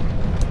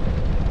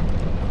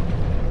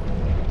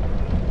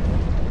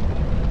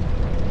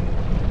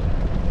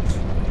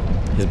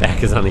 His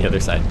back is on the other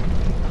side.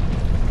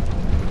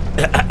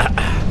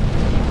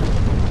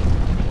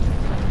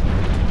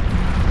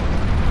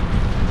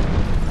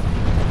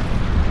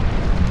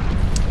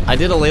 I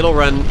did a ladle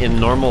run in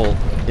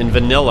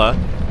vanilla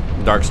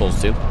Dark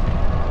Souls 2,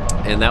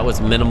 and that was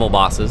minimal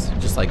bosses,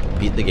 just like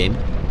beat the game.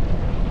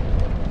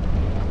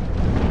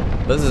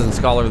 This is in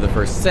Scholar of the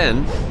First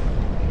Sin,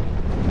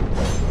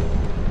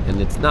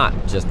 and it's not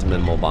just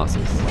minimal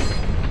bosses.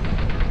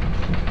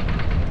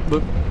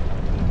 Boop.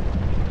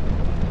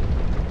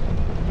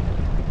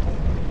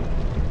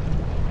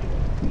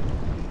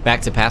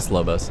 Back to past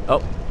Lobos. Oh,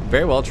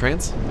 very well,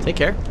 Trance. Take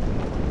care.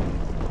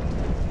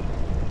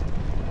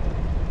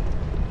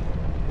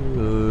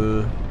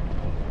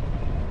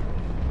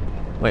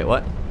 Wait,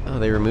 what? Oh,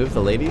 they removed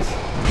the ladies?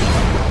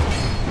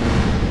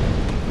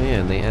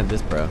 Man, they had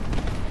this, bro.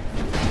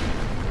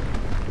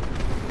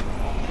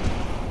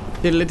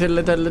 Diddly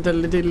diddly diddly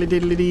diddly diddly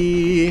diddly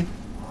dee.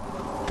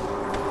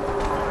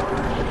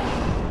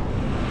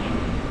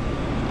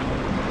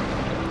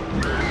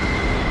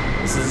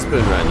 This is a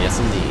spoon run, yes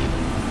indeed.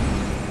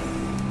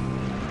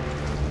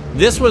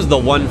 This was the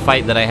one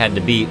fight that I had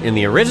to beat in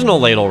the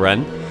original Ladle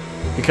run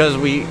because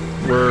we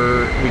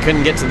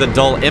couldn't get to the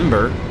dull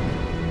ember,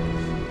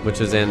 which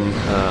is in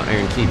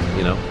Iron Keep,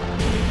 you know.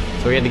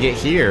 So we had to get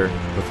here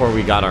before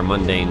we got our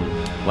mundane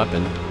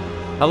weapon.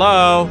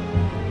 Hello!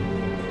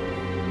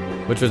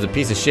 Which was a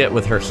piece of shit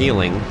with her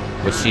healing,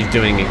 which she's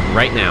doing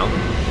right now.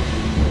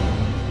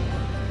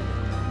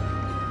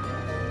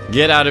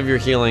 Get out of your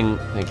healing.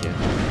 Thank you.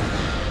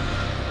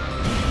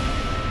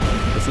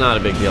 It's not a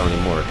big deal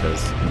anymore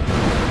because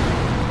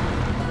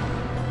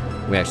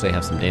we actually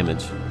have some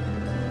damage.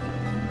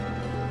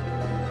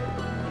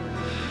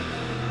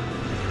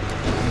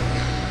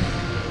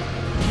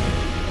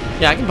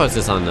 Yeah, I can post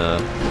this on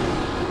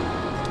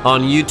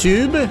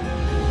YouTube.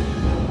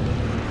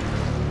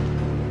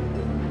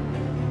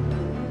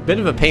 Bit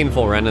of a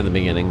painful run at the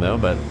beginning though,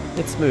 but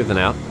it's smoothing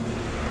out.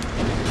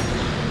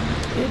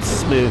 It's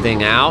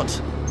smoothing out.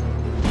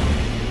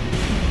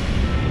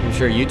 I'm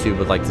sure YouTube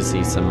would like to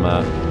see some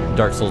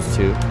Dark Souls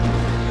 2.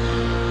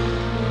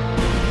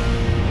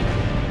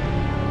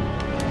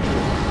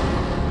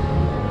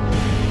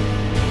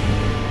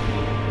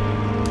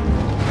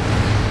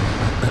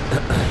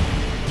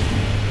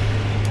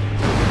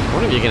 I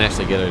wonder if you can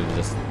actually get her to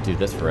just do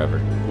this forever.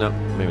 No,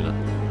 maybe not.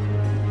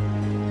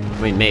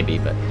 I mean, maybe,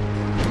 but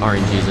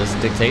RNGesus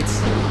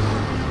dictates.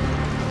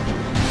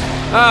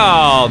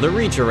 Oh, the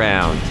reach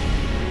around.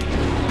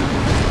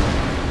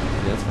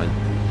 Yeah, that's fine.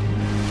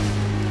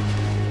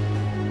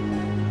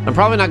 I'm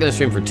probably not going to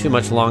stream for too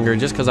much longer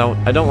just because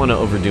I don't want to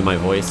overdo my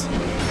voice.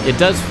 It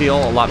does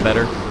feel a lot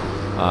better,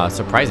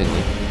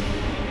 surprisingly.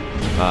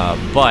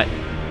 But,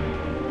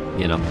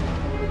 you know,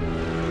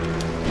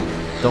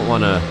 don't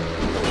want to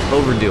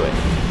overdo it.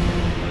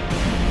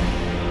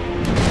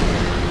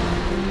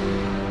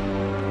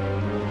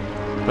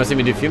 Want to see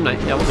me do Fume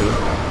Night? Yeah, we'll do it.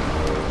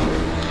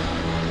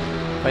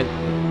 Fight.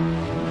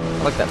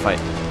 I like that fight.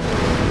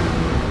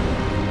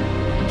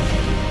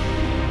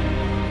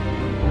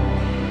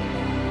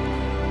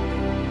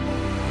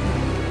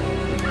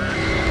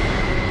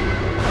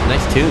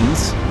 Nice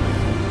tunes.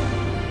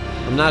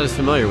 I'm not as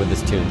familiar with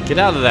this tune. Get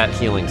out of that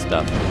healing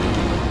stuff.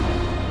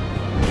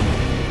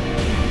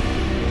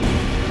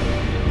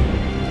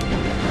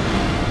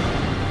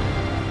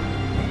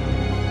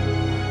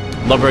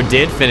 Lubro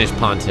did finish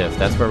Pontiff.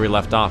 That's where we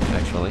left off,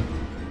 actually.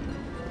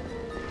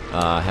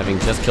 Having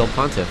just killed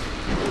Pontiff.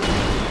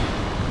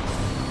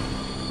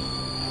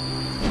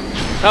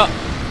 Oh!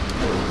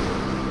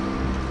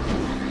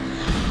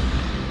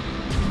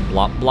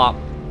 Blop, blop.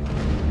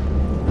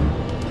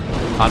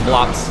 Pod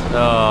blops.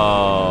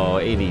 Oh,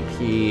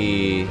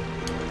 ADP.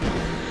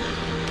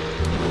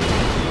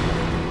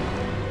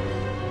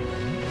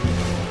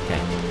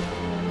 Okay.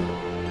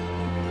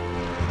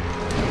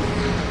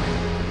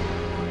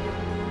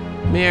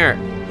 Come here.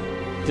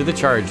 Do the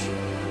charge.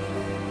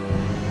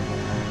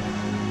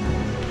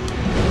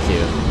 Thank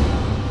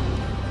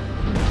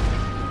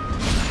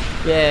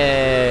you.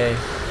 Yay.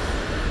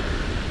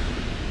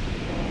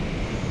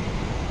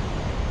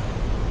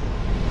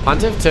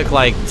 Pontiff took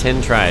like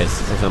 10 tries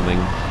or something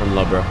from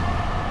Lubro.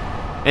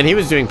 And he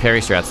was doing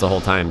parry strats the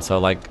whole time, so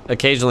like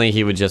occasionally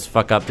he would just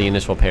fuck up the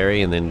initial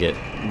parry and then get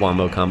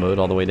wombo comboed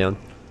all the way down.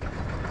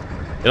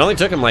 It only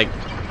took him like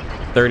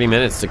 30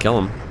 minutes to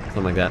kill him,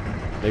 something like that,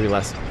 maybe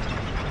less.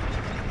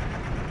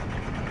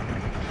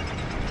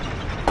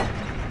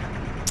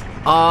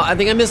 I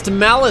think I missed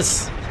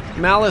Malice.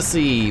 Malice.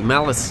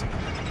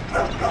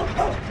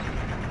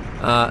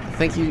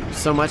 Thank you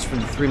so much for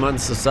the 3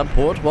 months of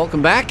support.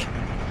 Welcome back.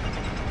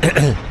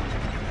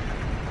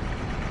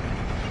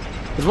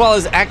 As well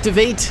as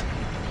Activate.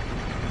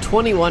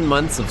 21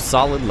 months of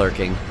solid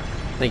lurking.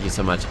 Thank you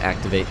so much,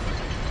 Activate.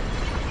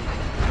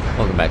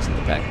 Welcome back to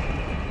the pack.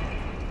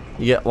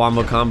 You get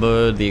wombo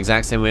comboed the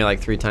exact same way like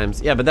 3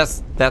 times. Yeah, but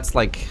that's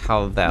like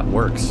how that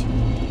works,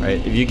 right?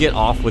 If you get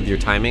off with your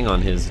timing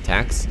on his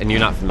attacks and you're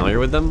not familiar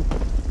with them,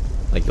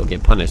 like you'll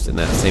get punished in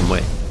that same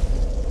way.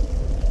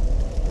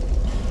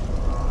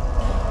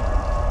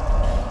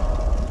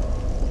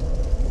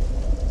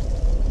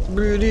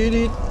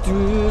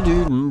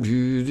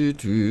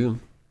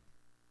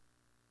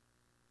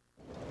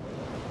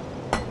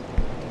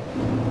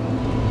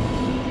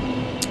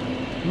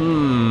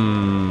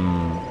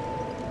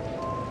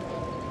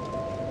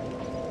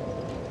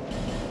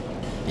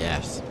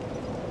 Yes.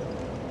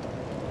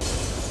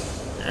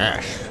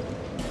 Yes.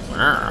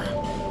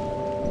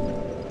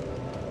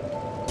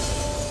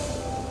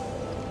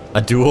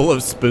 A duel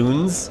of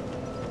spoons?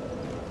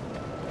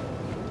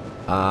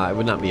 I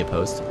would not be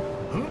opposed.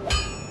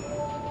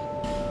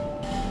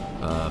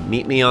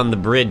 Meet me on the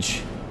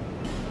bridge.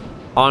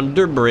 On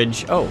the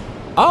bridge. Oh.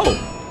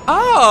 Oh!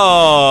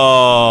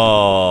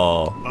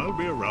 Oh! I'll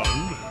be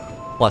around.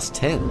 Plus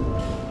 10.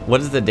 What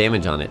is the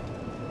damage on it?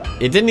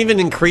 It didn't even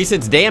increase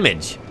its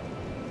damage.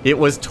 It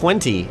was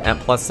 20 at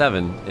plus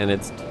 7, and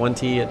it's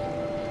 20 at...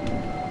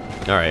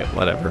 Alright,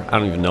 whatever. I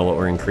don't even know what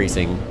we're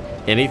increasing.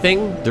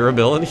 Anything?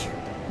 Durability?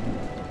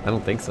 I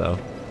don't think so.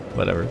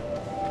 Whatever.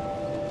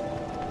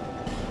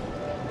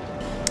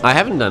 I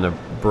haven't done a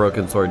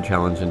broken sword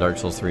challenge in Dark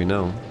Souls 3,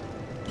 no.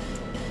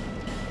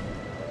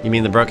 You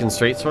mean the broken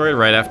straight sword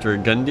right after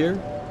Gundyr?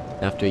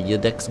 After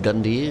Yudek's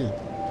Gundyr?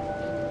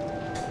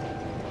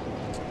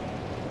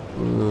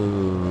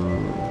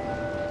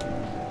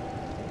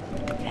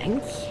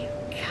 Thank you,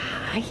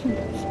 kind.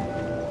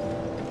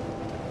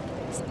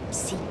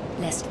 Seek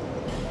lest.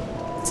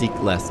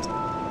 Seek lest.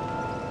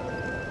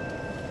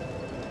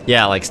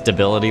 Yeah, like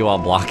stability while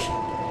blocking.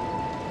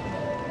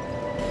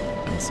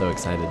 I'm so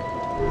excited.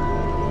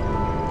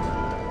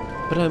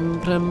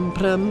 Prum, prum,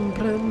 prum,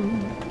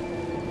 prum.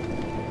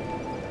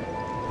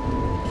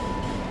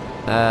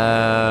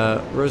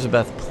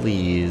 Rosabeth,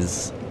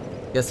 please.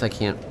 Guess I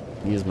can't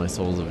use my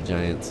Souls of a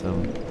Giant, so...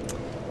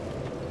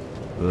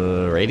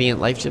 Radiant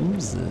Life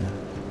Gems?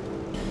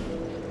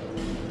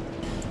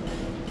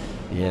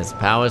 Yes,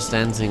 Power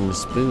Stancing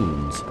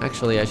Spoons.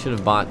 Actually, I should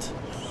have bought...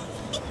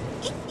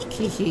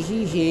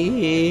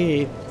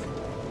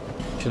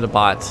 Should have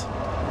bought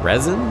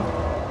resin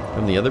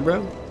from the other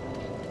bro?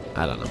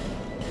 I don't know.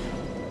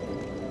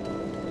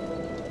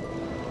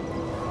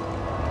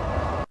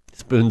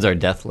 Spoons are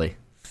deathly.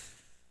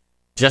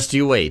 Just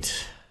you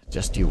wait.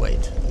 Just you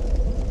wait.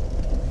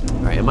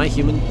 Alright, am I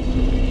human?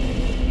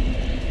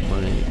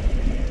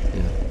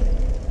 Yeah.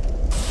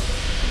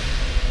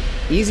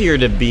 Easier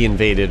to be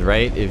invaded,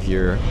 right? If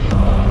you're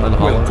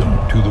unhollowed.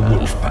 Welcome to the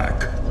wolf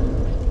pack.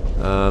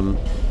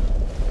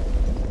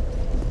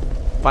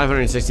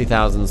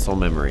 560,000 soul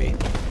memory.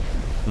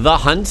 The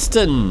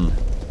Huntston!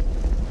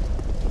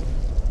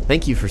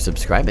 Thank you for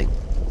subscribing.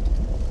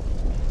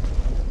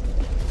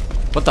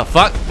 What the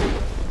fuck?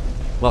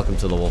 Welcome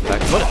to the wolf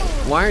pack. What?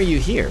 Why are you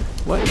here?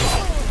 What?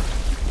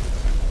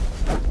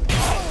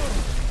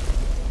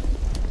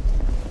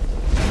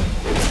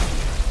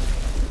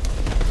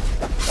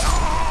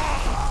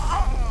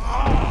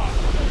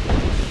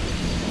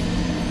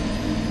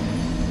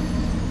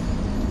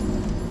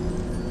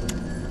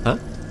 Huh?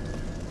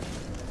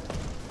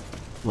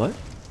 What?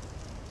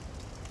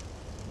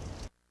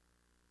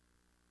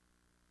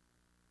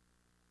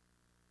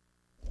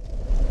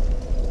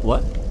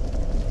 What?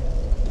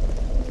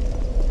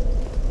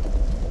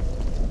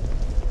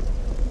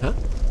 Huh?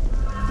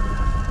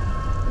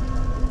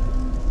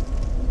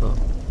 Oh.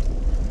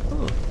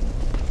 Oh.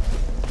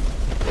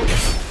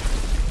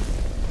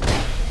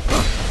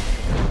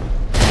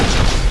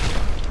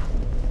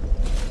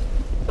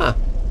 Huh.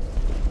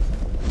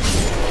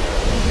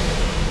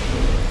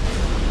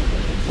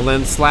 Well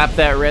then slap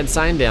that red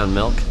sign down,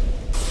 Milk.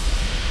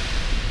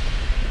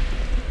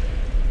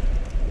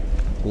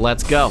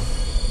 Let's go.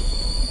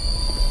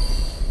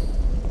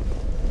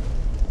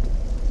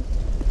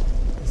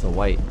 It's a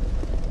white.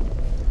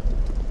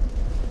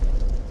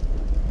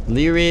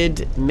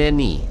 Lyrid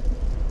Many.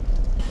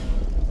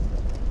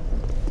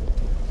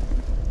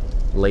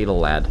 Ladle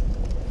lad.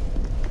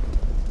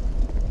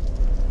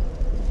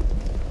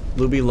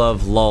 Luby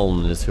Love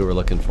Luln is who we're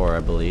looking for, I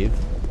believe.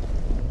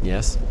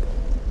 Yes.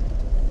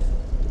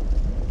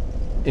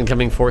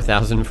 Incoming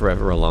 4,000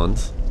 forever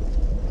Alons.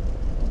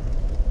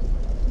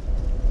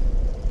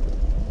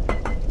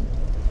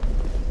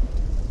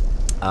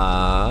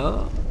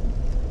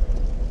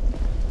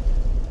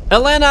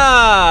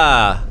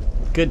 Elena!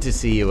 Good to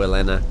see you,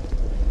 Elena.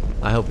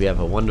 I hope you have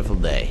a wonderful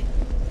day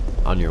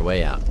on your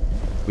way out.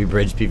 We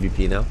bridge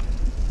PvP now.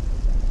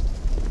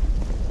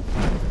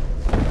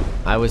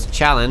 I was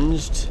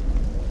challenged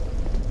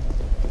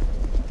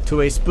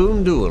to a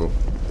spoon duel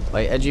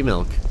by Edgy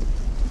Milk.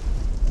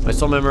 My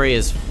soul memory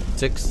is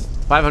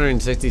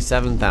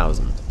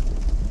 567,000.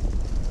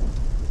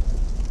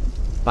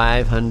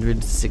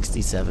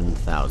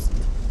 567,000.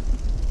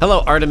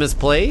 Hello, Artemis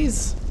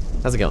Plays.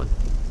 How's it going?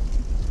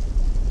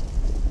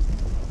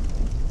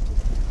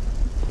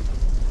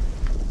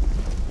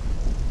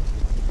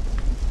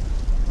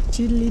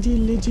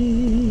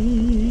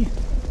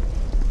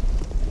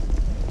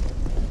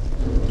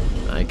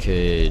 I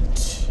could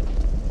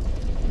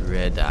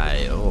red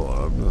eye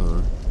orb.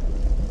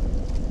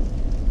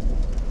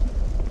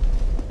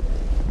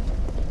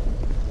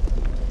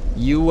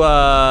 You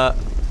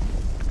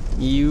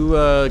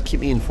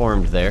keep me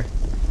informed there.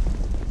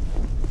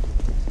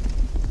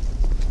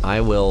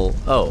 I will.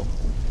 Oh,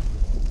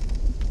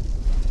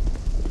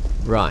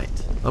 right.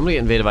 I'm gonna get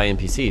invaded by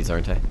NPCs,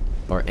 aren't I?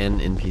 Or an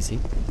NPC.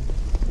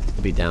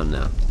 I'll be down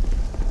now.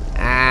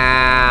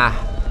 Ah!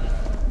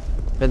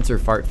 Spencer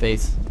fart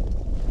face.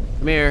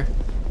 Come here.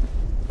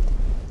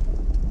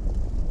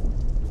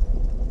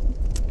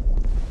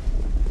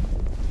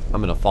 I'm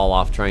gonna fall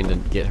off trying to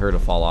get her to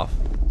fall off.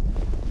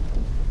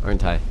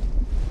 Aren't I?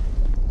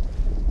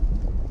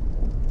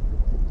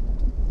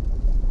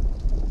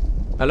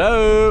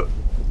 Hello?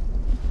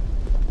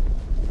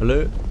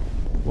 Hello?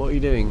 What are you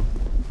doing?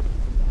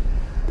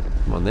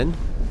 Come on then.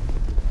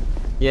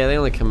 Yeah, they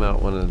only come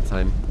out one at a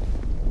time.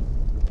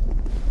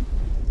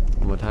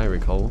 From what I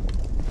recall.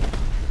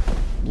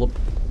 Bloop.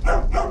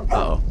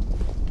 Uh-oh.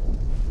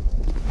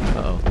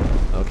 Uh-oh.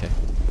 Okay.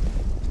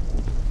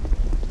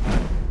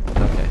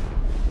 Okay.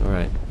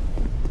 Alright.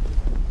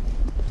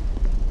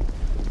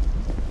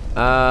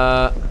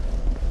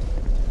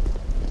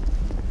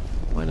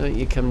 Why don't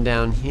you come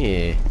down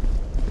here?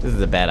 This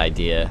is a bad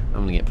idea.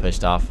 I'm gonna get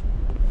pushed off.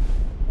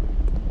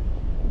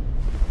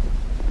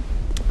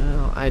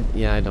 Well, I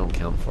don't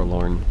count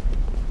forlorn.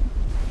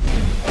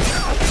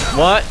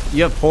 What?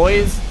 You have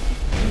poise?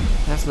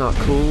 That's not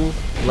cool,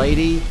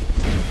 lady.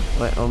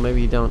 What? Oh,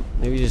 maybe you don't.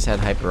 Maybe you just had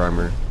hyper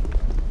armor.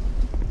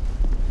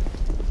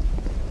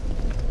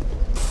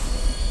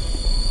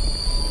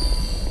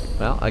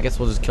 Well, I guess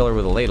we'll just kill her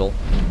with a ladle.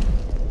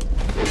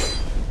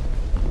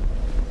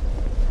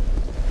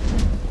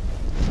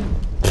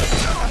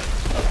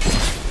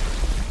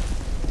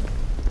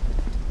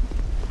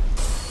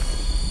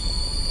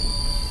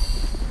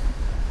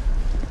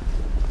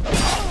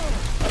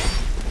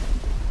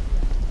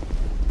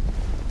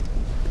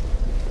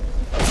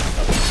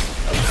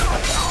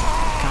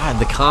 God,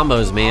 the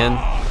combos, man.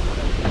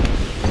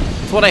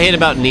 That's what I hate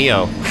about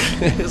Neo.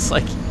 It's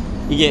like,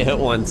 you get hit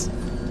once.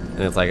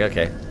 And it's like,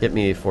 okay, hit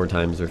me 4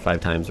 times or 5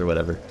 times or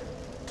whatever.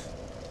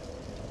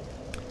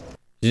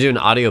 You do an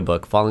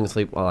audiobook. Falling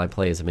asleep while I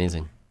play is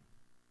amazing.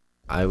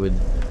 I would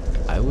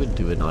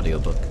do an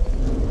audiobook.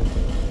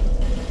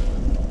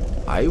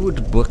 I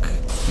would book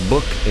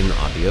an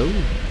audio.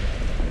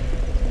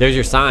 There's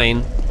your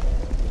sign.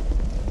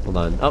 Hold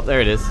on. Oh,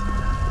 there it is.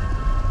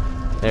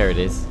 There it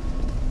is.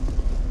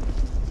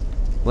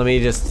 Let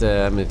me just,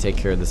 I'm gonna take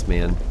care of this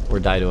man. Or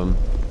die to him.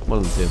 One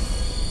of the two.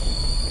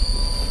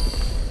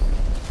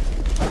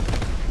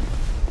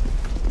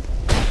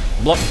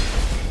 Blup.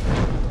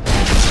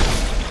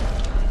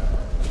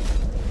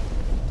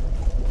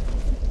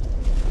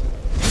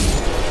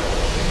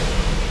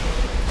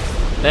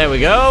 There we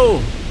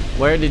go.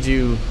 Where did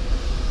you?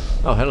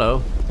 Oh,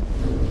 hello.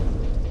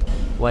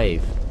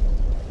 Wave.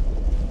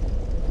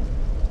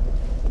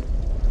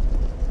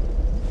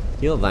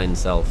 Heal thine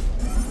self,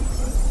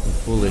 you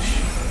foolish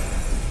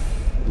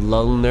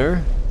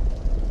loner.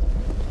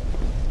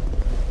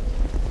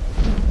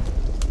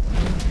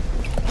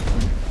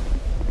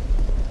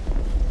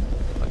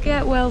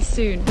 Get well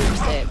soon,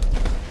 Boomsip.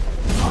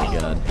 Oh my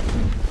god.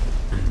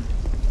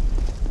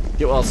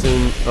 Get well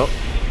soon. Oh.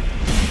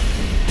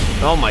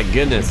 Oh my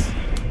goodness.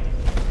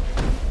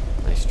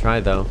 Nice try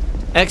though.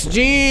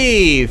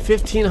 XG!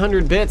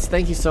 1500 bits,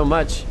 thank you so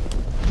much.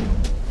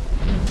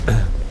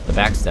 The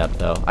backstep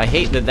though. I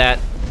hate that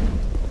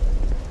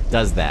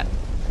does that.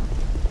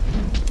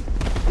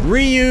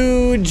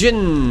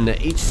 Ryujin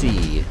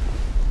HC.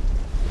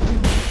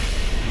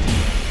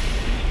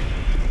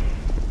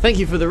 Thank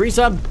you for the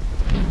resub.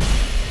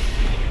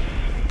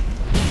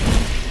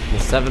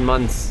 7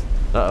 months.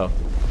 Uh-oh.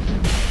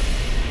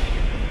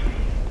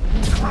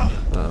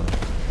 Uh-oh.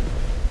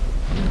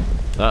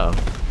 Uh-oh.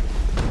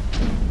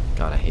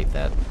 God, I hate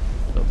that.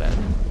 So bad.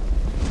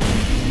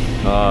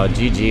 Oh,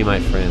 GG, my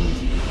friend.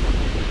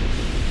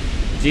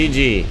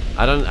 GG.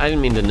 I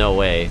didn't mean to no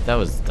way. That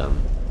was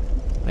dumb.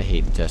 I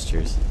hate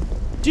gestures.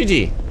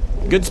 GG.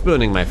 Good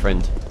spooning, my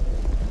friend.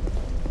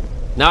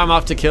 Now I'm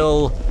off to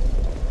kill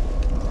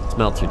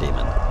Smelter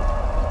Demon.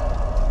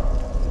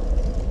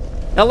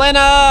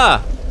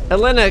 Elena!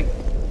 Elena,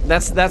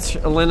 that's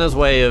Elena's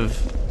way of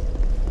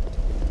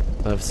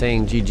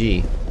saying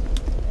GG.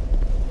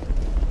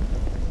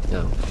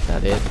 No, is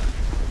that it?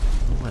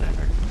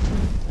 Whatever.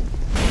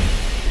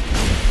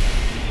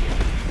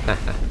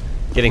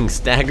 Getting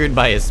staggered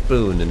by a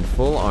spoon in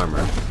full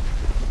armor.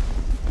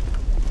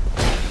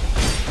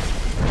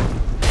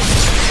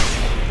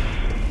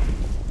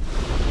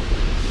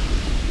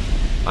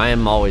 I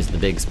am always the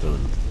big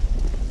spoon.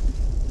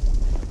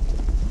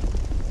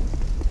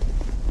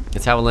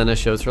 It's how Elena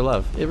shows her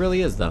love. It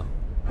really is, though.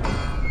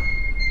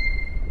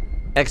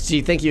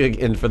 XG, thank you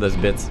again for those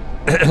bits.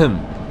 I'm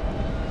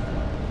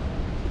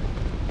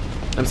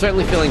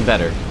certainly feeling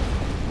better.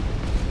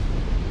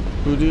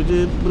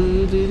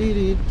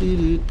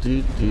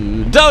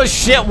 Oh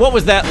shit, what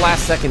was that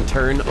last second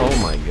turn? Oh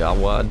my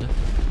god.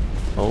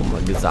 Oh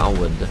my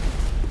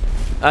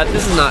god.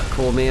 This is not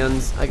cool,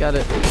 mans. I got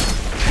it.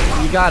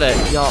 You got it.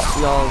 Y'all.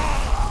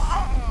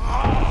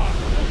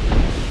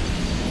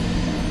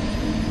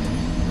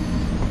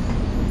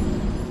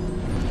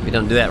 If you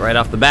don't do that right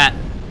off the bat,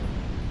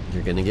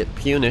 you're gonna get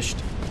punished.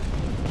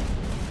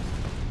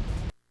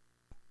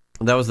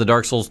 That was the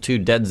Dark Souls 2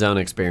 Dead Zone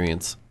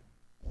experience.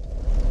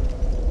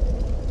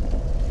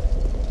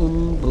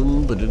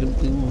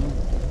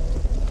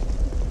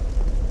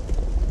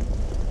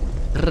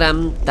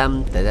 Ram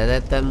tam da da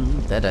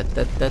tam da da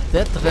da da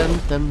da ram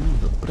tam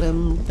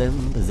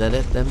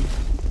zadatam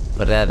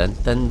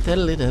bradantan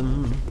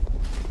telidam.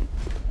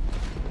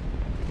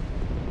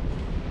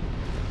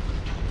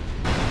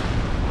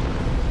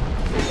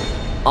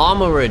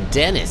 Armorer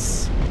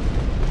Dennis.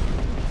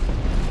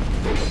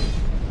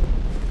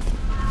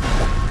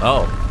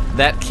 Oh,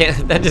 that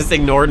just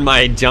ignored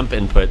my jump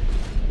input.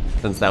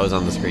 since that was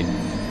on the screen.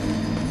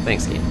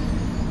 Thanks, game.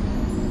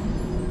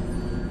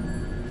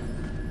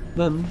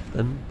 Bum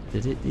bum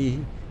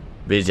diddy.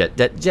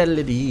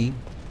 Jelly.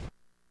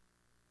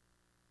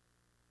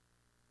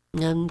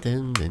 Dun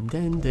dun dun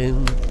dun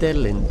dun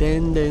dun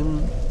dun dun.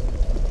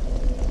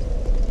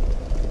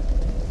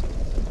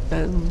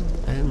 Dun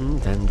dun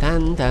dun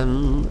dun dun.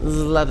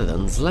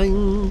 Zladadun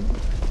sling.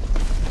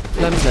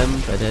 Dum dum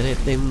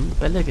badadadim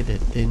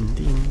badadadim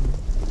dim.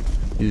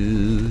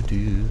 Do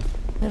do.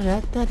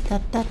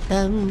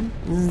 Ra-da-da-da-dum.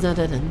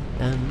 Zadadun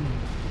dum.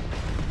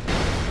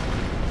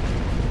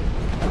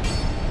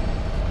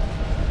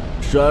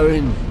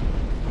 Sharon.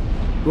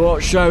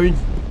 What, Sharon?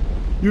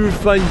 You're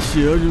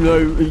fancy, I don't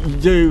know what you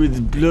do with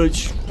the blood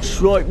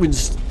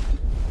stripings.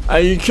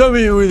 And you come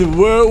here with a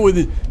world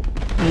with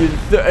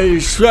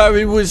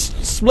Sharon was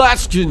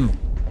splashing.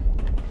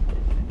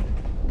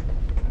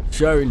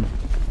 Sharon.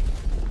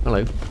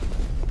 Hello.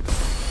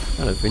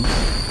 Hello, Prince.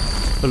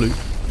 Hello.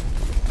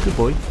 Good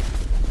boy.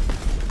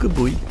 Good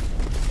boy.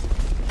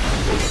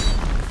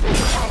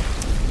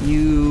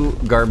 You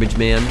garbage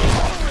man.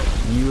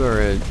 You are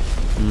a...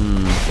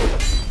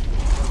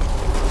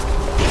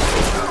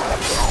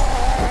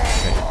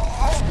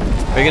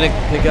 Are you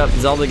gonna pick up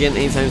Zelda again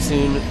anytime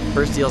soon?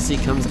 First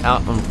DLC comes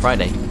out on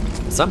Friday.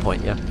 At some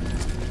point, yeah.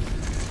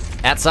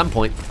 At some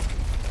point.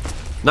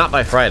 Not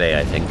by Friday,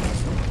 I think.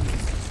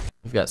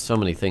 We've got so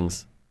many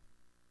things.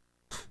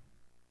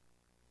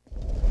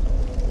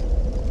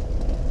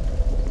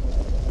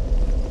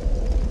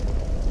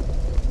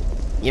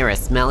 You're a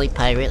smelly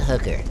pirate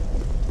hooker.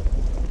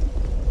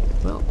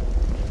 Well.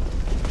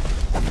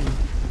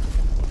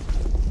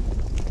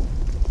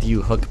 Do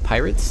you hook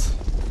pirates?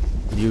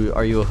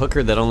 Are you a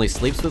hooker that only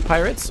sleeps with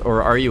pirates?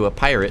 Or are you a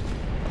pirate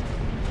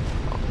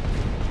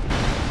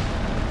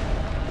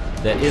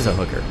that is a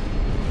hooker?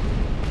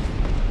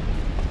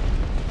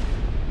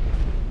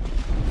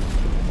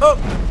 Oh!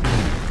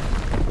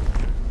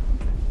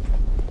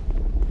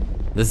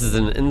 This is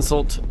an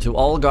insult to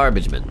all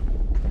garbage men.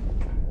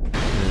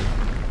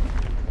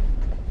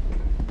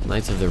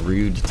 Knights of the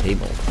Rude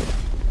Table.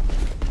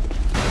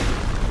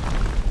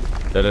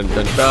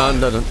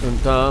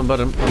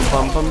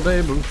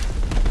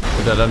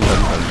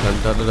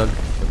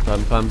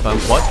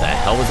 What the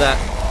hell was that?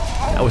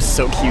 That was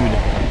so cute.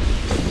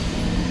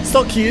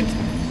 So cute.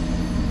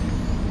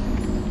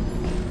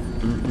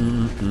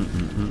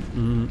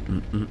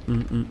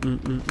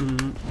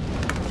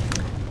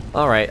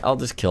 Alright, I'll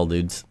just kill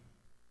dudes.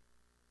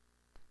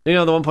 You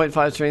know the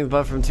 1.5 strength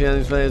buff from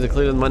two-handed players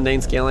included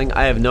mundane scaling?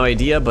 I have no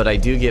idea, but I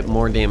do get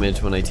more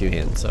damage when I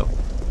two-hand, so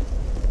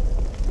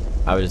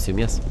I would assume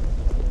yes.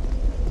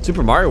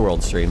 Super Mario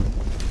World stream.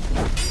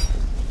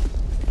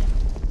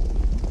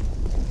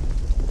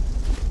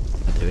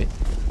 I'll do it.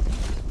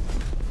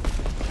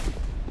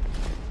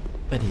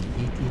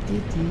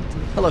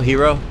 Hello,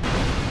 hero.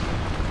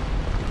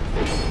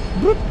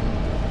 Boop.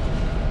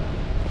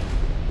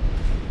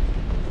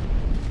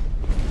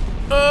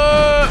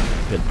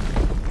 Good.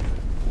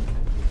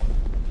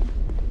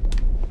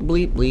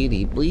 Bleed,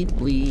 bleedy, bleed,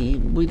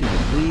 bleed, bleed,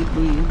 bleed,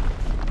 bleed.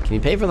 Can you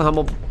pay for the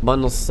Humble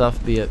Bundle stuff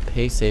via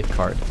Pay Safe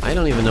card? I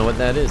don't even know what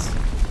that is.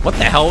 What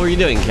the hell were you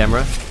doing,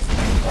 camera?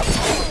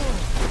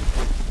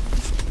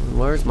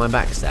 Where's my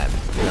backstab?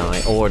 No,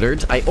 I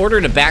ordered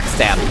a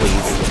backstab,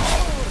 please.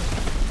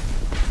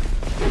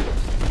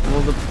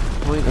 Well, the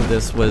point of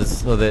this was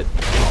so that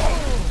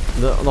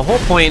the whole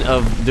point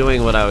of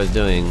doing what I was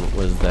doing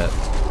was that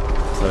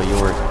so you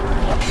weren't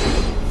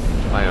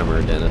my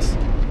armor, Dennis.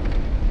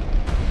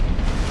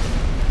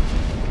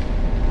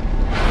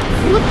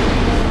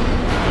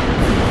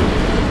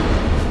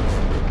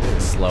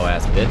 Slow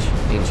ass bitch,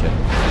 ain't you?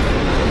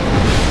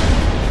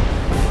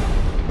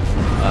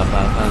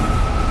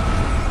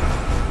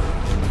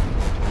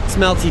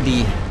 Smelty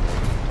D.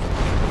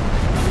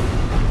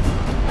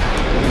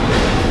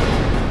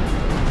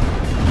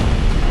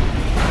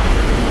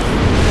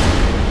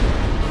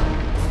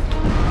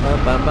 Bum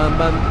bum bum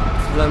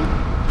blum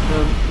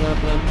blum blum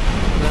blum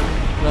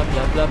blum blum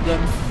blum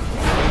blum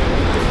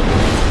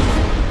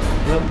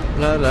blum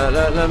blah blah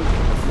blah blum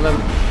blum.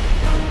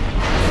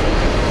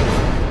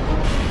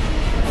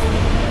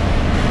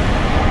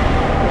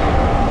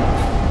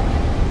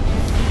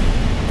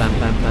 Bum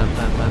bum bum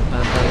bum bum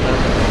bum bum.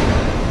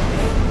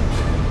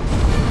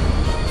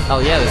 Oh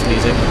yeah, this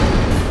music.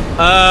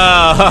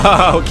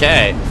 Oh,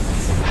 okay.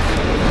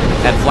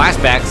 Had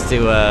flashbacks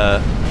to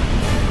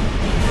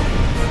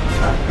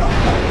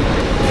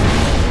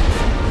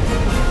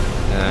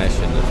I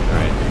shouldn't have.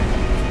 Alright.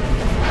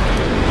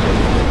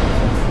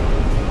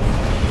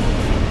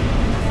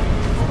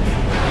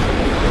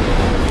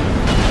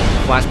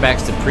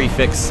 Flashbacks to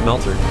prefix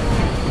smelter.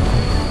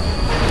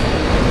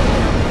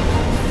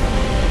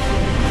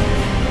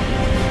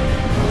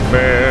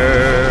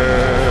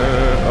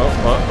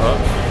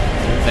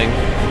 Thing.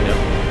 Yep.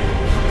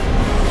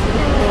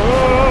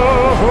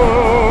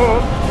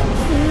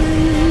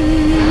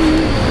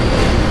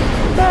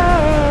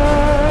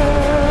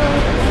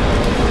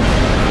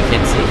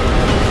 Can't see.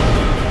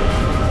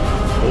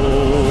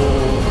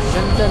 Oh.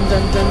 Dun, dun,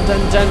 dun, dun,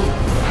 dun dun.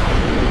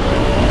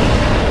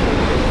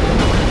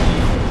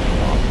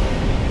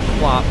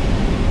 Flop.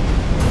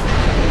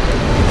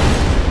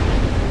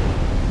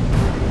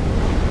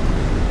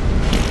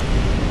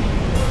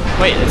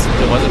 Wait,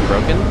 it wasn't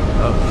broken?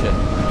 Oh shit.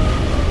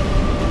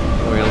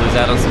 We're gonna lose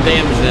out on some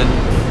damage then.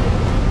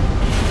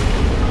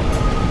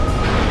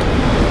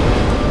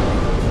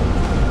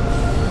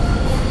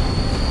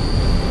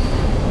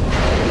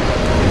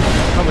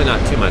 Probably not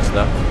too much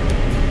though.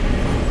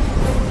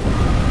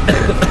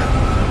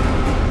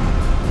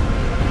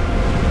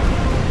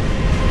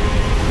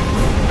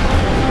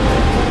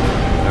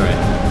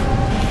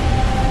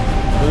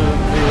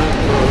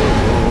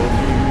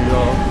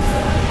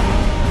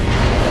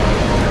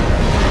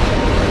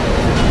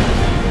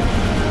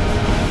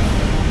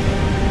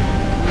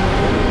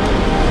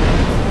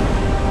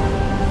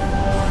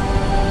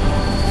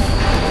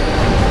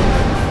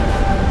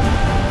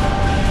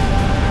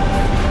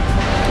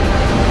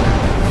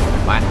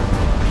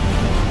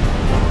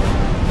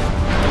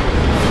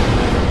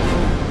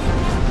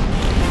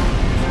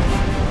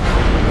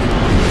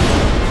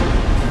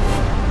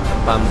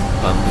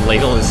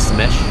 Ladle is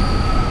smash.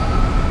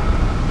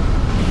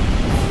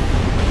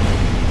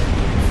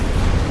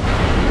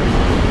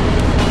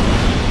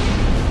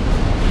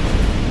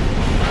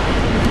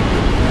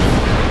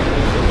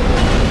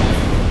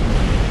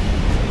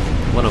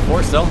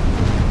 .104 still.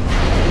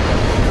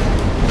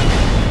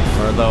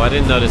 Although I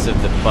didn't notice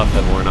if the buff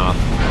had worn off.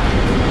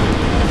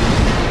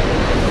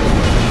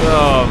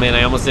 Oh man,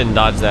 I almost didn't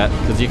dodge that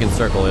because you can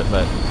circle it,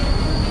 but it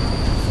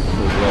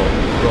was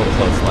real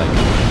close like.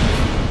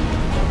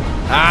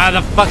 Ah,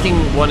 the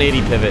fucking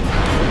 180 pivot.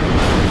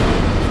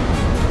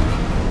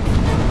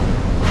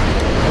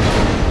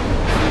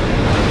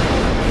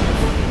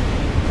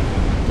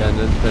 Dun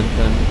dun dun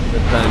dun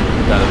dun dun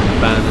dun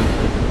dun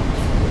dun dun.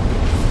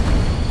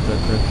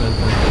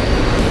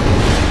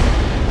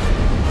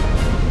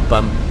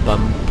 Bum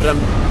bum brum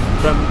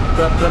brum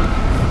brum brum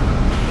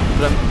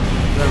brum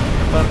brum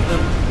brum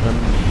brum.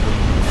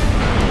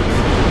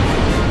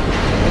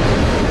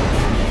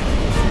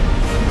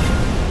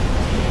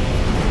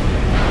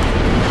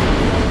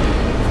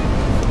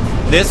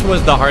 This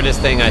was the hardest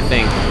thing, I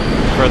think,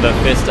 for the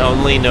fist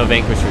only, no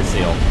Vanquisher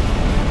seal.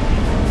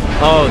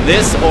 Oh,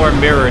 this or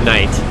Mirror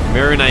Knight.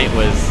 Mirror Knight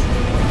was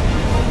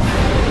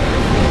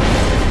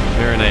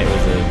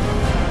a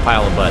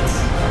pile of butts.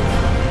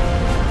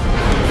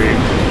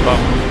 Bum,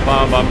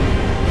 bum, bum,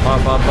 bum,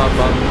 bum, bum,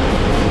 bum.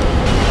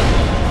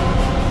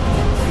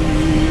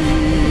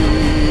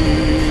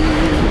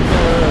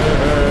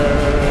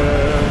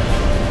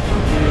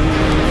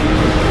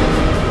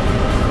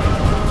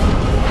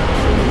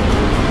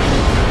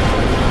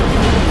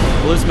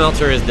 Blue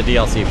Smelter is the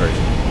DLC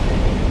version.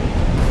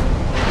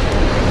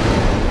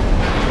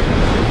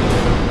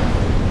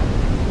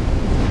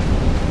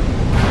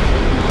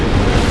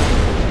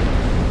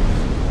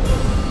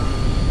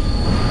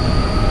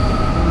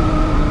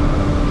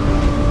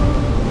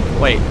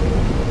 Wait.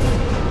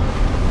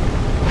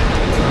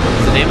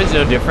 Is the damage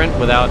no different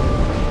without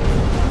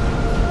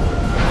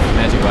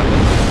magic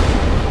weapons?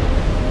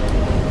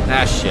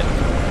 Ah, shit.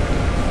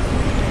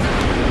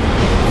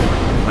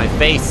 My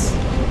face.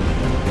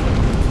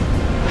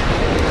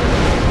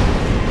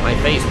 My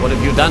face, what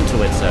have you done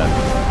to it, sir?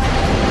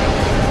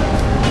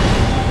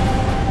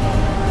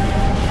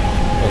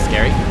 A little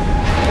scary.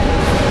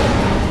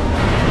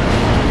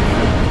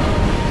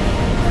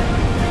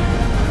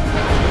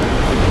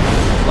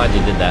 Glad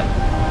you did that.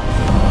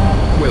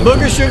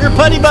 Booger Sugar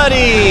Putty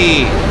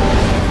Buddy!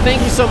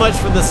 Thank you so much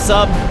for the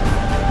sub.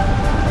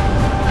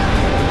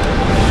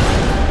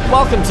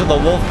 Welcome to the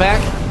Wolf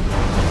Pack.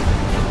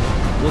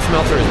 Blue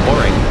Smelter is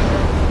boring.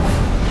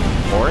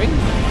 Boring?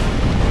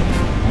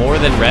 More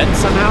than red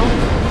somehow?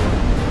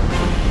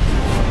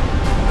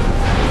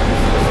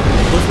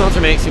 Blue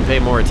Smelter makes you pay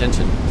more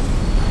attention.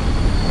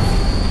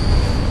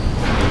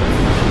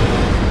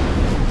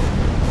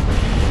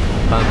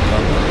 Bum,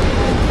 bum, bum.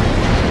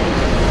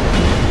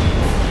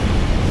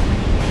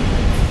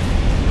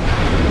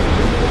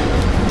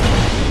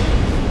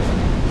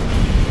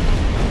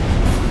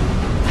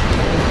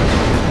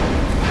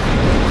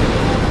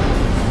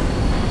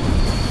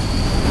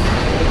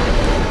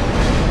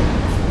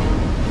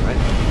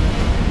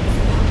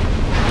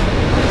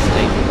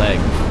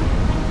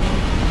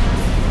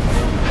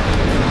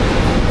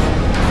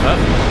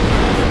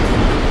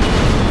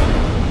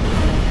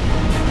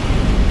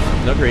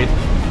 Agreed.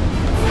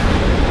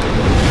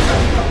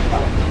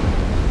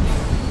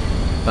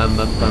 Bum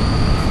bum bum.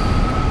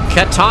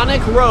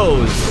 Catonic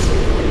Rose.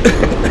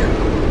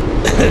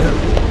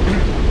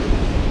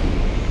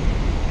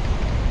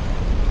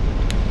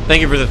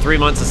 Thank you for the 3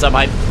 months of sub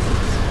hype.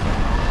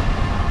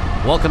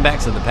 Welcome back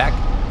to the pack.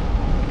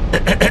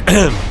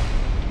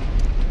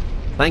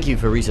 Thank you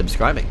for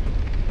resubscribing.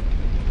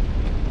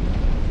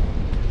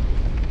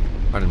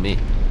 Pardon me.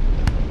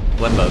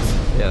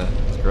 Lembos. Yeah,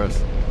 it's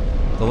gross.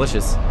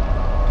 Delicious.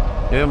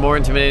 Maybe a more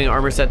intimidating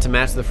armor set to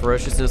match the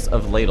ferociousness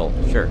of Ladle.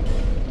 Sure.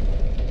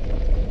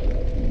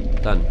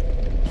 Done.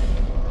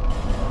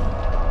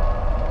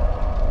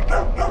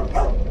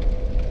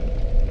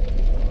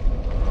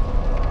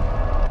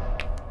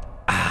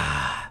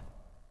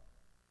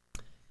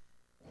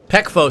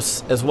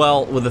 Pekfos as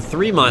well with the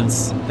 3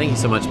 months. Thank you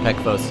so much,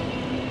 Pekfos.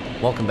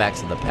 Welcome back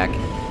to the Peck.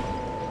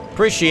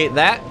 Appreciate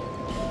that.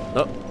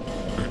 Oh.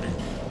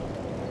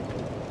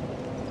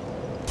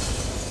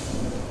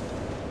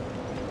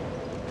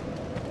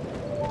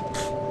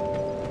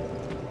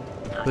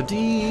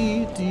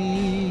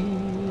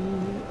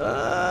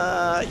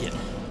 Yeah.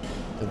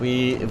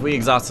 If we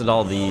exhausted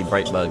all the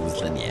bright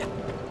bugs, then yeah.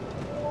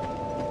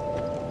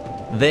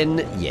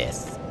 Then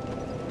yes.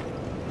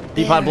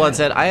 Teapot Blood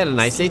said, I had a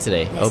nice day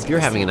today. Hope you're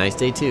having a nice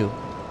day too,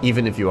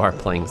 even if you are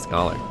playing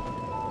Scholar.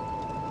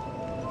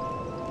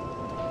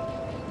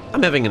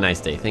 I'm having a nice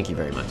day. Thank you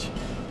very much.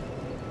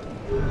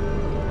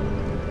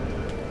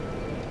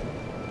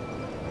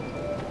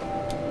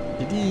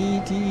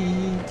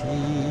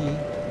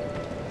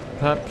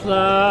 Pla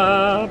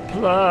pla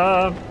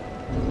pla.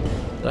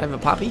 Did I have a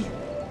poppy?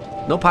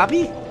 No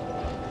poppy?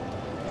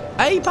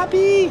 Hey,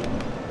 poppy!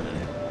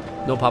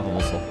 No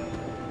poppable soul.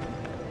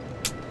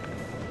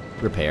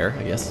 Repair,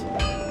 I guess.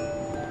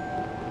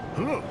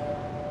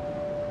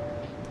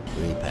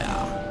 Repair.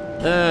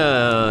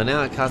 Oh,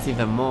 now it costs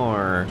even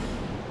more.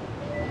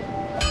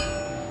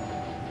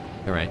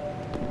 Alright.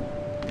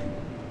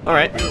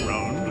 Alright.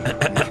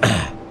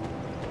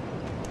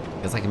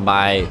 Guess I can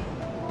buy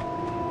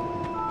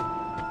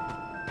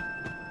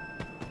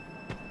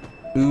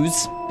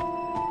ooze.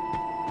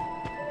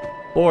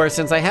 Or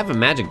since I have a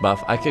magic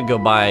buff, I could go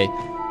buy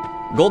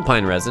gold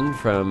pine resin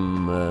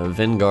from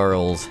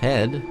Vengarl's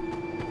head.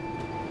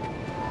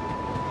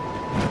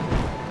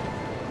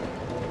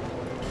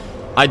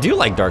 I do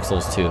like Dark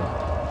Souls 2.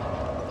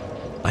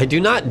 I do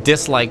not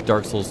dislike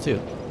Dark Souls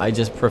 2. I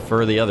just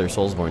prefer the other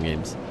Soulsborne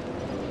games.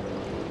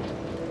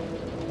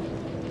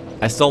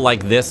 I still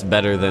like this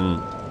better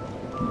than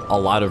a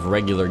lot of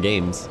regular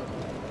games.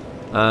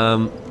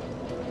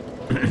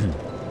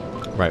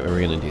 Right,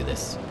 we're gonna do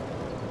this.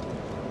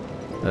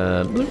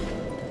 Bloop.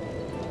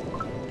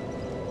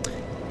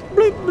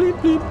 Bloop,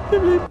 bloop, bloop,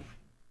 bloop, bloop.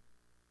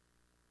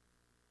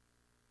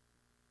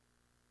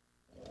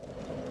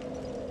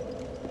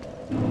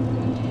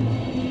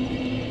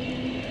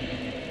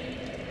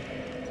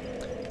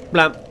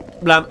 Blam,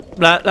 blam,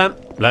 blam, blam,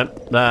 blam,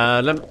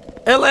 blam.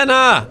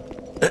 Elena!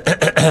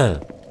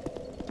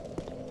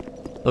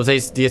 Those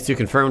DS2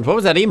 confirmed. What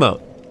was that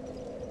emote?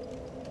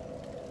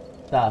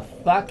 The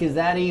fuck is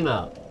that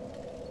emote?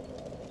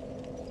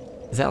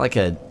 Is that like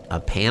a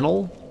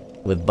panel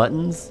with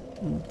buttons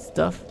and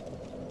stuff?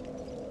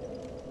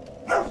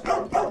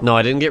 No,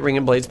 I didn't get Ring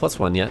and Blades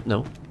 +1 yet,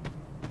 no.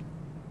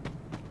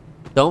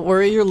 Don't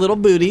worry your little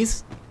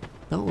booties.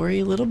 Don't worry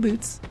your little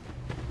boots.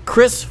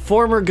 Chris,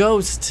 former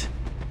ghost.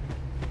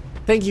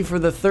 Thank you for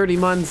the 30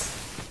 months.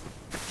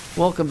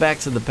 Welcome back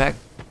to the pack.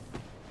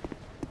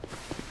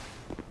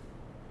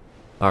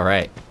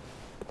 Alright.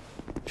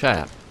 Shut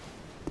up.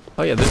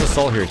 Oh yeah, there's a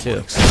soul here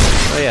too.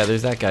 Oh yeah,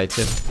 there's that guy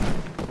too.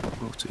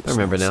 I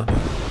remember now.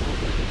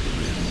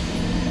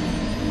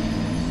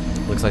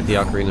 Looks like the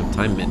Ocarina of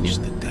Time menu.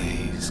 The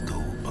days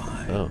go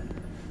by. Oh.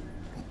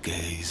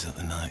 Gaze at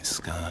the night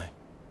sky.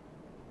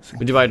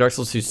 Would you buy Dark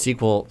Souls 2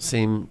 sequel,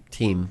 same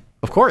team?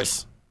 Of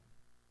course.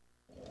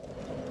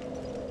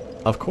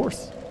 Of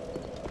course.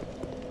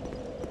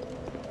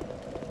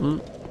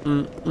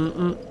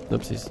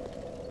 Oopsies.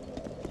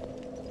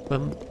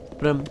 Brum,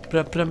 brum,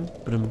 brum, brum,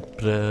 brum,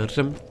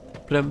 brum,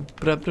 brum,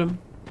 brum, brum.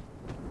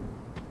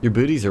 Your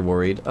booties are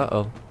worried.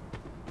 Uh-oh.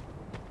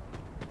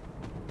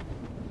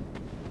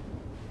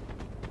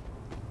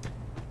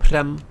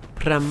 Prum,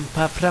 prum,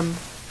 pa, prum.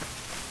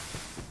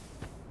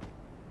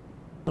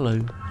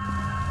 Hello.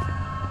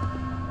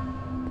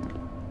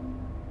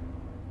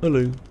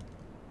 Hello.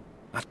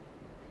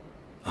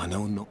 I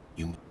know not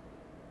you.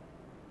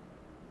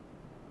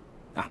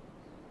 Ah.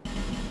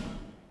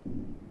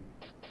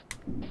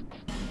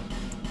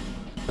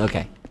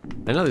 Okay.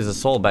 I know there's a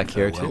soul back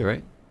here well, too,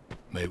 right?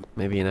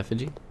 Maybe an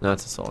effigy? No,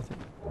 it's a soul, I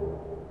think.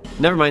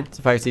 Never mind, it's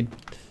a fire seed.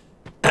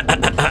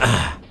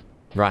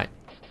 Right.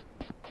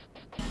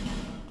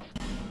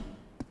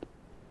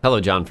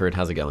 Hello, Johnford.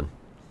 How's it going?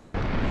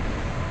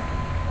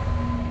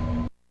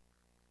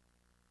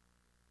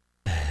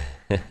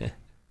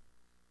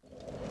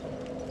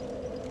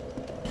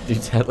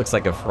 Dude's head looks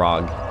like a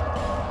frog.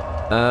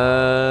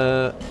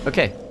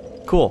 Okay,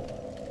 cool.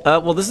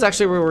 Well, this is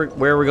actually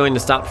where we're going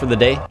to stop for the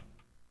day.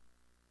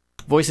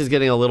 Voice is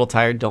getting a little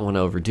tired. Don't want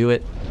to overdo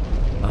it.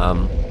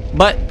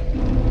 But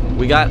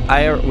we got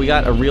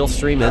a real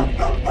stream in,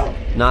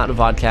 not a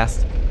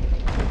vodcast,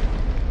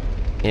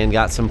 and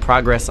got some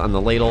progress on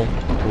the Ladle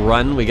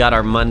run. We got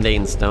our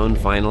mundane stone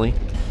finally,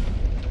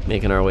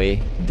 making our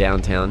way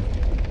downtown,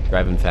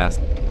 driving fast,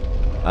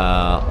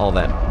 all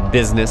that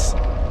business.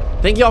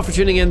 Thank you all for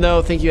tuning in,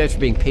 though. Thank you guys for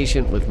being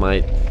patient with my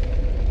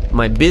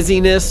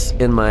busyness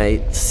and my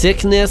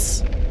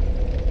sickness.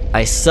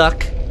 I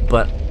suck,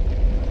 but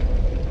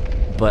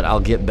I'll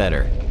get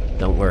better.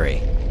 Don't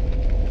worry.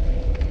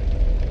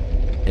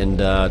 And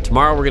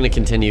tomorrow we're going to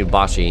continue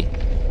Bashi,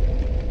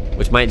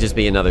 which might just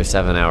be another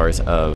 7 hours of